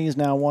Thompson. He's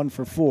now 1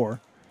 for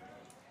 4.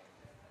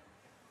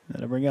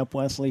 That'll bring up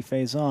Wesley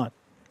Faison.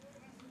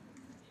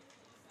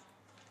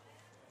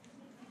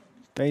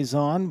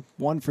 Faison,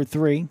 1 for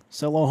 3.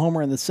 Solo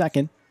homer in the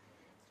second.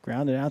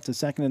 Grounded out to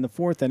second in the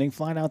fourth inning.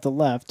 Flying out to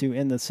left to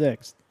end the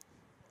sixth.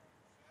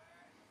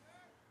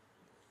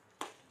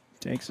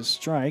 Takes a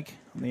strike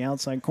on the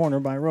outside corner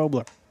by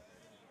Robler.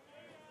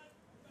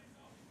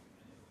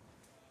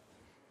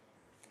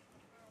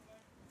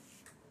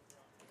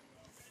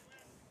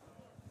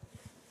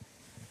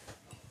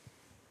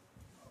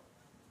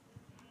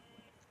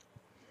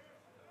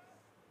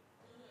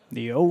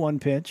 The 0-1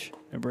 pitch.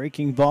 A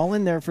breaking ball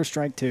in there for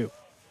strike 2.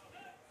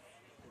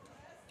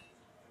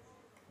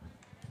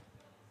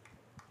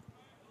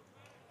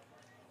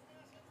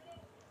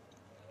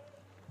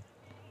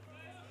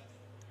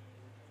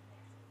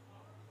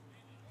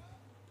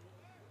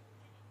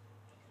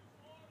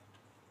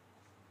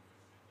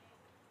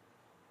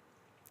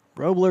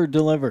 Robler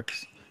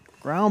delivers.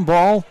 Ground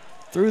ball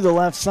through the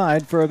left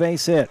side for a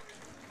base hit.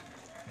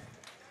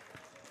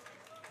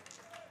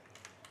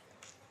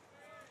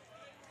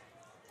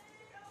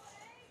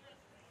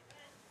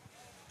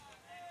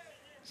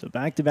 So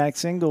back-to-back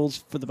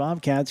singles for the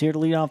Bobcats here to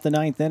lead off the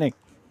ninth inning.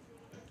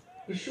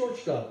 The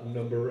shortstop,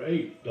 number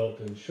 8,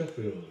 Dalton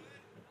Sheffield.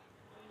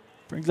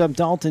 Brings up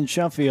Dalton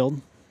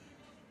Sheffield.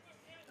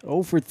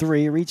 0 for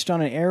 3, reached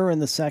on an error in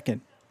the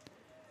second.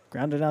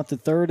 Grounded out to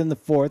third in the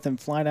fourth and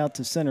flied out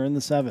to center in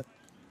the seventh.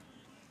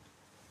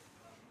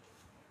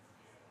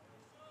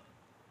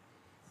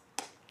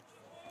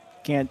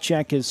 Can't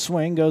check his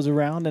swing, goes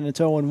around, and it's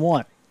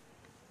 0-1.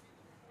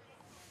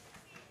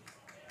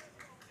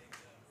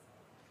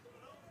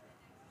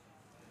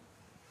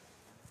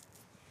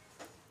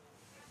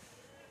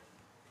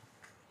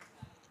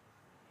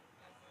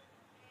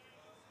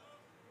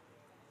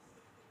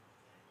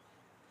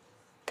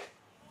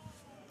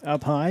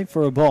 Up high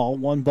for a ball,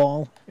 1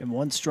 ball and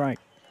 1 strike.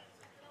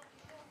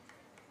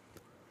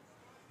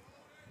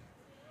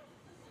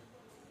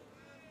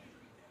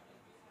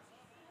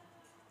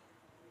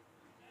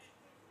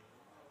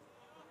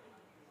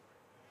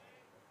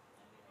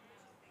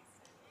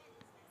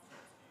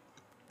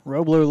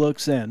 Robler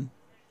looks in,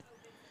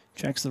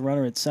 checks the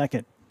runner at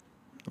second.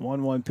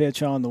 1-1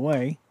 pitch on the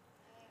way,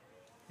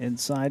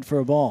 inside for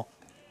a ball.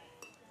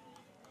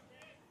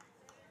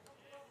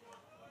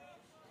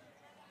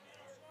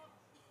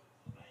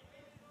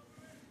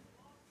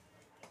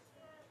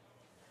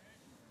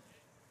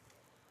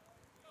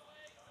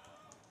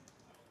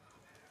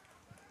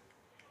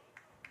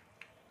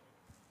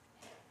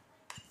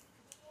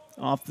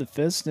 Off the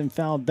fist and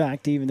fouled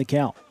back to even the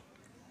count.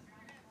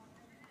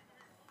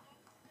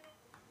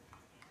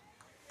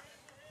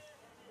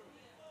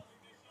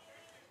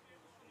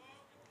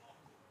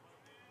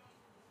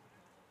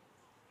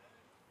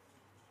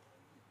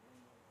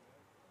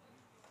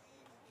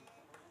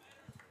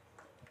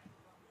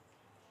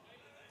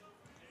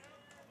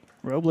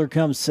 Robler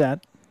comes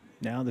set.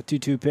 Now the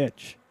 2-2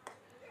 pitch.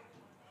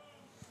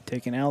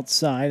 Taken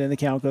outside and the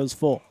count goes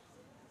full.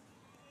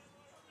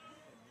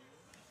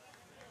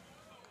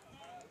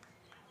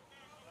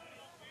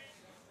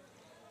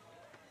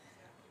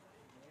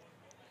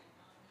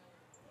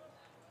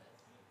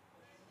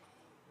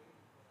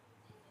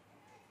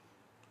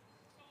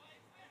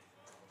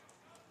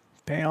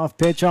 Payoff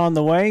pitch on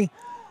the way.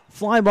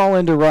 Fly ball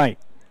into right.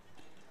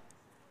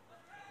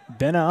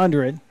 Benna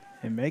under it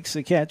and makes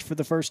the catch for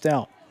the first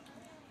out.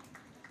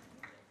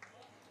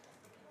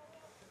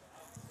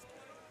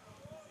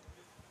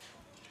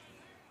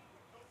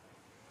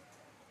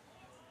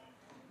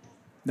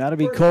 That'll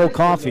be Cole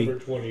Coffey.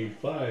 Number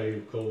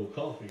 25, Cole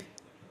Coffey.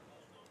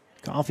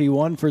 Coffey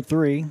 1 for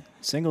 3.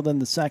 Singled in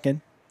the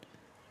second.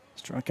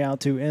 Struck out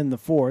to end the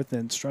fourth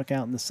and struck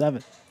out in the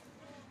seventh.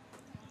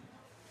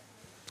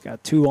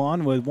 Got 2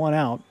 on with 1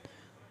 out.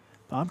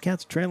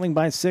 Bobcats trailing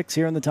by 6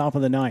 here in the top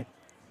of the ninth.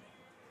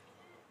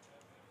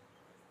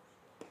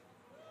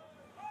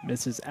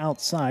 Misses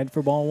outside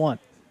for ball 1.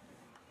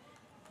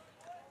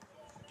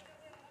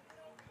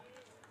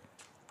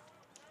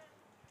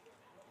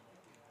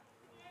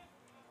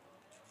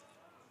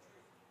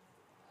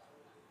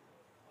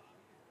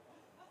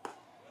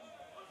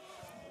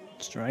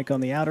 Strike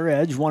on the outer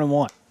edge,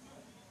 1-1.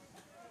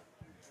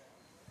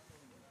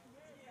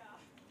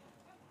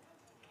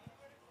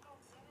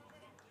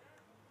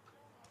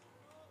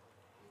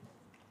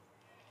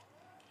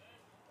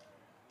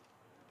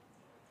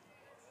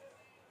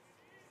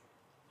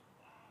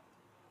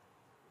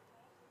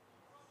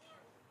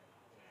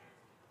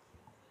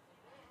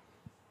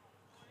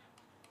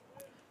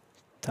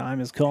 Time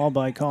is called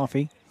by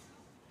Coffey.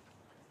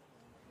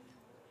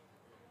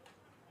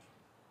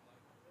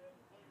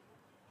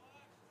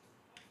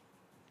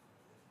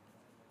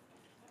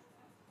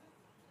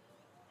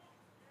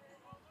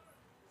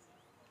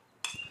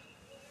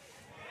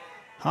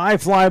 High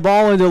fly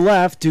ball into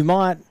left.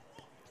 Dumont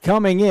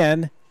coming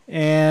in,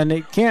 and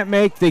it can't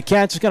make the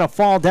catch. It's going to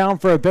fall down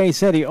for a base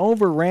hit. He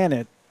overran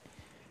it.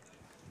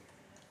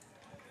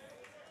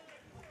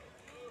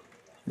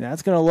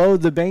 That's going to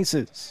load the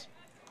bases.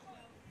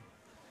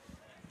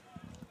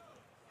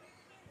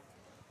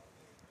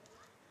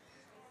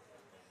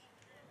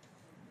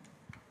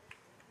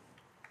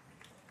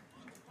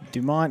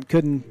 Dumont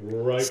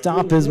couldn't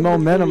stop his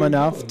momentum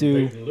enough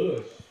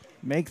to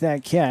make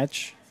that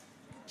catch.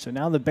 So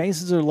now the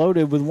bases are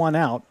loaded with 1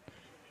 out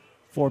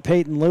for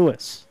Peyton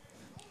Lewis.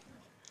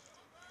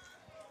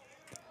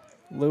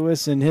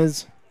 Lewis in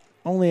his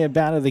only at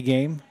bat of the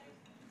game.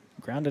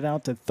 Grounded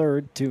out to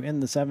third to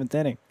end the 7th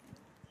inning.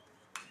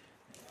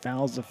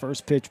 Fouls the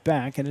first pitch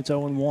back, and it's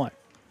 0-1.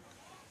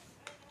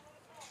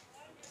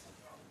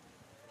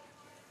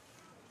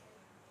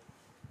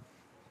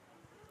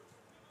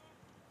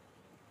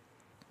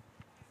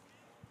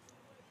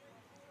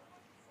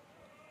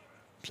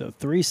 So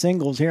 3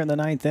 singles here in the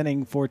 9th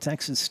inning for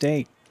Texas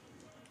State.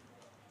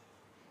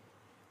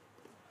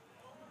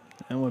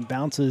 And one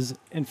bounces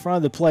in front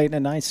of the plate, and a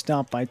nice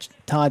stop by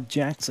Todd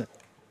Jackson.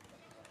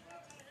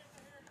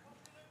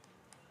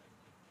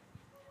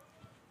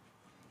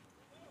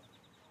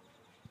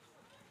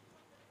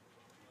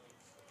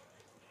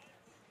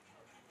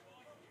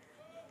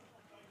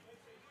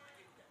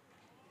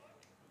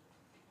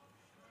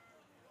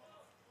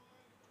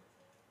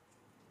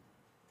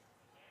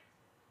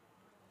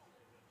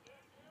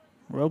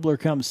 Robler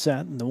comes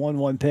set, and the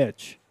 1-1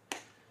 pitch.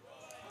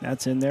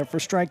 That's in there for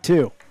strike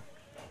 2.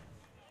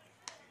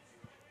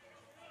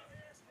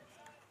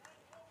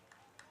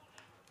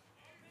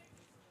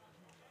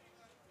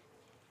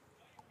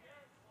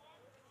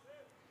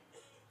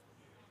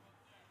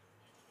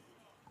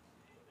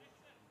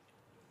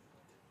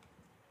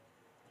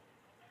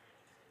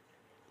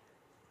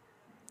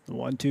 The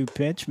 1-2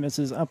 pitch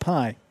misses up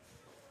high.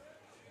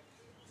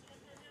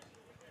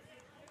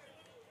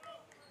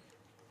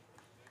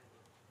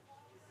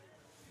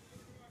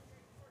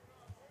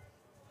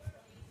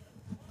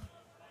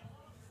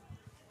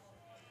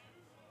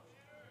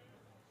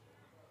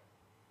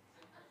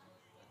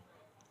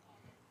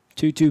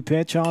 Two-two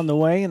pitch on the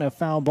way and a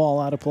foul ball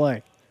out of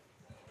play.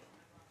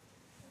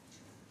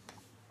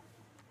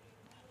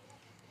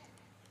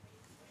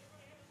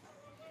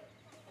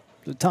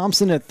 So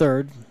Thompson at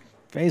third,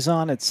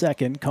 Faison at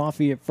second,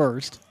 Coffee at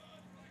first.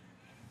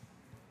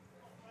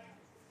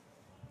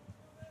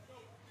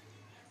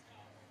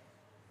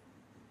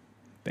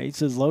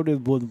 Bases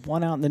loaded with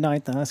 1 out in the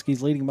ninth. The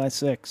Huskies leading by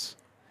 6.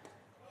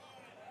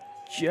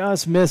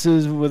 Just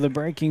misses with a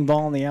breaking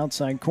ball in the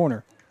outside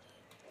corner.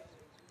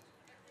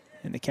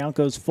 And the count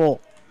goes full.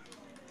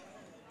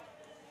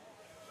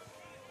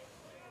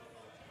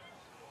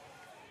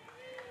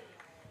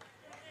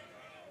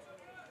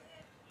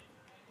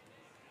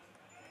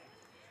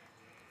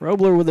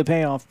 Robler with a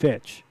payoff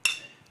pitch.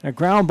 A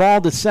ground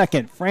ball to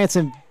second.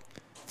 Franson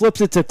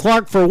flips it to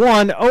Clark for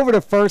 1. Over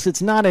to first.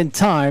 It's not in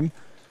time.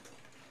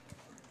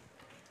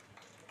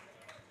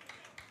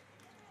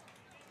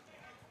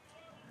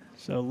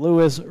 So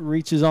Lewis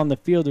reaches on the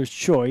fielder's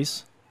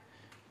choice.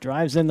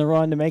 Drives in the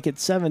run to make it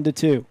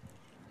 7-2.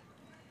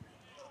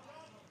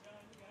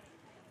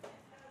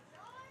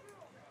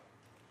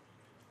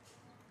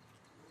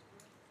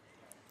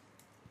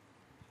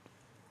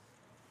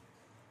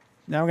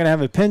 Now we're going to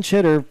have a pinch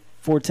hitter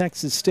for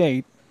Texas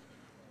State.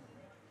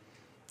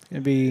 It's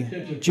going to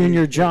be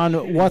junior John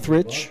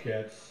Wuthrich.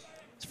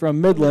 It's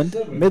from Midland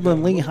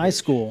Lee High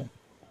School.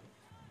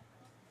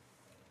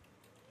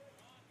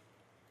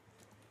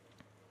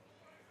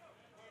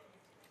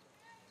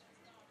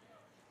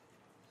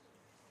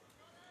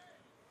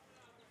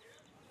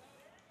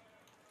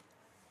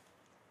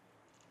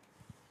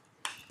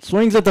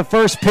 Swings at the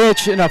first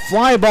pitch and a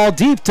fly ball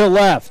deep to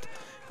left.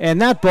 And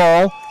that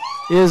ball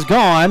is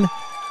gone.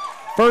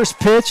 First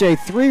pitch, a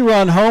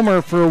 3-run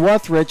homer for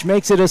Wuthrich,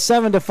 makes it a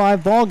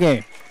 7-5 ball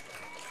game.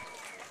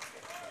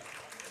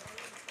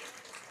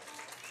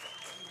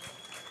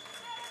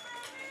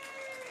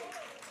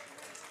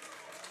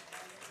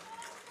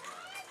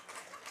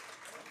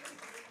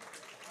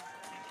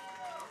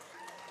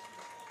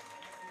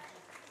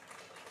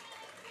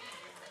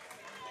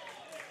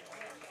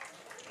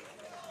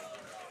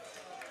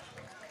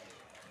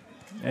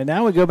 And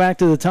now we go back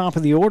to the top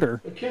of the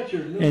order.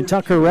 And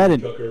Tucker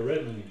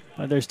Redden.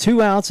 There's 2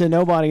 outs and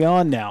nobody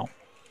on now.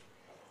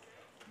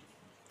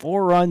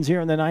 4 runs here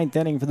in the 9th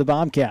inning for the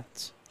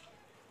Bobcats.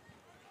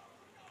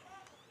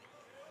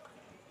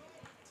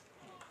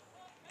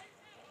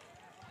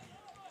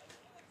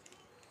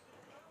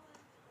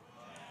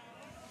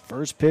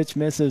 First pitch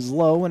misses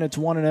low, and it's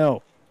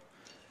 1-0.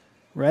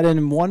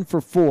 Redden 1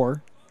 for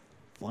 4.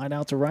 Flied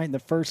out to right in the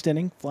first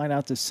inning, flied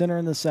out to center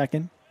in the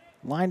second,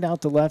 lined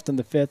out to left in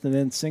the 5th, and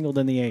then singled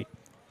in the 8th.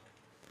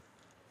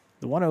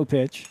 The 1-0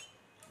 pitch.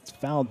 It's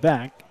fouled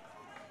back.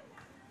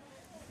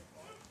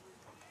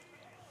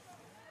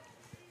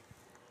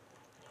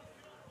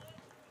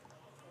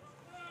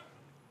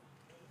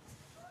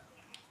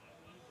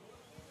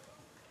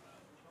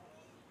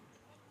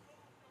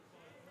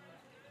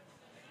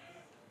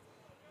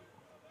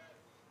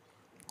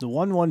 The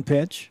 1-1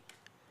 pitch.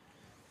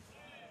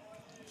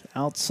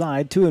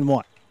 Outside,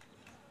 2-1.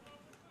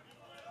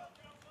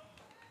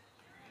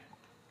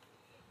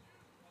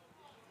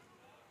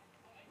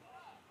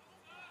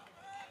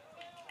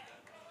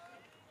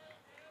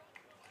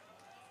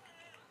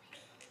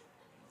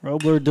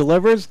 Robler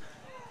delivers.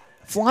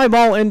 Fly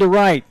ball into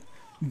right.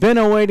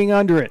 Benno waiting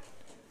under it.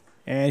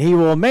 And he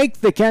will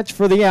make the catch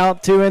for the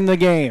out to end the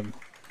game.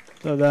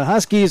 So the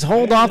Huskies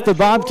hold off the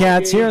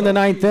Bobcats here in the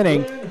 9th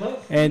inning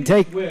and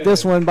take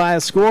this one by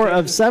a score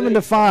of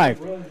 7-5.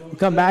 We'll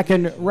come back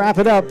and wrap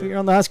it up here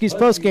on the Huskies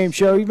postgame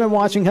show. You've been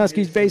watching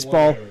Huskies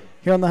baseball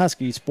here on the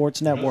Huskies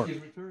Sports Network.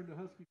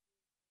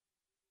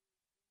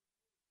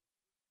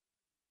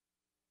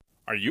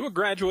 Are you a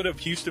graduate of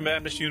Houston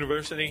Baptist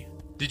University?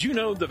 Did you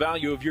know the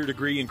value of your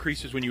degree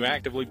increases when you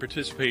actively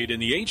participate in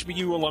the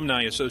HBU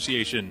Alumni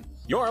Association?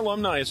 Your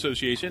Alumni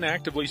Association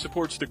actively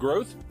supports the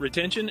growth,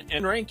 retention,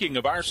 and ranking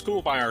of our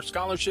school by our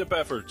scholarship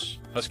efforts.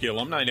 Husky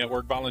Alumni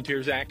Network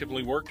volunteers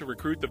actively work to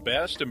recruit the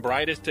best and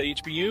brightest to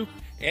HBU,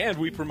 and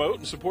we promote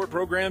and support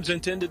programs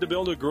intended to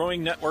build a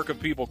growing network of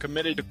people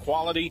committed to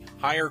quality,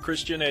 higher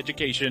Christian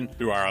education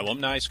through our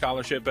alumni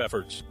scholarship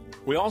efforts.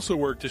 We also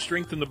work to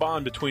strengthen the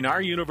bond between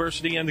our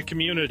university and the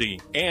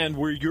community, and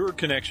we're your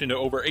connection to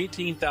over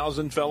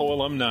 18,000 fellow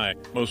alumni,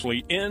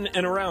 mostly in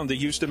and around the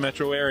Houston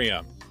metro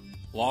area.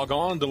 Log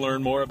on to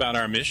learn more about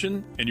our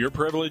mission and your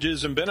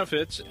privileges and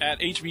benefits at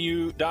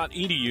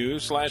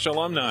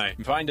hbu.edu/alumni.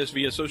 And find us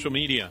via social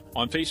media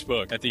on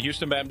Facebook at the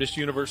Houston Baptist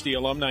University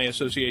Alumni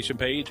Association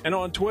page and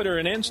on Twitter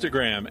and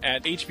Instagram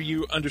at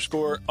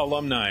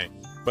HBU_alumni.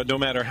 But no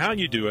matter how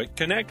you do it,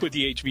 connect with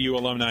the HBU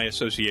Alumni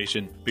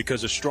Association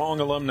because a strong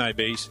alumni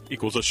base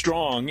equals a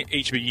strong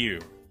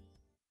HBU.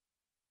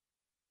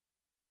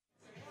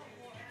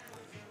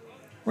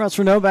 Russ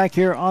Renault back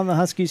here on the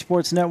Husky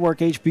Sports Network.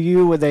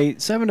 HBU with a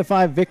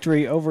 7-5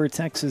 victory over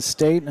Texas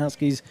State.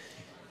 Huskies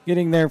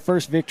getting their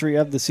first victory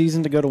of the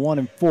season to go to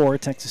 1-4.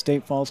 Texas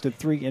State falls to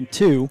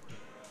 3-2.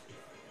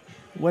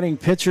 Winning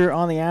pitcher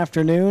on the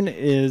afternoon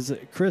is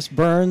Chris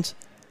Burns.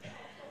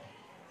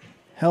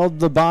 Held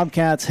the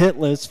Bobcats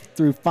hitless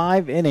through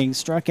 5 innings,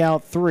 struck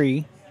out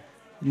 3.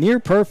 Near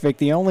perfect,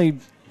 the only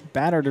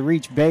batter to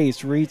reach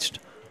base reached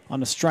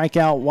on a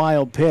strikeout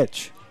wild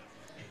pitch.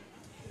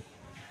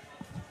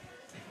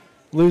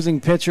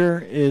 Losing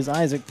pitcher is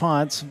Isaac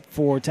Potts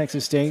for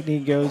Texas State. He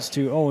goes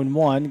to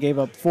 0-1, gave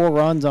up 4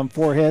 runs on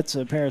 4 hits,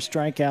 a pair of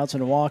strikeouts,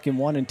 and a walk in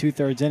 1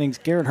 2/3 innings.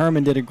 Garrett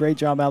Herman did a great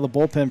job out of the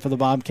bullpen for the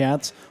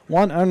Bobcats.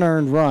 1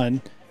 unearned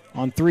run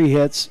on 3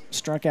 hits,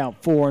 struck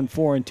out 4 in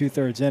 4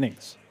 2/3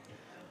 innings.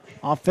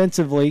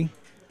 Offensively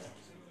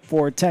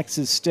for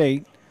Texas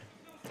State,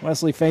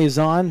 Wesley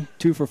Faison,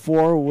 2 for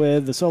 4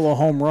 with the solo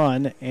home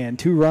run and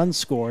 2 runs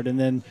scored. And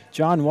then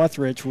John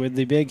Wethrich with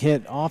the big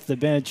hit off the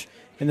bench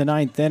in the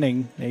 9th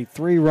inning, a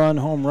 3-run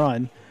home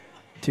run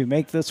to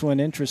make this one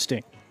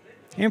interesting.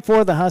 And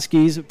for the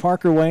Huskies,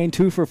 Parker Wayne,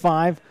 2 for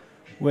 5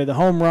 with a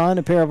home run,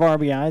 a pair of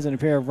RBIs, and a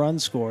pair of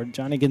runs scored.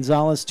 Johnny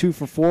Gonzalez, 2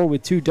 for 4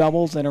 with 2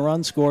 doubles and a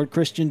run scored.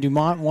 Christian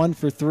Dumont, 1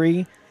 for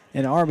 3,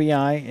 an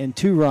RBI and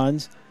 2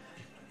 runs.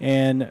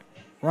 And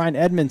Ryan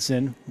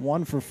Edmondson,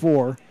 1 for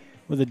 4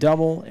 with a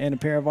double and a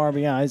pair of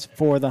RBIs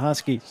for the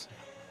Huskies.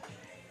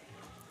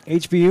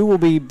 HBU will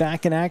be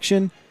back in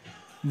action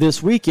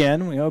this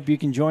weekend. We hope you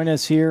can join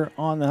us here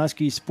on the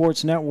Husky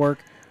Sports Network.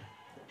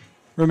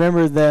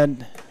 Remember that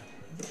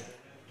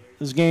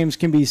those games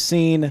can be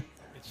seen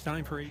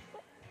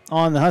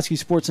on the Husky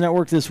Sports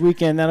Network this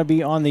weekend. That'll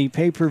be on the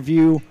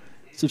pay-per-view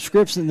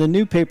subscription, the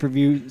new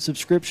pay-per-view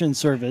subscription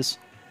service.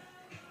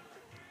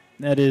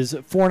 That is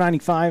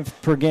 $4.95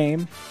 per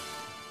game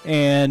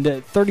and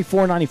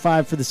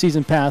 $34.95 for the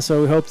season pass.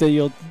 So we hope that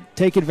you'll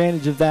take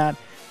advantage of that,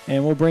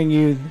 and we'll bring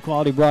you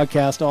quality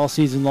broadcast all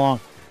season long.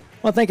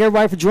 Well, thank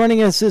everybody for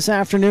joining us this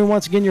afternoon.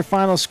 Once again, your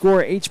final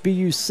score,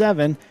 HBU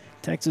 7,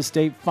 Texas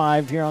State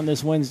 5 here on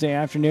this Wednesday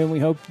afternoon. We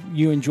hope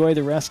you enjoy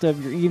the rest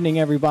of your evening,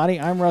 everybody.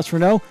 I'm Russ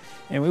Renault,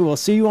 and we will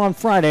see you on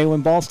Friday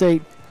when Ball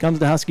State comes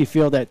to Husky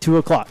Field at 2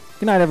 o'clock.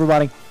 Good night,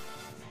 everybody.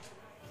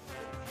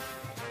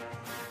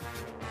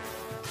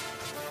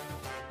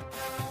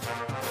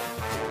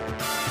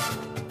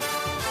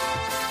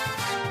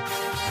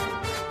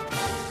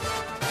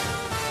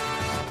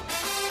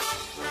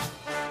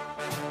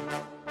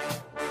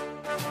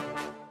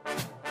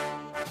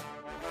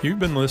 You've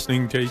been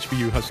listening to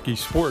HBU Husky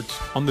Sports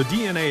on the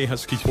DNA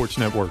Husky Sports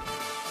Network.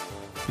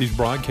 These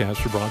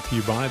broadcasts are brought to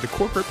you by the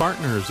corporate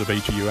partners of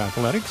HBU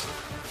Athletics,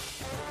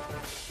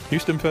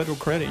 Houston Federal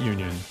Credit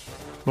Union,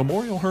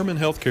 Memorial Hermann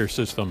Healthcare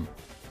System,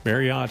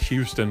 Marriott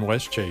Houston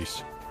West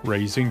Chase,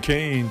 Raising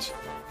Cane's,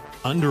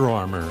 Under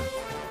Armour,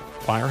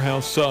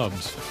 Firehouse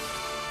Subs,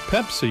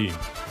 Pepsi,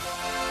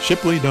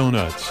 Shipley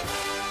Donuts,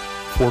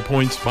 4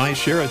 Points by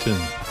Sheraton,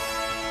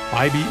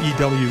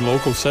 IBEW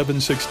Local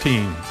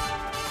 716,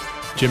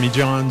 Jimmy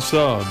John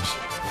Subs,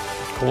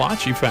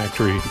 Kolache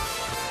Factory,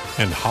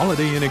 and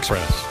Holiday Inn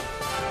Express.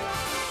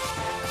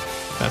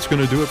 That's going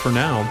to do it for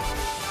now,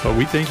 but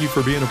we thank you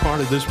for being a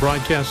part of this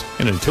broadcast,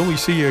 and until we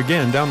see you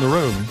again down the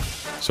road,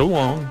 so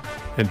long,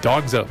 and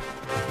dogs up.